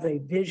must have a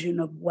vision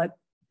of what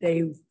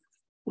they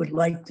would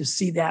like to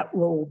see that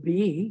role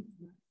be.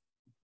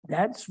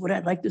 That's what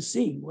I'd like to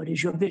see. What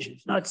is your vision?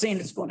 Not saying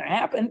it's going to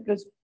happen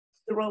because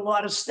there are a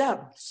lot of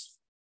steps.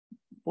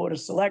 Board of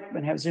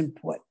Selectmen has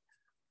input.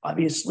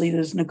 Obviously,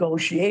 there's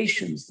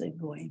negotiations that are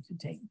going to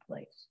take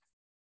place.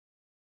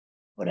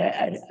 But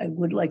I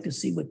would like to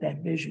see what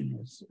that vision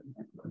is.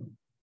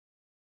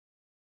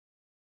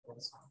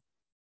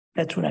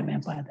 That's what I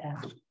meant by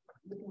that.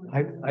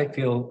 I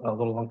feel a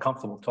little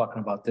uncomfortable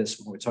talking about this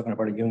when we're talking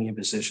about a union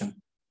position.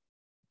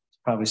 It's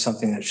probably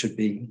something that should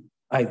be,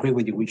 I agree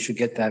with you, we should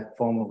get that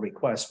formal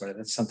request, but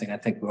that's something I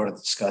think we ought to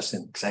discuss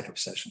in executive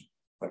session,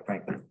 quite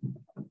frankly.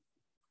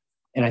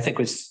 And I think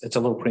it's a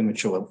little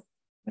premature.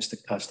 Mr.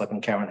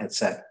 Selectman Karen had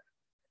said,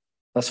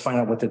 let's find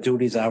out what the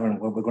duties are and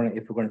what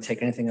if we're going to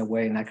take anything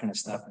away and that kind of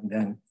stuff. And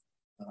then,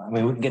 I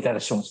mean, we can get that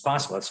as soon as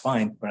possible. That's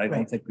fine, but I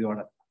don't think we ought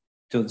to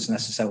do this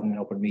necessarily in an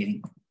open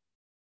meeting.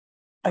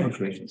 I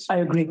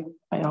agree.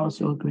 I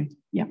also agree.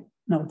 Yeah.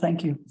 No,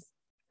 thank you.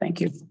 Thank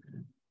you.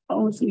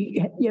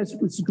 Honestly, yes,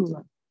 Mr.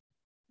 Gula.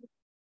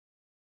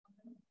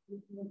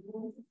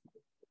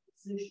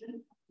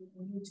 Position,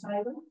 new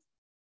title,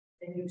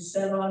 and you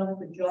set on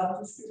the job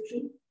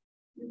description,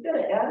 you've got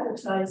to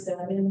advertise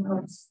that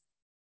in-house.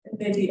 And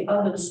maybe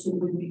others who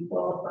would be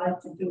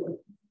qualified to do it.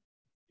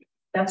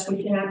 That's what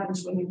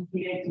happens when you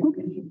create the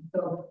vision.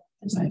 So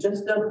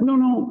just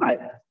No,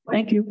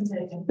 thank you.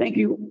 Thank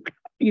you.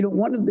 You know,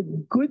 one of the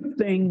good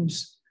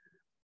things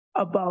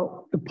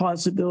about the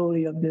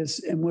possibility of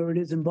this and where it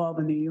is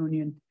involving the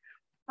union,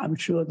 I'm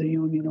sure the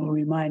union will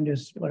remind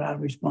us what our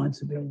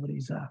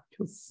responsibilities are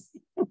too.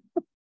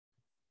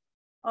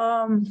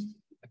 I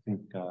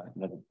think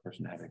another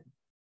person had a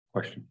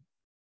question.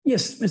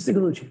 Yes, Mr.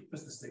 Galucci.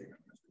 Just a statement.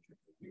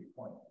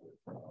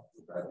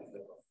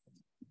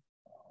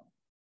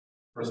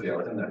 Firstly, I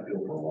was in that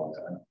field for a long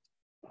time.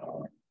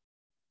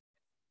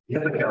 The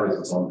other carries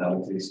its own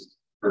penalties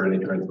for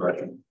any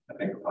transgression. I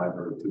think a fine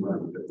for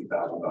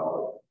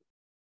 $250,000.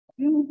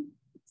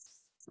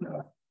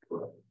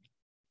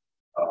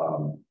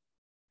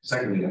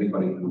 Secondly,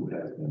 anybody who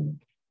has been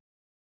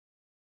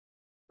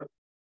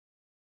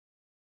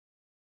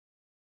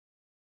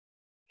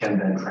can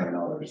then train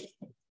others,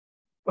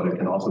 but it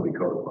can also be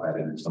codified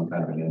in some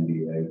kind of an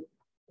NDA,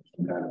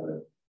 some kind of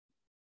a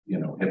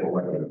HIPAA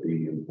record that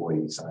the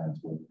employee signs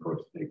when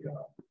first take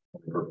a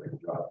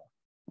perfect job.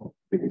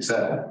 Being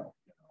said,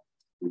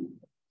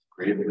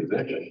 create a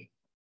position,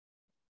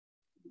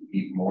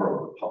 eat more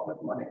of the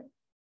public money.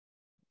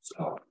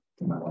 So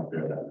you might want to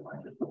bear that in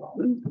mind as well.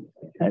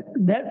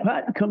 That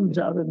part comes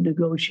out of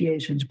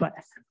negotiations, but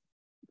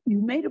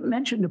you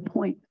mentioned a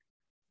point.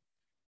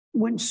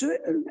 When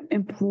certain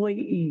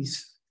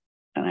employees,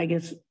 and I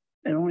guess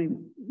they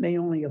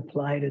only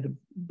apply to the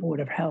Board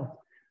of Health,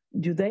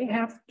 do they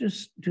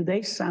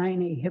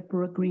sign a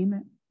HIPAA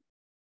agreement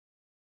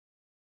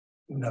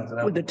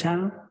with the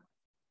town?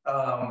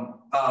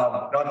 Not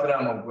that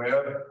I'm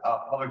aware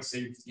of, public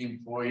safety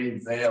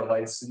employees, they are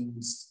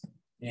licensed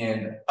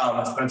and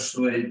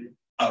especially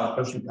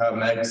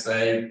paramedics,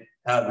 they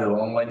have their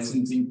own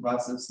licensing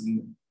process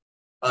and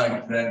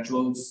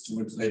credentials to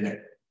which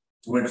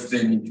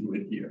they need to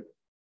adhere.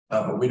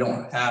 But we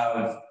don't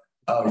have,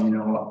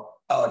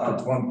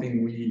 it's one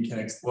thing we can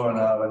explore in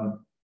our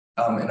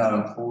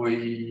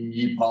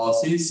employee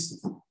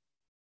policies.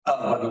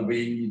 Whether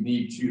we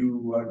need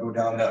to go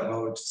down that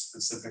road to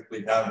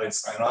specifically have a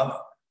sign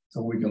off,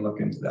 so we can look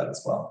into that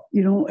as well.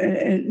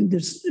 And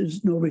this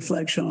is no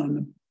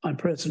reflection on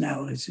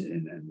personalities,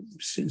 and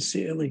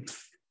sincerely,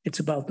 it's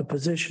about the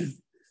position.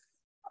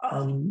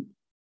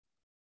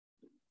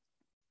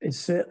 It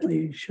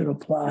certainly should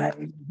apply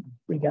in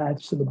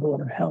regards to the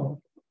Board of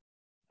Health.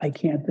 I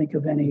can't think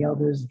of any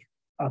others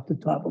off the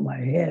top of my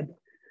head.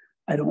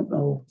 I don't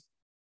know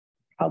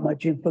how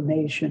much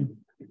information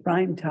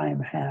Prime Time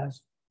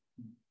has.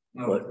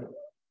 But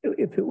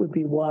if it would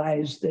be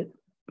wise that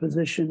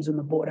positions in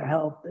the Board of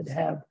Health that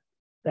have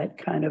that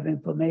kind of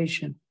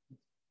information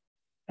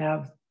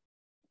have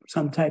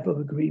some type of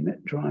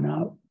agreement drawn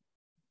out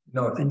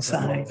and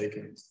signed.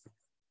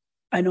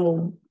 I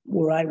know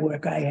where I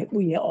work,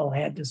 we all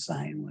had to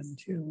sign one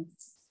too.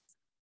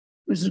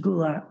 Mrs.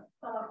 Goulart.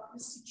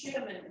 Mr.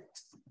 Chairman,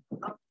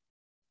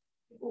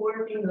 people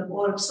working in the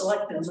Board of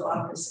Selectmen's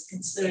office are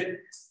considered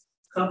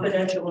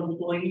confidential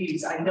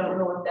employees. I don't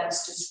know if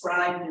that's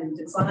described and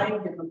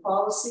defined in the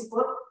policy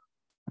book.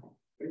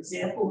 For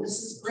example,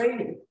 Mrs.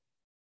 Brady.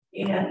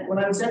 And when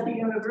I was at the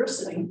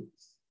university,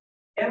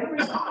 every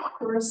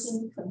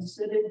person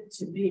considered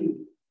to be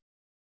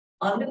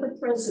under the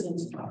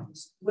president's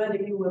office, whether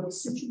you were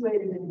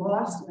situated in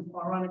Boston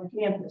or on a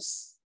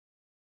campus,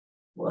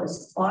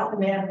 was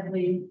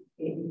automatically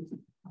a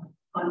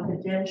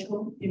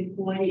confidential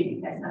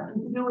employee. It had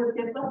nothing to do with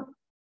HIPAA.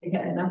 It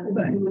had nothing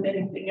to do with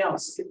anything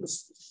else. It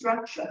was the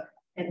structure,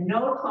 and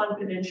no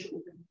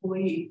confidential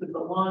employee could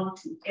belong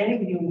to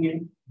any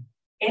union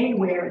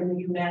anywhere in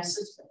the UMass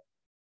system.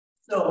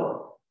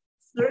 So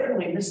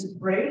certainly Mrs.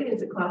 Brady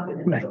is a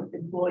confidential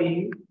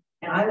employee,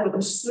 and I would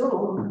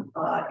assume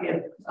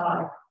if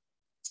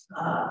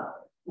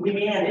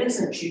Leanne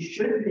isn't, she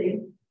should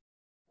be.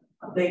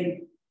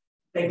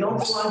 They don't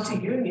belong to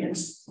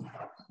unions,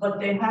 but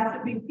they have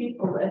to be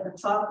people at the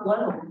top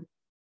level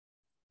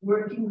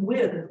working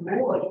with the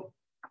board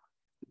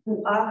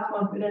who are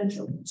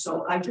confidential.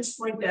 So I just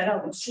point that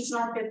out. It's just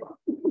not HIPAA.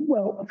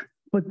 Well,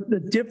 but the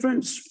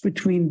difference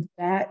between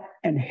that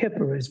and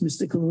HIPAA, as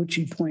Mr.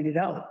 Colucci pointed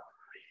out,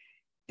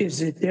 is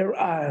that there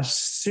are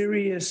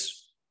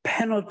serious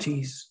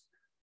penalties,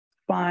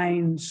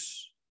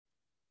 fines,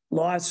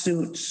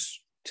 lawsuits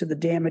to the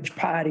damaged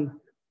party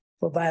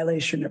for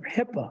violation of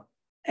HIPAA.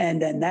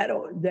 And then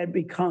that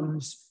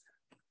becomes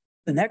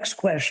the next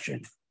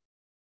question.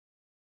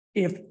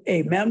 If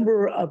a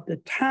member of the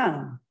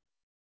town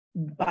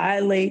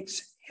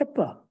violates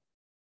HIPAA,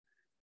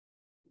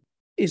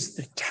 is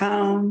the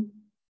town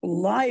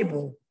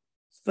liable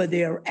for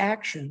their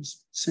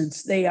actions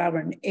since they are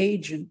an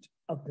agent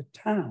of the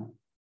town?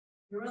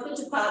 Your other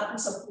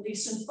departments are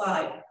police and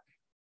fire.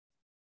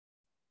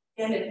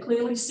 And it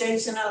clearly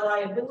states in our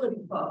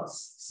liability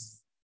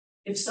policies,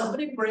 if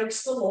somebody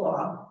breaks the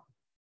law,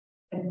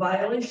 and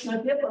violation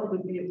of HIPAA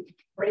would be a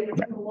breaking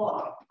the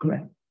law.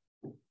 Correct.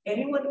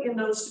 Anyone in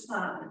those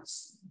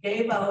departments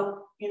gave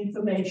out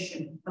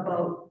information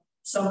about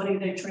somebody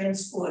they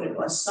transported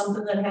or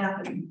something that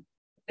happened,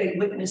 they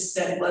witnessed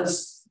that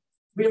was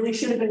really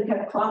should have been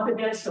kept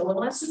confidential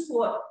unless the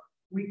court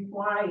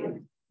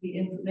required the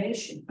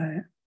information.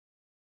 Right.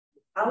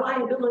 Our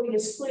liability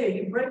is clear.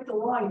 You break the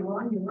law,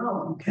 you're on your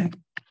own. Okay.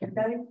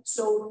 Okay.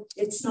 So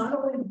it's not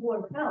only the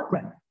Board of Health,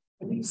 right?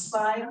 Police,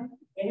 fire,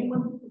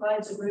 anyone who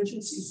provides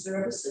emergency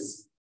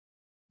services.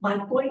 My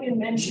point in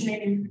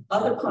mentioning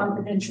other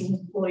confidential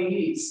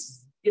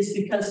employees is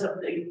because of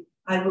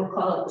I will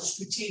call it the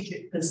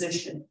strategic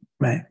position.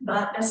 Right.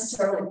 Not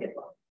necessarily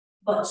HIPAA,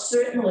 but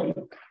certainly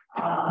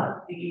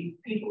the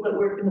people that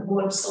work in the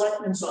Board of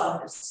Selectmen's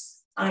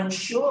office, I'm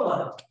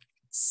sure,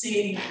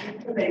 see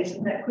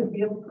information that could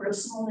be of a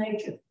personal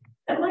nature.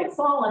 That might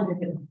fall under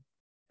him.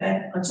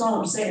 Okay? That's all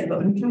I'm saying,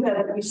 but we do have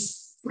at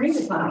least 3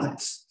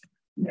 departments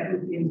that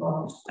would be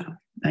involved.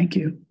 Thank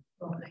you.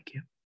 Thank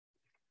you.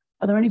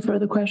 Are there any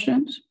further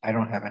questions? I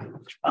don't have any.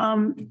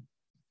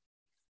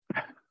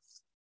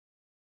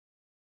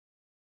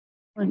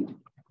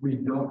 We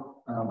don't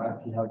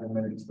actually have the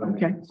minutes.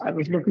 Okay, I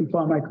was looking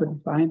for them. I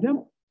couldn't find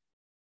them.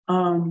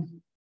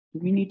 Do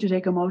we need to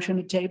take a motion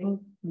to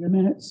table the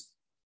minutes?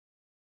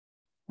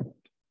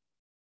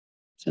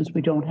 since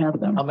we don't have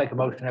them. I'll make a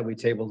motion that we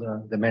table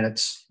the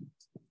minutes.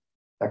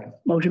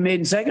 Motion made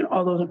in second.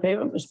 All those in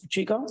favor, Mr.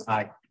 Pacheco?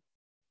 Aye.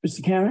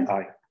 Mr. Karen?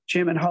 Aye.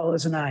 Chairman Hull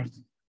is an aye.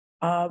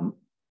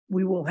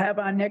 We will have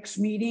our next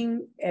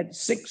meeting at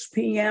 6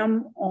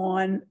 p.m.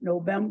 on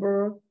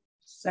November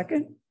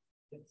 2nd.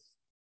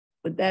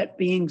 With that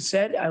being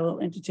said, I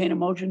will entertain a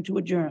motion to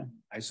adjourn.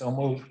 I so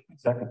move.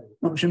 Second.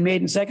 Motion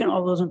made in second.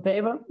 All those in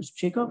favor, Mr.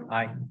 Pacheco?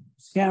 Aye.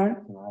 Mr. Karen?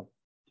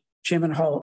 Chairman Hull